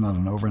when they went on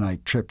an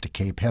overnight trip to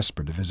Cape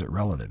Hesper to visit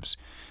relatives,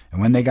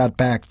 and when they got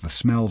back the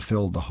smell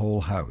filled the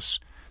whole house.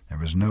 There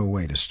was no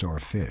way to store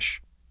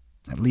fish.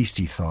 At least,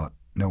 he thought,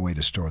 no way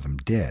to store them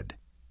dead.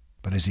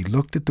 But as he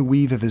looked at the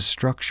weave of his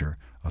structure,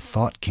 a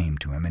thought came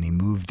to him and he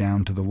moved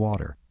down to the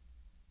water.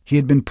 He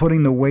had been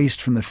putting the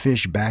waste from the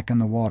fish back in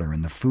the water,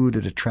 and the food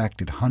had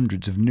attracted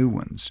hundreds of new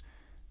ones.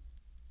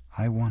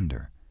 I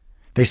wonder.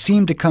 They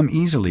seemed to come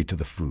easily to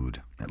the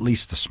food, at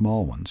least the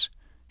small ones.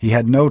 He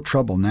had no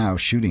trouble now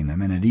shooting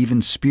them, and had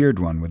even speared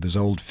one with his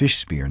old fish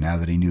spear now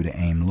that he knew to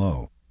aim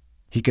low.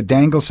 He could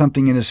dangle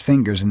something in his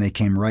fingers and they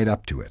came right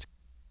up to it.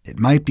 It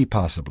might be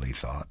possible, he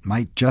thought,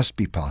 might just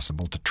be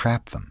possible to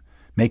trap them,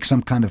 make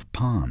some kind of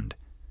pond.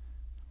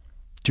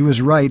 To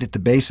his right, at the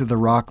base of the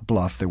rock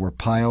bluff, there were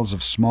piles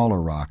of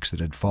smaller rocks that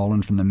had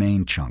fallen from the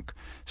main chunk,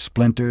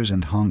 splinters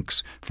and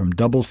hunks from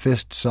double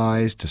fist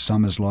size to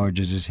some as large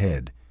as his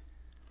head.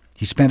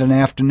 He spent an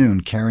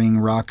afternoon carrying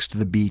rocks to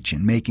the beach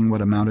and making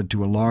what amounted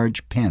to a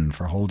large pen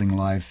for holding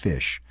live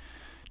fish,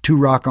 2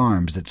 rock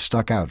arms that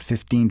stuck out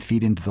 15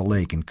 feet into the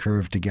lake and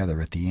curved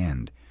together at the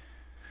end.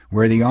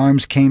 Where the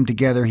arms came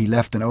together, he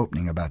left an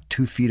opening about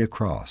 2 feet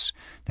across.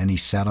 Then he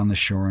sat on the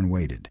shore and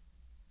waited.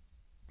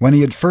 When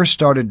he had first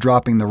started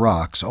dropping the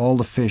rocks, all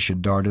the fish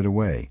had darted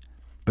away.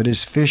 But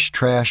his fish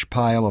trash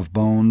pile of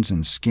bones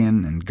and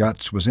skin and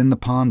guts was in the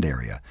pond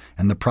area,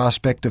 and the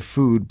prospect of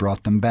food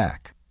brought them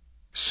back.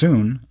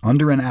 Soon,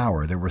 under an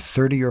hour, there were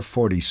 30 or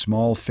 40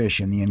 small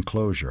fish in the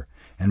enclosure,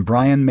 and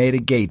Brian made a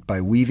gate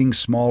by weaving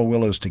small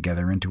willows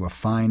together into a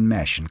fine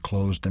mesh and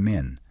closed them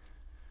in.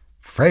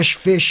 "Fresh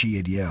fish," he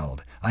had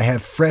yelled. "I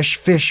have fresh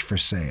fish for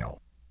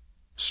sale."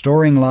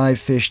 Storing live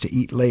fish to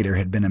eat later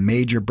had been a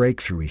major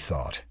breakthrough, he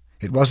thought.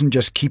 It wasn't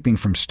just keeping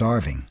from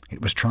starving.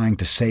 It was trying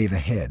to save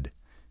ahead,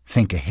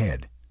 think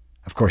ahead.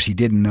 Of course, he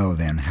didn't know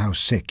then how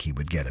sick he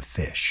would get of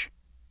fish.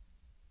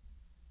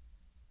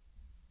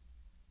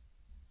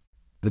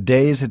 The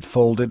days had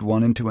folded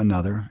one into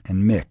another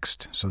and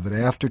mixed, so that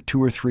after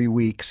 2 or 3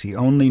 weeks he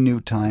only knew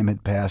time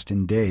had passed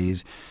in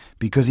days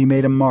because he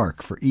made a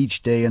mark for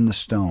each day in the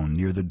stone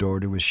near the door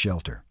to his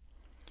shelter.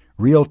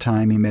 Real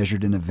time he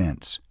measured in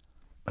events.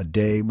 A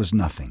day was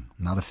nothing,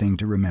 not a thing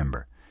to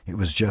remember. It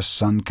was just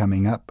sun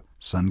coming up,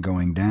 sun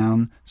going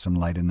down, some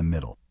light in the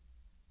middle.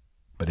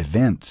 But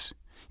events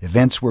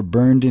were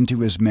burned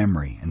into his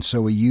memory, and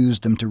so he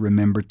used them to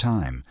remember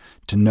time,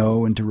 to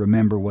know and to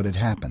remember what had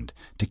happened,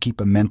 to keep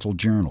a mental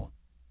journal.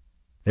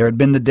 There had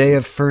been the day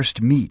of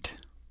first meet.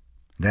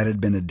 That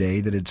had been a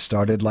day that had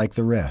started like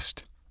the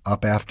rest.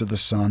 Up after the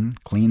sun,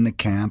 clean the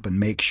camp, and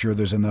make sure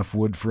there's enough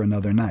wood for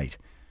another night.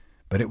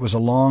 But it was a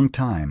long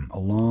time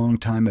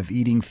of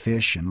eating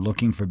fish and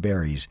looking for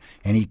berries,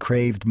 and he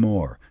craved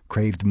more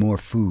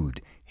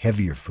food,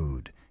 heavier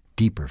food,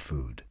 deeper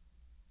food.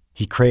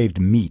 He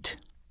craved meat.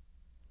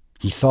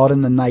 He thought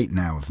in the night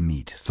now of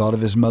meat, thought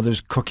of his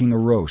mother's cooking a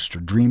roast or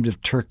dreamed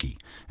of turkey,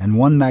 and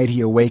one night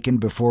he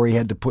awakened before he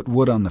had to put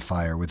wood on the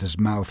fire with his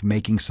mouth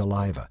making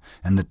saliva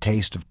and the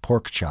taste of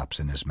pork chops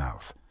in his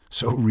mouth.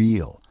 So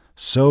real,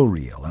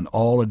 and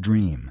all a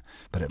dream,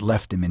 but it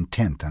left him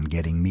intent on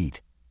getting meat.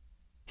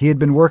 He had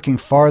been working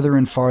farther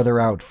and farther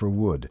out for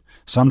wood,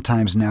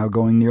 sometimes now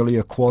going nearly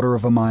a quarter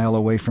of a mile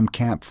away from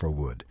camp for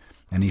wood,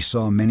 and he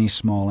saw many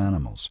small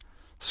animals.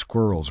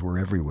 Squirrels were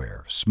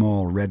everywhere,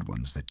 small red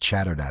ones that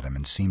chattered at him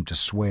and seemed to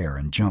swear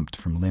and jumped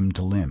from limb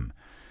to limb.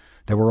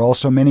 There were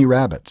also many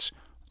rabbits,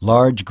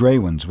 large gray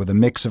ones with a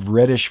mix of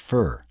reddish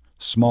fur,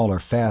 smaller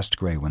fast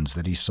gray ones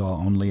that he saw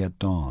only at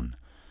dawn.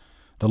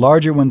 The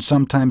larger ones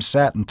sometimes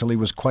sat until he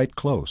was quite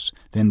close,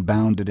 then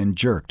bounded and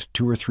jerked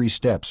 2 or 3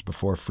 steps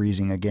before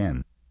freezing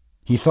again.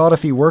 He thought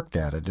if he worked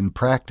at it in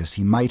practice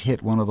he might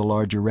hit one of the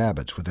larger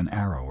rabbits with an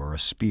arrow or a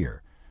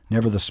spear.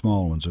 Never the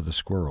small ones or the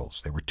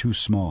squirrels. They were too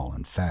small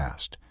and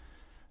fast.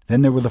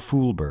 Then there were the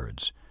fool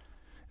birds.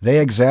 They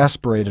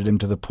exasperated him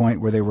to the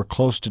point where they were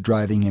close to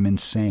driving him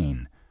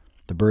insane.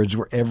 The birds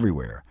were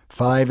everywhere,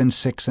 5 and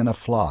 6 in a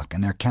flock,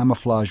 and their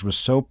camouflage was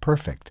so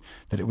perfect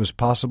that it was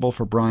possible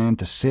for Brian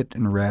to sit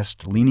and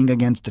rest, leaning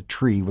against a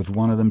tree with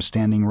one of them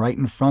standing right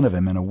in front of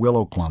him in a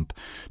willow clump,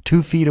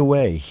 2 feet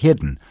away,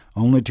 hidden,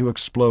 only to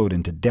explode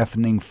into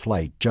deafening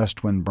flight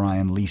just when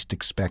Brian least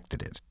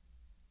expected it.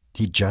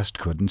 He just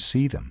couldn't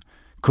see them,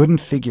 couldn't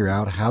figure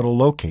out how to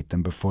locate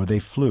them before they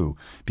flew,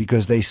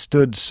 because they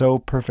stood so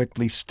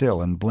perfectly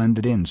still and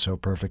blended in so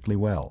perfectly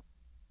well.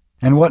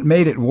 And what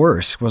made it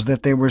worse was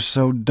that they were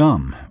so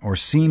dumb, or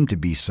seemed to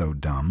be so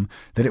dumb,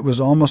 that it was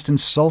almost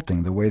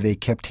insulting the way they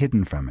kept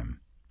hidden from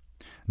him.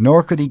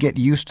 Nor could he get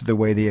used to the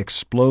way they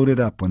exploded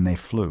up when they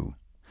flew.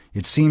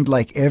 It seemed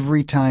like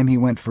every time he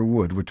went for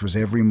wood, which was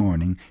every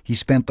morning, he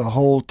spent the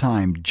whole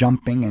time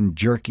jumping and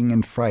jerking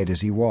in fright as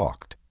he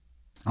walked.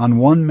 On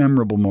one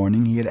memorable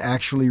morning he had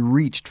actually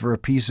reached for a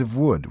piece of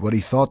wood, what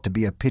he thought to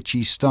be a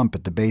pitchy stump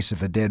at the base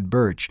of a dead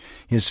birch,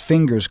 his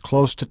fingers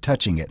close to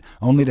touching it,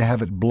 only to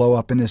have it blow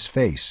up in his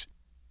face.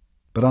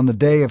 But on the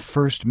day of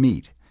first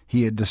meet,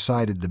 he had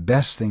decided the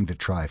best thing to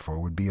try for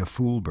would be a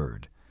fool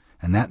bird,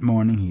 and that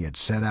morning he had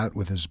set out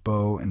with his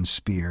bow and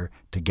spear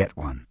to get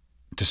one,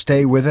 to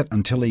stay with it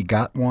until he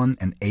got one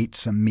and ate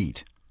some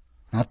meat.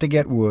 Not to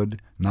get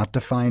wood, not to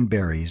find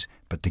berries,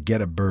 but to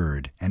get a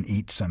bird and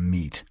eat some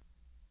meat.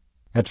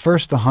 At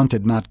first the hunt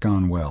had not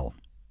gone well.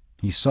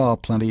 He saw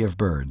plenty of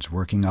birds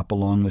working up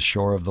along the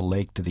shore of the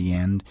lake to the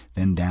end,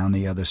 then down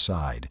the other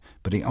side,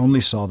 but he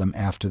only saw them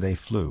after they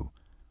flew.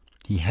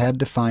 He had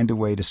to find a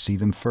way to see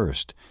them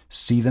first,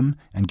 see them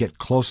and get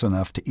close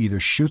enough to either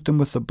shoot them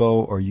with the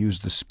bow or use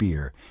the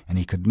spear, and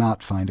he could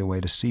not find a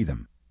way to see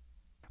them.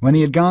 When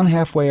he had gone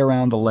halfway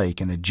around the lake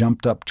and had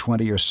jumped up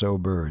 20 or so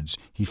birds,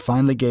 he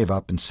finally gave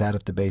up and sat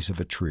at the base of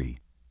a tree.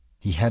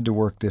 He had to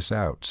work this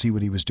out, see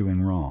what he was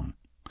doing wrong.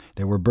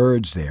 There were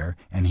birds there,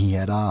 and he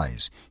had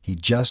eyes. He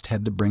just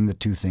had to bring the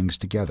two things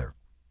together.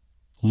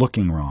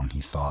 Looking wrong,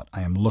 he thought.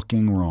 I am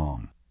looking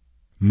wrong.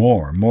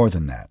 More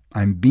than that.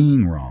 I'm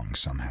being wrong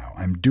somehow.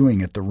 I'm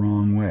doing it the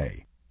wrong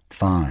way.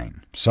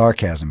 Fine.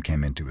 Sarcasm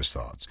came into his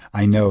thoughts.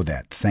 I know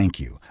that. Thank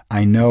you.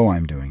 I know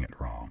I'm doing it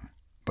wrong.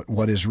 But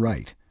what is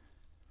right?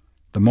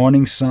 The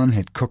morning sun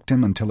had cooked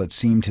him until it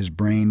seemed his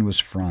brain was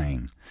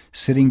frying,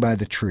 sitting by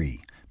the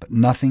tree, but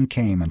nothing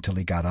came until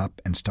he got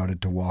up and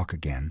started to walk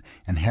again,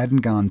 and hadn't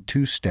gone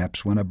 2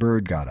 steps when a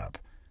bird got up.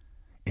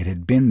 It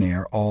had been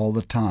there all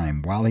the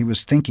time, while he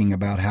was thinking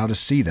about how to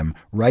see them,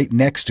 right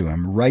next to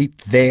him, right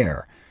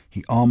there.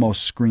 He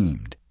almost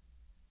screamed.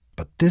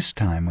 But this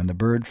time when the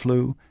bird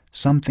flew,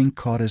 something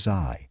caught his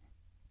eye,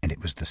 and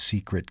it was the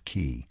secret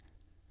key.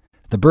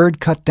 The bird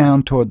cut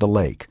down toward the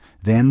lake,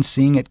 then,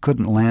 seeing it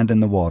couldn't land in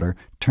the water,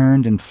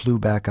 turned and flew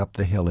back up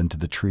the hill into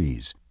the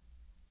trees.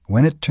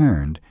 When it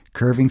turned,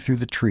 curving through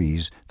the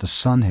trees, the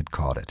sun had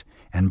caught it,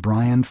 and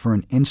Brian for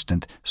an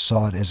instant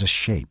saw it as a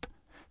shape,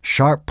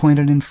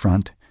 sharp-pointed in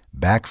front,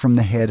 back from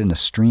the head in a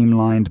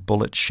streamlined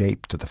bullet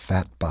shape to the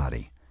fat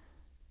body.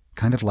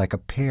 Kind of like a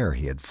pear,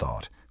 he had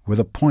thought, with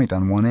a point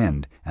on one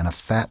end and a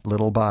fat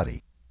little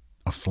body.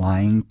 A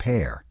flying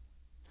pear.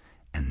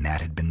 And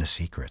that had been the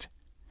secret.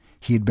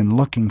 He had been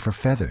looking for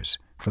feathers,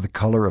 for the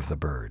color of the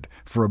bird,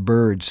 for a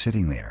bird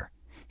sitting there.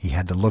 He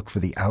had to look for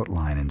the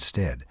outline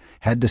instead,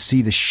 had to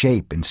see the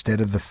shape instead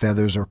of the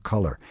feathers or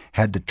color,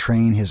 had to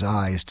train his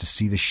eyes to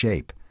see the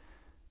shape.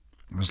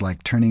 It was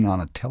like turning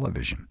on a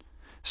television.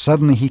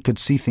 Suddenly he could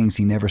see things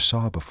he never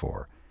saw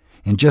before.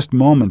 In just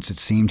moments, it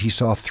seemed, he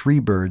saw 3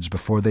 birds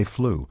before they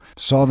flew,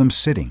 saw them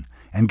sitting,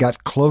 and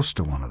got close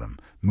to one of them,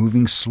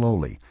 moving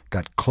slowly,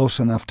 got close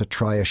enough to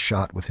try a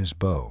shot with his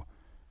bow.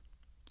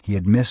 He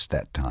had missed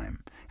that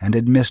time, and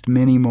had missed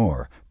many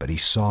more, but he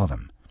saw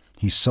them.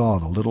 He saw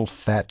the little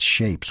fat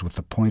shapes with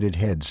the pointed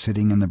heads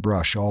sitting in the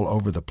brush all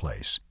over the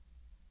place.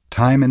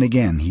 Time and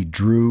again he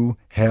drew,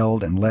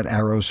 held, and let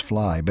arrows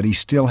fly, but he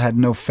still had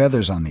no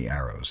feathers on the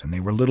arrows, and they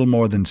were little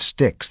more than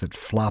sticks that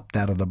flopped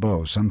out of the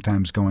bow,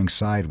 sometimes going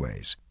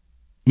sideways.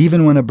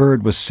 Even when a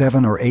bird was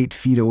 7 or 8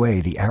 feet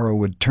away, the arrow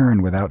would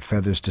turn without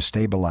feathers to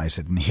stabilize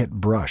it and hit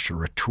brush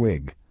or a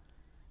twig.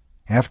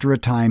 After a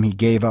time he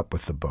gave up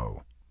with the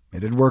bow.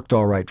 It had worked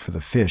all right for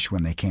the fish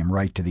when they came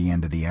right to the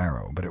end of the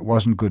arrow, but it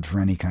wasn't good for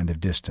any kind of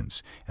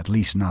distance, at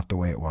least not the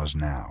way it was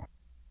now.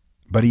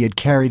 But he had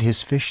carried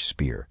his fish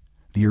spear,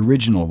 the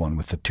original one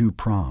with the 2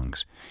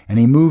 prongs, and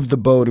he moved the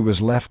bow to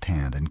his left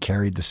hand and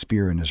carried the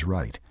spear in his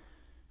right.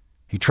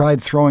 He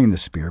tried throwing the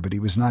spear, but he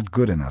was not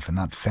good enough and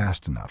not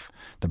fast enough.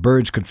 The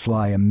birds could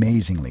fly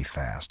amazingly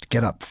fast,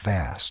 get up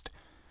fast.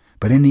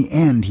 But in the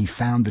end he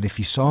found that if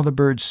he saw the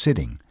bird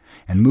sitting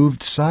and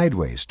moved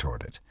sideways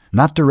toward it,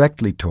 not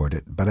directly toward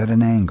it, but at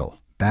an angle,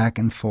 back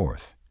and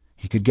forth,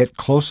 he could get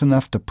close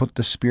enough to put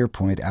the spear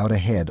point out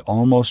ahead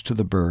almost to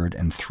the bird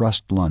and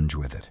thrust lunge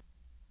with it.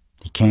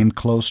 He came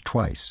close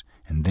twice,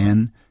 and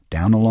then,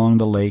 down along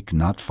the lake,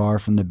 not far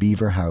from the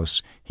beaver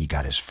house, he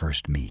got his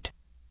first meat.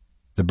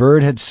 The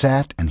bird had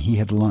sat and he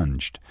had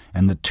lunged,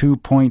 and the 2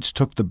 points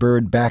took the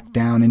bird back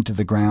down into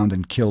the ground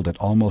and killed it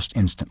almost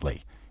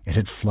instantly. It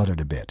had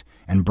fluttered a bit,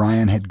 and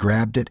Brian had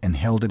grabbed it and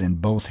held it in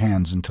both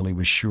hands until he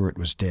was sure it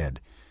was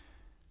dead.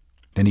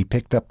 Then he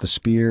picked up the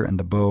spear and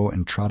the bow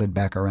and trotted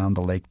back around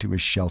the lake to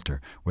his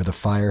shelter, where the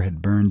fire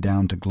had burned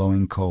down to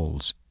glowing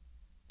coals.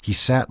 He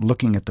sat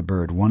looking at the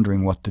bird,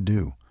 wondering what to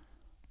do.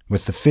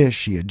 With the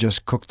fish, he had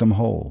just cooked them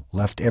whole,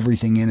 left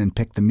everything in and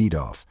picked the meat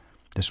off.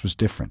 This was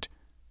different.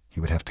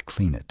 He would have to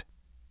clean it.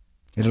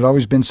 It had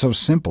always been so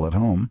simple at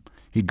home.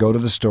 He'd go to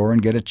the store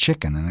and get a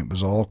chicken, and it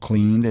was all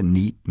cleaned and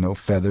neat, no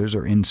feathers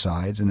or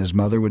insides, and his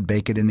mother would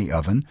bake it in the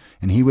oven,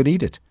 and he would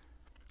eat it.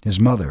 His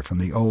mother, from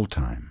the old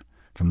time,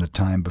 from the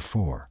time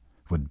before,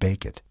 would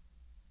bake it.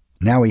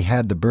 Now he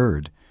had the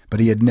bird, but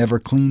he had never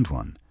cleaned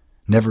one,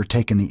 never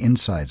taken the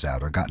insides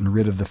out or gotten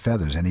rid of the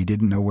feathers, and he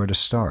didn't know where to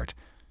start.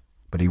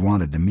 But he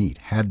wanted the meat,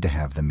 had to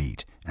have the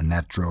meat, and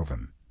that drove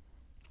him.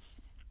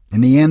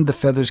 In the end, the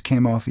feathers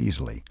came off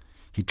easily.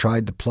 He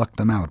tried to pluck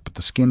them out, but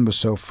the skin was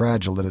so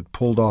fragile that it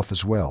pulled off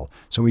as well,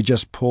 so he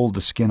just pulled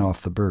the skin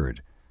off the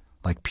bird.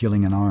 Like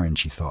peeling an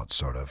orange, he thought,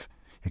 sort of,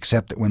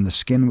 except that when the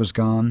skin was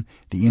gone,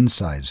 the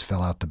insides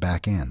fell out the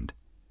back end.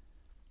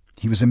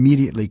 He was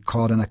immediately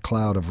caught in a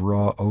cloud of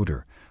raw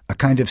odor, a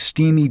kind of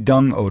steamy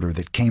dung odor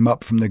that came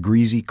up from the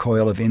greasy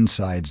coil of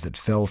insides that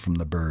fell from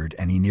the bird,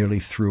 and he nearly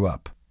threw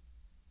up.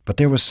 But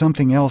there was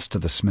something else to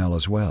the smell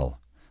as well,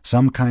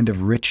 some kind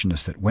of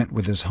richness that went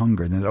with his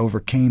hunger and that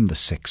overcame the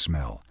sick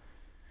smell.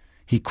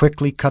 He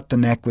quickly cut the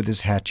neck with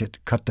his hatchet,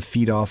 cut the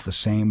feet off the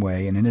same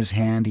way, and in his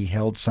hand he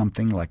held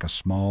something like a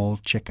small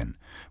chicken,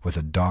 with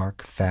a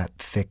dark, fat,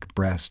 thick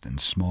breast and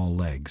small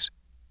legs.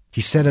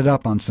 He set it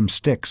up on some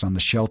sticks on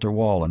the shelter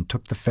wall and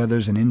took the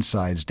feathers and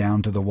insides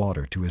down to the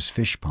water, to his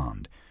fish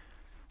pond.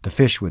 The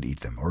fish would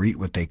eat them, or eat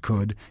what they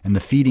could, and the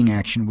feeding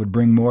action would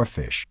bring more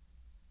fish.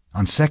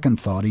 On second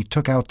thought, he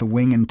took out the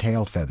wing and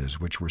tail feathers,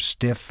 which were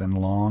stiff and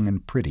long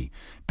and pretty,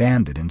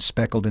 banded and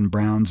speckled in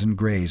browns and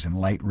grays and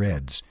light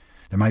reds.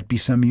 There might be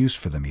some use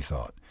for them, he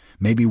thought.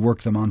 Maybe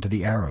work them onto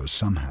the arrows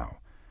somehow.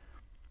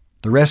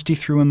 The rest he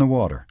threw in the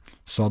water,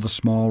 saw the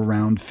small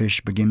round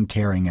fish begin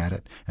tearing at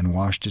it, and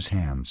washed his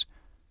hands.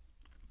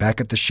 Back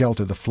at the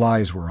shelter the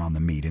flies were on the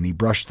meat, and he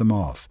brushed them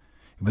off.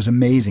 It was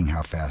amazing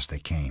how fast they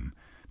came.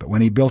 But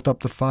when he built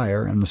up the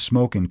fire and the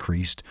smoke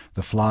increased,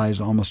 the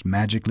flies almost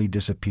magically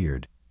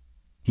disappeared.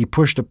 He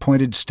pushed a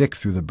pointed stick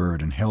through the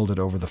bird and held it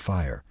over the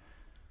fire.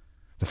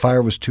 The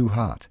fire was too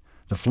hot.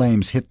 The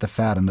flames hit the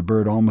fat and the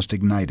bird almost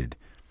ignited.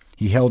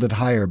 He held it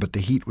higher, but the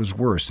heat was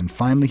worse, and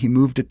finally he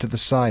moved it to the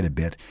side a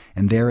bit,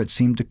 and there it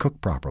seemed to cook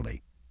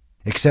properly.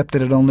 Except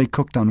that it only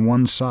cooked on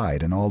one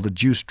side and all the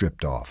juice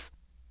dripped off.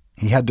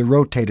 He had to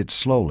rotate it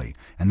slowly,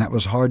 and that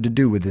was hard to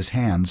do with his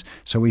hands,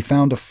 so he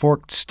found a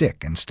forked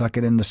stick and stuck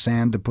it in the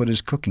sand to put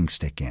his cooking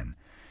stick in.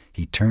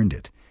 He turned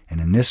it, and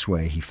in this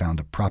way he found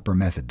a proper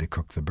method to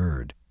cook the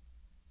bird.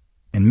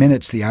 In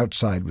minutes the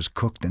outside was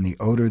cooked, and the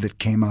odor that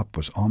came up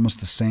was almost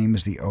the same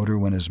as the odor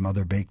when his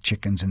mother baked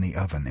chickens in the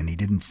oven, and he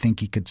didn't think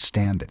he could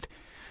stand it.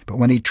 But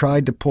when he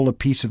tried to pull a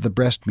piece of the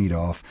breast meat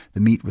off,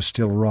 the meat was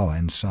still raw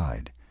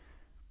inside.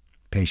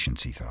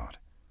 Patience, he thought.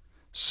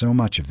 So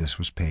much of this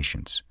was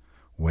patience.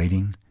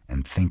 Waiting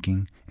and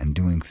thinking and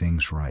doing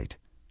things right.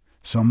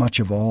 So much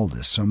of all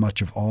this, so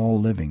much of all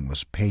living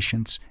was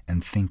patience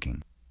and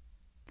thinking.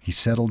 He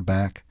settled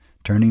back,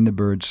 turning the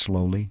bird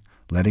slowly,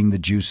 letting the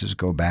juices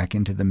go back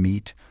into the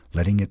meat,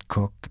 letting it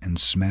cook and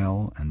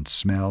smell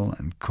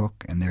and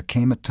cook, and there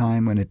came a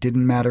time when it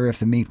didn't matter if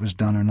the meat was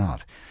done or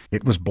not.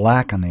 It was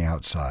black on the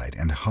outside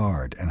and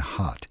hard and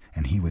hot,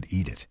 and he would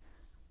eat it.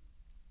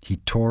 He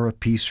tore a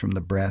piece from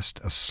the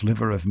breast, a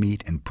sliver of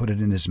meat, and put it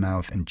in his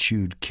mouth and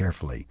chewed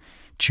carefully.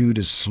 Chewed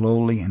as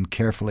slowly and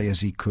carefully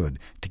as he could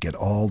to get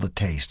all the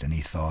taste, and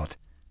he thought,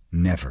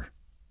 never.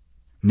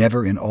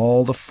 Never in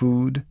all the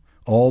food,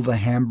 all the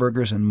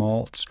hamburgers and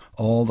malts,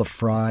 all the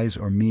fries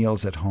or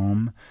meals at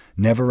home,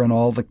 never in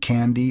all the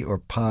candy or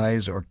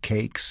pies or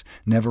cakes,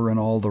 never in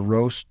all the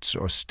roasts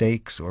or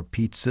steaks or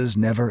pizzas,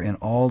 never in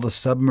all the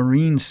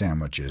submarine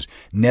sandwiches,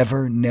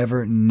 never,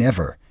 never,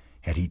 never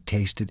had he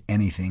tasted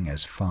anything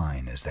as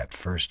fine as that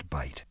first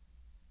bite.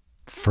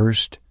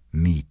 First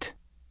meat.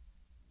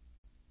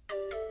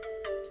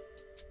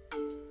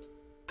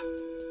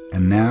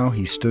 And now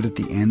he stood at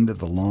the end of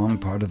the long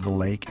part of the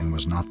lake and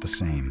was not the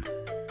same,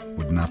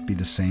 would not be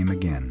the same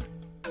again.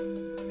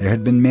 There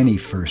had been many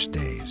first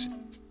days.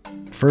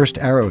 First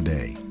arrow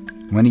day,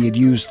 when he had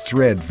used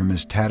thread from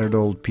his tattered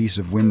old piece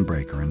of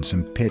windbreaker and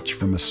some pitch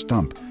from a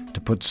stump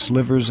to put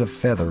slivers of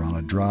feather on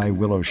a dry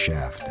willow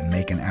shaft and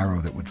make an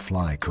arrow that would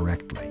fly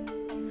correctly.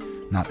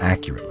 Not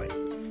accurately.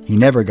 He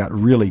never got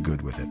really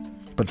good with it,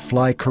 but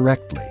fly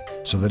correctly,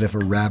 so that if a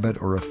rabbit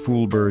or a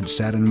fool bird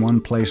sat in one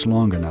place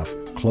long enough,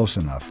 close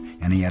enough,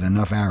 and he had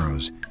enough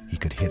arrows, he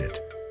could hit it.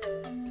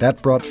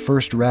 That brought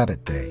first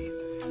rabbit day,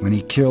 when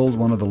he killed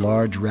one of the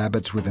large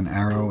rabbits with an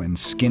arrow and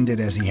skinned it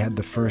as he had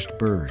the first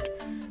bird,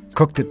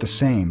 cooked it the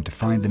same to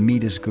find the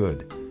meat as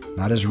good,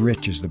 not as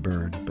rich as the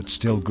bird, but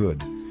still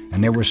good,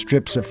 and there were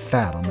strips of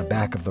fat on the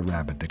back of the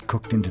rabbit that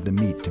cooked into the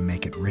meat to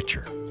make it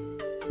richer.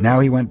 Now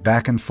he went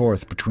back and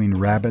forth between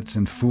rabbits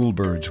and fool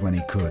birds when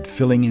he could,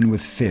 filling in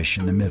with fish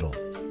in the middle.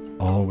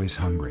 Always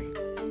hungry.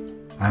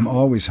 I'm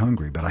always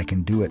hungry, but I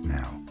can do it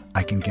now.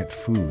 I can get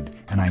food,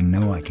 and I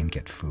know I can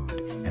get food,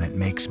 and it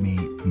makes me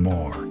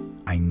more.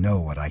 I know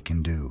what I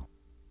can do.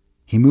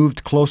 He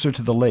moved closer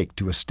to the lake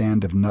to a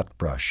stand of nut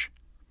brush.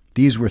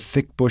 These were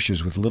thick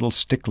bushes with little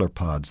stickler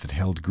pods that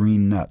held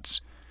green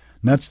nuts.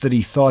 Nuts that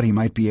he thought he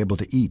might be able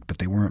to eat, but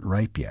they weren't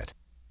ripe yet.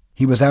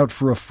 He was out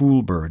for a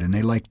fool bird, and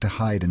they liked to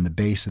hide in the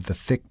base of the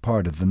thick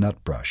part of the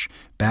nut brush,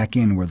 back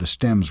in where the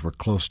stems were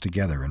close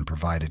together and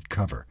provided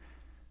cover.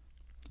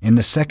 In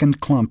the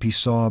second clump he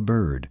saw a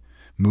bird,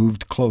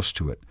 moved close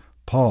to it,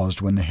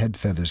 paused when the head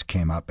feathers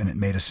came up, and it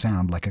made a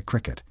sound like a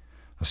cricket,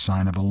 a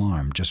sign of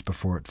alarm just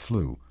before it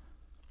flew.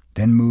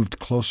 Then moved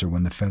closer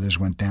when the feathers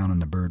went down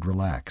and the bird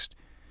relaxed.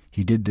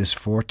 He did this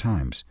 4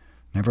 times,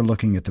 never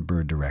looking at the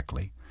bird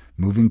directly,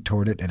 moving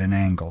toward it at an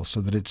angle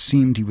so that it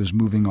seemed he was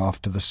moving off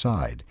to the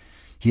side.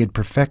 He had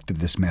perfected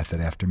this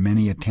method after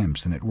many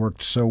attempts, and it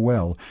worked so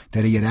well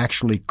that he had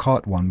actually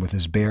caught one with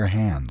his bare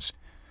hands,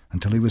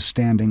 until he was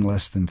standing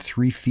less than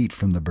 3 feet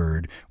from the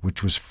bird,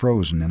 which was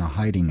frozen in a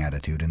hiding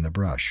attitude in the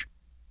brush.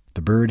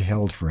 The bird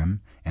held for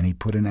him, and he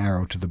put an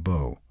arrow to the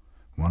bow,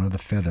 one of the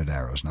feathered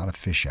arrows, not a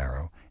fish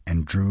arrow,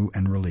 and drew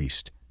and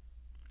released.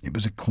 It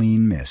was a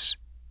clean miss,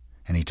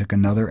 and he took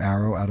another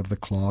arrow out of the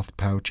cloth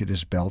pouch at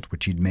his belt,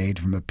 which he'd made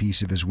from a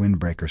piece of his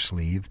windbreaker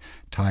sleeve,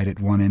 tied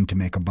at one end to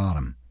make a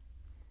bottom.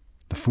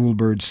 The fool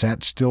bird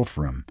sat still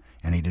for him,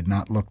 and he did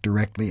not look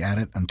directly at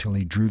it until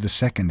he drew the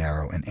second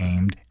arrow and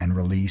aimed and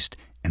released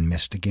and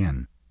missed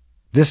again.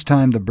 This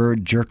time the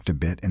bird jerked a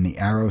bit, and the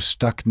arrow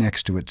stuck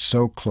next to it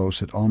so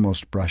close it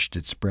almost brushed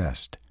its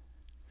breast.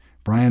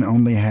 Brian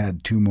only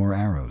had 2 more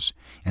arrows,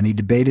 and he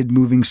debated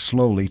moving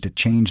slowly to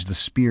change the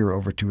spear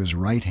over to his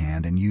right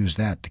hand and use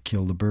that to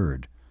kill the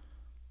bird.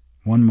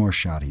 1 more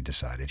shot, he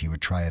decided. He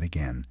would try it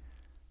again.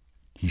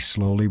 He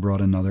slowly brought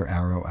another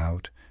arrow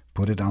out,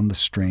 put it on the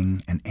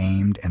string, and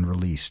aimed and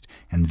released,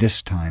 and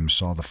this time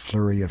saw the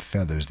flurry of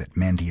feathers that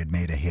meant he had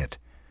made a hit.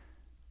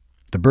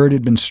 The bird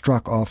had been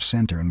struck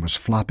off-center and was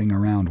flopping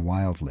around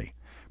wildly.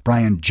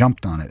 Brian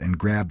jumped on it and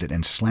grabbed it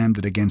and slammed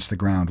it against the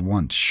ground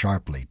once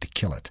sharply to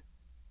kill it.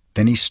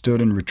 Then he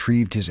stood and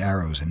retrieved his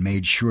arrows and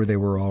made sure they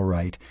were all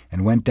right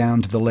and went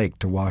down to the lake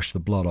to wash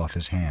the blood off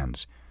his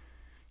hands.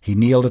 He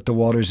kneeled at the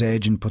water's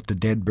edge and put the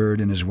dead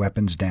bird and his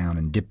weapons down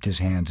and dipped his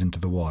hands into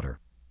the water.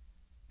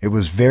 It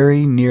was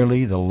very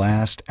nearly the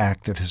last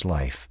act of his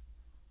life.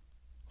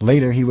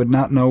 Later he would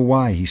not know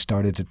why he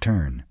started to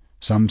turn,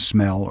 some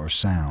smell or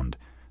sound,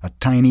 a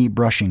tiny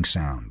brushing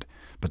sound,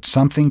 but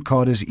something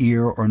caught his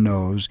ear or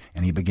nose,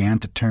 and he began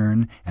to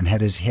turn and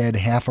had his head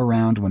half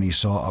around when he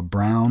saw a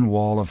brown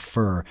wall of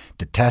fur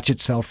detach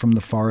itself from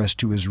the forest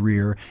to his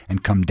rear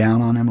and come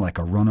down on him like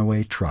a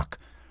runaway truck.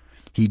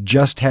 He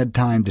just had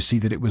time to see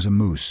that it was a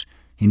moose.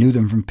 He knew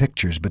them from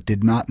pictures, but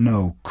did not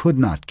know, could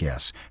not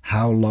guess,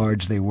 how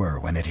large they were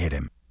when it hit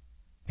him.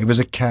 It was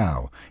a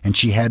cow, and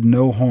she had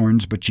no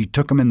horns, but she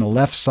took him in the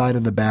left side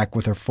of the back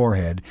with her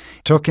forehead,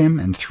 took him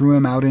and threw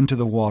him out into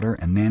the water,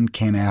 and then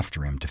came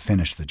after him to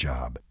finish the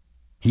job.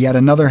 He had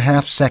another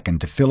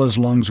half-second to fill his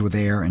lungs with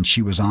air, and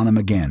she was on him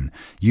again,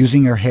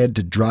 using her head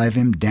to drive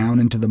him down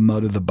into the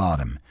mud of the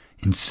bottom.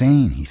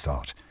 Insane, he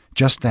thought.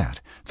 Just that,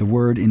 the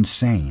word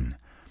insane.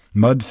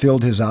 Mud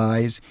filled his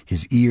eyes,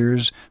 his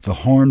ears, the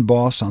horn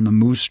boss on the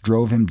moose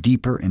drove him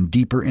deeper and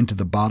deeper into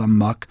the bottom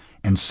muck,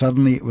 and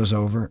suddenly it was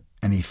over,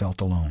 and he felt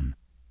alone.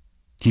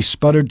 He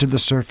sputtered to the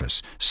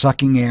surface,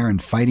 sucking air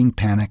and fighting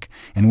panic,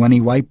 and when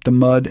he wiped the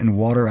mud and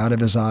water out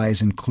of his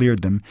eyes and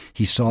cleared them,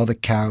 he saw the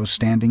cow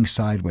standing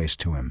sideways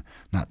to him,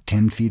 not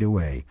 10 feet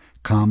away,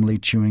 calmly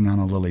chewing on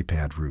a lily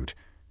pad root.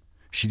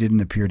 She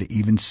didn't appear to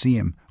even see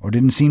him, or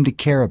didn't seem to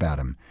care about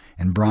him,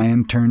 and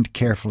Brian turned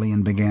carefully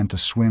and began to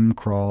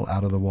swim-crawl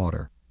out of the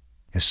water.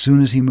 As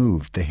soon as he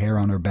moved, the hair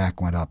on her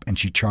back went up, and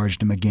she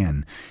charged him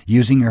again,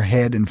 using her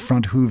head and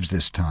front hooves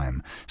this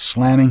time,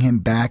 slamming him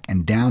back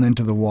and down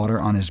into the water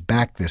on his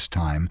back this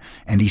time,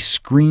 and he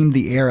screamed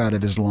the air out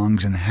of his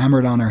lungs and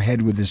hammered on her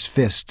head with his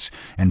fists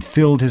and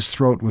filled his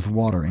throat with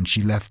water, and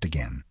she left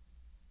again.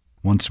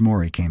 Once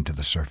more he came to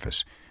the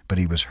surface, but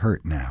he was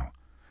hurt now,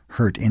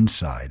 hurt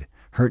inside,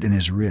 hurt in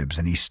his ribs,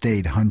 and he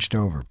stayed hunched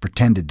over,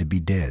 pretended to be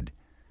dead.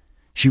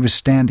 She was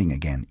standing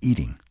again,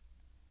 eating.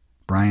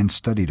 Brian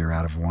studied her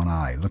out of one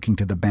eye, looking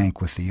to the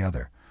bank with the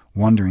other,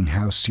 wondering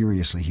how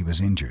seriously he was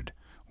injured,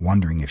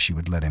 wondering if she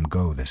would let him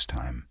go this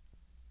time.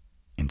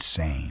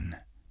 Insane.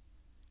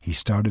 He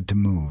started to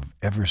move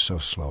ever so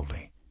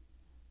slowly.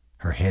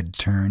 Her head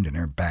turned and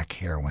her back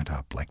hair went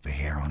up like the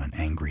hair on an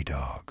angry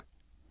dog.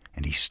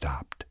 And he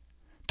stopped,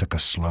 took a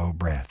slow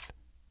breath.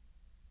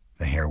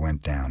 The hair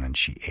went down and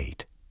she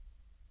ate.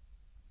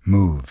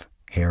 Move,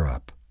 hair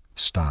up.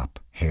 Stop,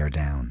 hair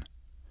down.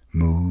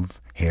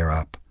 Move, hair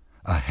up.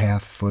 A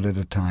half foot at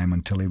a time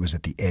until he was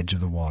at the edge of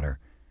the water.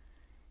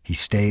 He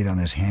stayed on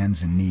his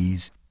hands and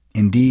knees,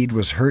 indeed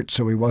was hurt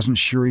so he wasn't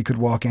sure he could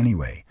walk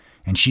anyway,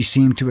 and she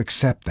seemed to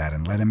accept that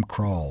and let him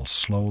crawl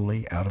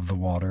slowly out of the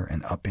water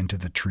and up into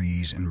the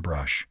trees and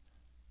brush.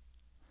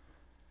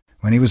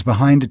 When he was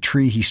behind a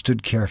tree, he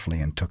stood carefully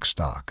and took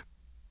stock.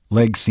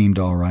 Legs seemed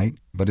all right,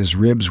 but his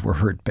ribs were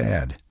hurt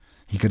bad.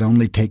 He could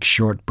only take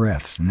short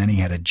breaths, and then he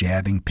had a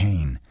jabbing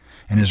pain,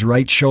 and his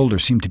right shoulder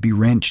seemed to be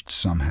wrenched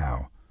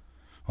somehow.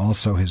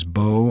 Also, his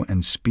bow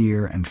and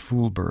spear and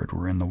foolbird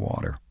were in the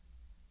water.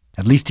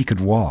 At least he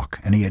could walk,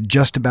 and he had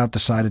just about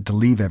decided to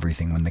leave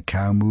everything when the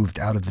cow moved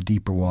out of the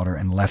deeper water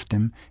and left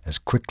him as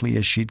quickly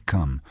as she'd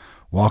come,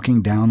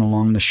 walking down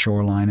along the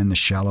shoreline in the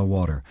shallow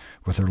water,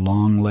 with her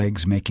long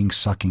legs making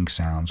sucking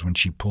sounds when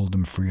she pulled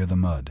him free of the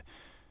mud.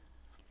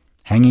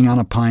 Hanging on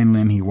a pine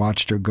limb, he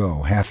watched her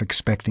go, half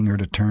expecting her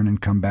to turn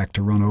and come back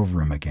to run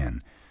over him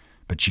again.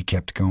 But she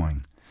kept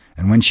going.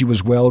 And when she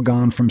was well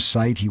gone from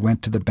sight, he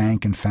went to the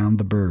bank and found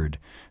the bird,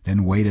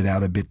 then waited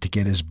out a bit to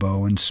get his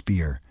bow and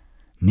spear.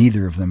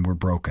 Neither of them were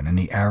broken, and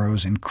the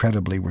arrows,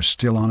 incredibly, were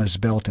still on his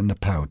belt in the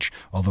pouch,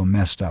 although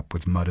messed up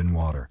with mud and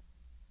water.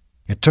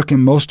 It took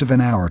him most of an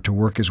hour to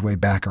work his way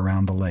back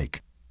around the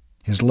lake.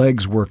 His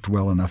legs worked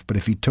well enough, but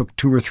if he took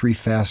 2 or 3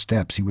 fast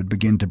steps, he would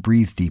begin to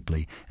breathe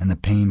deeply, and the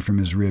pain from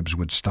his ribs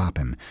would stop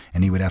him,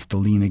 and he would have to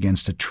lean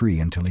against a tree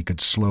until he could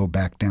slow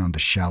back down to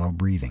shallow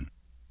breathing.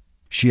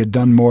 She had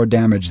done more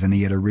damage than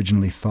he had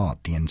originally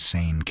thought, the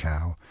insane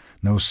cow.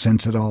 No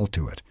sense at all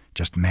to it,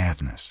 just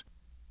madness.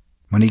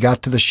 When he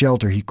got to the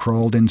shelter, he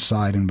crawled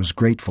inside and was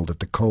grateful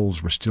that the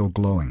coals were still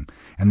glowing,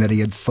 and that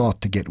he had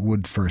thought to get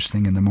wood first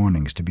thing in the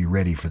mornings to be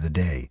ready for the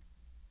day.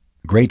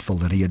 Grateful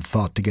that he had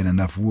thought to get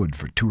enough wood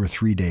for 2 or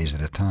 3 days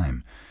at a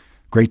time.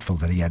 Grateful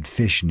that he had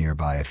fish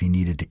nearby if he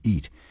needed to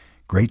eat.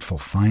 Grateful,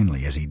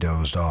 finally, as he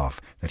dozed off,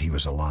 that he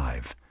was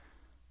alive.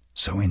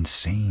 So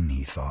insane,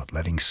 he thought,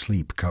 letting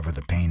sleep cover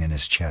the pain in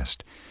his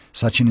chest.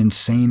 Such an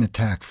insane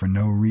attack for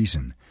no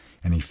reason,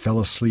 and he fell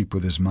asleep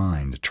with his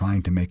mind,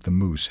 trying to make the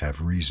moose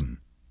have reason.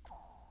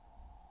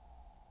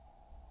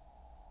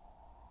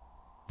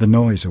 The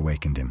noise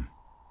awakened him.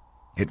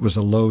 It was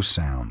a low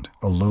sound,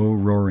 a low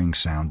roaring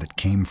sound that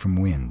came from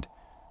wind.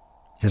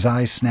 His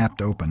eyes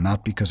snapped open,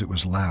 not because it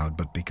was loud,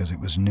 but because it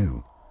was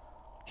new.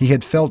 He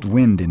had felt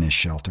wind in his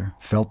shelter,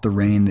 felt the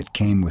rain that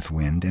came with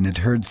wind, and had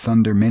heard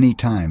thunder many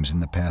times in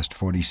the past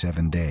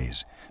 47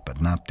 days.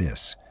 But not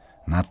this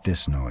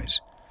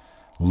noise.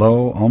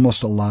 Low,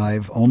 almost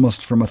alive,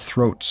 almost from a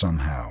throat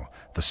somehow,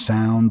 the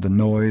sound, the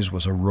noise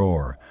was a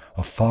roar,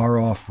 a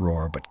far-off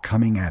roar, but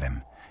coming at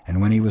him, and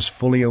when he was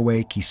fully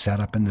awake he sat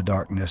up in the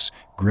darkness,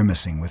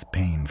 grimacing with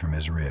pain from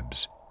his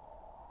ribs.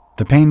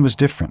 The pain was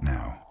different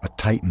now, a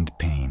tightened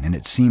pain, and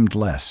it seemed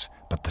less,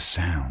 but the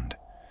sound.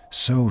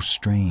 So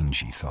strange,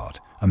 he thought,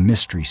 a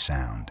mystery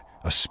sound,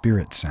 a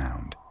spirit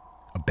sound,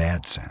 a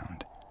bad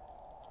sound.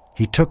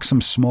 He took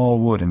some small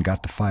wood and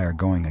got the fire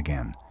going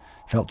again,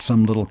 felt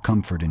some little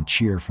comfort and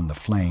cheer from the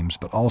flames,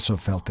 but also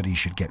felt that he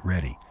should get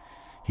ready.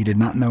 He did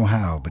not know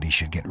how, but he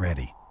should get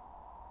ready.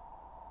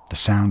 The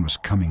sound was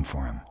coming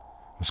for him,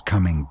 was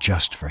coming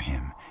just for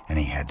him, and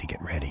he had to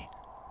get ready.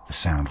 The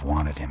sound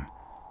wanted him.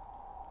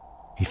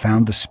 He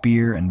found the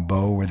spear and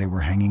bow where they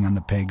were hanging on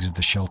the pegs of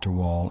the shelter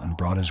wall and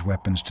brought his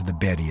weapons to the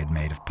bed he had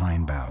made of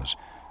pine boughs.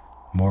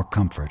 More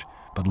comfort,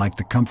 but like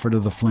the comfort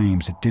of the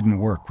flames, it didn't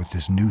work with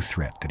this new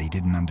threat that he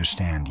didn't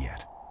understand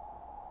yet.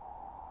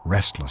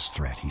 Restless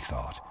threat, he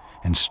thought,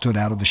 and stood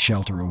out of the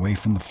shelter away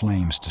from the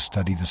flames to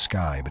study the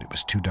sky, but it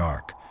was too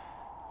dark.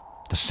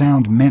 The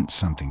sound meant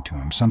something to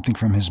him, something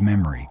from his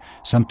memory,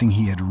 something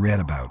he had read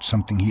about,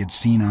 something he had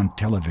seen on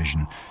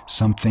television,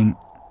 something...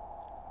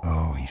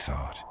 Oh, he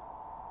thought.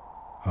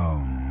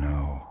 Oh,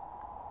 no.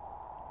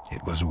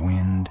 It was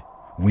wind,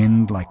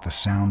 wind like the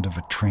sound of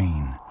a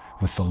train,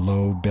 with the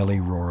low belly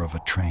roar of a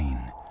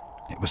train.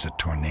 It was a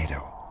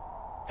tornado.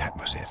 That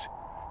was it.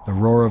 The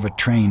roar of a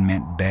train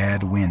meant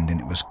bad wind, and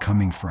it was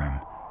coming for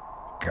him.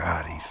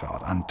 God, he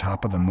thought, on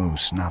top of the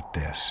moose, not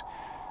this.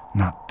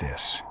 Not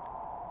this.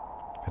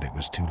 But it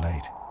was too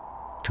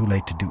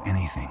late to do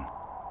anything.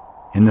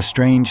 In the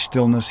strange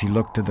stillness, he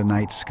looked to the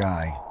night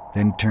sky,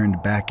 then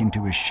turned back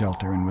into his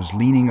shelter and was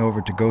leaning over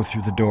to go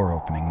through the door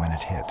opening when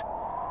it hit.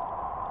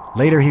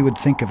 Later he would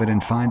think of it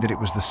and find that it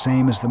was the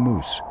same as the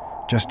moose,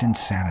 just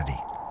insanity.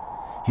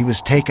 He was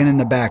taken in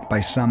the back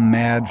by some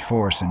mad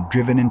force and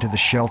driven into the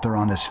shelter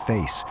on his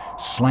face,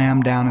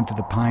 slammed down into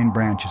the pine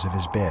branches of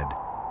his bed.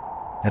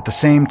 At the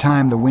same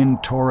time, the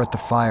wind tore at the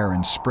fire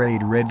and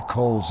sprayed red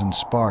coals and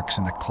sparks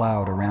in a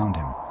cloud around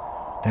him.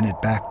 Then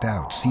it backed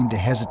out, seemed to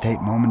hesitate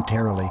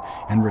momentarily,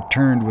 and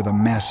returned with a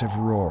massive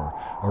roar,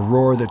 a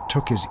roar that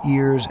took his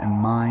ears and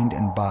mind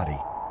and body.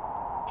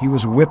 He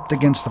was whipped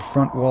against the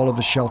front wall of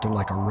the shelter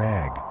like a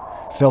rag,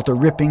 felt a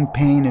ripping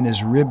pain in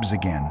his ribs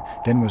again,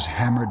 then was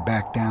hammered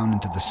back down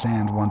into the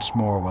sand once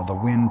more while the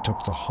wind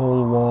took the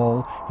whole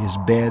wall, his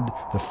bed,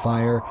 the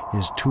fire,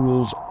 his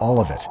tools, all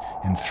of it,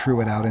 and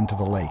threw it out into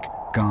the lake,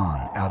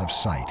 gone, out of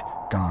sight,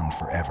 gone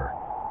forever.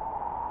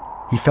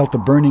 He felt the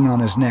burning on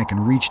his neck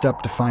and reached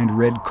up to find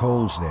red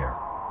coals there.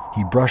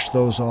 He brushed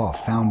those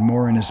off, found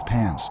more in his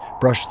pants,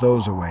 brushed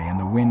those away, and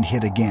the wind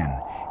hit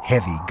again,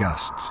 heavy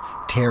gusts,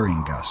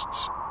 tearing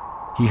gusts.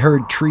 He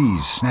heard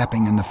trees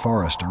snapping in the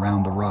forest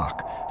around the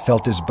rock,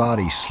 felt his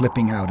body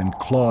slipping out and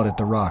clawed at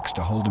the rocks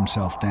to hold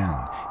himself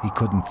down. He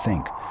couldn't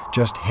think,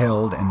 just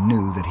held and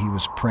knew that he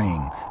was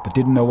praying, but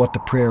didn't know what the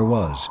prayer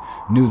was,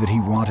 knew that he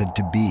wanted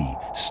to be,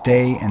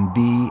 stay and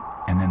be,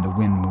 and then the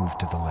wind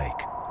moved to the lake.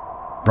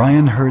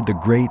 Brian heard the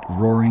great,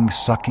 roaring,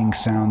 sucking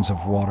sounds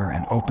of water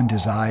and opened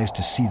his eyes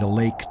to see the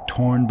lake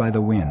torn by the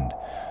wind,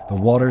 the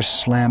water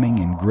slamming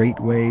in great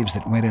waves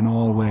that went in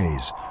all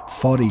ways,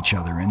 fought each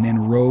other, and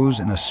then rose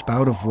in a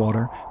spout of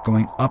water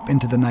going up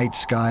into the night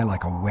sky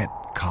like a wet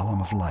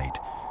column of light.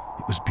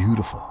 It was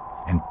beautiful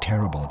and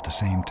terrible at the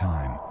same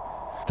time.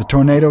 The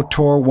tornado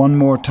tore one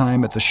more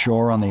time at the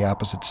shore on the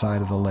opposite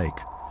side of the lake.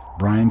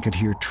 Brian could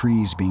hear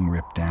trees being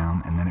ripped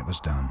down, and then it was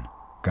done,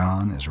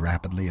 gone as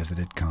rapidly as it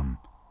had come.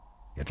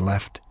 It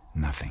left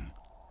nothing.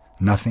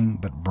 Nothing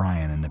but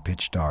Brian in the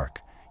pitch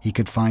dark. He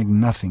could find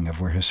nothing of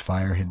where his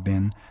fire had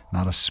been,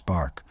 not a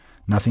spark.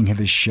 Nothing of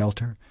his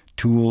shelter,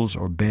 tools,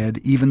 or bed.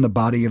 Even the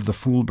body of the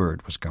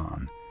foolbird was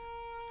gone.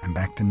 I'm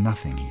back to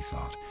nothing, he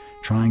thought,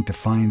 trying to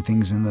find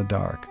things in the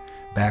dark,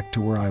 back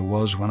to where I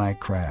was when I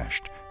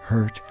crashed,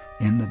 hurt,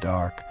 in the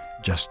dark,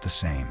 just the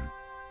same.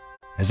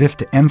 As if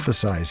to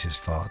emphasize his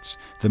thoughts,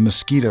 the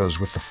mosquitoes,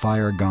 with the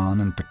fire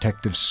gone and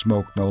protective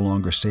smoke no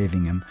longer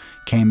saving him,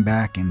 came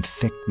back in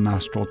thick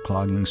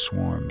nostril-clogging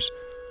swarms.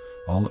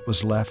 All that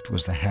was left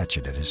was the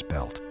hatchet at his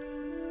belt,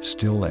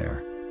 still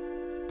there.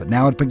 But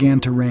now it began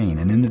to rain,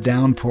 and in the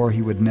downpour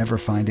he would never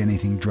find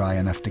anything dry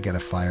enough to get a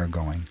fire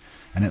going,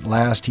 and at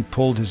last he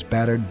pulled his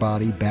battered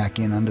body back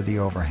in under the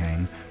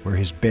overhang where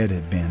his bed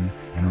had been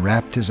and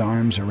wrapped his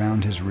arms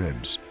around his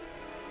ribs.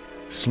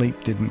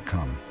 Sleep didn't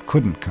come,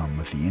 couldn't come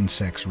with the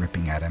insects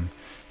ripping at him,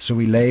 so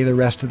he lay the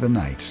rest of the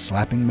night,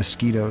 slapping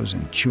mosquitoes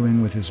and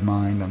chewing with his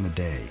mind on the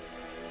day.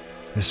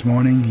 This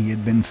morning he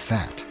had been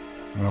fat,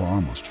 well,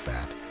 almost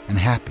fat, and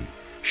happy,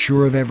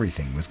 sure of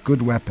everything, with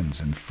good weapons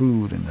and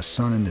food and the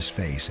sun in his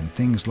face and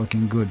things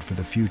looking good for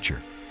the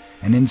future.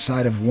 And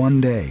inside of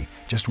one day,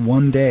 just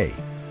one day,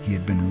 he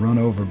had been run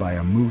over by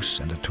a moose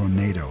and a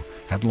tornado,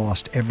 had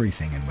lost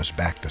everything and was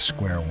back to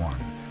square one,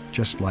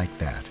 just like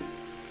that.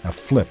 A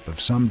flip of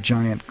some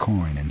giant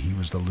coin and he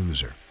was the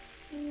loser.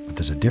 But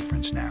there's a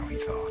difference now, he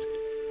thought.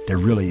 There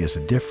really is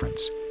a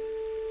difference.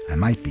 I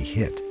might be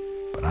hit,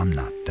 but I'm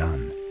not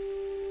done.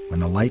 When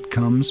the light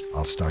comes,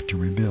 I'll start to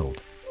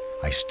rebuild.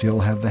 I still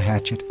have the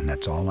hatchet, and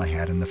that's all I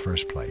had in the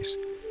first place.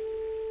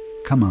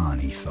 Come on,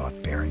 he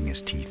thought, baring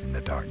his teeth in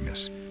the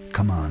darkness.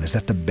 Come on, is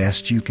that the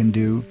best you can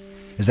do?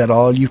 Is that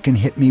all you can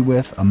hit me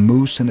with, a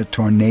moose and a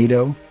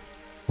tornado?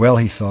 Well,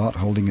 he thought,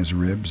 holding his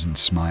ribs and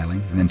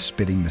smiling, and then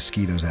spitting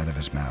mosquitoes out of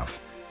his mouth.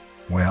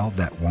 Well,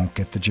 that won't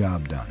get the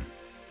job done.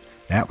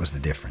 That was the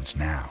difference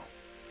now.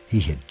 He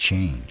had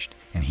changed,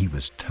 and he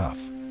was tough.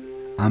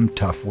 I'm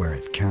tough where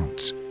it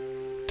counts.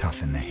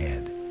 Tough in the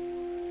head.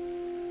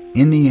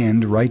 In the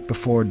end, right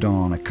before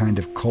dawn, a kind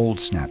of cold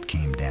snap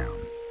came down.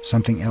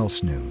 Something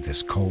else new,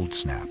 this cold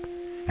snap.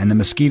 And the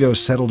mosquitoes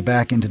settled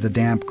back into the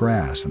damp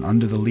grass and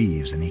under the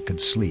leaves, and he could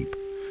sleep,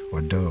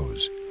 or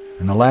doze.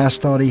 And the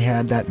last thought he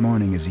had that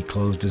morning as he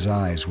closed his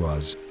eyes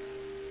was,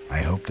 I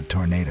hope the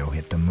tornado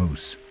hit the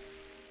moose.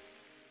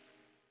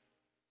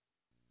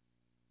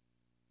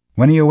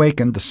 When he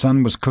awakened, the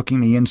sun was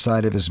cooking the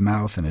inside of his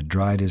mouth and had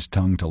dried his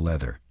tongue to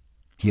leather.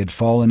 He had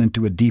fallen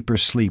into a deeper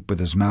sleep with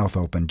his mouth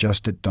open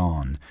just at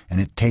dawn, and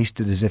it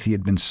tasted as if he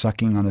had been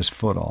sucking on his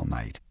foot all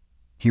night.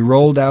 He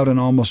rolled out and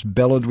almost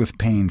bellowed with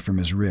pain from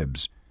his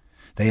ribs.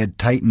 They had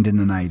tightened in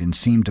the night and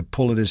seemed to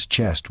pull at his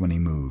chest when he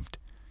moved.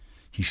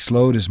 He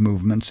slowed his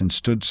movements and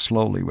stood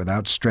slowly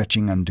without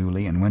stretching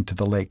unduly and went to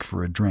the lake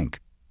for a drink.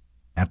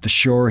 At the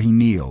shore he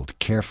kneeled,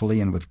 carefully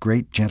and with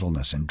great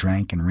gentleness, and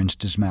drank and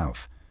rinsed his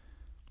mouth.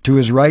 To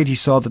his right he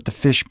saw that the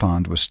fish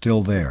pond was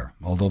still there,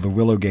 although the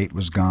willow gate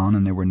was gone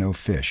and there were no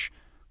fish.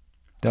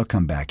 They'll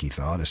come back, he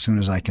thought. As soon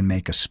as I can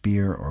make a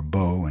spear or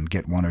bow and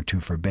get one or two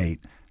for bait,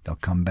 they'll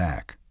come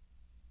back.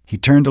 He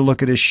turned to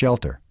look at his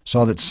shelter,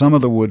 saw that some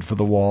of the wood for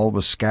the wall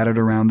was scattered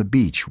around the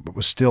beach, but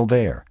was still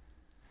there.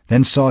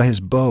 Then saw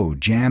his bow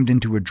jammed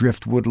into a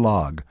driftwood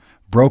log,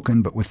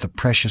 broken but with the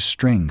precious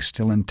string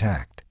still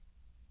intact.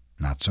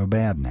 Not so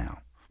bad now.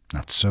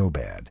 Not so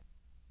bad.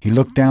 He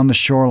looked down the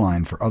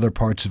shoreline for other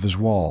parts of his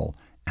wall,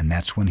 and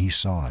that's when he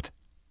saw it.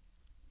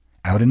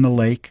 Out in the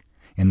lake,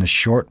 in the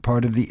short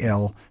part of the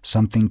L,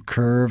 something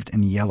curved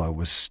and yellow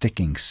was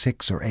sticking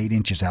 6 or 8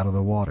 inches out of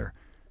the water.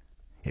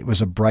 It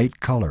was a bright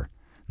color,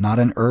 not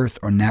an earth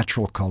or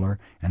natural color,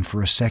 and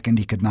for a second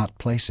he could not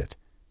place it.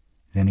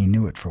 Then he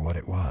knew it for what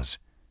it was.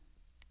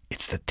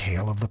 It's the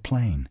tail of the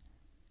plane.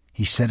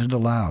 He said it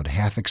aloud,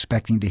 half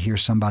expecting to hear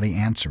somebody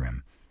answer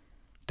him.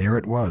 There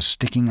it was,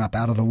 sticking up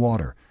out of the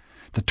water.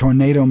 The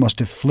tornado must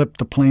have flipped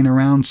the plane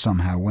around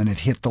somehow when it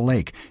hit the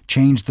lake,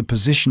 changed the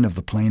position of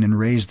the plane, and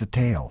raised the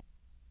tail.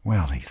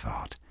 Well, he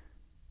thought,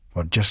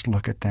 well, just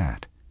look at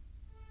that.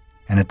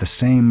 And at the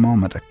same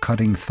moment a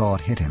cutting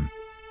thought hit him.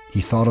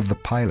 He thought of the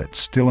pilot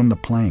still in the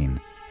plane,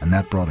 and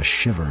that brought a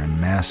shiver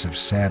and massive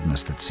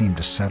sadness that seemed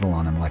to settle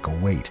on him like a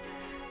weight.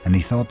 And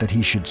he thought that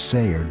he should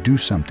say or do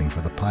something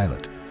for the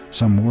pilot,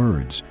 some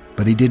words,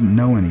 but he didn't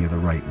know any of the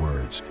right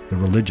words, the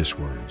religious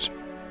words.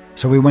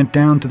 So he went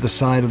down to the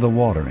side of the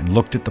water and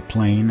looked at the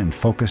plane and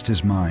focused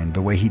his mind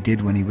the way he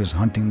did when he was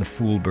hunting the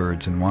fool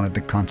birds and wanted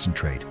to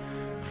concentrate,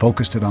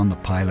 focused it on the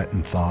pilot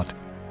and thought,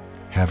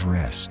 have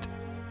rest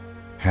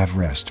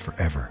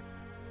forever.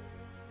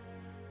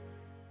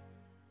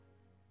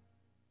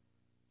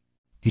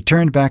 He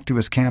turned back to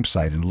his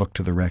campsite and looked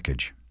to the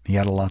wreckage. He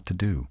had a lot to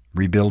do.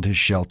 Rebuild his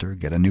shelter,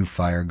 get a new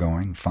fire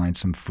going, find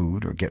some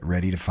food or get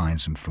ready to find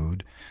some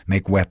food,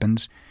 make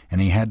weapons, and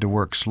he had to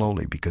work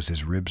slowly because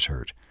his ribs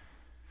hurt.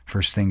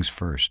 First things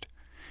first.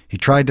 He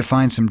tried to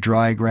find some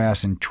dry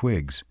grass and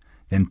twigs,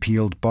 then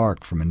peeled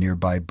bark from a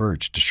nearby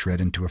birch to shred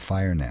into a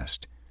fire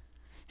nest.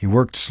 He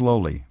worked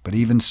slowly, but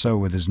even so,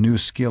 with his new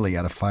skill, he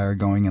had a fire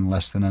going in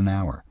less than an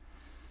hour.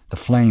 The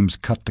flames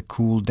cut the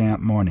cool,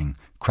 damp morning,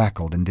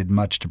 crackled, and did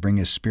much to bring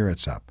his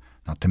spirits up,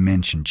 not to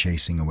mention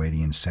chasing away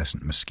the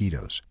incessant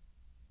mosquitoes.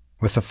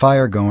 With the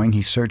fire going,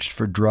 he searched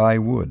for dry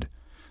wood.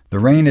 The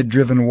rain had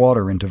driven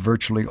water into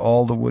virtually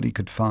all the wood he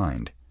could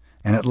find,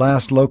 and at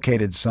last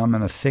located some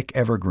in a thick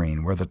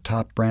evergreen where the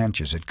top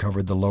branches had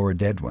covered the lower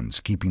dead ones,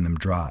 keeping them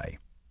dry.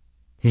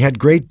 He had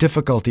great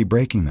difficulty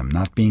breaking them,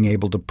 not being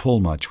able to pull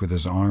much with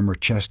his arm or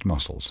chest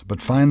muscles,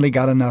 but finally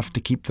got enough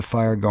to keep the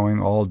fire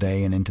going all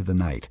day and into the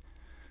night.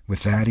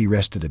 With that he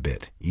rested a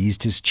bit,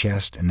 eased his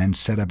chest, and then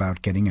set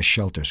about getting a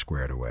shelter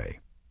squared away.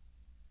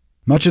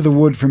 Much of the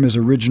wood from his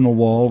original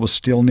wall was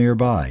still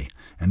nearby,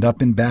 and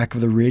up in back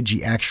of the ridge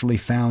he actually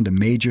found a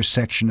major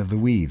section of the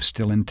weave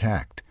still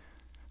intact.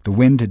 The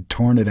wind had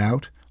torn it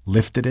out,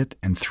 lifted it,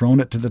 and thrown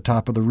it to the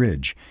top of the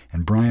ridge,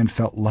 and Brian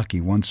felt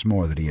lucky once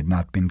more that he had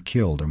not been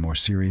killed or more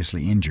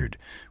seriously injured,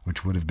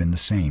 which would have been the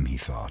same, he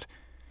thought.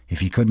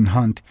 If he couldn't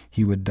hunt,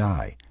 he would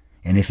die,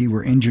 and if he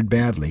were injured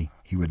badly,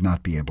 he would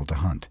not be able to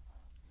hunt.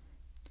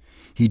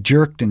 He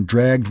jerked and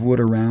dragged wood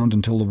around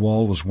until the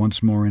wall was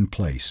once more in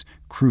place,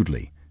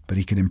 crudely, but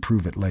he could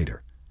improve it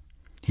later.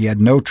 He had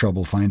no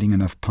trouble finding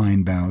enough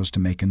pine boughs to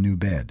make a new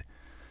bed.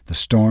 The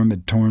storm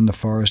had torn the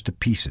forest to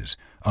pieces.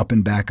 Up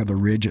and back of the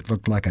ridge it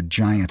looked like a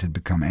giant had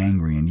become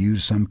angry and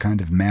used some kind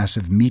of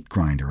massive meat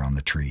grinder on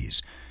the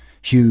trees.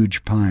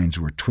 Huge pines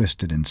were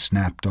twisted and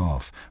snapped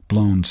off,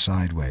 blown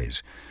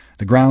sideways.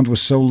 The ground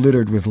was so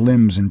littered with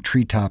limbs and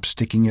treetops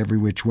sticking every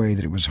which way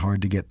that it was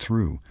hard to get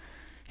through.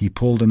 He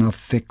pulled enough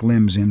thick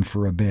limbs in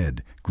for a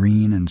bed,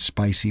 green and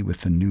spicy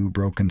with the new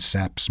broken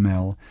sap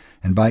smell,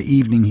 and by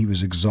evening he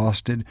was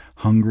exhausted,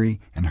 hungry,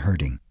 and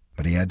hurting.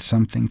 But he had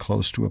something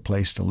close to a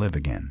place to live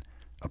again,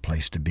 a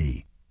place to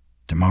be.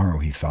 Tomorrow,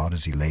 he thought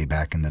as he lay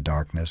back in the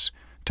darkness,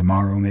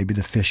 tomorrow maybe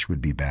the fish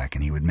would be back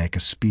and he would make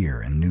a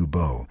spear and new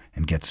bow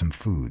and get some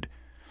food.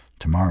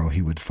 Tomorrow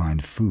he would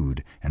find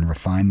food and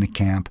refine the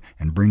camp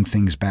and bring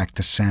things back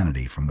to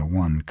sanity from the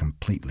one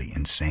completely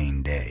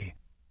insane day.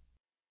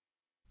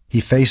 He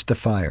faced the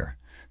fire.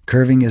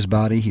 Curving his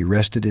body, he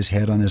rested his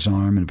head on his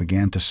arm and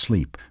began to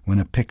sleep when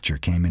a picture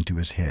came into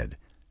his head.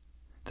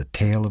 The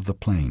tail of the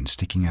plane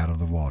sticking out of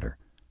the water.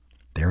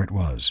 There it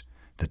was,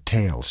 the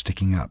tail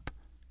sticking up.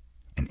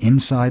 And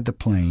inside the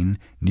plane,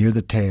 near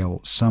the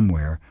tail,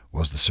 somewhere,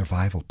 was the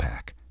survival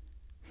pack.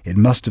 It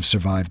must have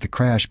survived the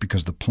crash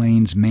because the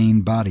plane's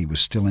main body was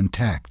still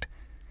intact.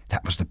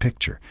 That was the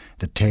picture,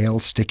 the tail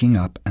sticking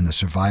up and the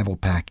survival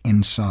pack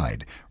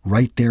inside,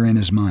 right there in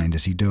his mind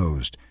as he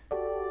dozed.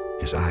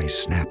 His eyes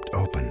snapped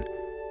open.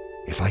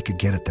 If I could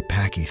get at the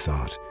pack, he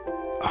thought.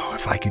 Oh,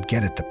 if I could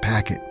get at the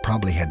pack, it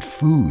probably had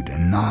food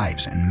and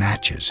knives and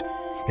matches.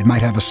 It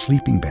might have a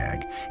sleeping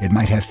bag. It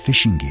might have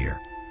fishing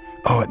gear.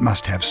 Oh, it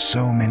must have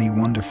so many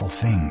wonderful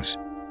things.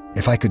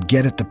 If I could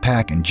get at the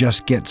pack and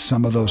just get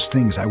some of those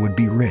things, I would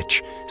be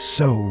rich.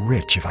 So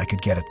rich if I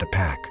could get at the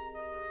pack.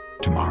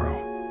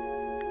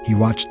 Tomorrow. He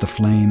watched the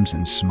flames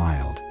and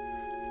smiled.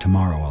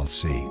 Tomorrow I'll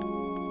see.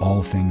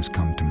 All things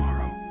come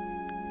tomorrow.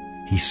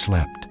 He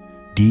slept,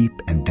 deep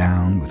and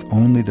down, with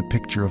only the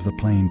picture of the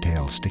plane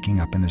tail sticking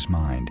up in his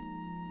mind.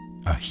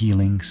 A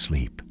healing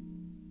sleep.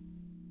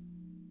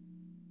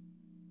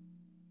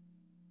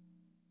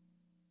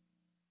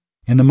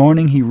 In the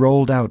morning he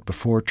rolled out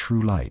before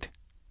true light.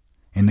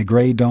 In the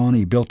gray dawn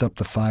he built up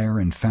the fire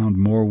and found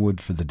more wood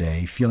for the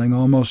day, feeling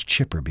almost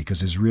chipper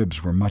because his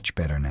ribs were much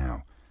better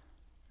now.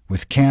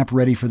 With camp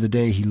ready for the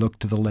day, he looked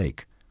to the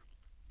lake.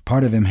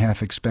 Part of him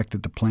half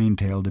expected the plane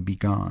tail to be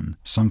gone,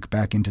 sunk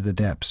back into the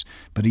depths,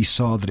 but he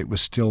saw that it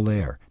was still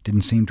there,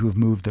 didn't seem to have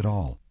moved at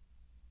all.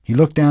 He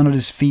looked down at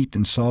his feet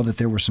and saw that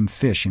there were some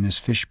fish in his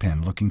fish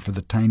pen looking for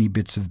the tiny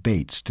bits of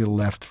bait still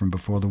left from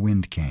before the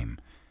wind came.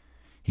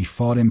 He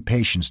fought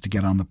impatience to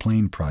get on the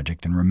plane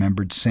project and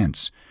remembered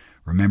sense,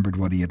 remembered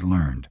what he had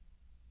learned.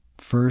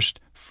 First,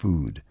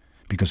 food,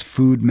 because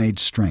food made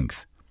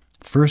strength.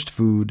 First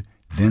food,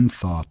 then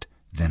thought,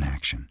 then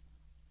action.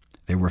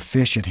 There were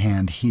fish at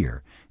hand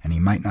here, and he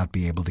might not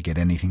be able to get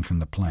anything from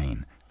the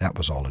plane. That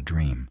was all a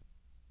dream.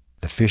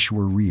 The fish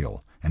were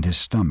real, and his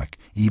stomach,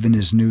 even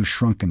his new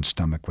shrunken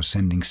stomach, was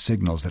sending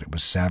signals that it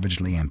was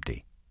savagely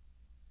empty.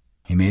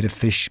 He made a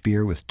fish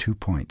spear with 2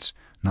 points,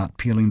 not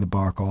peeling the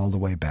bark all the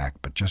way back,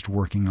 but just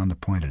working on the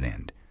pointed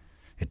end.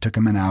 It took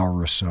him an hour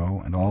or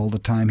so, and all the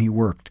time he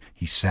worked,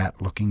 he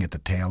sat looking at the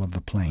tail of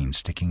the plane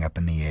sticking up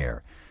in the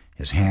air,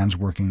 his hands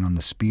working on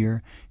the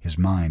spear, his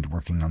mind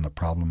working on the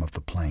problem of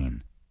the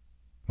plane.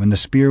 When the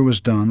spear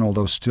was done,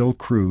 although still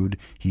crude,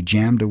 he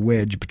jammed a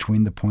wedge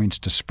between the points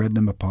to spread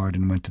them apart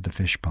and went to the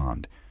fish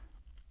pond.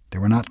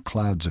 There were not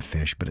clouds of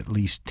fish, but at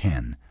least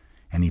 10,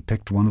 and he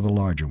picked one of the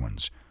larger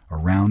ones, a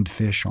round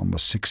fish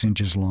almost 6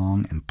 inches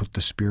long, and put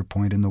the spear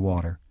point in the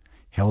water,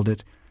 held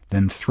it,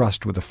 then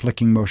thrust with a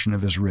flicking motion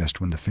of his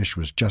wrist when the fish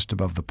was just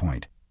above the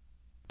point.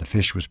 The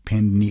fish was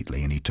pinned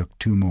neatly, and he took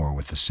 2 more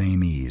with the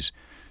same ease,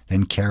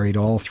 then carried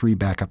all 3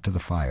 back up to the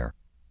fire.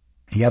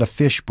 He had a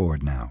fish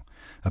board now,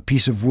 a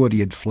piece of wood he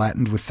had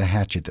flattened with the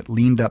hatchet that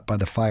leaned up by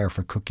the fire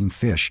for cooking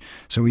fish,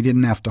 so he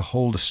didn't have to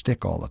hold a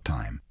stick all the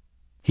time.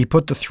 He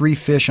put the 3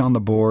 fish on the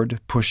board,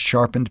 pushed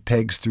sharpened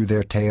pegs through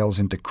their tails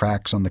into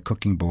cracks on the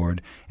cooking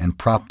board, and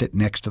propped it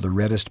next to the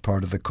reddest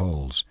part of the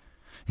coals.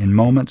 In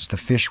moments the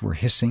fish were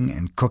hissing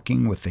and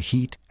cooking with the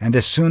heat, and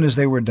as soon as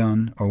they were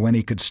done, or when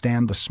he could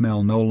stand the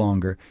smell no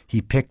longer,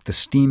 he picked the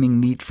steaming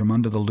meat from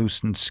under the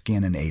loosened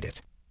skin and ate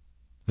it.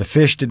 The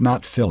fish did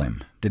not fill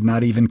him, did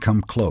not even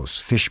come close.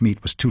 Fish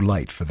meat was too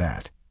light for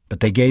that. But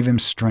they gave him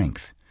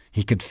strength.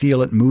 He could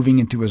feel it moving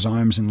into his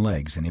arms and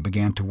legs, and he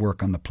began to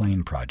work on the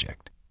plane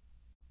project.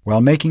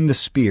 While making the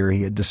spear,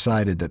 he had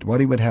decided that what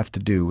he would have to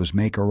do was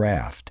make a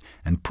raft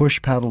and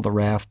push-paddle the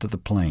raft to the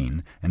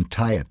plane and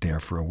tie it there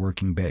for a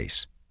working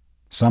base.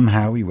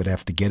 Somehow he would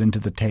have to get into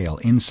the tail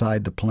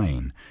inside the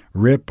plane,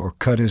 rip or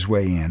cut his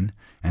way in,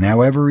 and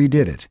however he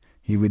did it,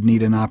 he would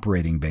need an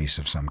operating base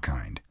of some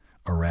kind,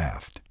 a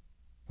raft.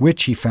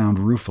 Which, he found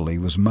ruefully,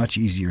 was much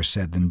easier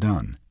said than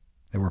done.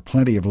 There were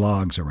plenty of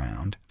logs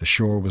around. The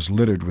shore was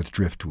littered with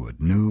driftwood,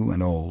 new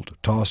and old,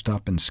 tossed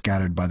up and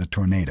scattered by the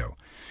tornado,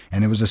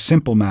 and it was a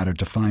simple matter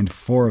to find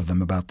 4 of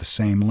them about the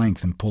same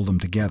length and pull them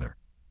together.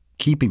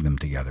 Keeping them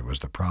together was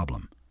the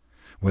problem.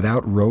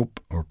 Without rope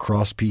or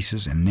cross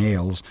pieces and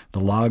nails, the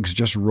logs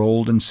just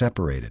rolled and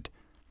separated.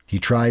 He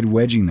tried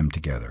wedging them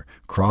together,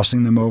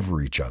 crossing them over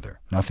each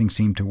other. Nothing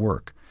seemed to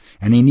work,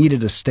 and he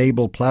needed a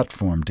stable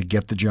platform to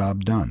get the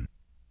job done.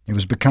 It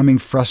was becoming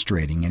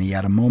frustrating, and he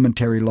had a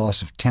momentary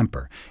loss of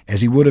temper,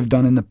 as he would have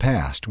done in the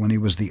past when he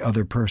was the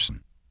other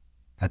person.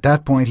 At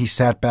that point he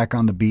sat back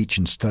on the beach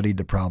and studied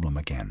the problem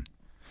again.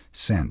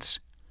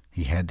 Sense.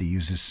 He had to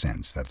use his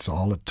sense. That's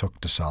all it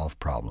took to solve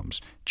problems.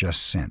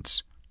 Just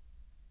sense.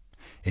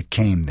 It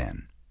came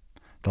then.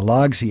 The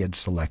logs he had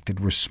selected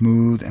were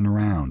smooth and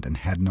round and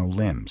had no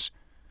limbs.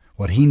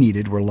 What he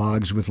needed were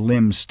logs with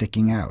limbs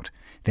sticking out.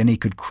 Then he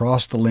could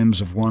cross the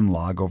limbs of one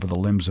log over the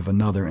limbs of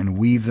another and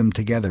weave them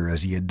together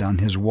as he had done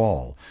his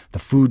wall, the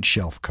food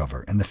shelf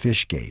cover, and the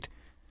fish gate.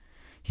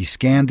 He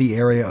scanned the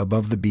area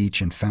above the beach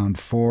and found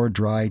 4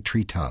 dry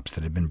treetops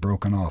that had been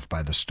broken off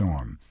by the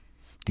storm.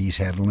 These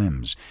had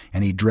limbs,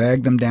 and he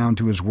dragged them down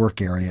to his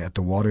work area at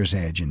the water's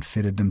edge and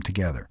fitted them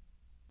together.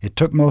 It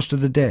took most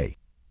of the day.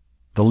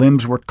 The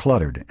limbs were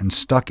cluttered and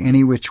stuck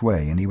any which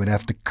way, and he would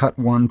have to cut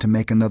one to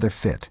make another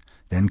fit,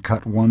 then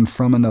cut one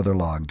from another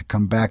log to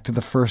come back to the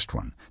first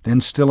one,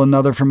 then still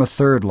another from a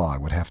third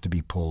log would have to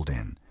be pulled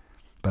in.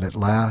 But at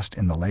last,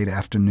 in the late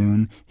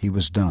afternoon, he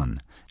was done,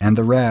 and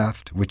the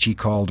raft, which he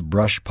called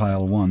Brush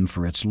Pile 1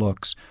 for its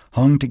looks,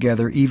 hung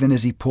together even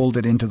as he pulled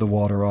it into the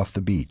water off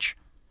the beach.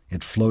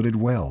 It floated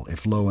well,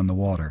 if low in the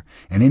water,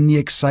 and in the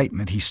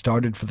excitement he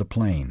started for the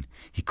plain.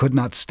 He could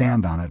not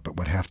stand on it, but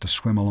would have to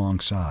swim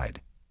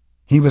alongside.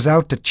 He was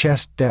out to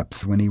chest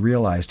depth when he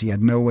realized he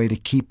had no way to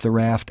keep the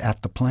raft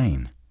at the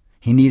plain.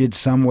 He needed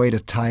some way to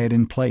tie it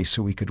in place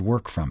so he could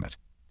work from it,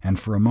 and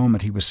for a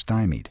moment he was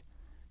stymied.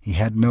 He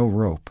had no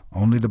rope,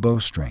 only the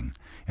bowstring,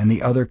 and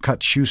the other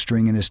cut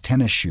shoestring in his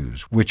tennis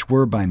shoes, which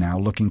were by now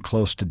looking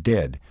close to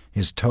dead,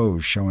 his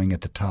toes showing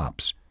at the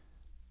tops.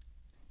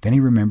 Then he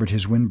remembered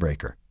his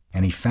windbreaker,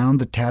 and he found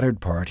the tattered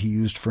part he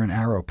used for an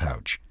arrow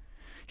pouch.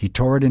 He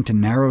tore it into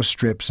narrow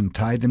strips and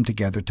tied them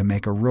together to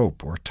make a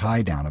rope or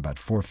tie-down about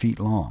 4 feet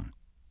long.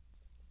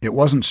 It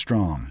wasn't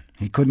strong.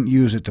 He couldn't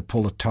use it to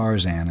pull a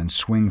Tarzan and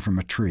swing from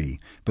a tree,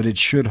 but it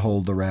should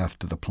hold the raft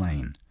to the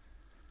plain.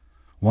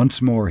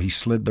 Once more he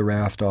slid the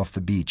raft off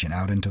the beach and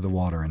out into the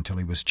water until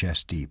he was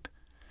chest deep.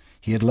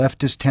 He had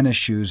left his tennis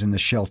shoes in the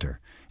shelter,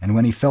 and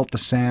when he felt the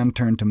sand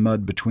turn to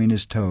mud between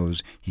his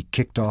toes, he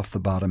kicked off the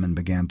bottom and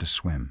began to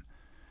swim.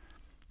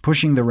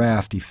 Pushing the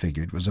raft, he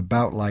figured, was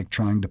about like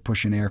trying to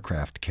push an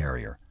aircraft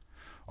carrier.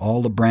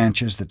 All the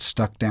branches that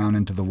stuck down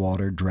into the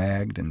water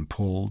dragged and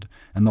pulled,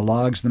 and the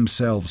logs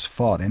themselves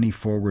fought any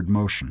forward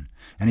motion,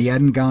 and he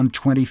hadn't gone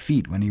 20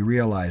 feet when he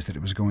realized that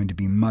it was going to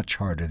be much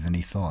harder than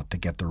he thought to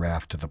get the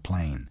raft to the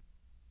plain.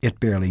 It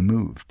barely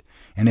moved,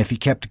 and if he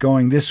kept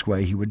going this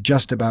way he would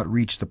just about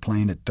reach the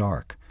plain at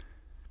dark.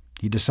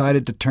 He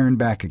decided to turn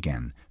back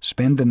again,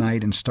 spend the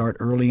night and start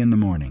early in the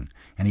morning,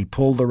 and he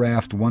pulled the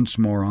raft once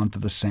more onto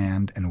the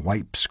sand and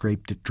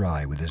scraped it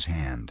dry with his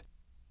hand.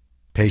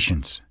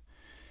 Patience.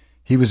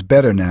 He was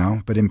better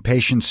now, but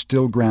impatience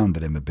still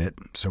grounded him a bit,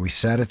 so he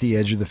sat at the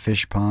edge of the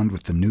fish pond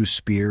with the new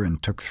spear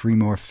and took 3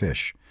 more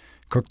fish,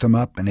 cooked them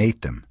up and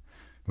ate them,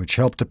 which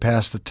helped to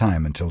pass the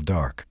time until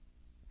dark.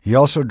 He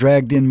also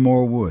dragged in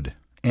more wood,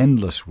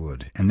 endless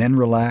wood, and then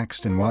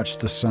relaxed and watched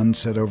the sun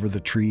set over the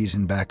trees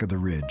in back of the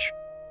ridge.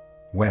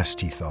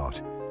 West, he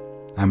thought.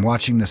 I'm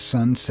watching the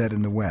sun set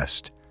in the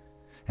west.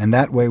 And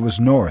that way was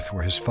north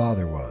where his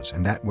father was,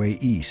 and that way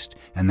east,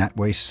 and that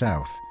way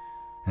south.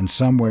 And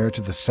somewhere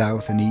to the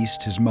south and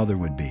east his mother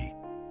would be.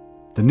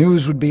 The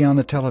news would be on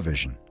the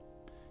television.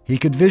 He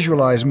could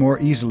visualize more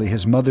easily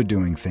his mother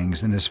doing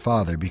things than his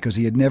father because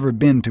he had never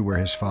been to where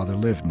his father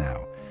lived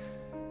now.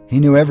 He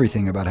knew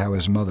everything about how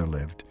his mother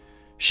lived.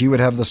 She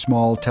would have the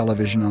small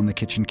television on the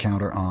kitchen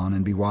counter on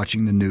and be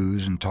watching the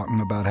news and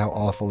talking about how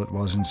awful it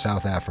was in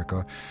South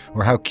Africa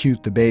or how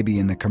cute the baby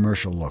in the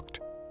commercial looked.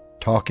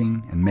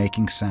 Talking and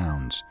making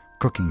sounds,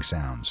 cooking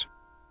sounds.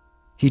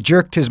 He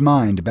jerked his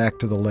mind back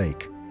to the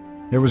lake.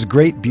 There was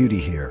great beauty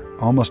here,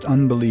 almost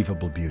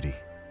unbelievable beauty.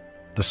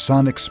 The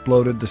sun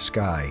exploded the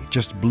sky,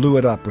 just blew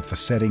it up with the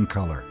setting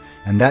color,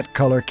 and that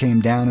color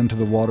came down into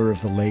the water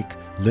of the lake,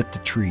 lit the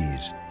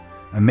trees.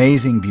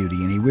 Amazing beauty,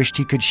 and he wished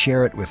he could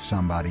share it with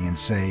somebody and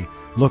say,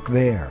 look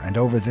there and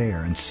over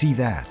there and see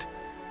that.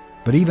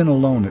 But even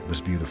alone it was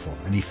beautiful,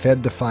 and he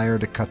fed the fire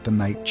to cut the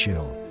night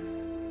chill.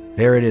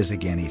 There it is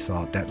again, he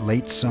thought, that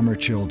late summer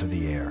chill to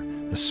the air,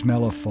 the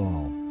smell of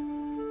fall.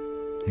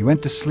 He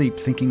went to sleep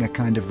thinking a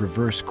kind of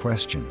reverse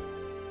question.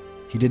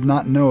 He did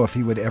not know if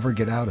he would ever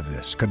get out of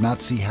this, could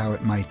not see how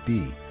it might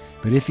be.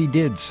 But if he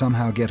did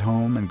somehow get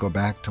home and go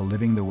back to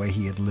living the way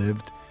he had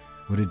lived,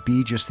 would it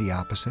be just the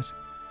opposite?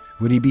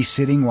 Would he be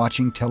sitting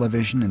watching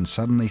television and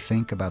suddenly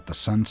think about the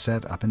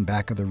sunset up in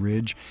back of the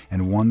ridge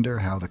and wonder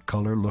how the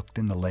color looked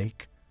in the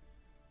lake?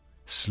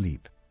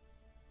 Sleep.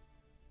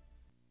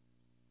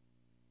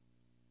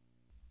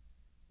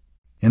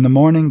 In the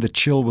morning the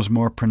chill was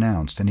more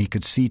pronounced, and he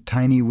could see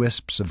tiny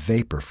wisps of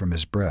vapor from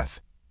his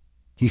breath.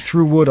 He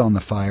threw wood on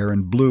the fire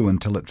and blew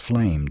until it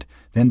flamed,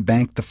 then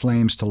banked the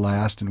flames to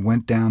last and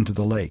went down to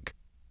the lake.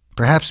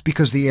 Perhaps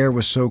because the air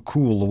was so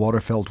cool the water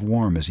felt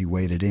warm as he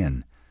waded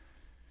in.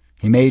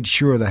 He made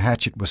sure the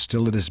hatchet was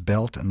still at his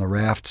belt and the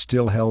raft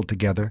still held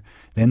together,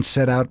 then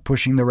set out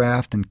pushing the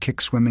raft and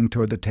kick-swimming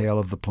toward the tail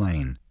of the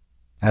plane.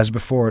 As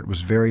before, it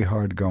was very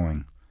hard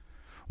going.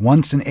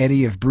 Once an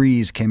eddy of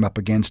breeze came up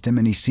against him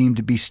and he seemed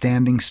to be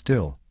standing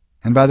still,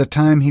 and by the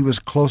time he was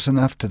close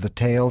enough to the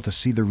tail to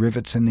see the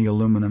rivets in the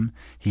aluminum,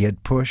 he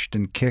had pushed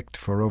and kicked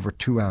for over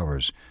 2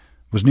 hours,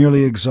 was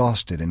nearly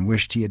exhausted and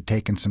wished he had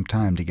taken some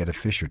time to get a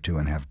fish or two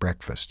and have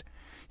breakfast.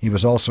 He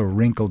was also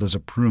wrinkled as a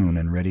prune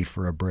and ready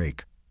for a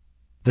break.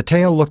 The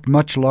tail looked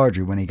much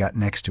larger when he got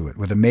next to it,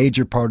 with a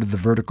major part of the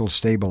vertical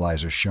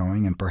stabilizer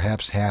showing and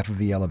perhaps half of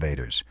the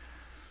elevators.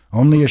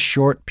 Only a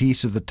short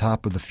piece of the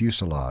top of the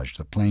fuselage,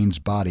 the plane's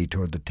body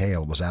toward the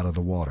tail, was out of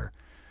the water,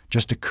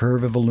 just a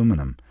curve of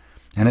aluminum,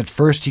 and at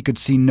first he could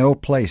see no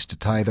place to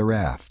tie the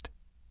raft.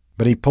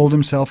 But he pulled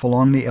himself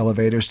along the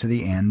elevators to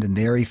the end, and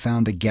there he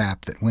found a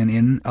gap that went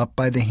in up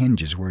by the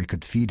hinges where he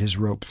could feed his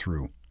rope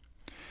through.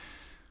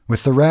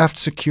 With the raft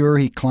secure,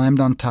 he climbed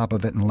on top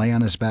of it and lay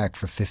on his back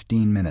for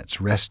 15 minutes,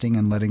 resting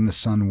and letting the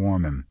sun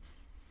warm him.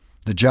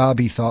 The job,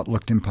 he thought,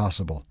 looked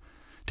impossible.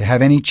 To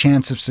have any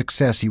chance of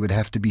success, he would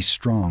have to be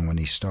strong when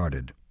he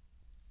started.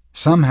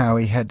 Somehow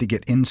he had to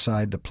get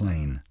inside the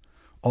plane.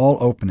 All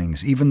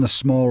openings, even the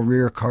small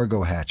rear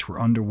cargo hatch, were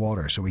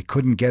underwater, so he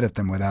couldn't get at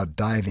them without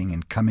diving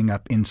and coming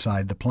up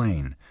inside the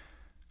plane,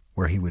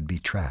 where he would be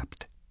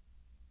trapped.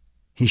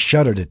 He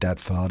shuddered at that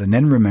thought and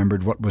then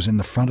remembered what was in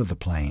the front of the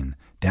plane,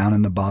 down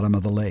in the bottom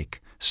of the lake,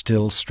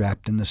 still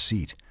strapped in the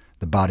seat,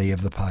 the body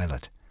of the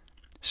pilot.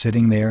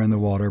 Sitting there in the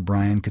water,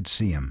 Brian could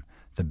see him,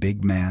 the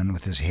big man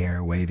with his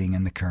hair waving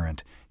in the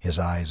current, his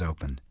eyes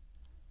open.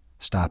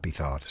 Stop, he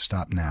thought.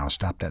 Stop now.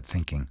 Stop that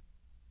thinking.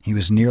 He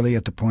was nearly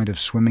at the point of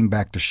swimming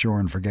back to shore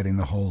and forgetting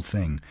the whole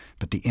thing,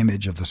 but the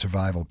image of the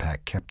survival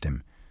pack kept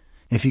him.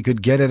 If he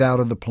could get it out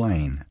of the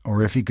plane,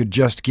 or if he could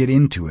just get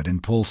into it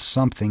and pull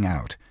something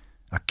out,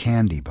 a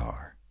candy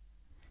bar.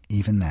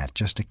 Even that,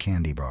 just a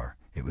candy bar,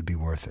 it would be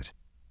worth it.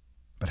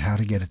 But how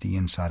to get at the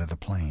inside of the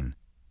plane?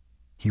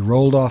 He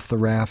rolled off the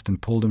raft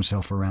and pulled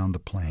himself around the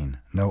plane.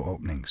 No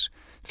openings.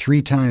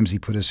 3 times he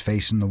put his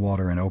face in the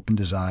water and opened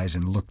his eyes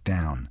and looked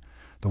down.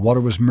 The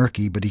water was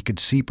murky, but he could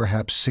see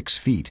perhaps 6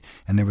 feet,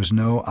 and there was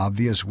no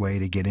obvious way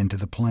to get into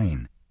the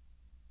plane.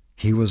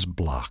 He was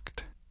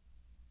blocked.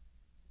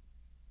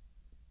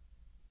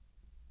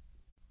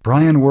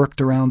 Brian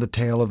worked around the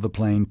tail of the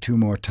plane 2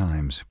 more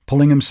times,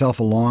 pulling himself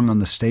along on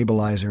the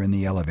stabilizer in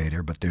the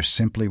elevator, but there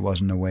simply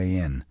wasn't a way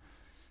in.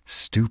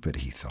 Stupid,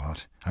 he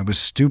thought. I was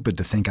stupid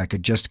to think I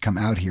could just come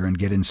out here and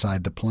get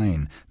inside the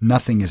plane.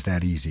 Nothing is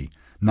that easy.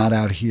 Not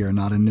out here,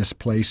 not in this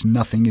place.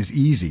 Nothing is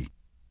easy.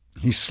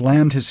 He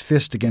slammed his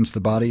fist against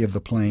the body of the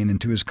plane, and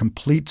to his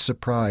complete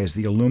surprise,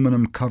 the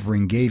aluminum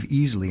covering gave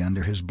easily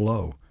under his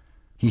blow.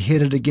 He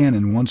hit it again,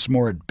 and once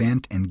more it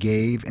bent and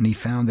gave, and he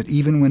found that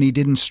even when he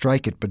didn't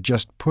strike it but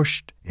just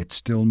pushed, it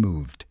still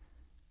moved.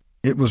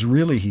 It was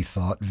really, he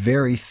thought,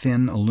 very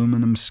thin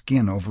aluminum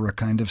skin over a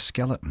kind of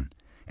skeleton,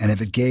 and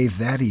if it gave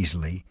that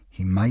easily,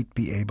 he might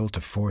be able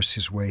to force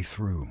his way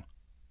through.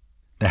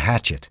 The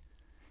hatchet.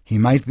 He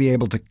might be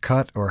able to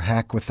cut or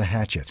hack with the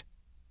hatchet.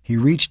 He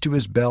reached to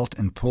his belt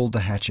and pulled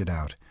the hatchet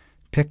out,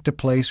 picked a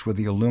place where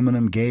the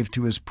aluminum gave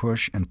to his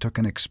push, and took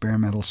an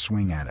experimental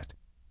swing at it.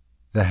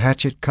 The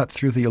hatchet cut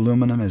through the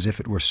aluminum as if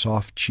it were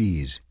soft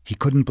cheese. He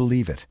couldn't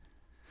believe it.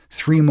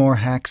 3 more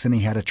hacks and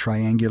he had a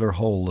triangular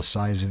hole the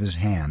size of his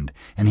hand,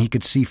 and he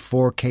could see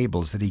 4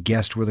 cables that he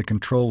guessed were the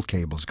control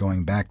cables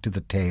going back to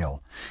the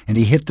tail, and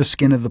he hit the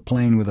skin of the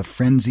plane with a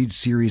frenzied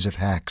series of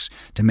hacks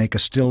to make a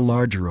still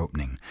larger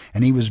opening,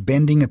 and he was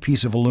bending a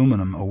piece of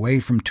aluminum away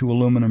from 2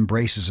 aluminum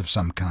braces of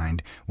some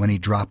kind when he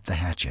dropped the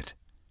hatchet.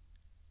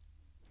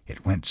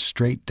 It went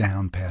straight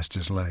down past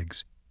his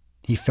legs.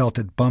 He felt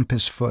it bump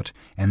his foot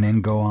and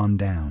then go on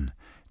down,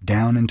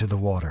 down into the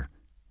water,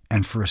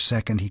 and for a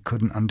second he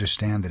couldn't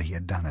understand that he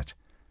had done it.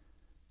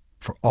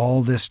 For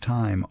all this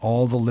time,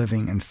 all the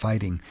living and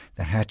fighting,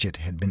 the hatchet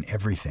had been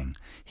everything.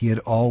 He had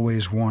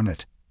always worn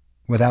it.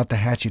 Without the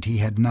hatchet he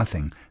had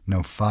nothing,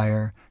 no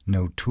fire,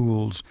 no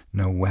tools,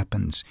 no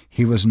weapons.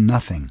 He was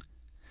nothing.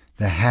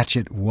 The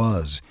hatchet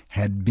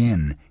had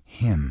been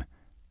him,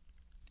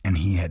 and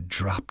he had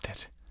dropped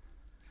it.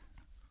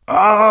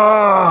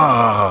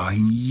 Ah!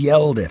 He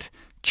yelled it,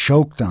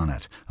 choked on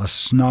it, a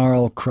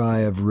snarl cry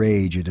of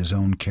rage at his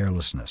own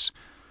carelessness.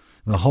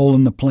 The hole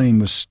in the plane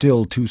was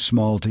still too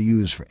small to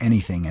use for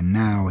anything, and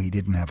now he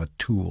didn't have a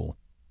tool.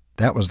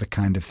 That was the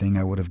kind of thing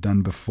I would have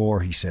done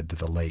before, he said to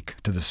the lake,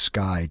 to the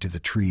sky, to the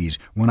trees.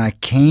 When I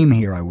came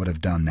here I would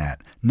have done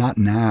that. Not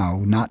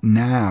now, not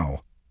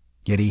now.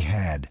 Yet he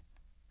had.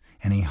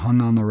 And he hung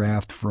on the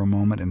raft for a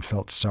moment and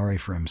felt sorry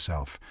for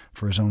himself,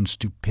 for his own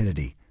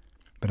stupidity.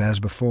 But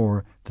as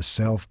before, the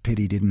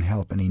self-pity didn't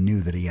help, and he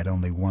knew that he had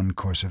only one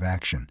course of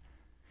action.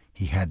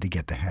 He had to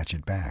get the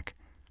hatchet back.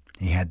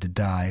 He had to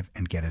dive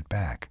and get it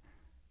back.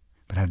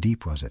 But how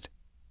deep was it?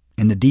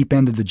 In the deep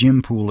end of the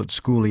gym pool at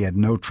school he had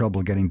no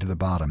trouble getting to the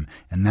bottom,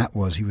 and that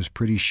was, he was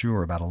pretty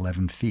sure, about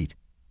 11 feet.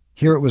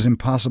 Here it was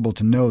impossible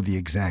to know the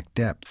exact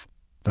depth.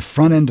 The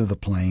front end of the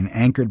plane,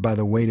 anchored by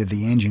the weight of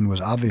the engine,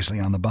 was obviously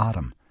on the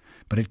bottom,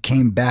 but it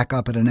came back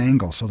up at an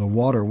angle so the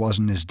water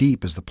wasn't as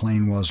deep as the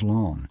plane was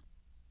long.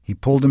 He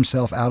pulled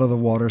himself out of the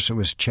water so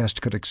his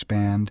chest could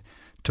expand,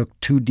 took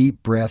 2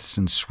 deep breaths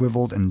and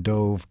swiveled and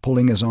dove,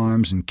 pulling his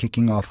arms and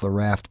kicking off the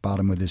raft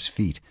bottom with his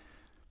feet.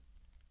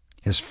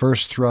 His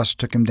first thrust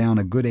took him down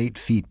a good 8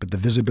 feet, but the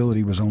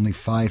visibility was only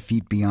 5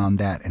 feet beyond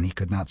that, and he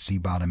could not see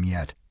bottom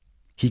yet.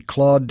 He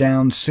clawed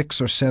down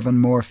 6 or 7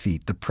 more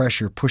feet, the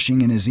pressure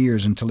pushing in his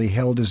ears until he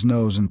held his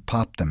nose and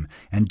popped them,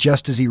 and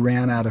just as he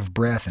ran out of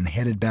breath and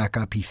headed back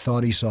up, he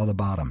thought he saw the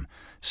bottom,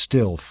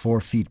 still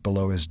 4 feet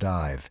below his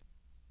dive.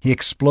 He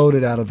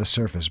exploded out of the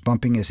surface,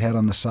 bumping his head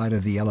on the side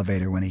of the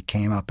elevator when he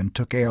came up, and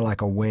took air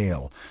like a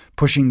whale,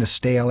 pushing the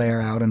stale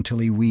air out until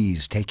he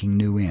wheezed, taking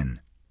new in.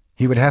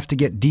 He would have to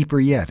get deeper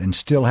yet and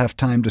still have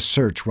time to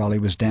search while he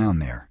was down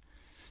there.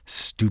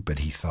 Stupid,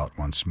 he thought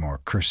once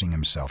more, cursing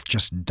himself,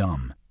 just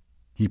dumb.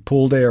 He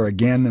pulled air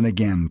again and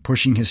again,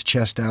 pushing his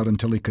chest out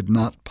until he could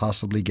not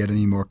possibly get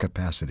any more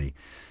capacity,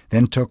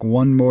 then took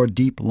 1 more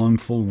deep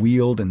lungful,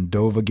 wheeled, and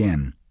dove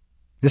again.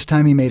 This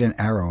time he made an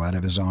arrow out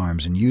of his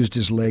arms and used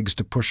his legs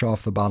to push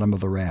off the bottom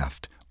of the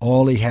raft,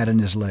 all he had in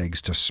his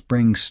legs to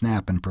spring,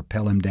 snap, and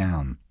propel him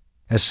down.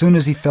 As soon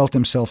as he felt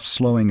himself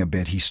slowing a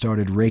bit, he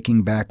started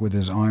raking back with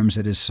his arms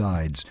at his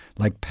sides,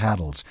 like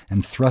paddles,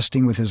 and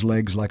thrusting with his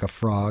legs like a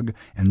frog,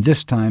 and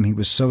this time he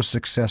was so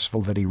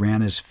successful that he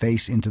ran his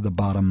face into the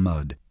bottom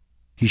mud.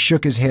 He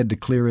shook his head to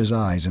clear his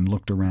eyes and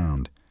looked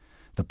around.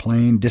 The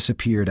plane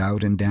disappeared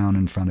out and down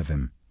in front of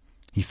him.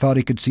 He thought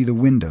he could see the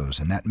windows,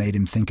 and that made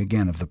him think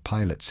again of the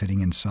pilot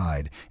sitting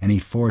inside, and he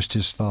forced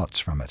his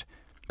thoughts from it,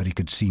 but he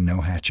could see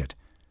no Hatchet.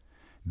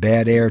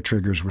 Bad air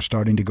triggers were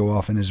starting to go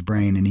off in his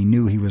brain, and he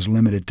knew he was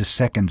limited to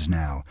seconds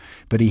now,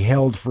 but he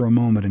held for a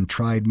moment and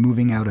tried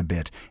moving out a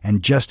bit,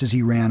 and just as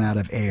he ran out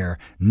of air,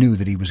 knew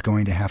that he was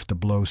going to have to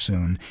blow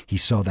soon, he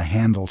saw the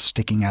handle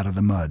sticking out of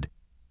the mud.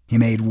 He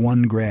made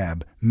 1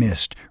 grab,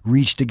 missed,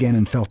 reached again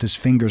and felt his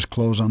fingers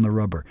close on the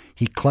rubber.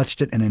 He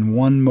clutched it and in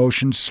one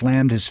motion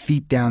slammed his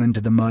feet down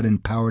into the mud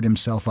and powered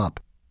himself up.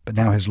 But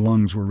now his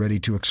lungs were ready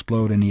to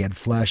explode, and he had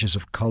flashes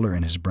of color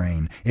in his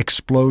brain,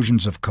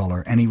 explosions of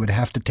color, and he would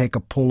have to take a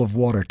pull of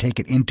water, take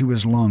it into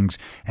his lungs,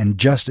 and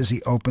just as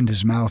he opened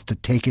his mouth to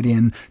take it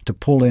in, to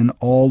pull in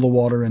all the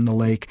water in the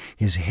lake,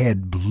 his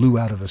head blew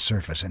out of the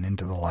surface and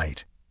into the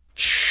light.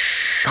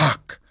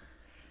 Shock!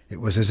 It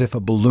was as if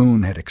a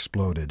balloon had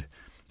exploded.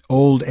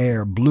 Old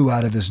air blew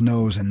out of his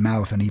nose and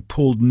mouth, and he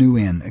pulled new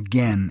in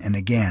again and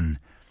again.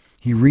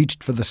 He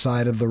reached for the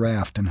side of the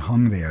raft and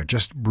hung there,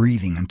 just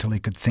breathing until he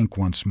could think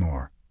once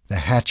more, the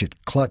hatchet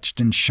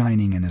clutched and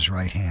shining in his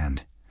right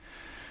hand.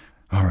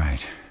 All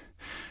right,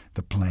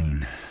 the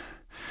plane.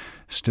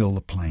 Still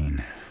the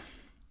plane.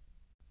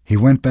 He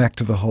went back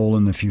to the hole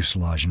in the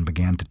fuselage and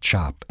began to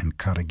chop and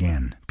cut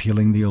again,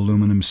 peeling the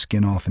aluminum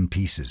skin off in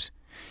pieces.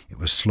 It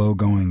was slow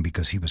going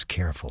because he was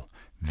careful.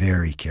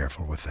 Very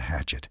careful with the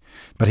hatchet,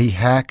 but he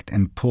hacked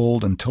and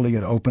pulled until he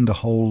had opened a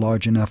hole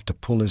large enough to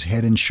pull his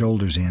head and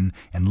shoulders in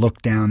and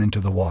look down into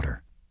the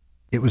water.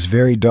 It was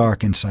very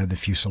dark inside the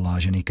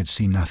fuselage and he could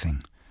see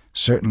nothing,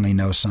 certainly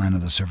no sign of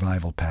the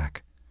survival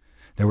pack.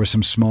 There were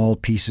some small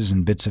pieces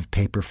and bits of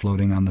paper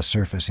floating on the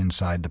surface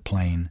inside the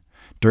plane,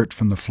 dirt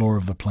from the floor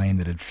of the plane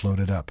that had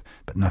floated up,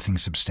 but nothing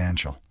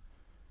substantial.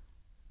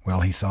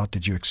 Well, he thought,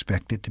 did you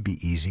expect it to be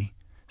easy?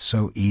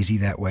 So easy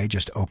that way,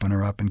 just open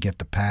her up and get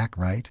the pack,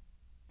 right?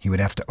 He would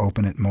have to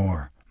open it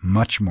more,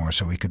 much more,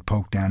 so he could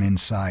poke down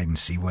inside and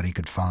see what he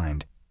could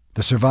find.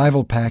 The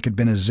survival pack had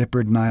been a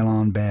zippered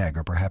nylon bag,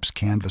 or perhaps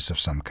canvas of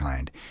some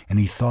kind, and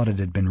he thought it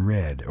had been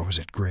red, or was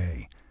it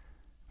gray?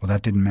 Well,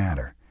 that didn't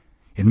matter.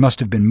 It must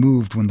have been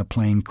moved when the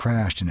plane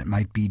crashed, and it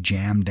might be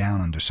jammed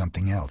down under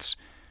something else.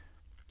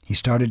 He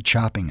started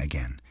chopping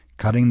again,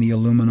 cutting the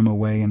aluminum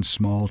away in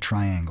small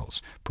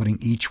triangles, putting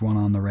each one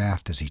on the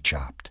raft as he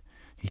chopped.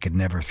 He could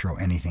never throw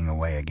anything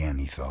away again,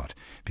 he thought,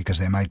 because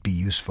they might be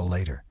useful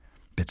later.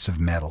 Bits of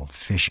metal,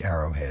 fish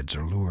arrowheads,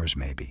 or lures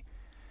maybe.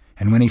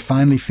 And when he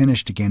finally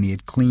finished again, he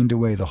had cleaned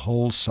away the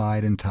whole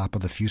side and top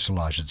of the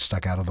fuselage that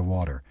stuck out of the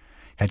water,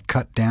 had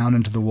cut down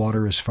into the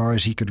water as far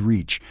as he could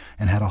reach,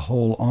 and had a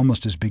hole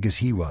almost as big as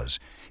he was,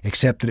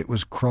 except that it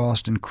was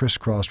crossed and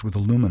crisscrossed with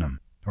aluminum,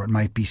 or it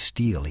might be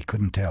steel, he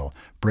couldn't tell,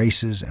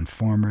 braces and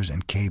formers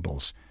and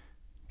cables.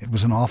 It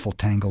was an awful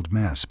tangled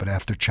mess, but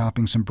after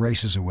chopping some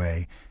braces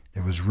away,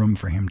 there was room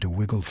for him to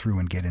wiggle through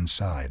and get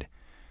inside.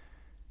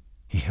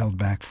 He held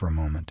back for a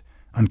moment,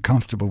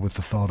 uncomfortable with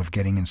the thought of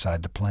getting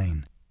inside the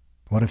plane.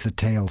 What if the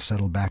tail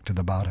settled back to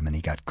the bottom and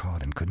he got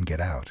caught and couldn't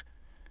get out?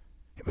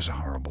 It was a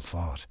horrible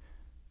thought.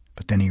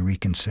 But then he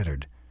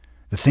reconsidered.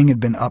 The thing had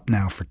been up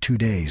now for 2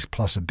 days,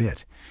 plus a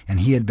bit,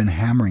 and he had been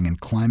hammering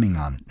and climbing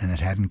on it, and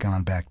it hadn't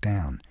gone back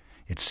down.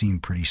 It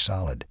seemed pretty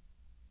solid.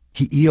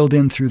 He eeled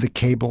in through the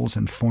cables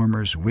and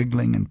formers,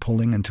 wiggling and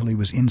pulling until he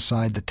was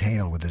inside the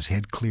tail with his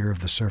head clear of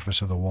the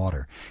surface of the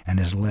water and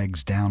his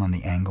legs down on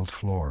the angled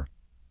floor.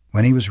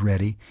 When he was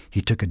ready, he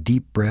took a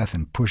deep breath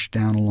and pushed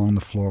down along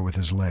the floor with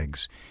his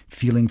legs,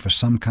 feeling for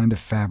some kind of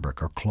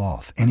fabric or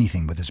cloth,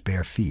 anything with his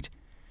bare feet.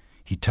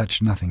 He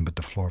touched nothing but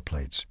the floor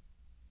plates.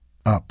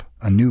 Up,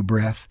 a new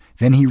breath,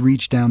 then he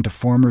reached down to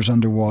formers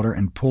underwater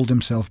and pulled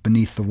himself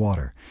beneath the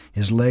water,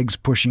 his legs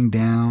pushing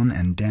down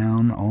and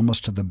down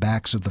almost to the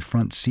backs of the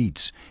front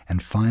seats,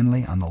 and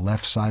finally, on the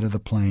left side of the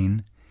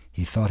plane,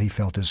 he thought he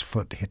felt his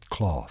foot hit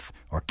cloth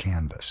or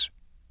canvas.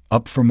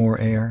 Up for more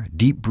air,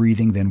 deep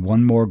breathing, then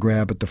one more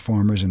grab at the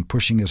formers, and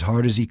pushing as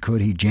hard as he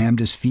could, he jammed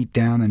his feet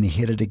down and he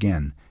hit it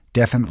again,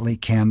 definitely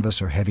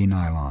canvas or heavy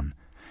nylon.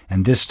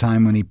 And this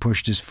time when he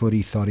pushed his foot,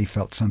 he thought he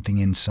felt something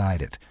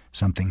inside it,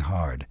 something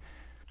hard.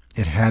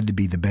 It had to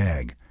be the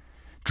bag.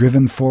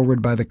 Driven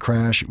forward by the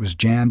crash, it was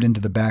jammed into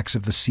the backs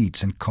of the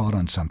seats and caught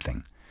on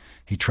something.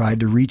 He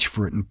tried to reach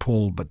for it and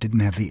pull, but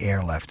didn't have the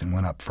air left and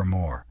went up for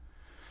more.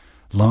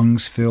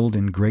 Lungs filled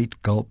in great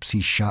gulps,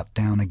 he shot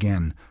down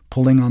again,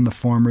 pulling on the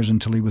formers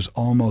until he was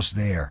almost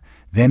there.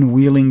 Then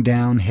wheeling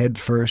down head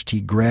first,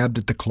 he grabbed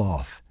at the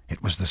cloth.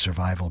 It was the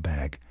survival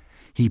bag.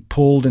 He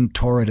pulled and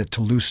tore at it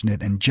to loosen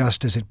it, and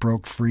just as it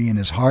broke free and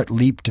his heart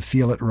leaped to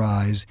feel it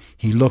rise,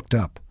 he looked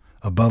up,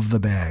 above the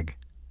bag.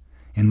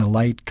 In the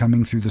light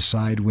coming through the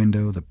side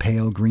window, the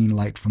pale green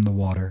light from the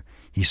water,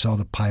 he saw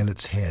the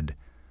pilot's head,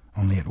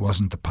 only it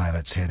wasn't the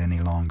pilot's head any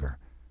longer.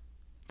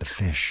 The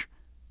fish.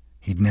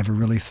 He'd never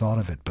really thought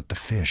of it, but the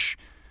fish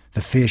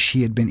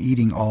he had been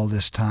eating all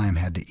this time,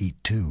 had to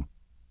eat too.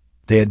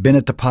 They had been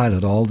at the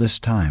pilot all this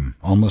time,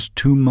 almost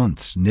 2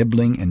 months,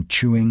 nibbling and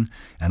chewing,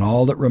 and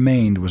all that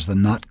remained was the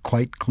not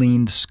quite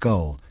cleaned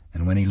skull,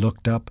 and when he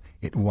looked up,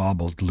 it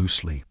wobbled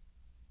loosely.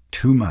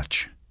 Too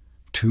much.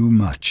 Too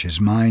much. His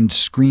mind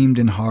screamed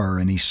in horror,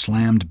 and he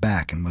slammed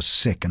back and was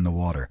sick in the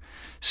water.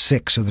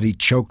 Sick so that he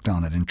choked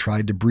on it and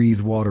tried to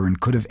breathe water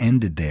and could have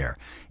ended there.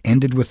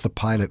 Ended with the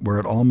pilot where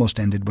it almost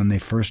ended when they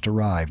first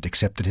arrived,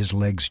 except that his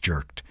legs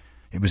jerked.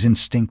 It was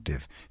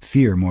instinctive,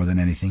 fear more than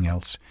anything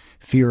else,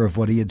 fear of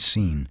what he had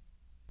seen.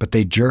 But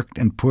they jerked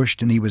and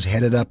pushed, and he was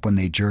headed up when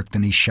they jerked,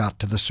 and he shot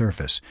to the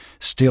surface,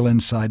 still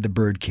inside the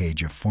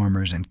birdcage of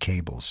formers and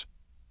cables.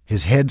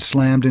 His head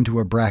slammed into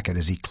a bracket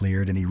as he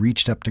cleared, and he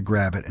reached up to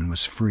grab it and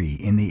was free,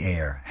 in the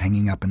air,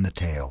 hanging up in the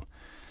tail.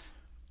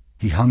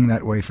 He hung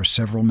that way for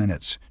several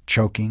minutes,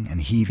 choking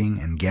and heaving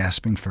and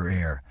gasping for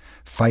air,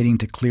 fighting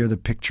to clear the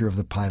picture of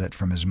the pilot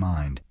from his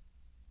mind.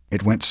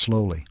 It went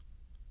slowly.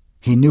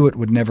 He knew it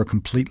would never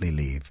completely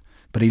leave,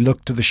 but he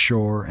looked to the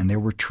shore, and there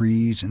were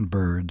trees and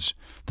birds.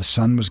 The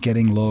sun was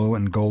getting low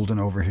and golden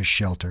over his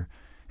shelter,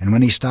 and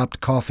when he stopped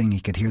coughing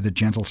he could hear the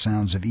gentle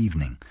sounds of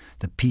evening,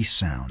 the peace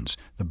sounds,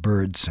 the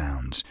bird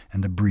sounds,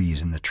 and the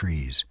breeze in the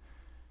trees.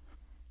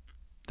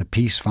 The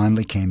peace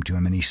finally came to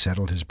him, and he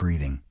settled his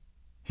breathing.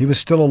 He was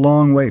still a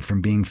long way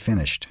from being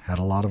finished, had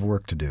a lot of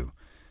work to do.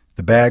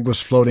 The bag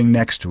was floating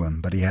next to him,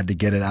 but he had to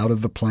get it out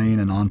of the plane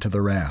and onto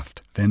the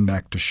raft, then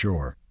back to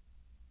shore.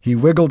 He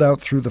wiggled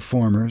out through the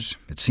formers,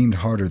 it seemed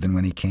harder than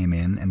when he came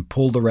in, and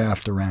pulled the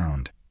raft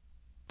around.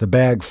 The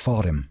bag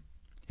fought him.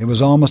 It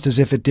was almost as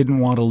if it didn't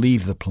want to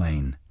leave the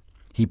plane.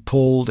 He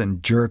pulled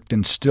and jerked,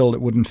 and still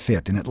it wouldn't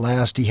fit, and at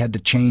last he had to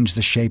change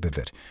the shape of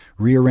it,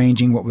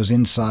 rearranging what was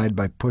inside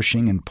by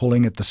pushing and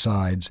pulling at the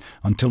sides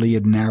until he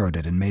had narrowed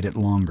it and made it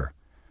longer.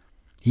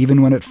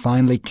 Even when it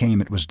finally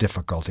came, it was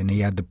difficult, and he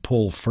had to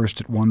pull first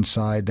at one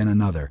side, then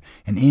another,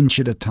 an inch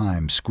at a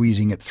time,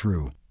 squeezing it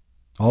through.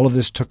 All of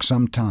this took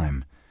some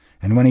time,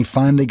 and when he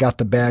finally got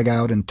the bag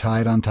out and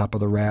tied on top of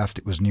the raft,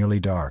 it was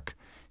nearly dark.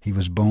 He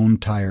was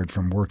bone-tired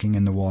from working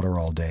in the water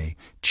all day,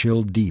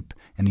 chilled deep,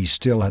 and he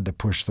still had to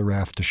push the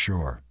raft to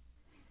shore.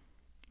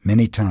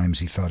 Many times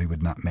he thought he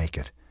would not make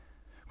it.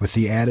 With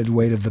the added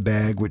weight of the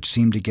bag, which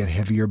seemed to get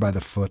heavier by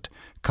the foot,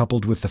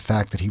 coupled with the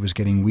fact that he was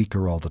getting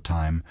weaker all the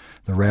time,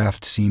 the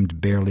raft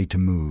seemed barely to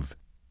move.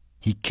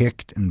 He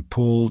kicked and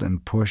pulled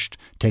and pushed,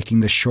 taking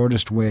the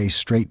shortest way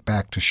straight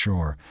back to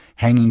shore,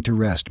 hanging to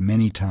rest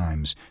many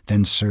times,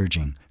 then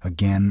surging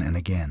again and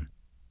again.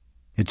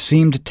 It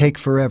seemed to take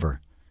forever,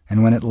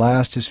 and when at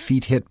last his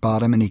feet hit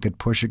bottom and he could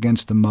push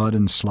against the mud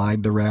and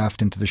slide the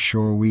raft into the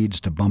shore weeds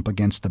to bump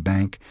against the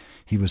bank,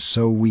 he was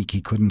so weak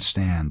he couldn't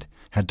stand,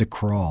 had to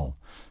crawl,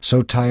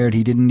 so tired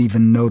he didn't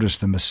even notice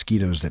the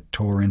mosquitoes that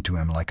tore into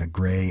him like a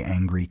gray,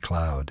 angry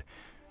cloud.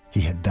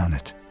 He had done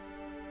it.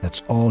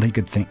 That's all he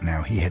could think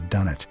now. He had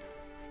done it.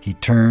 He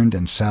turned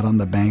and sat on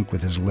the bank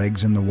with his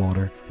legs in the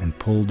water and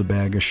pulled the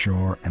bag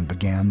ashore and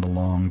began the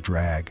long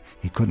drag.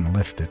 He couldn't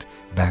lift it,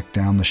 back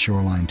down the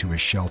shoreline to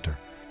his shelter.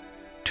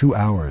 2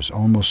 hours,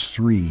 almost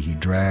 3, he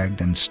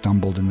dragged and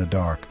stumbled in the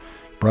dark,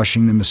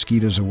 brushing the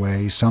mosquitoes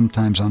away,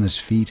 sometimes on his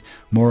feet,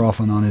 more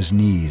often on his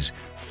knees,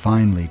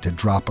 finally to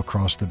drop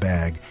across the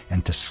bag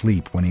and to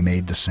sleep when he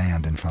made the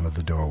sand in front of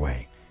the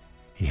doorway.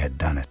 He had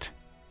done it.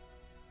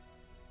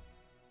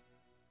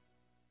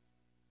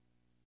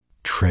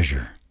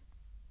 Treasure.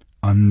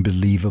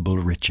 Unbelievable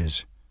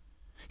riches.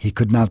 He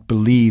could not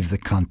believe the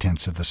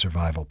contents of the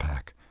survival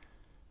pack.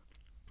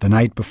 The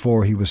night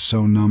before he was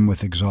so numb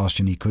with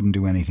exhaustion he couldn't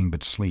do anything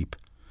but sleep.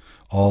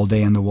 All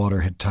day in the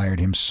water had tired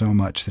him so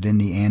much that in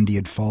the end he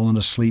had fallen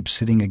asleep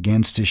sitting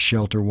against his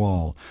shelter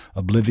wall,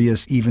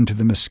 oblivious even to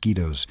the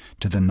mosquitoes,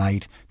 to the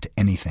night, to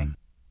anything.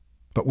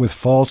 But with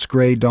false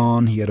gray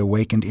dawn he had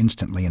awakened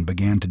instantly and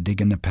began to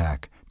dig in the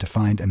pack to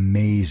find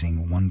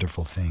amazing,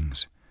 wonderful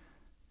things.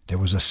 There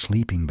was a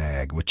sleeping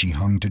bag which he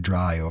hung to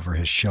dry over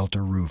his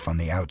shelter roof on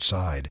the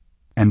outside,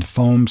 and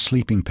foam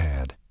sleeping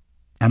pad.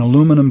 An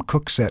aluminum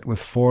cook set with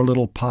 4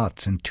 little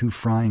pots and 2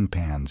 frying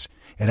pans.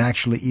 It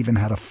actually even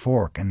had a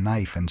fork and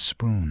knife and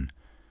spoon.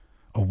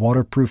 A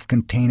waterproof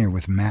container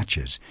with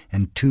matches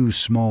and 2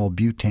 small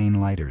butane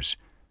lighters.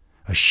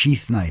 A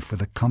sheath knife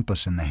with a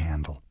compass in the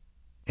handle.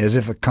 As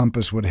if a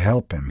compass would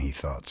help him, he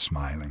thought,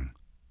 smiling.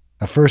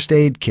 A first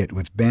aid kit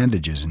with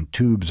bandages and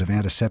tubes of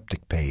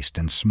antiseptic paste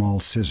and small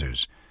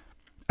scissors.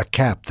 A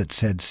cap that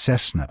said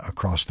Cessna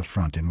across the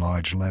front in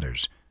large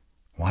letters.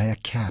 Why a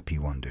cap, he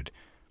wondered.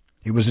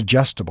 It was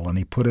adjustable, and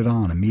he put it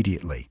on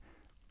immediately.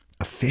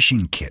 A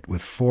fishing kit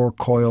with 4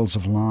 coils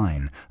of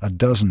line, a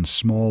dozen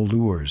small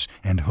lures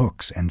and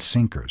hooks and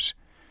sinkers.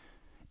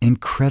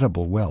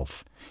 Incredible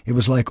wealth. It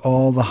was like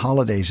all the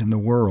holidays in the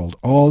world,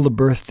 all the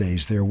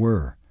birthdays there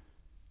were.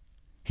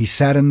 He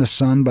sat in the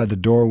sun by the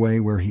doorway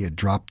where he had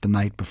dropped the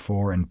night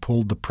before and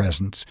pulled the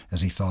presents,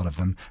 as he thought of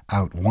them,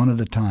 out one at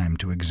a time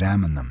to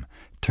examine them,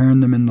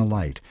 turn them in the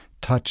light,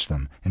 touch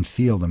them, and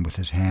feel them with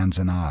his hands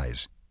and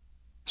eyes.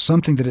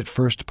 Something that at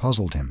first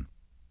puzzled him.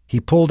 He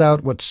pulled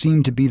out what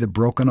seemed to be the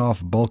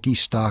broken-off bulky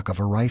stock of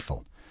a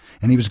rifle,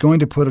 and he was going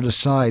to put it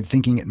aside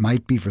thinking it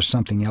might be for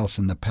something else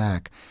in the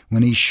pack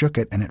when he shook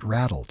it and it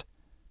rattled.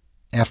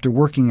 After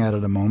working at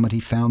it a moment, he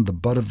found the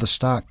butt of the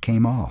stock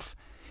came off,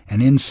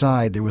 and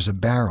inside there was a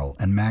barrel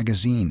and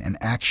magazine and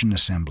action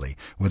assembly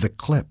with a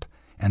clip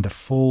and a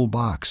full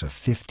box of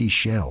 50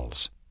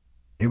 shells.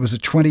 It was a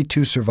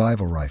 .22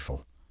 survival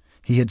rifle.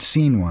 He had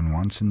seen one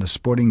once in the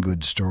sporting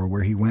goods store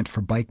where he went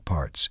for bike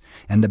parts,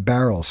 and the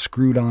barrel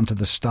screwed onto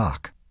the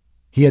stock.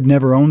 He had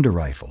never owned a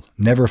rifle,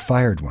 never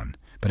fired one,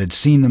 but had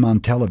seen them on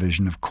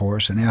television, of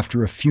course, and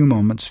after a few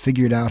moments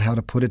figured out how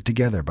to put it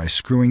together by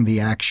screwing the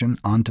action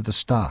onto the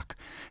stock,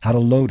 how to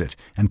load it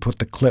and put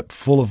the clip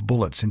full of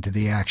bullets into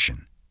the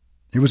action.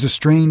 It was a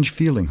strange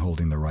feeling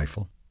holding the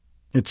rifle.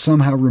 It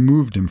somehow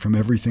removed him from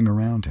everything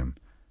around him.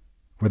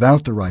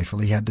 Without the rifle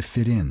he had to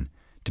fit in,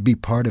 to be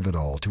part of it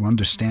all, to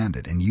understand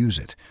it and use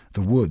it,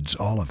 the woods,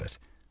 all of it.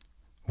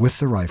 With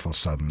the rifle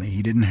suddenly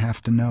he didn't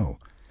have to know,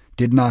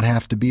 did not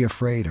have to be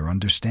afraid or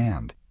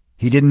understand.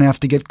 He didn't have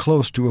to get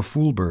close to a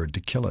fool bird to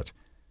kill it,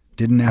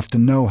 didn't have to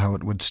know how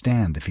it would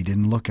stand if he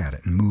didn't look at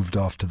it and moved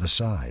off to the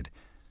side.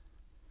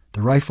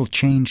 The rifle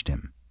changed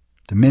him.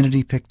 The minute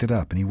he picked it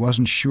up, and he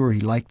wasn't sure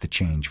he liked the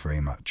change very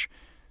much.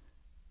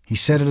 He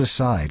set it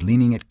aside,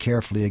 leaning it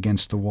carefully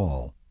against the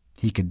wall.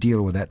 He could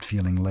deal with that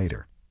feeling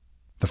later.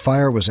 The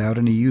fire was out,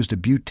 and he used a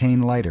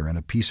butane lighter and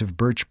a piece of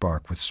birch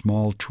bark with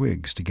small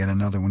twigs to get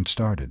another one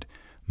started,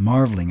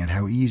 marveling at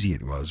how easy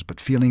it was, but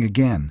feeling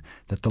again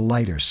that the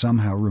lighter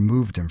somehow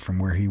removed him from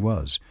where he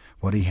was,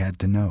 what he had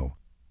to know.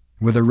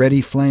 With a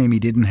ready flame he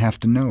didn't have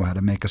to know how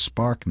to make a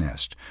spark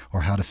nest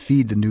or how to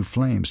feed the new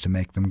flames to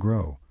make them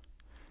grow.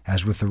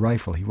 As with the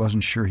rifle, he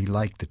wasn't sure he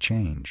liked the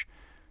change.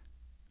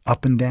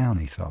 Up and down,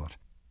 he thought.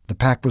 The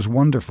pack was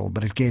wonderful,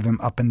 but it gave him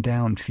up and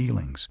down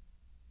feelings.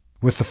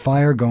 With the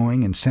fire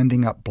going and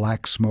sending up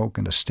black smoke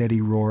and a steady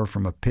roar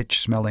from a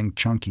pitch-smelling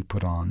chunk he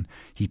put on,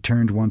 he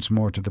turned once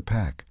more to the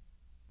pack.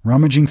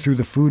 Rummaging through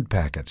the food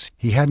packets,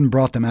 he hadn't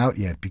brought them out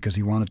yet because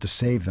he wanted to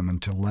save them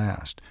until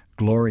last,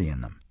 glory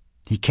in them.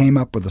 He came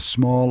up with a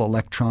small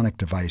electronic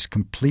device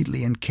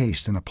completely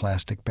encased in a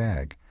plastic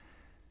bag.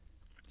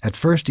 At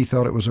first he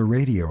thought it was a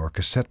radio or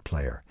cassette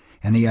player,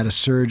 and he had a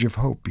surge of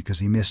hope because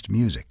he missed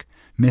music,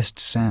 missed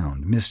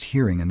sound, missed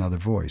hearing another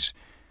voice.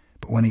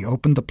 But when he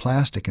opened the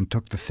plastic and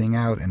took the thing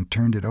out and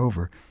turned it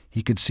over,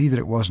 he could see that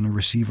it wasn't a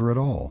receiver at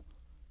all.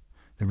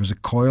 There was a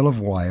coil of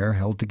wire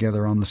held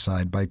together on the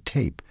side by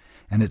tape,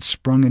 and it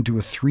sprung into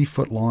a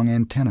 3-foot-long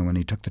antenna when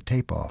he took the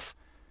tape off.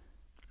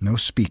 No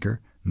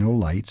speaker, no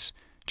lights,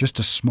 just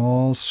a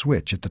small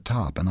switch at the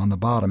top, and on the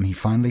bottom he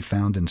finally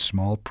found in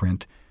small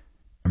print,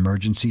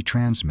 "Emergency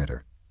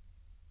transmitter."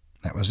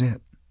 That was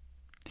it.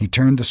 He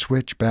turned the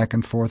switch back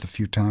and forth a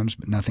few times,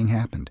 but nothing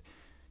happened.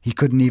 He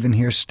couldn't even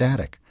hear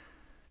static.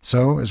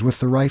 So, as with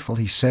the rifle,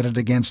 he set it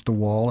against the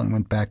wall and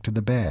went back to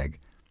the bag.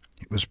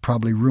 It was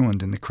probably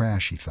ruined in the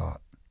crash, he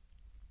thought.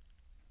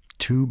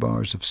 2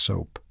 bars of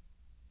soap.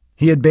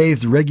 He had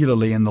bathed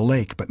regularly in the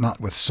lake, but not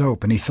with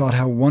soap, and he thought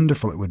how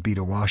wonderful it would be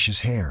to wash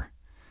his hair.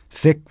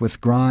 Thick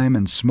with grime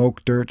and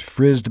smoke dirt,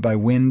 frizzed by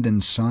wind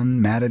and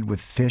sun, matted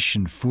with fish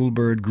and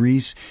foolbird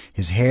grease,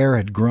 his hair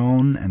had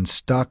grown and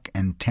stuck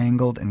and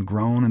tangled and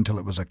grown until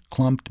it was a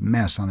clumped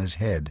mess on his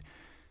head.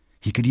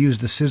 He could use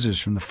the scissors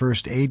from the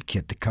first aid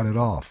kit to cut it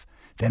off,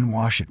 then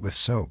wash it with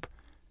soap.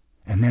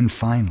 And then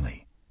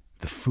finally,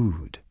 the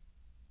food.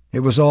 It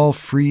was all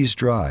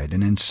freeze-dried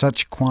and in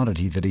such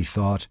quantity that he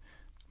thought,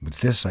 with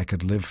this I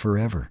could live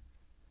forever.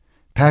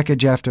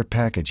 Package after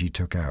package he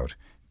took out.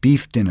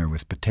 Beef dinner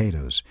with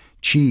potatoes,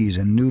 cheese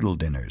and noodle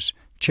dinners,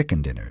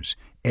 chicken dinners,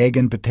 egg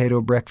and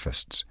potato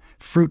breakfasts,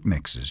 fruit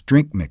mixes,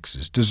 drink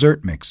mixes,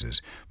 dessert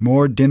mixes,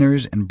 more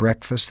dinners and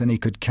breakfasts than he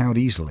could count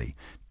easily,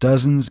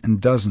 dozens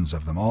and dozens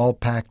of them, all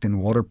packed in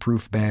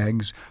waterproof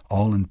bags,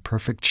 all in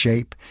perfect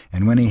shape,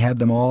 and when he had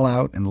them all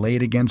out and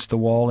laid against the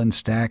wall in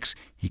stacks,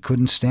 he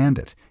couldn't stand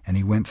it, and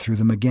he went through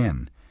them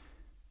again.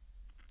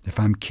 If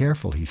I'm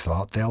careful, he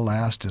thought, they'll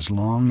last as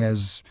long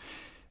as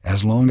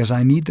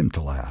I need them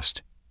to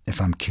last, if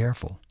I'm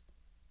careful.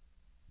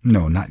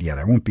 No, not yet.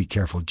 I won't be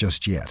careful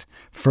just yet.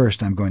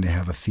 First, I'm going to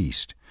have a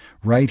feast.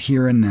 Right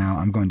here and now,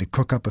 I'm going to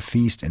cook up a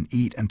feast and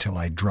eat until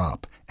I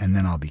drop, and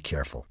then I'll be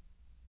careful.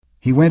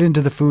 He went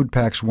into the food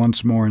packs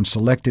once more and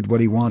selected what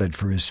he wanted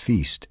for his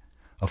feast.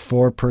 A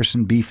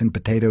 4-person beef and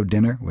potato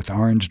dinner with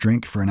orange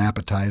drink for an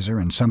appetizer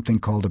and something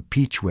called a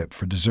peach whip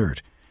for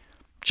dessert.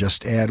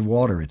 Just add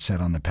water, it said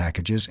on the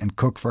packages, and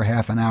cook for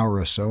half an hour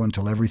or so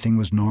until everything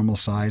was normal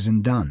size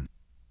and done.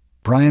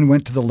 Brian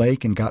went to the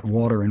lake and got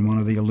water in one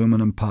of the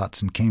aluminum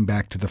pots and came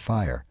back to the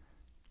fire.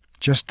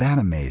 Just that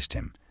amazed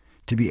him,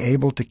 to be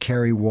able to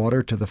carry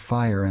water to the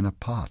fire in a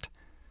pot.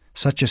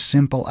 Such a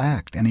simple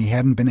act, and he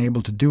hadn't been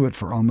able to do it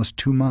for almost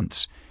 2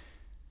 months.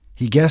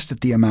 He guessed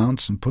at the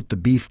amounts and put the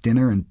beef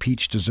dinner and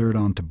peach dessert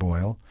on to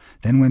boil,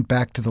 then went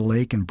back to the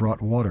lake and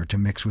brought water to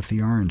mix with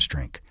the orange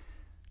drink.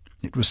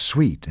 It was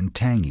sweet and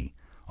tangy,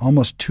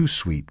 almost too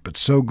sweet, but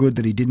so good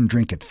that he didn't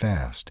drink it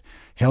fast,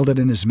 held it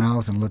in his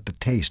mouth and let the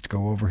taste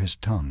go over his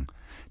tongue,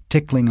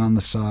 tickling on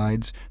the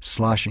sides,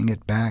 sloshing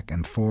it back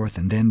and forth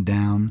and then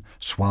down,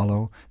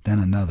 swallow, then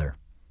another.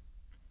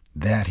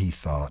 That, he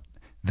thought,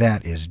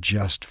 that is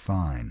just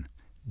fine,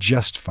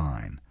 just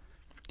fine.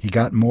 He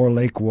got more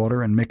lake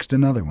water and mixed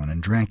another one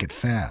and drank it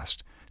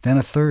fast, then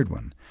a third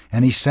one,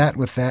 and he sat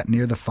with that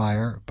near the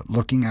fire, but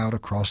looking out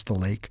across the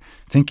lake,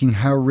 thinking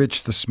how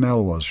rich the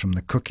smell was from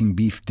the cooking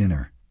beef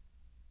dinner.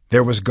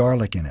 There was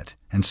garlic in it,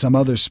 and some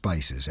other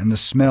spices, and the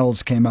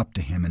smells came up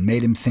to him and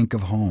made him think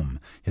of home,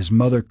 his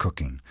mother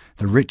cooking,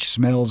 the rich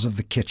smells of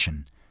the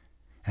kitchen.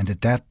 And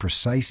at that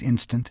precise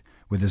instant,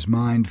 with his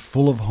mind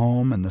full of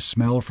home and the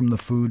smell from the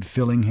food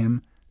filling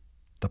him,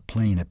 the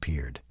plane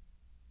appeared.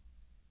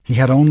 He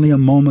had only a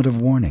moment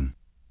of warning.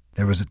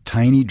 There was a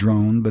tiny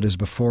drone, but as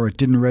before it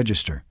didn't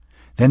register.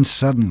 Then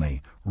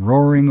suddenly,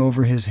 roaring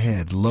over his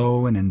head,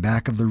 low and in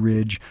back of the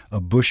ridge,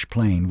 a bush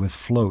plane with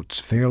floats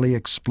fairly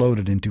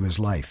exploded into his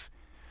life.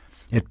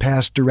 It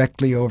passed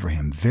directly over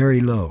him,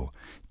 very low,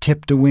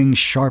 tipped a wing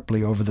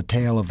sharply over the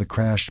tail of the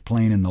crashed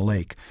plane in the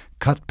lake,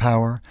 cut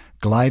power,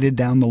 glided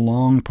down the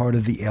long part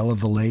of the L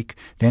of the lake,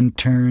 then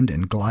turned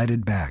and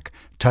glided back,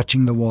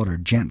 touching the water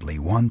gently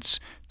once,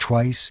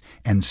 twice,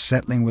 and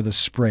settling with a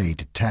spray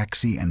to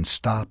taxi and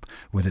stop,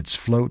 with its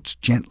floats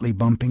gently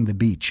bumping the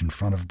beach in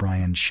front of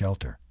Brian's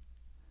shelter.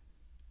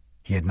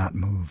 He had not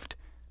moved.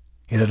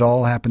 It had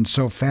all happened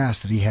so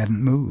fast that he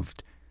hadn't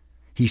moved.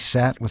 He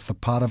sat with the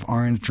pot of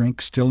orange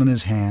drink still in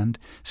his hand,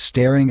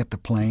 staring at the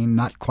plane,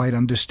 not quite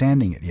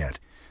understanding it yet,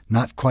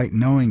 not quite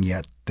knowing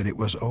yet that it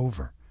was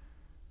over.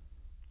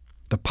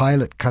 The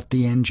pilot cut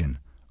the engine,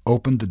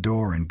 opened the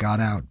door and got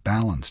out,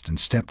 balanced, and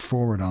stepped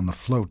forward on the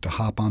float to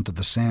hop onto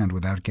the sand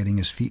without getting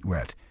his feet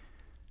wet.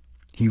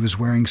 He was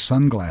wearing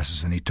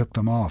sunglasses and he took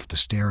them off to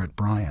stare at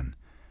Brian.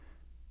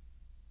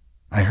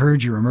 "I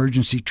heard your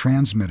emergency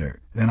transmitter,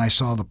 then I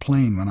saw the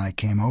plane when I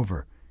came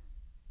over."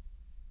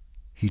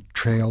 He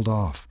trailed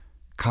off,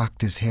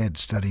 cocked his head,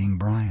 studying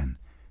Brian.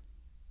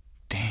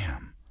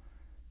 "Damn.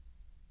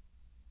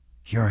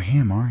 You're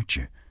him, aren't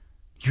you?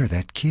 You're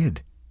that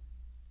kid.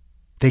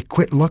 They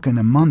quit looking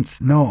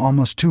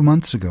almost 2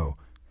 months ago.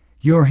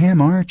 You're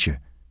him, aren't you?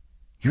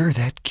 You're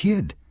that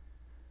kid."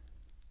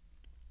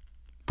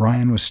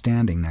 Brian was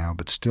standing now,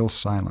 but still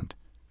silent,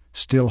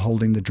 still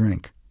holding the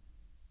drink.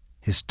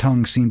 His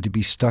tongue seemed to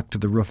be stuck to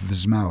the roof of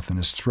his mouth, and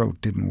his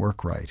throat didn't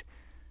work right.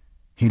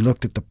 He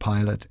looked at the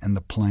pilot and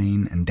the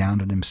plane and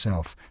down at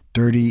himself,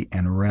 dirty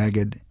and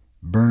ragged,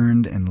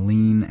 burned and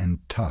lean and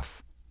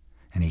tough,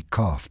 and he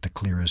coughed to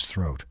clear his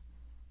throat.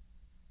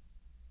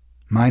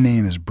 "My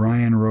name is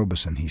Brian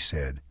Robeson," he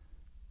said.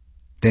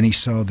 Then he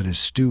saw that his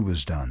stew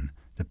was done,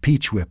 the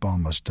peach whip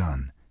almost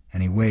done,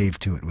 and he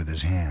waved to it with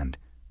his hand.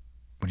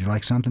 "Would you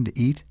like something to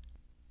eat?"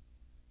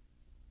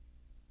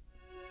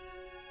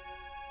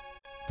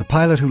 The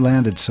pilot who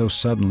landed so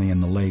suddenly in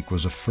the lake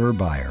was a fur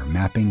buyer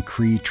mapping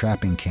Cree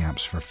trapping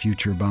camps for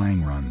future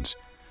buying runs,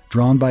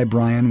 drawn by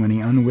Brian when he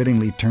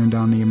unwittingly turned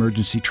on the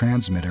emergency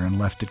transmitter and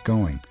left it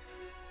going.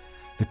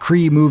 The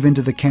Cree move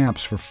into the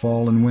camps for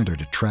fall and winter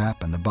to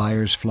trap, and the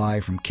buyers fly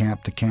from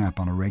camp to camp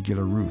on a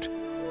regular route.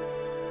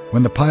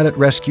 When the pilot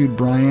rescued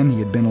Brian, he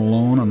had been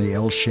alone on the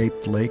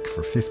L-shaped lake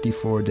for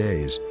 54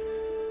 days.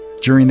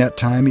 During that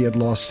time, he had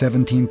lost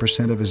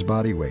 17% of his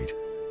body weight.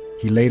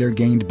 He later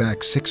gained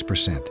back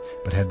 6%,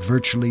 but had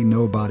virtually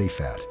no body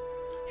fat.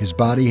 His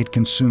body had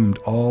consumed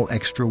all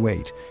extra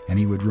weight, and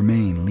he would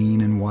remain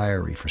lean and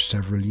wiry for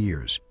several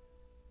years.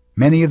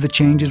 Many of the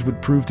changes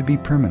would prove to be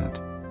permanent.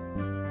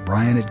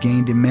 Brian had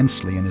gained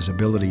immensely in his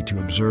ability to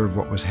observe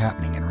what was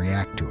happening and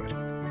react to it.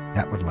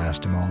 That would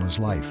last him all his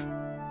life.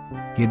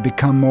 He had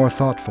become more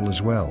thoughtful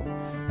as well,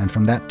 and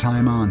from that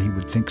time on he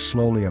would think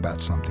slowly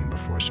about something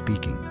before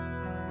speaking.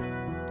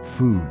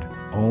 Food,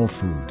 all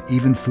food,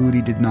 even food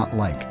he did not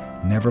like,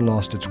 never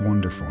lost its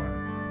wonder for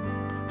him.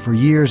 For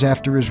years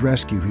after his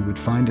rescue, he would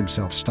find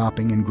himself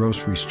stopping in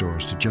grocery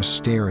stores to just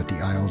stare at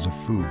the aisles of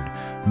food,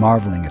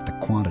 marveling at the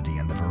quantity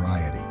and the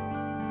variety.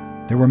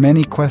 There were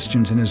many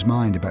questions in his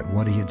mind about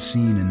what he had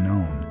seen and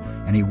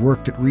known, and he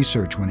worked at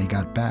research when he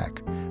got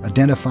back,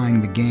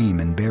 identifying the game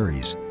and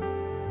berries.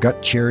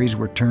 Gut cherries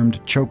were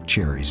termed choke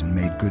cherries and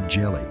made good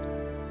jelly.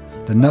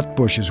 The nut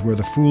bushes where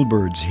the fool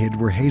birds hid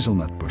were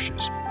hazelnut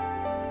bushes.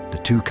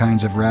 The two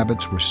kinds of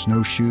rabbits were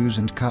snowshoes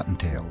and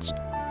cottontails.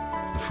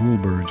 The fool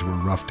birds were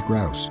ruffed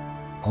grouse,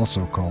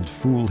 also called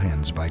fool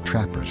hens by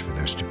trappers for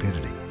their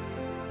stupidity.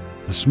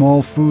 The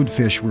small food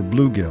fish were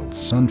bluegills,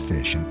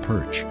 sunfish, and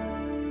perch.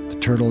 The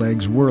turtle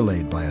eggs were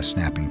laid by a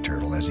snapping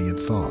turtle, as he had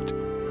thought.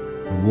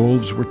 The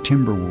wolves were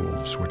timber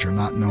wolves, which are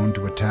not known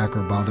to attack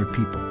or bother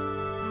people.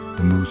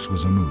 The moose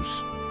was a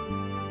moose.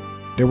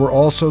 There were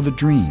also the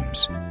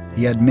dreams.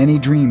 He had many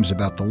dreams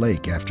about the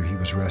lake after he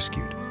was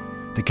rescued.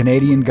 The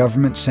Canadian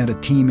government sent a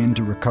team in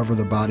to recover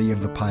the body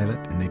of the pilot,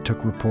 and they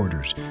took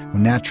reporters, who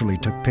naturally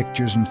took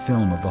pictures and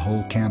film of the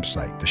whole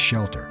campsite, the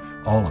shelter,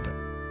 all of it.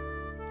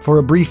 For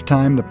a brief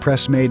time, the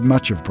press made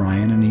much of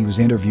Brian, and he was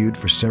interviewed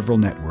for several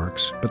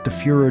networks, but the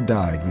furor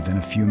died within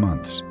a few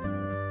months.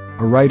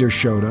 A writer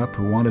showed up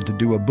who wanted to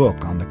do a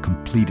book on the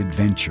complete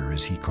adventure,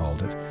 as he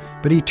called it,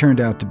 but he turned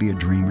out to be a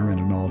dreamer, and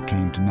it all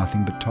came to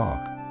nothing but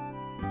talk.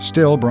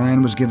 Still,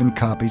 Brian was given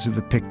copies of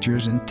the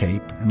pictures and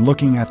tape, and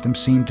looking at them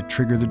seemed to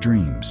trigger the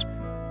dreams.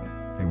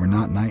 They were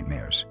not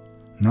nightmares.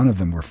 None of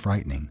them were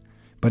frightening,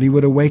 but he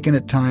would awaken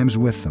at times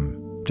with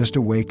them, just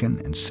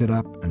awaken and sit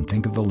up and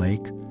think of the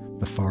lake,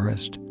 the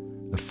forest,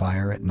 the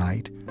fire at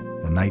night,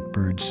 the night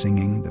birds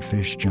singing, the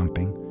fish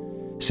jumping,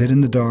 sit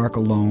in the dark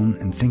alone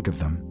and think of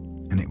them,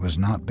 and it was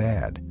not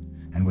bad,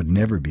 and would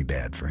never be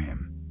bad for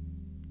him.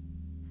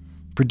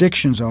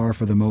 Predictions are,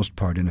 for the most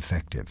part,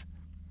 ineffective.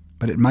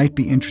 But it might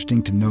be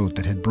interesting to note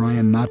that had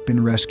Brian not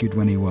been rescued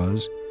when he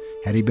was,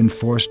 had he been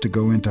forced to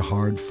go into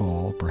hard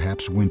fall,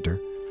 perhaps winter,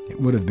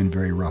 it would have been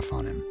very rough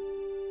on him.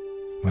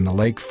 When the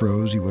lake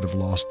froze, he would have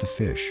lost the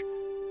fish,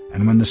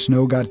 and when the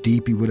snow got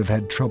deep, he would have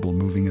had trouble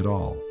moving at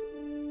all.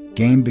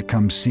 Game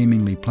becomes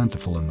seemingly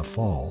plentiful in the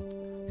fall.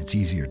 It's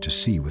easier to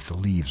see with the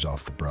leaves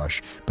off the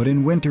brush, but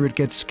in winter it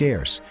gets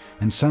scarce,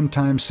 and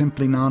sometimes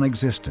simply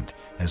non-existent,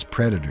 as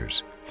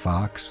predators,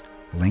 fox,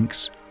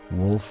 lynx,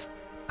 wolf,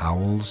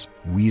 owls,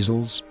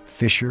 weasels,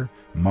 fisher,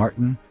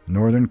 marten,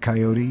 northern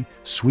coyote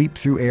sweep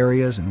through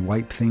areas and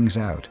wipe things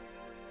out.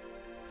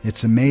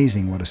 It's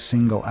amazing what a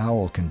single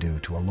owl can do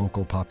to a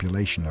local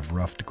population of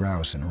ruffed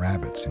grouse and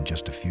rabbits in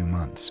just a few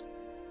months.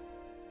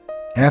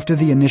 After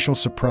the initial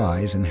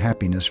surprise and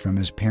happiness from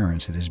his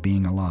parents at his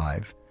being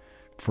alive,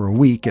 for a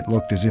week it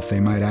looked as if they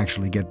might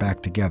actually get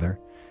back together,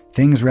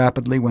 things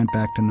rapidly went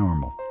back to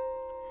normal.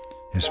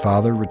 His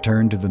father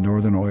returned to the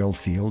northern oil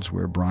fields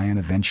where Brian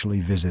eventually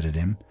visited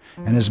him,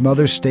 and his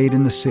mother stayed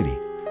in the city,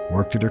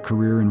 worked at her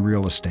career in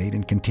real estate,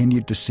 and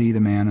continued to see the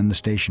man in the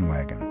station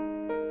wagon.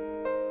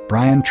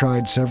 Brian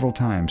tried several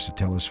times to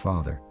tell his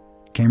father,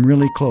 came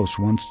really close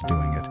once to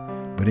doing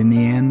it, but in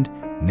the end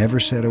never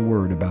said a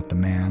word about the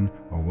man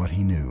or what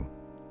he knew.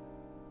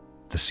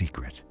 The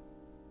secret.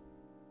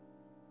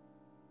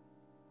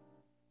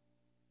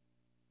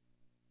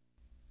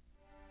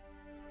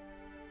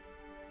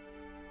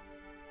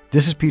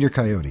 This is Peter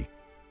Coyote.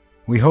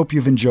 We hope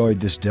you've enjoyed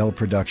this Dell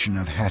production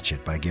of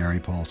Hatchet by Gary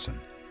Paulsen.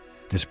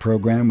 This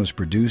program was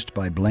produced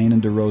by Blaine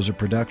and DeRosa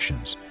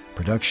Productions.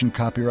 Production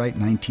copyright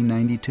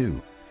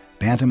 1992.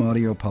 Bantam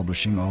Audio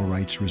Publishing, all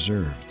rights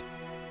reserved.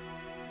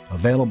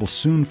 Available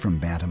soon from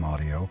Bantam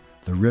Audio,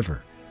 The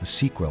River, the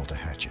sequel to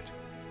Hatchet.